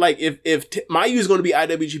time, like, if Mayu is going to be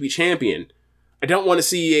IWGP champion, I don't want to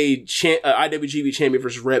see a IWGP champion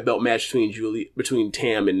versus red belt match between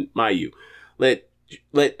Tam and Mayu. Let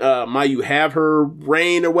Mayu have her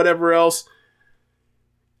reign or whatever else.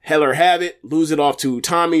 Hell her have it, lose it off to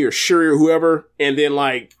Tommy or Shuri or whoever, and then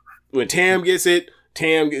like when Tam gets it,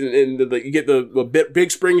 you get the Big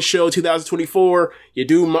Spring Show 2024. You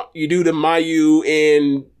do the Mayu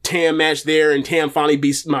and Tam match there, and Tam finally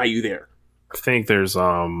beats Mayu there. I think there's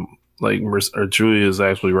Julia is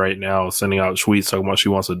actually right now sending out tweets talking about she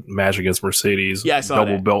wants a match against Mercedes. Yeah, I saw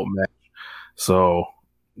double that. Belt match. So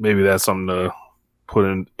maybe that's something to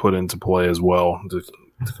put into play as well to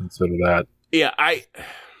consider that. Yeah,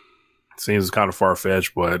 seems kind of far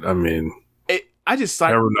fetched, but I mean, I just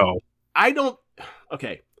never know.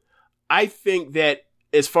 Okay, I think that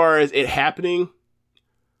as far as it happening,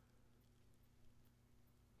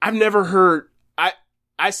 I've never heard.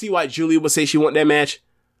 I see why Julia would say she want that match.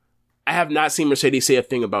 I have not seen Mercedes say a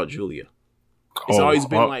thing about Julia. It's always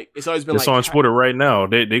been it's on Twitter right now.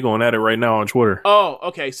 They going at it right now on Twitter. Oh,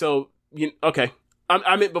 okay. So okay.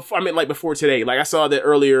 I meant before today. Like I saw that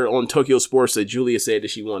earlier on Tokyo Sports that Julia said that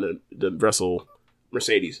she wanted to wrestle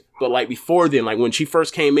Mercedes. But like before then, like when she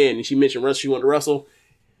first came in and she mentioned she wanted to wrestle,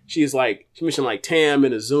 she mentioned like Tam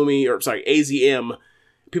and AZM,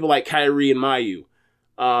 people like Kyrie and Mayu.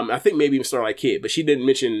 I think maybe even Starlight Kid, but she didn't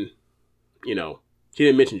mention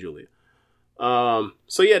Julia.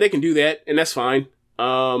 So yeah, they can do that and that's fine.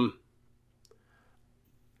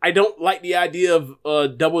 I don't like the idea of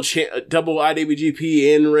double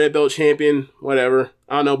IWGP and red belt champion, whatever.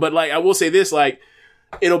 I don't know. But like, I will say this, like,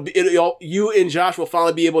 you and Josh will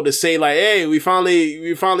finally be able to say like, hey, we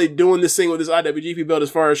finally doing this thing with this IWGP belt as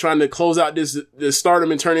far as trying to close out this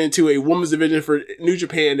Stardom and turn it into a women's division for New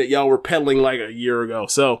Japan that y'all were peddling like a year ago.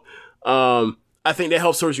 So, I think that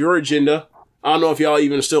helps towards your agenda. I don't know if y'all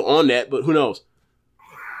even are still on that, but who knows?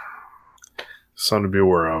 Something to be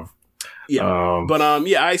aware of. Yeah.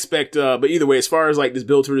 I expect, but either way, as far as like this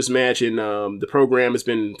build to this match and, the program has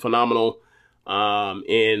been phenomenal.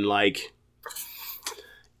 And like,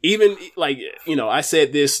 even like, you know, I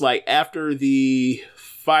said this like after the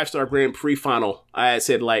 5-star Grand Prix final, I had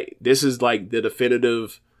said like, this is like the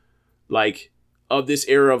definitive, like of this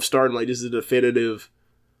era of Stardom, like this is the definitive,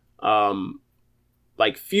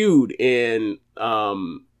 like feud. And,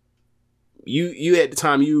 you at the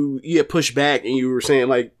time, you had pushed back and you were saying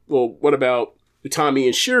like, well, what about Utami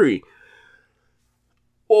and Shuri?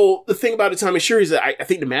 Well, the thing about Utami and Shuri is that I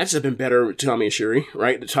think the matches have been better with Utami and Shuri,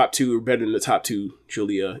 right? The top two are better than the top two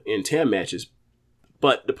Julia and Tam matches.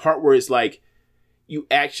 But the part where it's like, you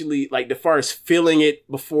actually, like, as far as feeling it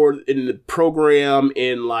before in the program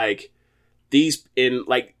and like these, and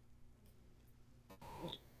like,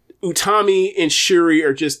 Utami and Shuri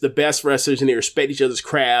are just the best wrestlers and they respect each other's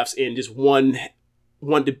crafts and just one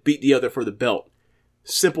to beat the other for the belt.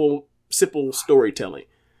 Simple storytelling.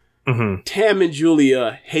 Mm-hmm. Tam and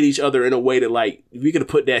Julia hate each other in a way that like, we could have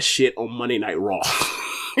put that shit on Monday Night Raw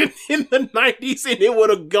in the 90s and it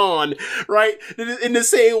would have gone, right? In the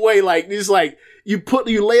same way, like, it's like, you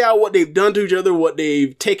lay out what they've done to each other, what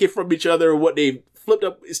they've taken from each other, what they've flipped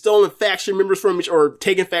up, stolen faction members from each, or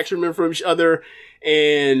taken faction members from each other,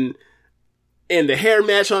 and the hair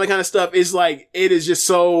match, all that kind of stuff. Is like, it is just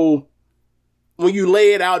so, when you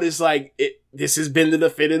lay it out, it's like, this has been the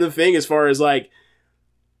definitive thing as far as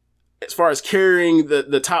carrying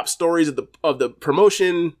the top stories of the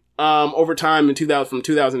promotion, over time in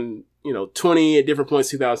 2020 at different points,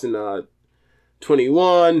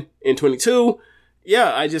 2021 and 22.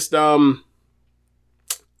 Yeah, I just,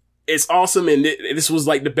 it's awesome. And this was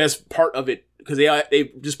like the best part of it because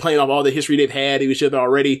they just playing off all the history they've had with each other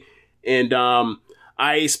already. And,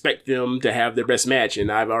 I expect them to have their best match.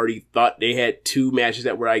 And I've already thought they had 2 matches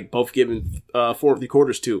that were like both given, 4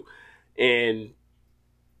 3/4 to. And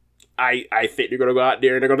I think they're going to go out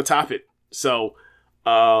there and they're going to top it. So,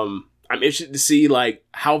 I'm interested to see like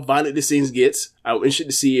how violent this thing gets. I'm interested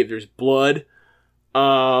to see if there's blood.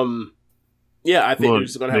 Yeah, I think they're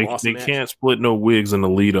just going to have an awesome match. They can't split no wigs in the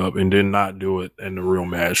lead up and then not do it in the real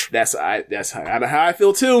match. That's how I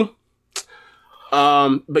feel too.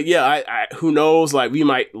 But yeah, I who knows? Like we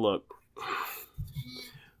might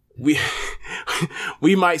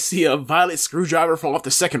we might see a violent screwdriver fall off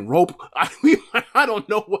the second rope. I don't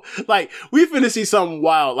know what. Like we finna see something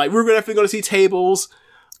wild. Like we're definitely gonna see tables.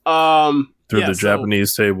 Through the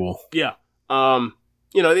Japanese table. Yeah.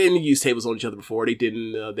 You know, they didn't use tables on each other before. They did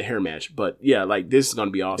in the hair match. But yeah, like this is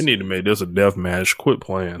gonna be awesome. They need to make this a death match. Quit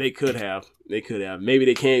playing. They could have. Maybe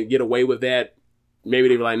they can't get away with that. Maybe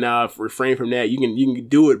they were like, nah, refrain from that. You can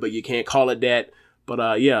do it, but you can't call it that.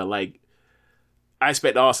 But yeah, like I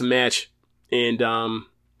expect an awesome match. And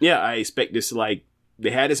yeah, I expect this, like,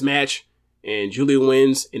 they had this match and Julia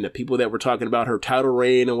wins, and the people that were talking about her title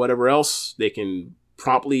reign and whatever else, they can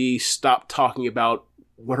promptly stop talking about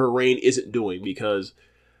what her reign isn't doing, because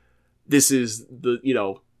this is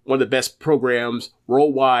one of the best programs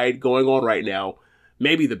worldwide going on right now,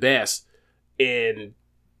 maybe the best, and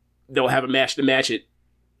they'll have a match to match it,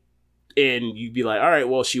 and you'd be like, all right,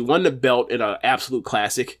 well, she won the belt in an absolute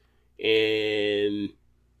classic, and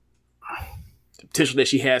the potential that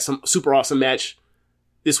she has some super awesome match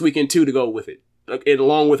this weekend too to go with it, and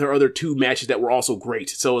along with her other 2 matches that were also great.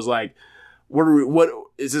 So it's like, what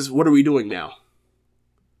are we doing now?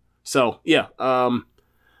 So yeah, I'm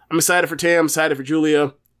excited for Tam, excited for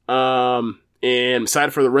Julia, and I'm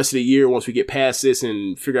excited for the rest of the year once we get past this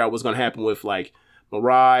and figure out what's going to happen with like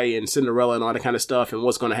Mirai and Cinderella and all that kind of stuff, and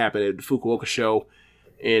what's going to happen at the Fukuoka show,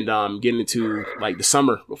 and getting into like the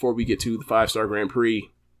summer before we get to the 5-star Grand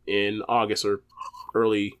Prix in August or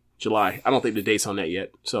early July. I don't think the date's on that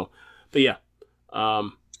yet. So, but yeah,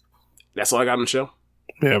 that's all I got on the show.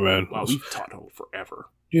 Yeah, man. Wow, we've talked forever.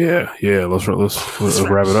 Yeah. Let's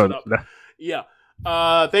wrap it up. Yeah.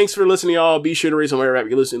 Thanks for listening, y'all. Be sure to rate on whatever app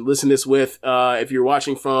you listen this with. If you're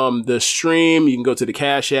watching from the stream, you can go to the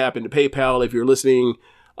Cash App and the PayPal. If you're listening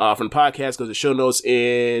from the podcast, go to the show notes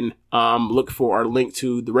and look for our link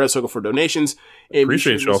to the Red Circle for donations. And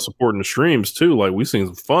appreciate y'all supporting the streams too. Like we seen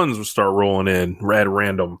some funds start rolling in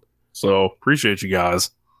random. So appreciate you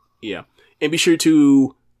guys. Yeah, and be sure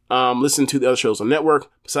to Listen to the other shows on the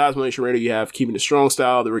network. Besides One Nation Radio, you have Keeping It Strong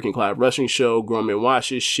Style, The Rick and Clive Wrestling Show, Grown Men Watch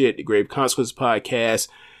This Shit, The Grave Consequences Podcast,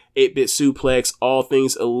 8-Bit Suplex, All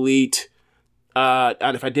Things Elite.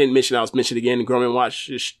 And if I didn't mention, I'll mention it again. The Grown Men Watch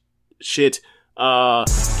This Shit.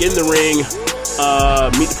 Get in the Ring,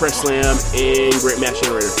 Meet the Press Slam, and Great Match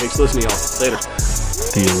Generator. Thanks for listening, y'all. Later.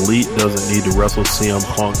 The Elite doesn't need to wrestle CM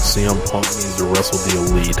Punk. CM Punk needs to wrestle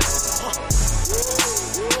the Elite.